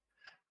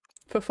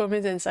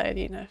 Performance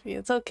anxiety, Nafi.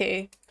 It's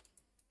okay.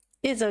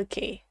 It's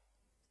okay.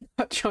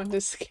 Not on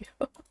the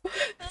scale.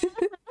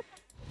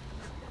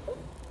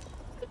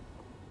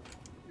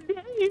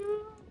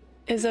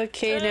 It's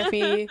okay,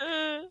 Neffy.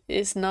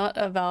 It's not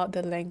about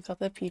the length of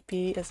the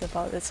PP, it's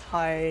about its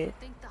height.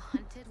 Think the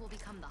hunted will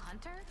become the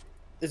hunter?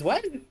 Is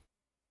what?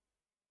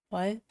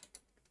 What?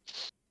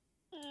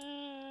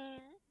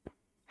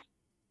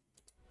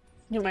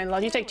 Yo, my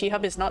Logitech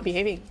G-Hub is not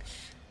behaving.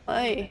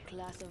 Why?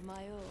 Class of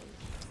my own.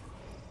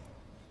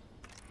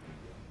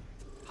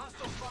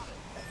 Hostile spotted.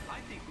 I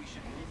think we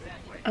should move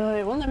that way.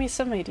 It won't let me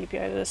send my DPI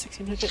to the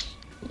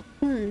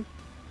 1600.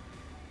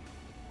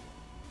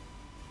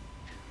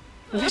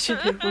 Wish you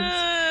did once.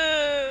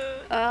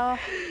 Oh.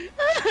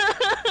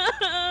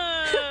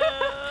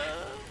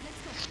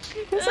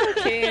 It's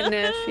okay,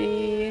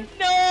 Neffy.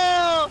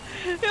 No!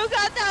 You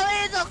can't tell me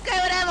it's okay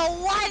when I have a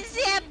 1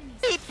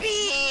 CMPP!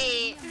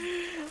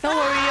 Don't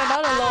worry, you're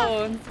not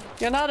alone.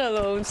 You're not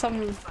alone.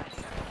 Some.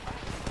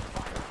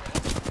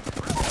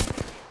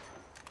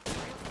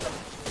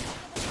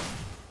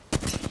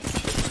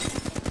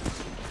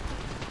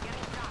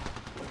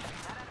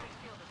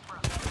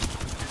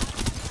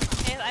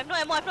 Hey, I have no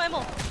ammo, I have no ammo!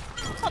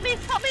 Help me,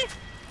 help me!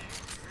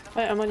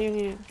 Wait, I'm on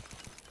you.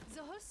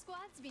 The whole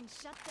squad's been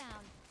shut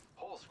down.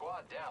 Whole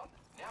squad down.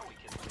 Now we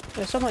can.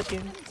 There's so much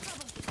here.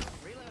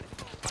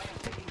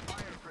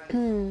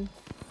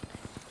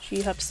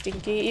 G-Hub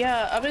Stinky.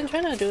 Yeah, I've been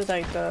trying to do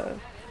like the...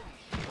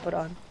 Hold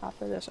on,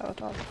 after this I'll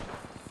talk.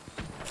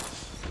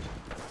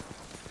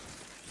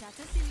 That's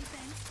a silly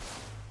thing.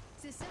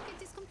 The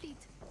circuit is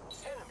complete.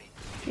 Enemy.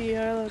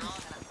 Yeah,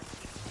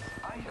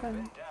 I have been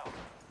down.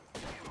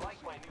 You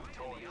like my new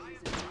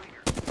toys?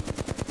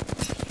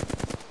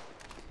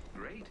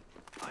 Great.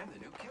 I'm the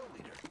new kill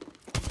leader.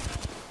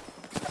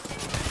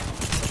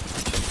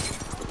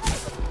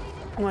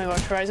 oh my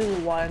gosh,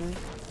 Horizon 1.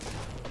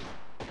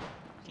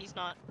 He's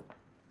not.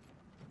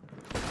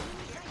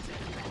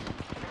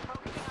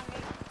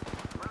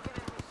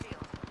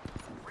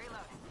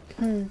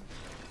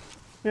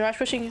 Mirage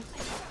pushing you.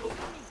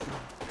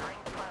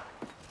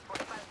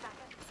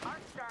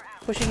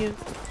 Pushing you.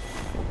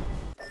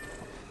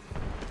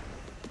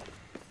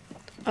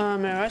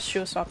 Mirage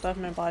shield stopped off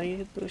my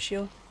body, blue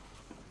shield.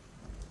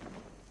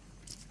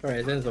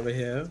 Horizon's over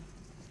here.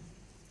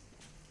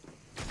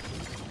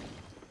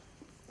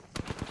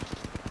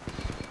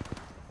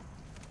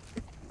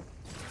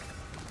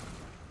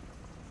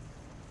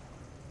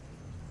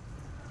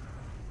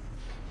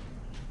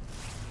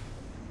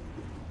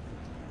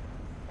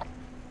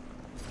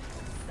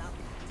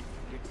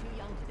 You're too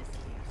young to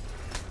disappear.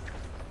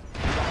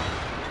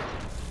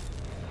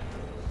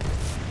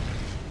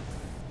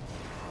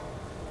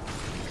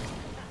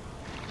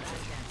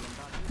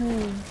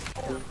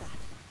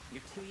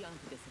 You're too young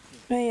to disappear.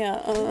 But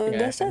yeah, Yeah,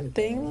 there's I that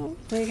think thing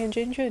where you can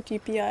change your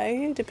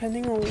DPI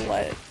depending on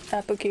what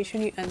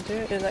application you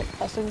enter. It like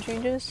custom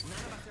changes,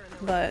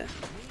 but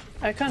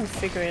I can't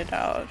figure it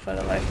out for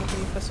the life of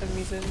me for some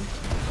reason.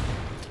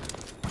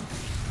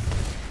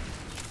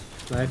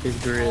 Life is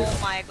great. Oh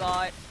my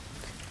god.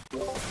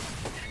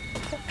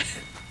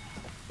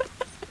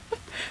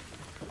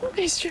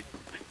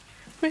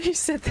 When you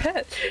said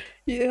that,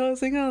 I was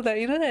thinking of that.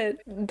 You know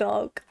that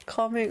dog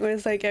comic where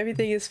it's like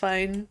everything is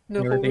fine, the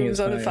whole Everything room's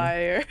is on fine.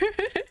 fire.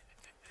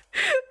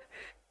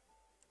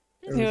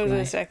 It was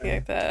exactly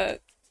like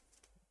that.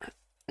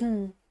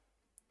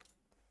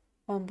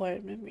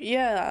 Onboard memory.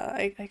 Yeah,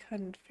 I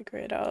couldn't figure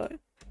it out.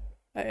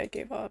 I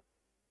gave up.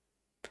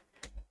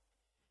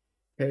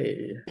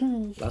 Hey,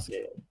 last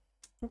game.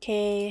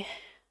 Okay.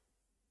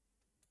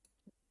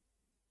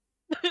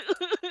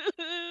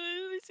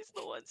 This is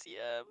not 1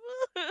 CM.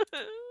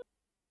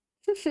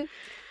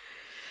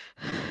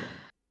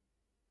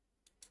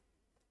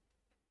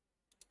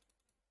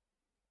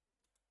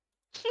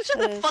 Shut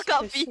the fuck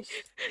up, V.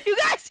 You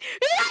guys!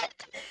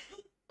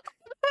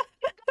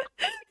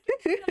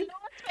 The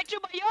lowest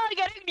spectrum, but you're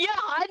getting near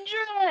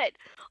 100!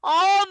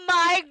 Oh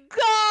my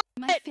god!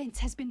 My fence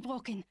has been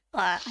broken.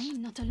 I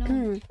am not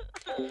alone.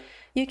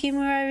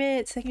 Yukimura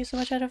Ritz, thank you so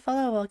much for the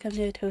follow. Welcome to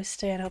the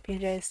Toaster and hope you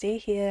enjoy the stay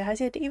here.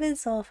 How's your day been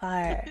so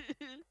far?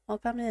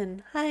 Welcome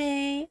in.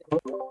 Hi!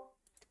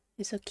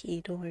 It's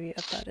okay, don't worry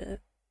about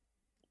it.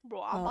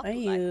 Bro, I'm How about are to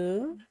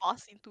you? like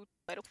bust into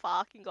by the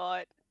fucking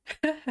god.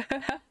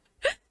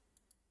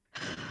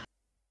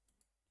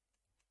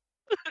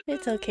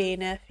 It's okay,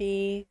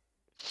 Neffy.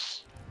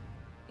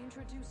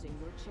 Introducing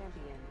your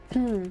champion.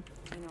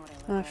 You know what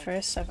I My love?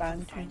 first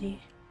Savannah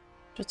journey.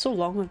 That's so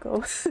long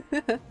ago.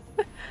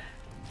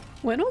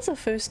 When was the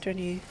first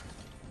journey?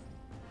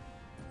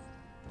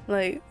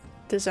 Like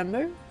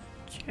December?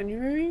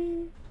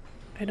 January?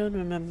 I don't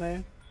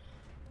remember.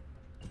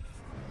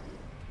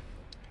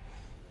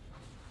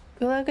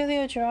 Good luck with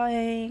your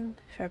drawing.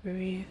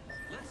 February.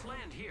 Let's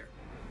land here.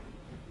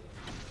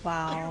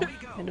 Wow.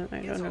 I don't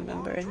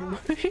remember anymore.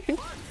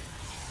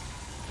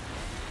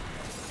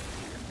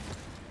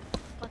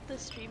 But the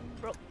stream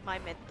broke my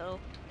mental.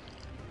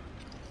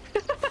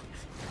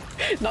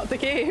 Not the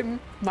game.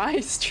 My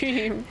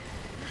stream.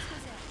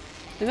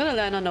 I'm gonna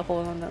land on the hole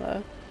on the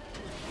left.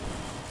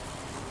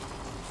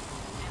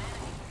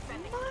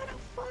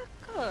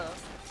 Motherfucker!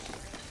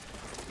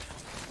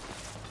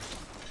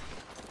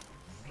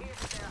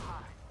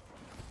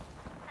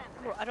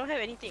 Bro, I don't have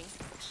anything.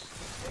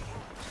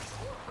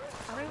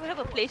 I don't even have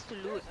a place to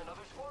loot.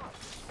 Another squad.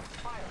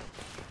 Fire.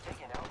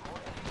 Taking out more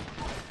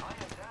enemies. I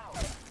am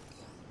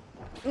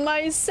down.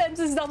 My sense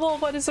is double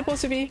what it's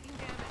supposed to be.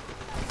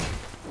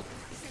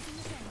 Setting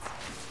the fence.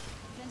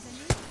 Fence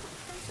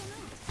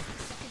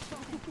on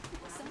you,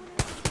 fence on out. Someone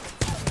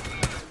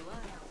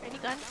else. Any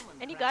gun?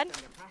 Any gun?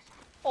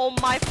 Oh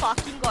my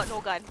fucking god,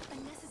 no gun.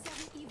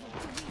 Unnecessary evil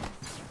to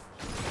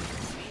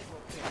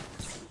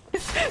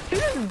win.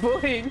 This is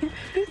bullying.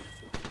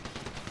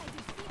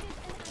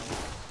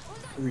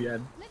 We are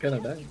kind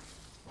of done.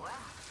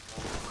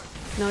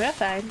 No, we're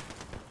fine.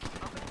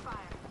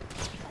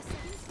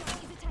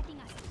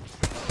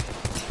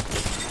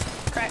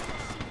 Crack.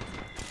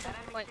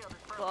 Oh my god,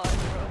 bro.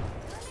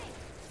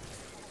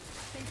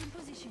 Fence in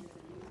position.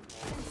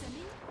 Fence them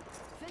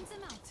in. Fence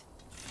them out.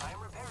 I am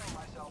repairing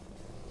myself.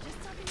 Just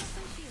topping up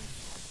some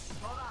shields.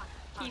 Hold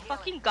on. He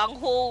fucking gung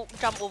ho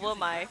jump over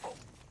my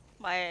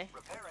Repairing.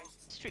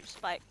 strip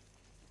spike.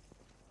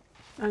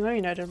 I'm going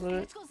United Blue.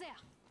 Let's go there.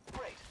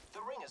 Great. The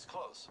ring is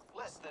close.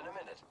 Less than a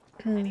minute.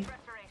 I need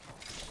restoration.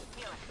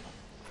 Healing.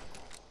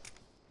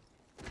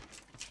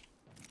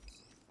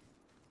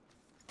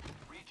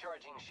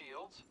 Recharging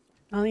shields.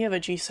 I only have a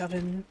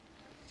G7.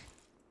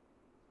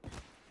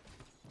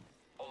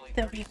 Only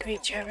That'll 30 be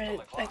great, seconds left on Jared.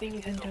 the I clock. think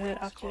we can The do ring it is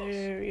after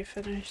close. we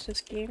finish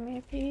this game,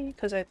 maybe?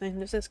 Because I think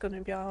this is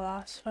gonna be our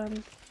last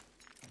one.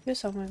 Here's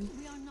someone.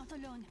 We are not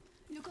alone.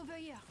 Look over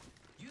here.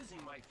 Using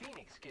my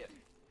Phoenix kit.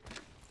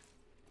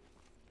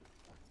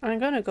 I'm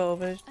gonna go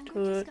over I'm to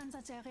going to it. scan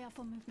that area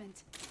for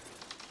movement.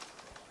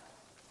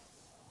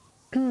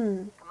 Come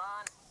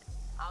on.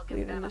 I'll give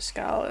Leaving them the a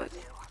scout.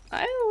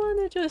 I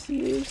wanna just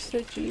use the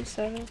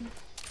G7.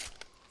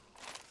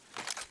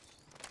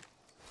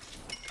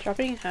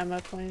 Dropping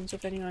hammer coins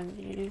if anyone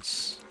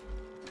needs.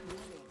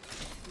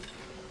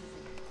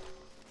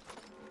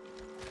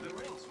 The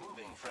ring's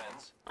moving,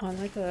 friends. On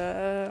like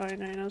a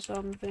R9 or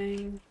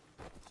something.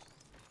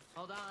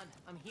 Hold on.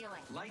 I'm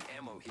healing. Light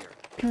ammo here.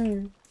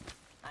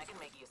 I can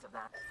make use of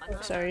that.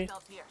 Oh, sorry.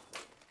 Ourselves here.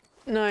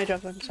 No, I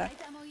dropped one. Sorry.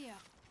 Light ammo here.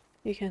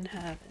 You can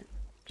have it.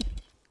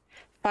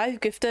 5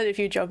 gifted if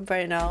you jump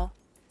right now.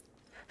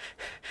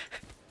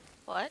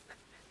 What?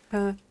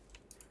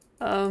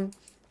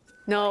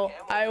 No,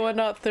 I will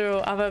not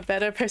throw. I'm a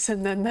better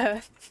person than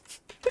that.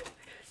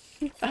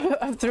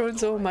 I've thrown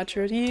so much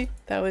already.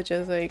 That would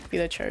just like be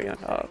the cherry on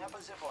top. Up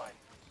a zip line.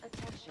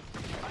 Attention.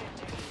 I am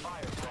taking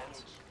fire,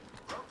 friends.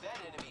 Broke that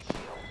enemy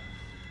shield.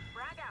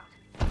 Frag out.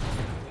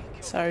 We've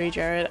killed Sorry,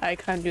 Jared. I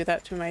can't do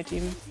that to my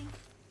team. Fencing.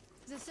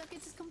 The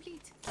circuit is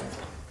complete.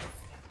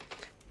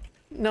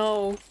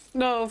 No,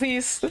 no,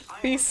 please,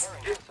 please.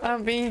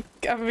 I'm being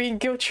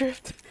guilt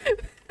tripped.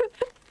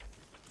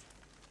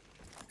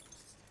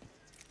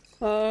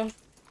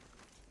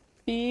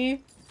 B.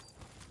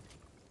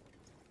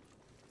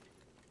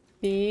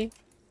 B.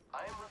 I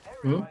am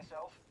repairing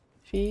myself.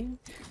 B.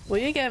 Will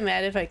you get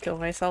mad if I kill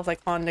myself like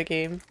on the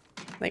game?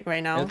 Like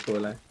right now? That's cool,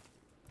 like.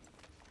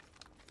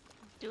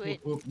 Do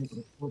it.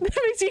 That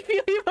makes you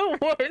feel even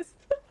worse.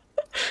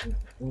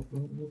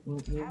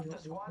 Half the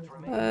squads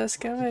remain.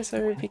 Scan my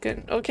server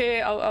beacon.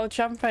 Okay, I'll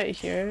jump right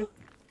here.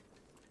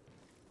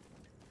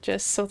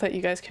 Just so that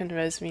you guys can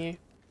res me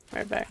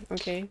right back,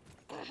 okay?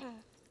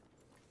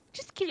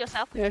 Just kill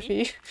yourself. Yeah,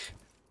 Vicky. Fee.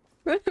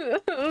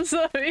 I'm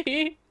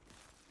sorry.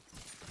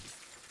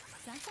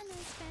 That's a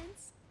nice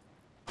fence.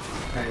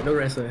 Alright, no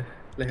rest her.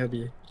 Let her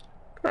be.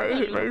 I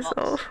hate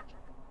myself.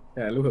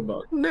 Yeah, look her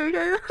box. No, you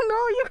guys, no,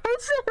 you guys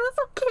said it was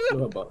okay.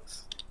 Look her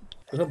box.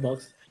 Look her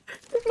box.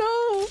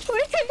 No,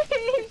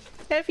 wait.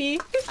 Heavy.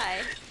 Hi.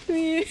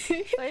 Me.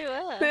 Where you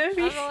at? I Heavy.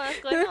 don't know what's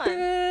going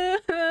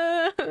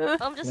on.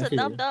 I'm just a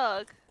dumb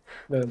dog.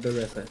 The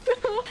rest her.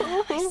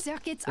 My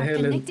circuits are Let her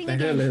connecting let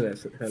her again.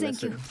 rest her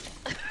Thank you. lesson.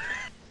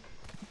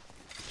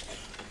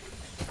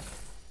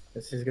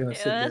 She's gonna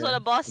sit Yeah, that's there what the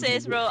boss and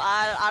says, do- bro.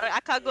 I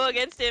can't go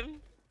against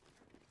him.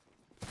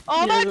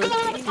 Oh Yeah, my but-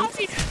 god,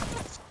 Poppy!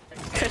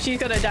 Cause she's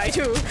gonna die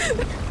too.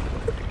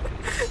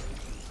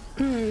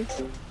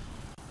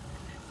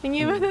 Thank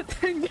you for the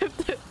 10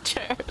 gifted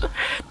chair.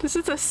 This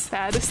is the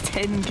saddest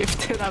 10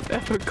 gifted I've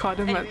ever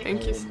gotten, but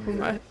thank you so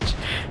much.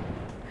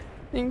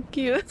 Thank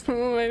you.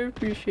 Oh, I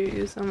appreciate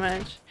you so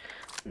much.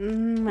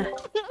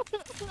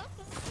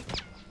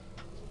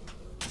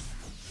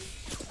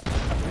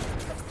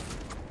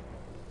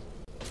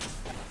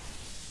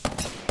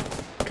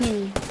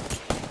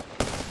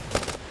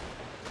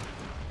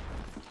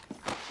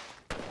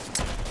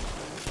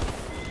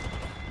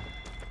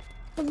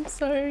 I'm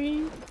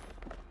sorry.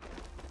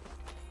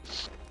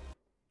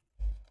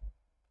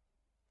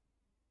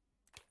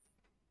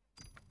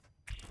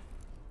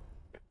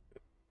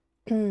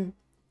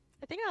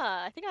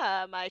 I think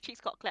my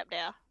cheeks got clapped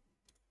there.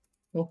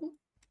 Mhm.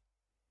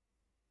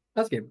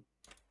 That's game.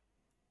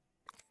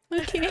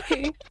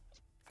 Okay.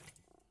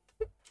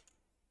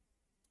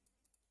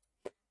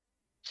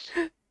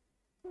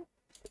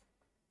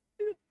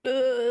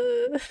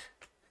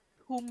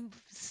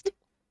 Whomst.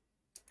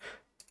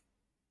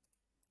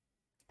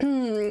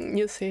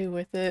 You say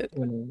with it.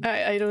 When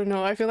I don't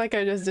know. I feel like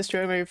I just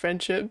destroyed my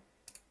friendship.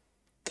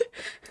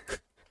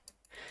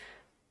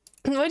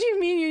 What do you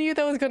mean you knew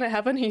that was gonna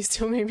happen and you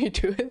still made me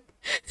do it?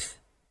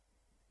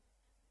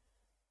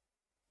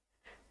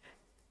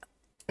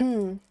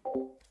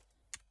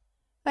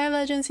 Hi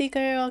Legend Seeker,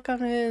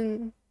 welcome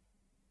in.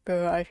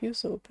 Bro, I feel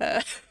so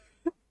bad.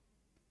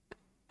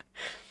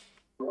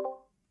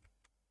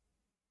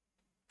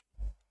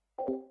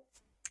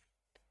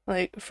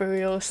 Like, for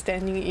real,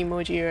 standing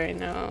emoji right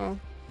now.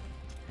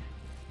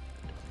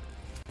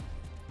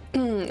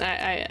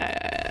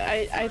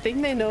 I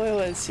think they know it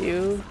was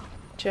you,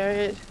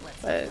 Jared,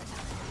 but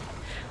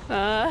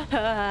how's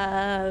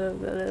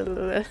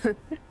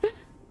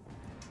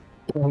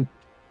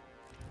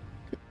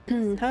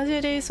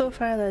your day so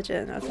far,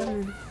 Legend? Oh, come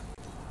on.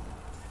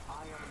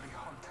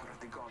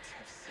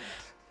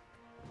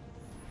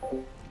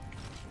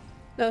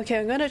 Okay,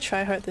 I'm gonna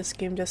try hard this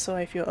game just so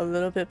I feel a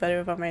little bit better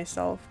about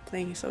myself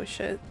playing so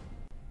shit.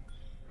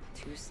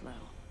 Too slow.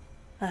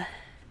 I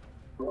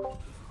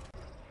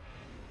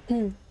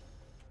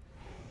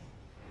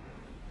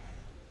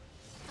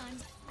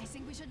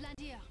think we should land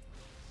here.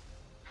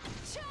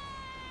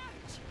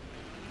 Charge!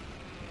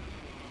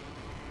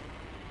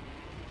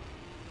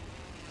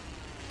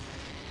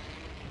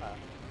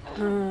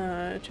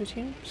 2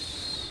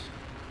 teams.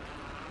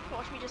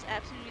 Watch me just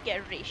absolutely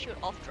get ratioed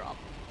off drop.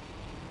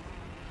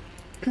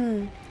 Let's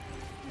go,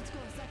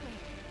 exactly.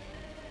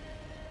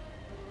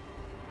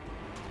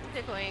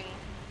 They're going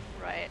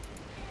right.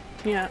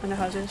 Yeah, in the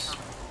houses.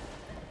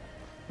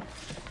 Oh,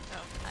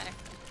 hi.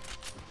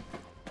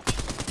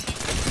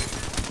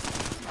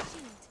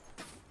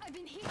 I've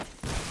been hit.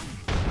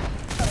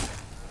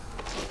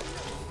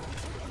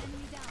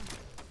 Enemy down.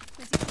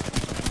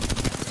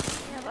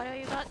 Yeah, but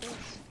you got this.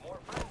 More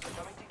friends are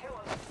coming to kill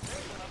us.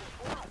 There's another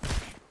squad.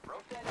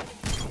 Broke that enemy.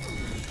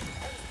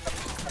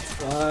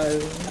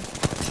 One.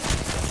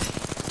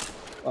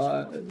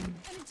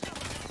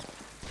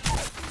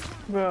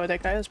 Bro,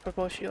 that guy has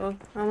purple shield.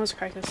 I almost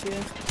cracked his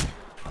shield.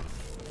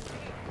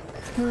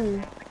 Well,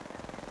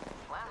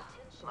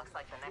 looks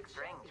like the next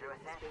ring drew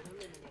ahead.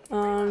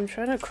 I'm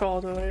trying to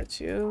crawl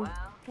towards you.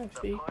 Well,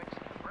 Actually. support.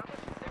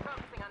 They're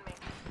focusing on me.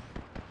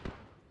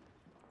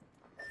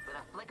 With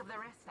a flick of the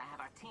wrist, I have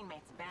our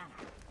teammates' banner.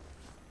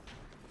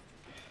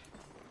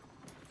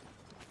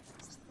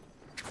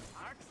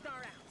 Arc star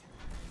out.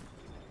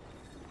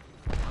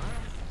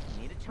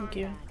 Need a charm Thank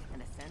you. bag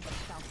and a sense of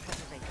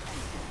self-preservation.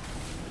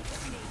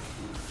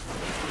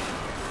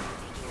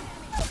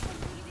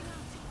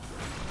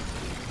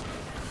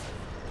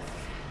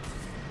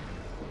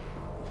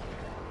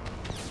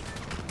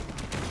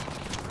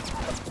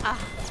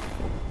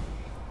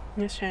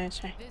 Let's try, let's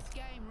try. This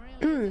game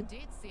really is a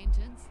death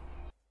sentence.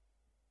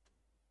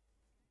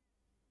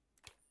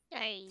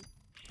 Yay.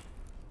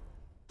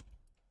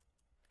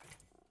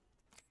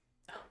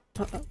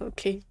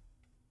 Okay.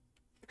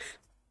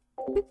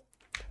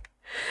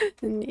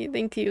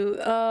 Thank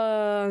you.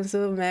 I'm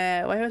so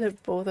mad. Why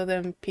would both of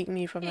them pick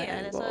me from that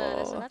Yeah, there's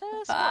angle? another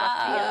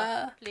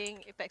squad of 3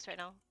 playing Apex right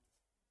now.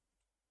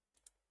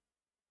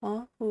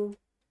 Huh? Who?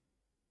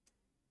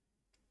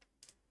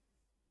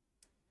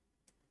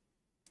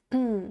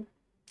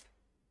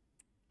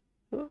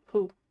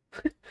 Who?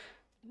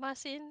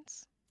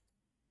 Masins,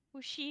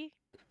 Ushi,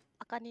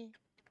 Akane.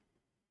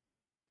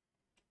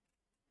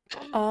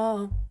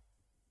 Oh.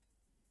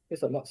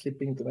 Guess I'm not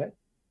sleeping tonight.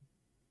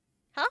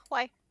 Huh?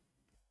 Why?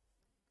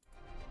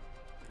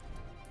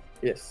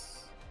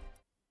 Yes.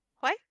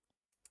 Why?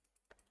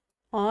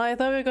 Oh, I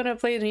thought we were gonna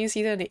play the new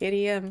season at 8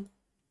 AM.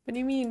 What do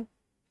you mean?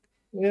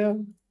 Yeah.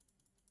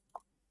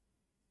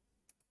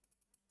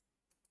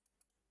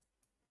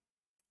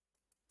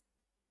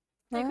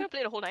 Are you gonna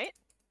play the whole night?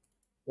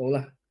 No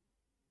lah.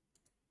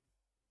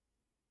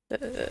 Uh,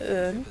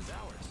 I'm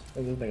just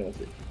not gonna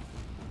sleep.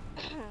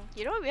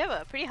 You know, we have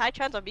a pretty high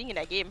chance of being in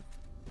that game.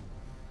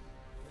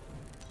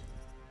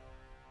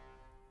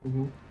 This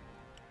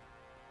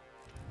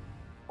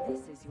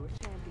is your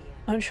champion.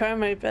 I'm trying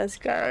my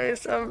best,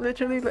 guys. I'm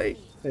literally like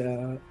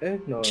Yeah.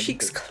 No.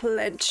 cheeks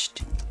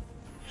clenched.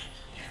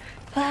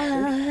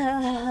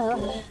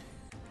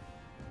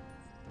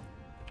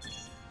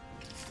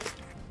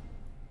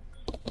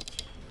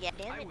 Yeah,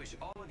 damn I it. wish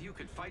all of you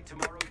could fight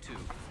tomorrow too,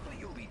 but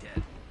you'll be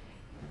dead.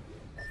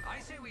 I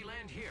say we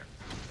land here.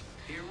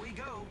 Here we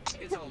go.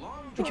 It's a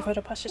long Thank you for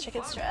drop. the pasta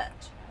chicken stretch.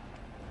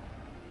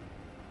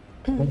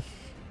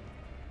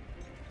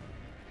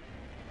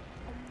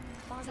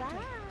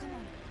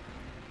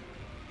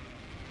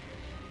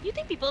 You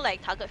think people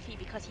like target Fee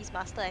because he's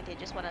master and they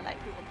just wanna like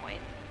prove a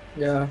point?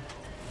 Yeah.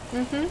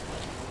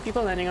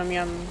 People landing on me,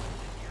 I'm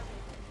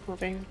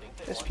moving.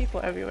 There's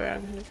people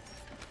everywhere.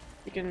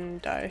 You can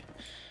die.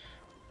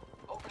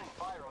 Opening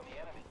fire on the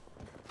enemy.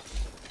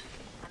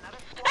 Another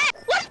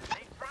What?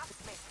 They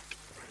dropped me.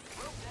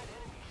 Broke that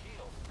enemy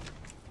shield.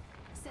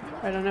 Setting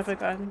up. I don't have a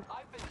gun.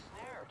 I've been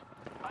snared.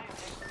 I am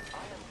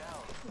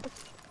down.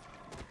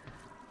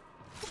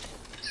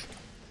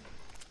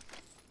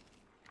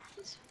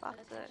 These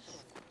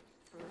fuckers.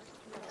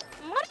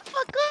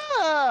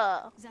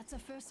 Motherfucker! That's a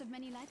first of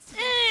many lights.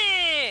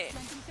 Eh!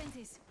 Planting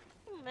fences.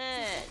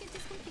 Man, Circuit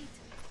is complete.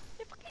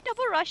 they fucking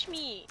double rush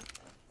me.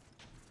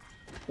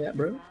 Yeah,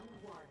 bro.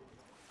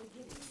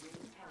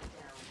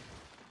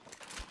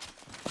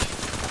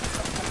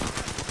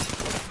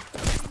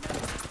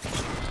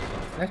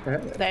 Nice try.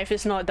 Life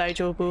is not It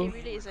Daijobu.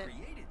 really isn't.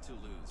 Created to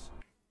lose.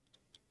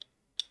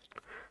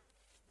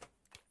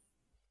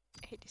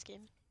 I hate this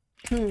game.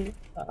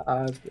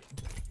 It's good.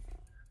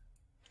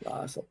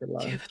 Last of the You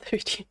line. have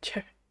 13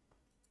 chair.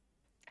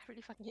 I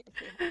really fucking hate this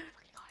game. Oh my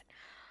fucking god.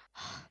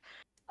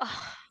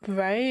 Ah,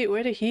 Right?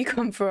 Where did he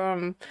come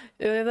from?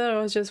 Either that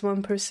was just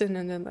one person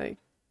and then like...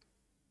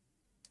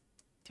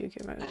 Do you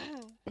get my...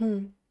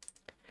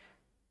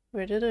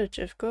 Where did the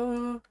GIF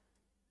go?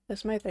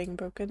 Is my thing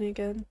broken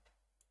again?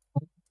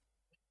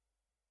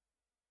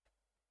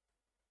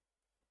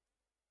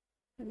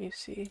 Let me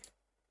see.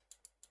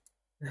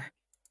 You're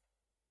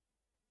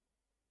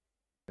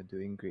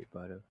doing great,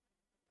 brother.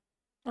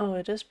 Oh,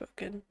 it is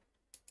broken.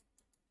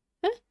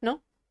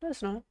 No,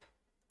 that's not.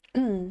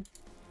 No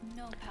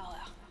power.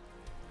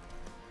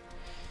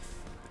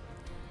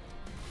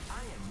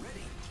 I am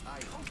ready. I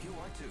hope you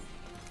are too.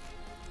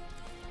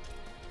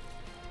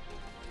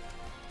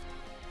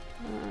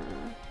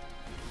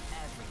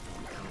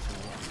 Everything comes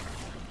from the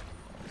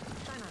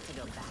Try not to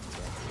go back to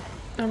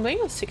it. I'm playing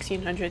with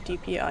 1600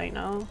 DPI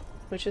now,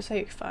 which is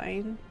like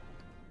fine.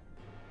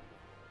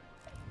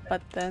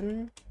 But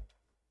then...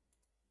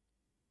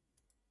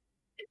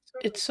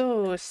 It's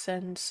so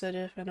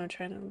sensitive and I'm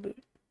trying to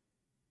loot.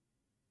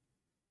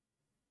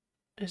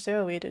 Is there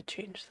a way to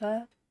change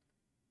that?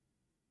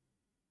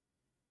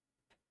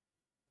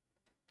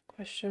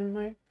 Question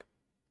mark.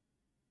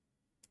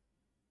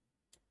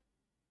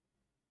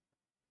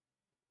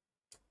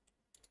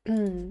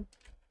 Hmm.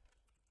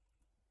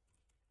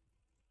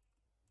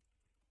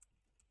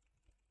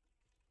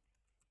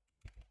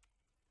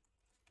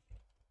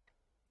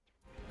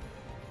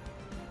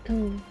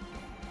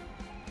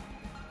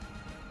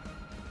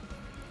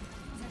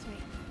 That way.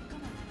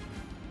 Come on.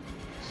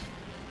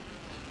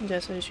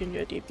 Just change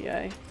your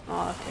DPI.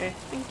 Oh, okay.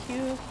 Thank you.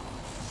 An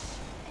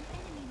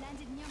enemy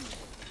landed near me.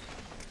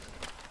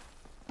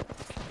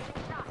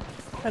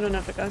 I don't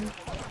have a gun.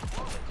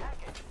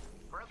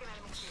 Broken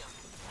enemy shield.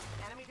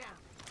 Enemy down.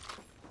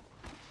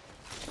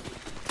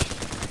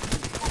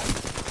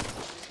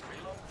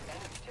 Reload.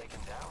 Enemy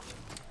taken down.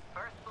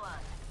 First blood.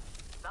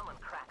 Someone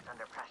cracked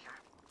under pressure.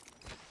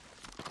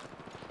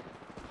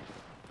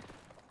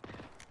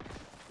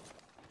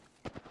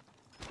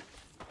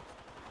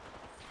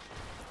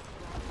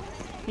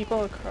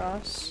 People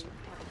across.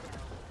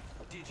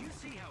 Did you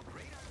see how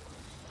great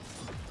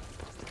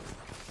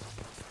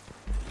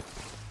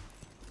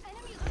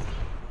Enemy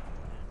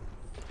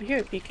I hear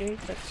a PK,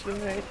 that's you,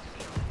 right?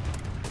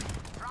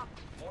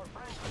 more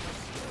friends?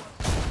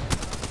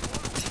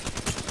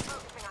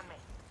 Focusing on me.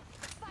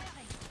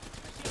 firing.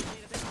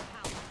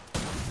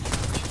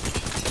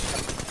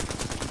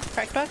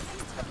 Crack back?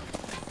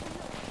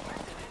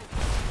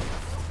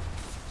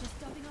 Just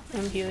stopping off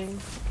I'm healing.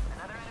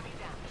 Another enemy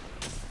down.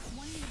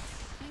 1 minute.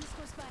 Rings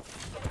close by.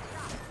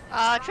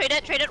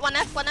 Traded,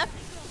 1F, 1F.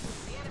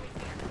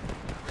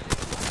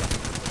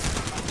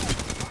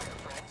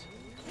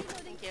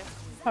 Reloading. Thank you.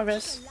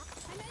 Harvest. I'm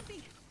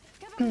helping.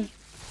 Cover me.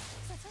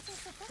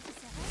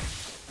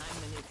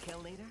 I'm the new kill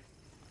leader,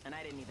 and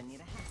I didn't even need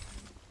a hat.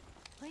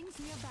 Rings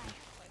nearby. I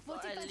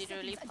 45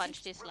 literally seconds.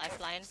 punched this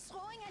lifeline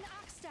Throwing an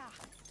arc star.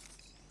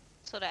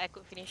 so that I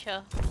could finish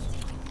her.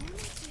 Taking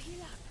minutes to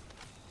heal up.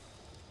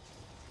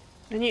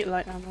 I need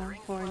light ammo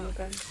for a new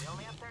gun. We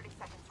only have 30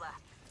 seconds left.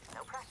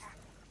 No pressure.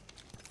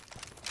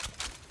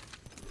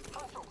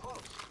 Hostile close.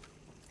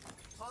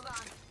 Hold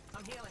on.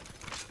 I'm healing.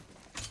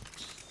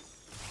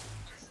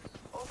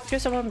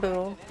 Here's someone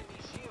below. Enemy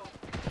shield.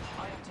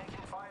 I am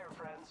taking fire,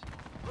 friends.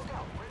 Look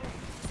out, grenade.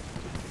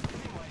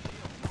 Hitting my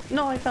shield.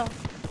 No, I fell.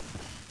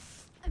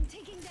 I'm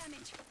taking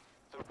damage.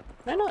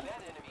 Why not?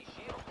 That enemy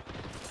shield.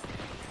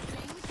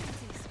 Playing with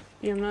fences.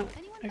 Yeah, I'm not.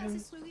 Anyone I can...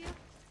 passes through here?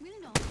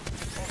 We'll know.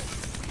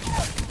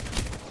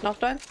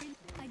 Knocked one?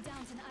 I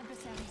downed an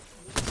adversary.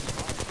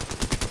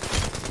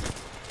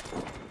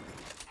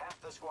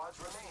 Half the squads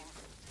remain.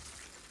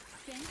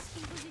 Fence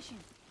in position.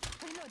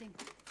 Reloading.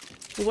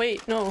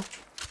 Wait, no.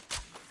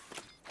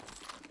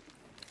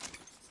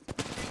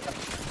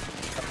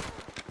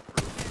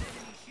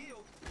 Enemy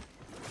shield.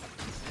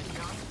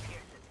 Gun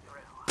pierces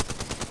through.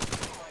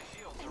 Hitting my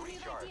shield to Enemy right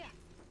recharge. here.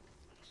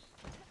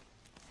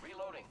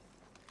 Reloading.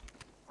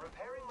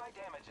 Repairing my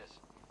damages.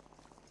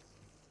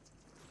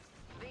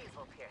 These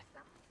will pierce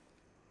them.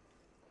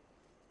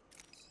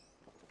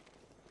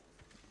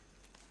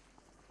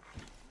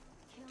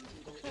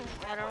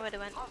 I don't know where they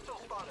went. Hostile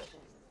spotted.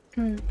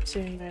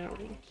 Sitting there. Get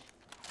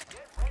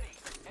ready.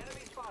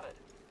 Enemy spotted.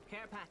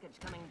 Care package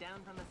coming down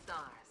from the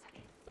stars.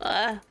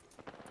 Ah.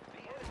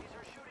 The enemies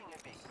are shooting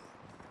at me.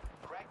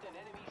 Cracked an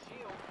enemy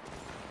shield.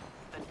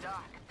 The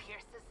dark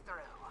pierces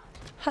through.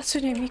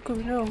 Hatsune Miku,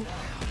 no.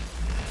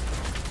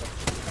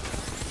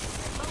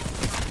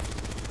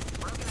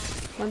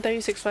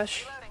 136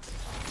 flash.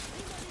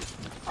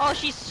 Oh,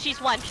 she's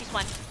one.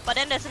 But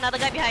then there's another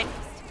guy behind.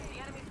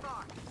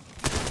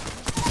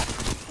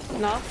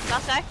 No,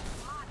 Last guy.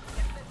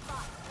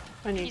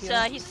 I need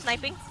He's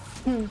sniping.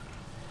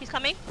 He's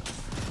coming.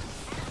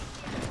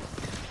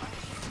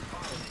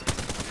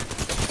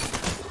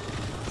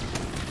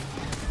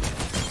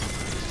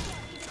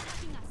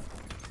 Attacking us.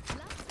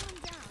 Last one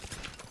down.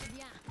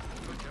 Yeah.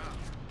 Good job.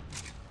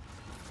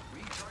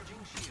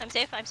 Recharging shield. I'm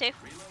safe.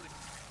 Reloading.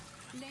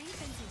 Laying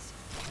fences.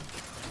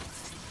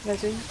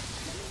 Resin.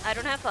 I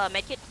don't have a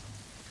medkit.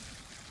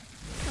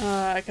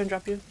 I can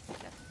drop you.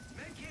 Medkit.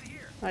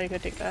 Oh, you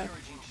could take that.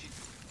 Recharging shield.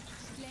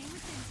 Playing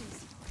with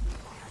fences.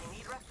 I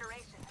need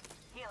restoration.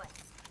 Healing.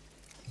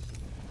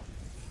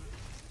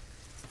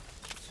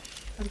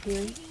 I'm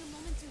healing. Taking a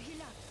moment to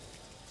heal up.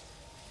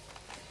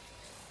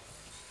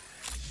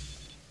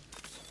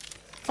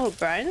 Oh,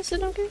 Brian, is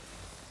it okay?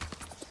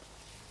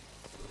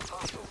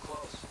 Hostile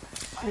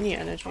close. I need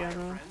energy Fire,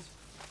 ammo. friends.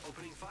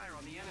 Opening fire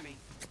on the enemy.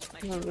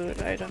 No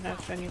loot, I don't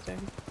have anything.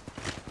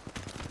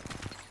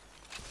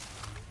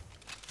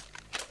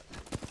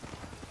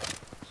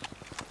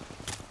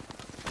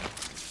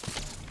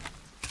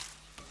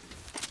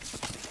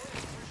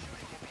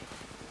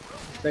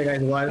 That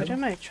guy's Why one. did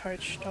my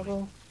charge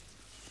double?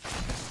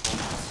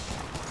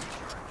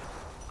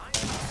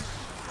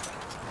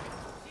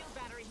 Shield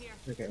battery here.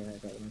 Okay, I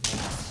got one.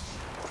 Syringe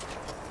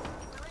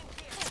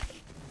here.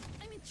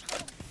 I'm in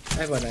trouble. I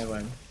have one, I have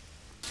one.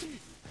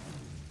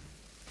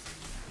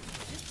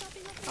 Just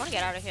popping up. I wanna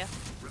get out of here.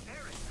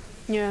 Repairing.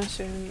 Yeah,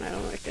 soon. I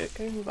don't like it.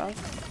 Can you move out?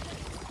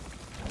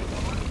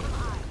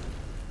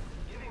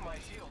 Giving my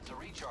shields a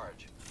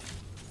recharge.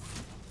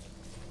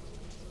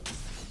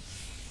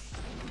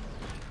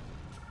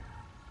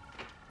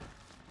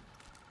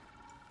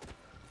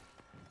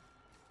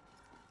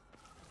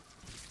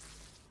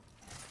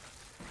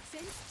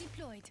 Fence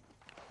deployed.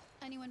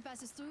 Anyone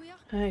passes through here?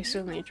 I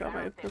still need to drop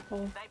my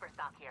purple. Sniper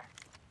stock here.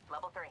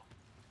 Level 3.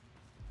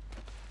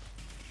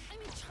 I'm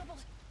in trouble.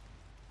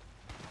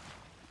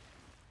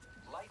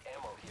 Light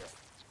ammo here.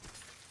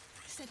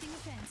 Setting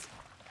a fence.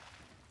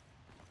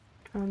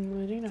 I'm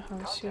looting a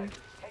house here. Contact.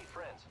 Hey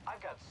friends,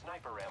 I've got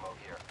sniper ammo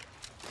here.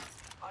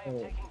 I am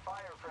Oh. taking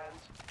fire,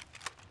 friends.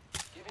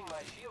 Giving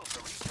my shields a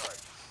recharge.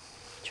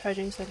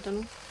 Charging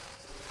sentinel.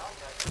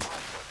 Contact with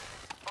hostile.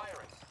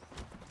 Firing.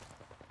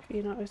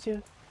 You're not with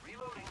you.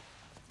 Reloading.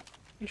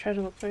 I'm trying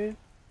to look for you.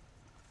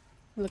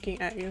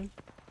 Looking at you.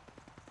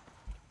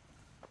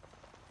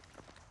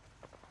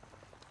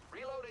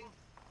 Reloading.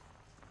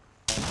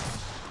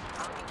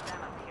 Mounting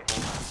them up here.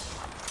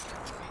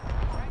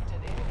 Cracked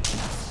an enemy.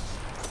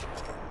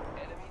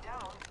 Enemy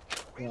down.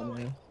 Yeah,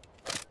 Reloading. man.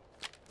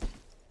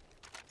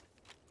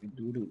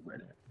 Do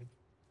brother.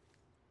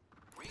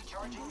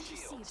 Recharging Want to see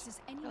shields. if there's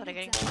any Oh, they're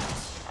leads getting- out.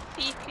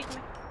 Feed me.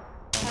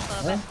 Have a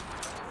Huh? bed.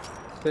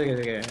 Okay,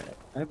 okay.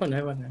 I have one, I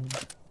have one.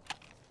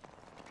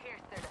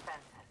 Pierce their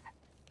defenses.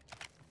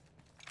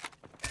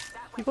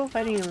 That way. People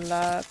fighting in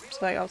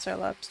labs, like outside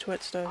labs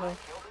towards the I hill.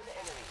 killed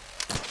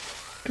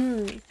an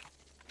enemy.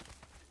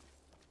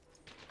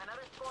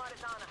 Another squad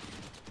is on us.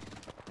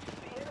 The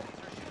enemies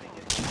are shooting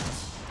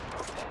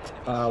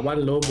at me. One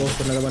low, both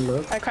another one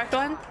low. I cracked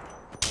one.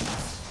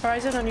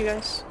 Horizon on you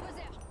guys. Over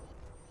there.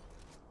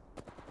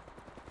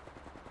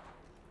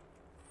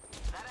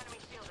 That enemy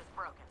shield is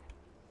broken.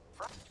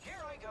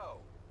 Here I go.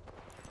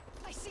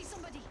 I see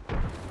somebody.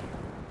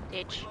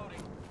 Ditch.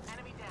 Reloading.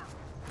 Enemy down.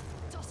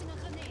 Tossing a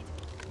grenade.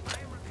 I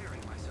am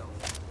repairing myself.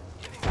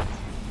 Giving my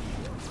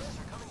shield. More friends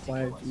are coming to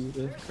Why, kill us.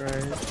 Jesus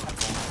Christ.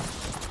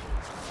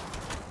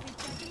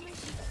 Recharging my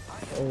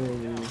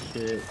shield. Holy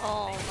shit.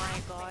 Oh my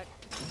god.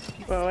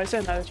 Bro, I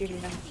said another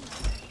GG now.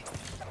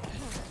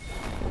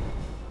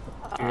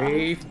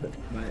 Grief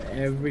by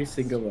every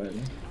single one. I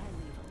leave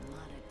a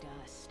lot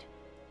of dust.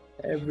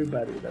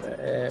 Everybody, brother,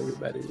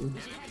 everybody.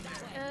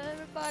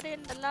 Everybody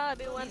in the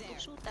lobby wants to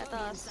shoot at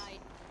us.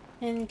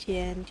 And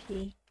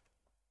TNT.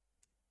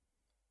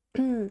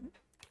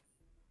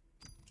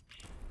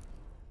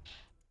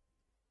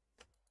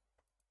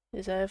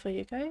 Is that it for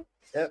you guys?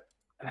 Yep.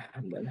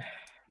 I'm done.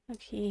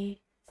 Okay.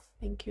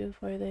 Thank you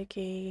for the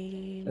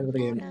game. That's the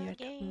game. And your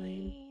time.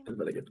 That's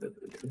the game. That's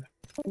the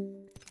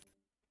game.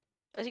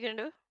 What's he gonna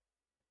do?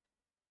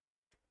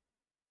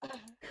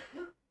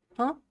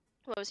 Huh?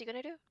 What was he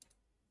gonna do?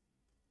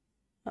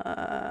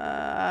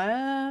 I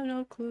have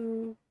no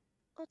clue.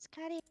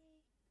 Otsukare.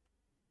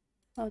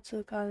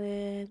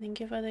 Otsukare. Thank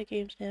you for the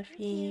game, Thank Steffi.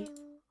 you.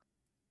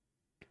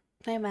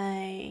 Bye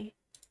bye.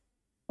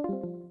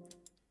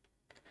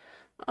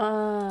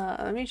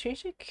 Let me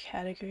change the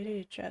category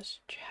to just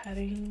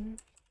chatting.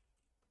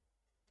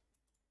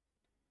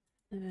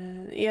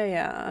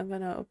 Yeah, I'm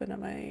gonna open up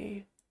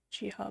my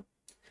G-Hub.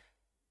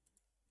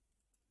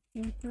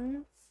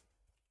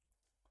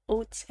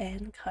 Oats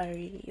and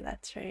curry,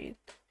 that's right.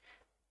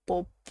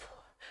 Bob,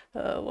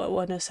 what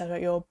wanna say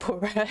about your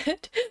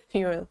Borat?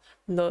 Your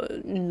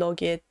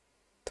logit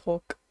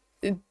talk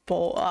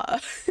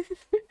boa.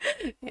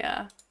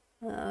 Yeah.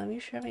 Let me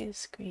share my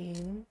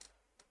screen.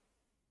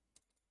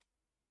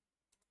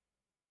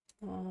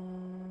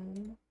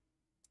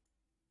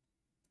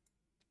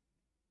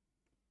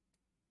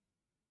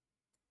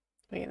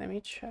 Wait, let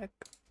me check.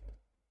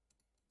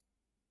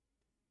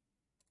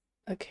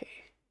 Okay.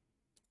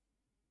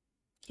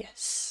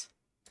 Yes.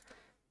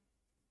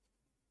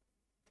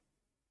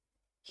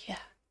 Yeah.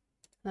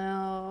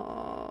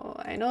 Now,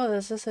 I know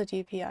this is a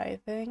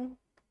DPI thing.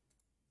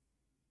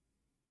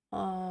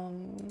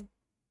 And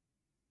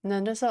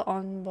then there's an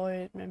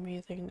onboard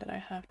memory thing that I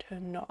have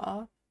turned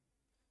off.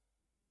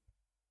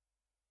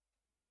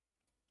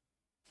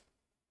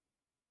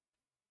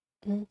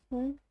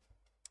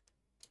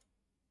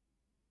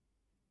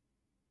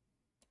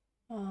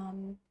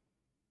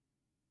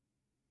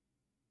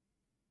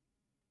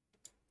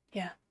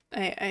 Yeah,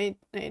 I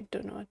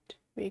don't know what.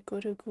 We go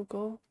to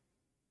Google.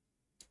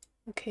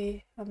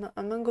 Okay, I'm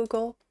on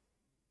Google.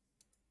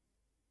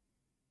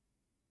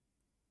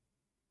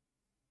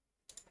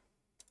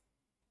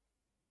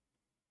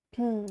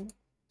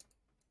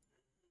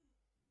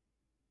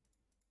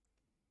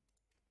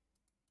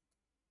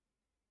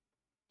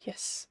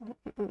 Yes,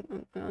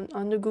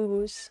 on the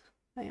Googles.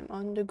 I am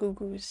on the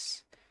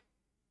Googles.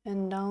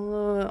 And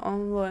download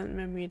onboard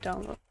memory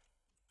download.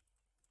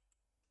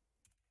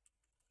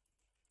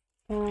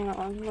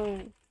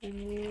 Onboard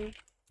memory.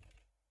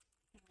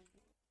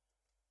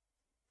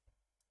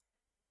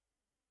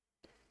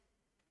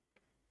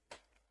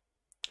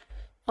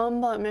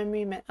 Onboard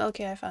memory.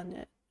 Okay, I found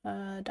it.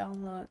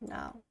 Download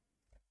now.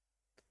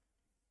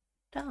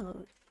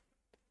 Download.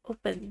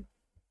 Open.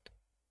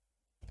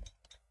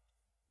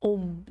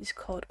 It's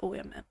called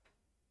OMM.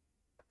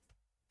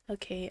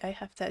 Okay, I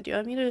have that. Do you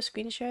want me to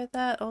screen share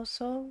that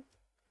also?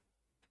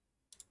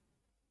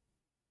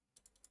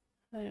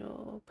 I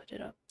will put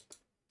it up.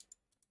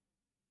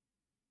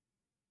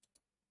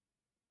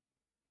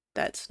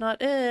 That's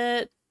not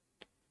it.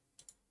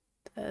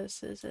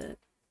 This is it.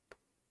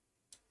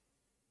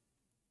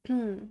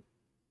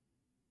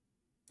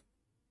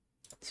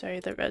 Sorry,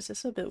 the res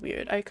is a bit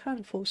weird. I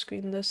can't full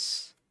screen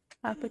this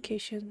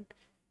application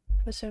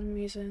for some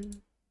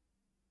reason.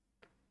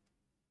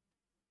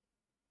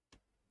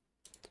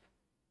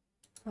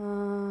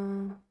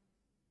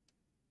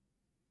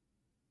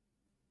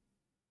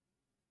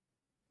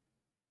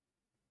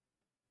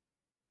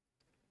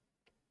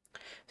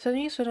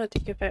 Settings will not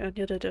take effect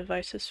until the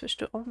device is switched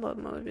to onboard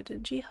mode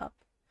within G-Hub.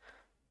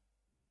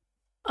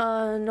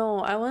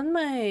 No, I want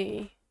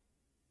my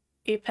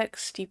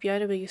Apex DPI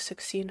to be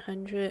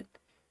 1600,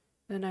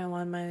 then I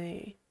want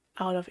my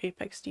out of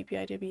Apex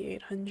DPI to be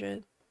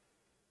 800.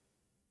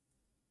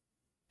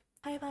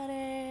 Hi,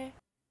 Butter.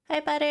 Hi,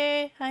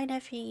 Butter. Hi,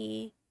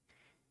 Neffy.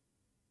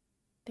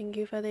 Thank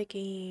you for the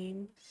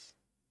games.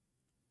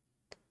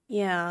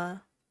 Yeah.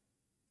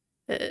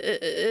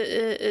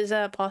 Is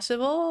that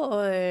possible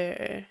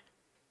or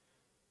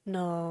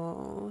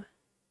no?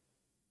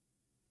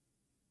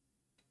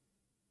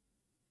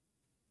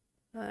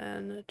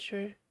 I'm not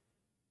sure.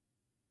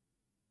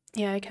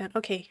 Yeah, I can.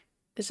 Okay.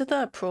 Is it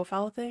the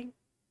profile thing?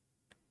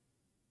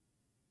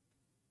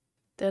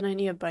 Then I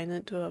need to bind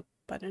it to a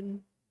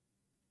button.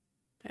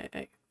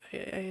 I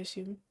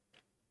assume.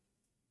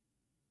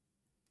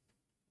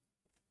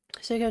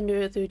 So I can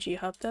do it through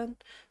G-Hub then?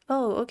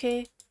 Oh,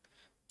 okay.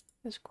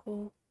 That's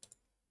cool.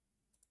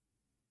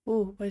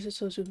 Oh, why is it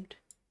so zoomed?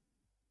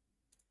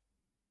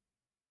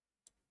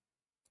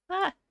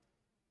 Ah!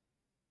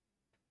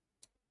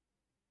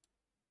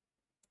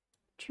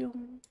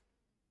 Choom.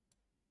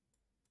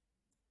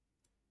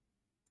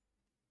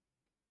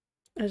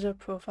 Is a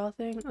profile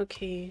thing?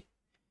 Okay.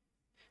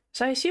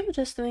 So I assume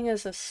this thing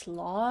is a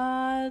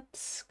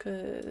slots,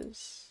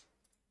 cause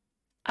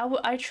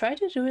I tried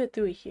to do it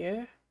through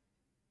here.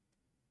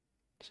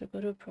 So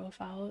go to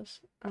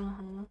profiles.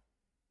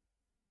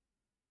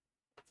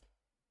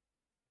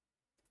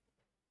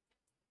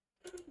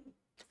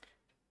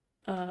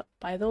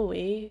 By the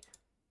way,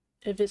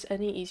 if it's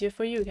any easier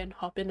for you, you can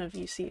hop in a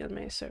VC on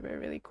my server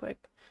really quick.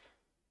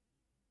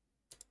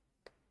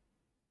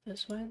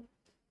 This one.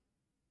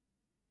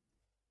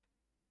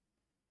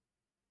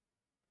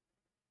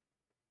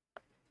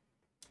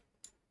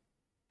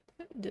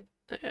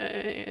 I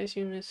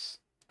assume it's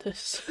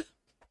this.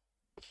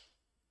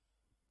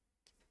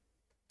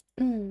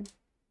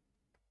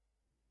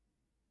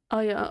 Oh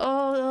yeah.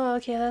 Oh,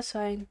 okay, that's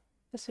fine.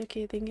 That's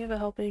okay. Thank you for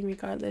helping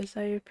regardless.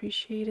 I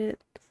appreciate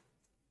it.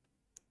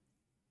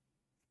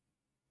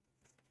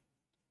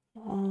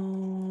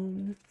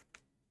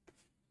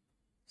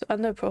 So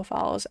under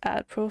profiles,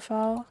 add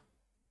profile.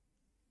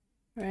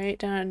 Right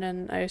down, and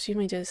then I assume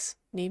I just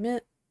name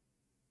it.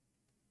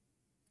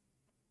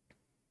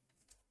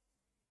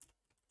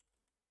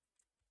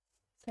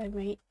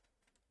 Segment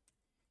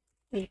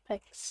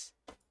Apex.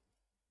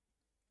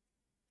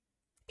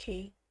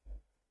 Okay.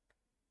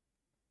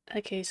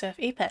 Okay, so I have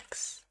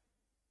Apex.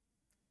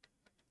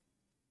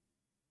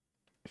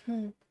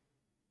 Then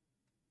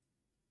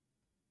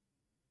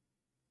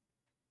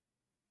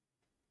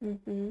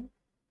do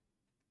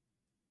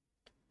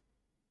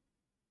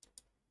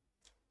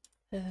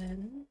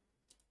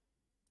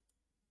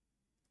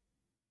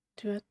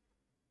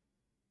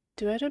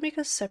I have to make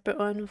a separate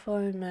one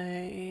for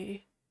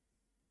my?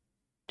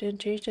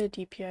 Didn't change the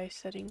DPI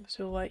setting.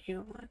 So what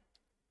you want?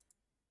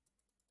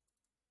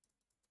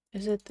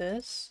 Is it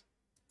this?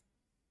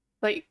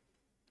 Like,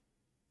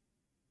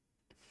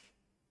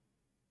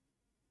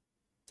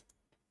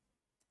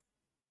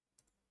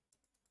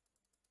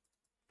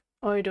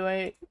 or do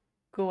I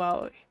go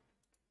out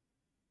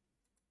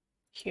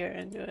here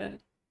and do it?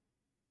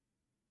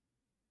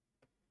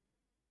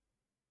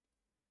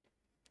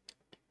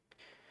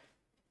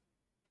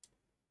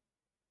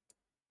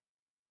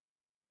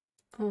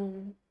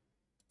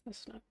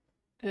 That's not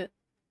it.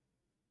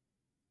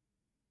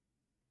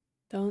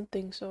 Don't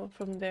think so.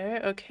 From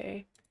there?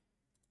 Okay.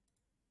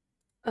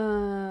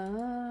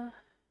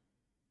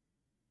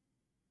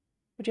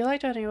 Would you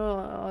like to enable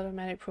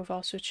automatic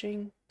profile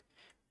switching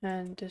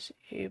and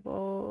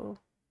disable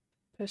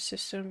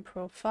persistent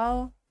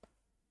profile?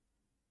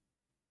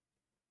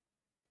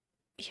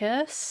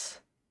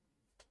 Yes?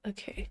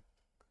 Okay.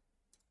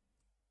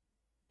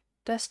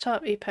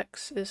 Desktop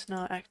Apex is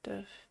now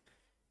active.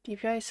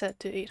 DPI set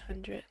to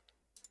 800.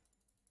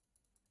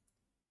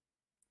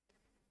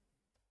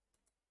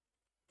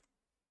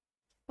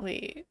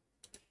 Wait.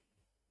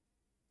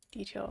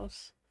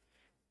 Details.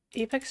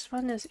 Apex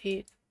 1 is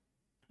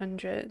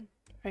 800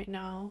 right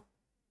now.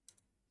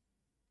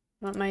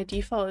 But my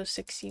default is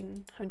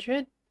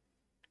 1600?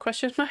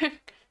 Question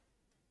mark?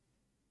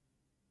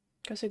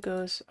 Because it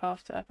goes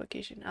off the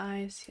application.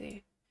 I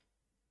see.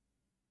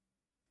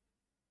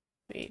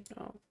 Wait,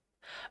 no.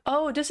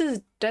 Oh, this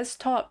is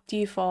desktop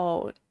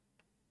default.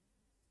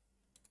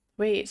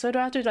 Wait, so do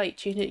I have to like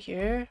change it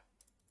here?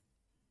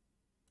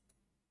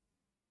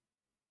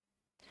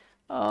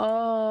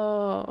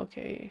 Oh,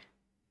 okay.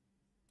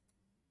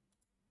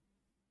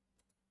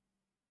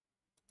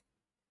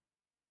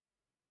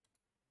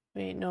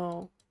 Wait,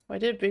 no. Why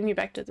did it bring me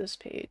back to this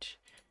page?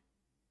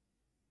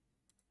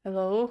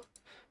 Hello?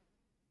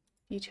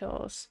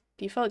 Details.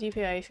 Default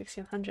DPI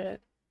 1600.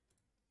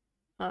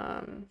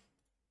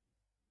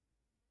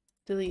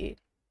 Delete.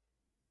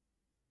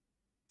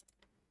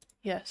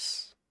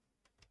 Yes.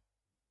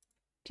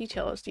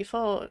 Details.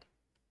 Default.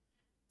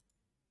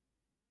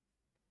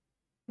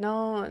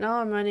 Now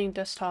I'm running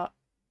desktop.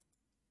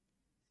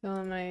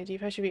 So my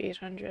DPI should be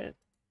 800.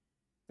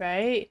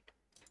 Right?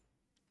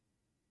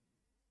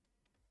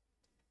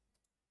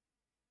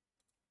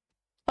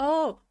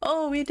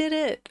 Oh, we did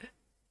it!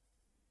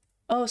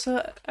 Oh,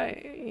 so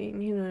I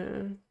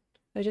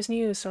just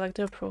need to select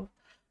a profile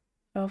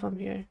from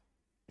here.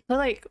 So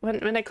like,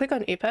 when I click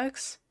on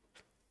Apex,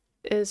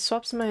 it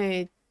swaps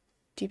my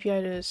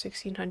DPI to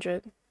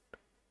 1600.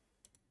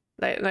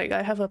 Like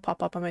I have a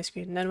pop-up on my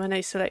screen, and then when I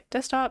select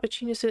desktop, it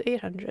changes to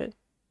 800.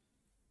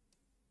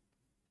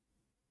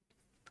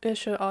 It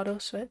should auto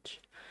switch.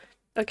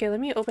 Okay, let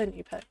me open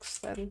Apex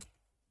then.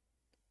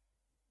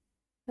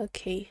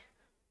 Okay.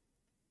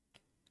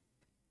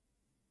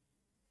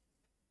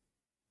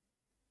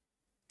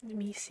 Let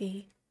me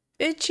see.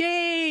 It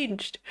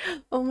changed!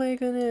 Oh my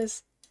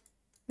goodness.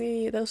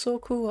 Wait, that's so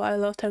cool. I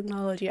love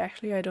technology.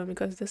 Actually, I don't,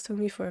 because this took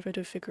me forever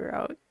to figure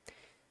out.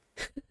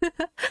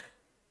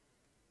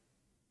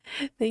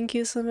 Thank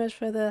you so much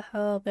for the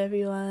help,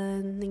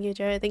 everyone. Thank you,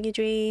 Jared. Thank you,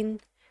 Jane.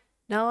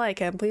 Now I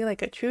can play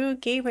like a true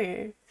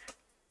gamer.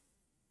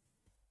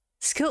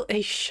 Skill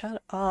A,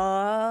 shut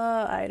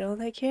up. I don't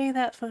like hearing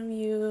that from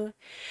you.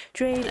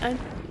 Drain,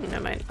 never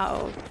mind.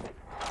 I'll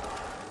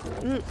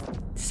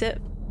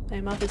sip. My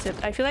mouth is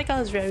sipped. I feel like I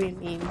was very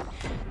mean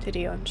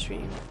today on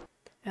stream.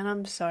 And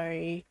I'm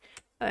sorry.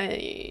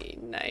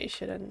 I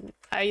shouldn't.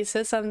 I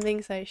said some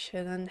things I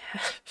shouldn't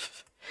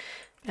have.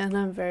 And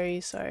I'm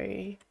very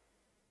sorry.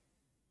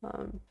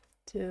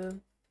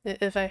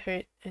 If I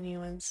hurt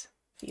anyone's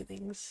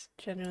feelings,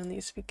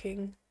 generally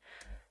speaking.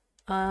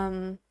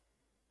 Yeah,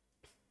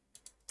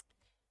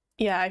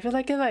 I feel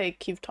like if I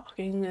keep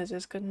talking, it's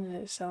just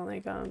gonna sound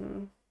like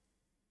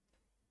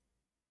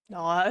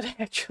not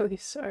actually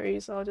sorry,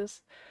 so I'll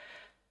just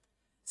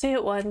say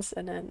it once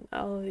and then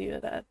I'll leave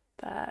it at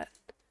that.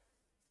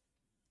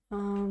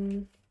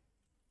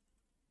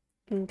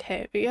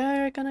 Okay, we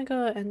are gonna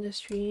go end the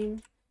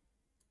stream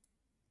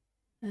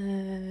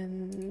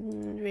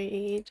and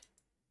raid.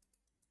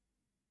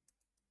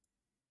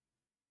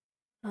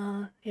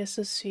 You're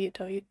so sweet,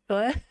 don't you?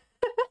 What?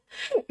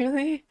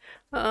 Really?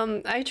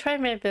 I try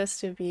my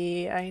best to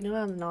be. I know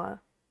I'm not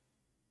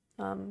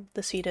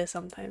the sweetest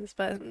sometimes,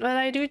 but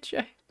I do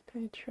try.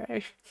 I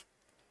try.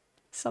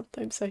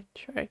 Sometimes I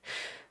try.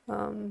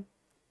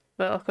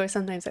 But of course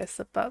sometimes I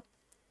slip up.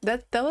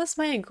 That was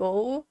my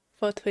goal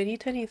for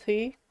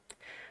 2023,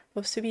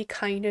 was to be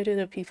kinder to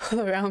the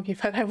people around me,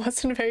 but I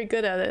wasn't very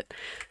good at it.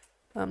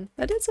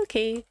 But it's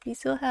okay. We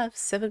still have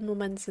 7 more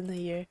months in the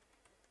year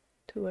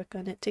to work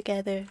on it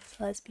together,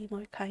 so let's be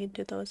more kind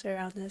to those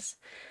around us.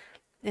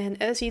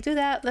 And as you do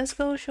that, let's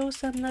go show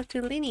some love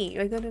to Linny.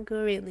 We're gonna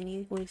go raid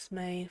Linny, who is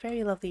my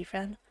very lovely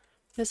friend,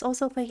 who's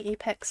also playing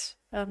Apex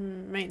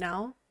right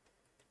now.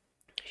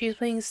 She's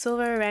playing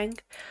silver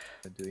rank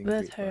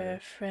with her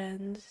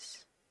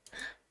friends.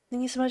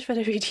 Thank you so much for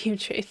the redeem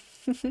trade.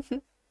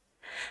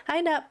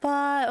 Hi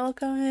Natbot,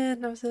 welcome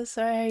in. I'm so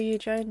sorry you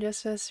joined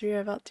just as we were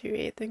about to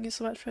raid. Thank you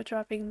so much for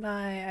dropping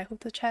by. I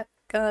hope to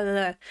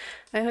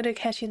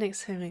catch you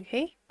next time,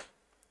 okay?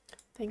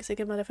 Thanks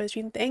again, mother, for the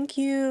stream. Thank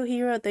you,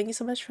 Hero. Thank you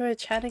so much for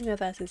chatting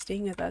with us and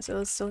staying with us. It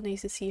was so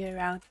nice to see you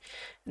around,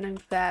 and I'm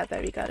glad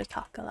that we got to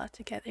talk a lot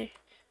together.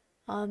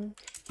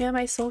 Here are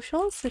my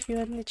socials if you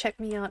want to check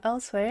me out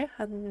elsewhere.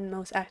 I'm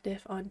most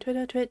active on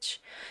Twitter, Twitch,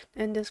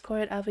 and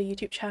Discord. I have a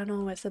YouTube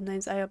channel where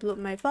sometimes I upload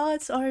my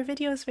VODs or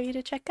videos for you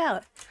to check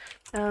out.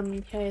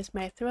 Here is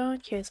my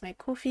throne, here's my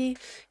Ko-fi.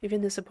 If you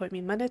want to support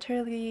me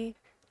monetarily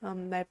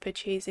by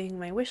purchasing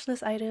my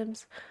wishlist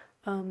items,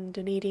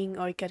 donating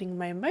or getting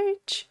my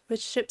merch,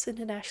 which ships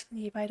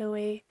internationally, by the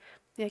way.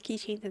 Yeah,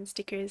 keychains and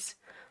stickers.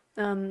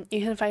 You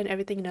can find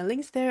everything in the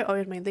links there or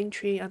in my link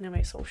tree under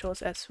my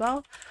socials as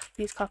well.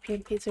 Please copy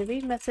and paste the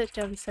raid message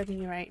that I'm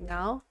sending you right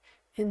now.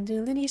 In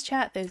the Lindy's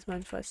chat, there's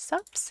one for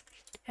subs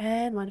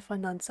and one for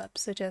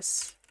non-subs. So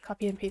just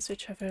copy and paste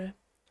whichever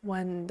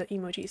one the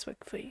emojis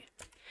work for you.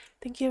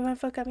 Thank you everyone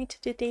for coming to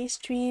today's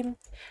stream.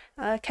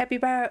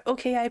 Capybara,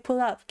 okay, I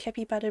pull up.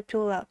 Capybara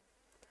pull up.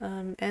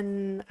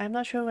 And I'm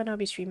not sure when I'll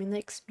be streaming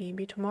next.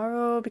 Maybe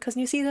tomorrow because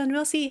New Zealand.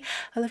 We'll see.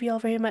 I love you all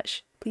very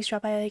much. Please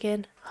drop by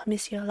again. I'll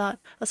miss you a lot.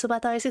 おそ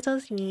ばとおいしそ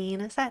うに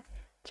なさい。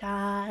じ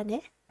ゃあ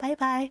ね。バイ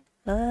バイ。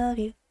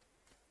Love you.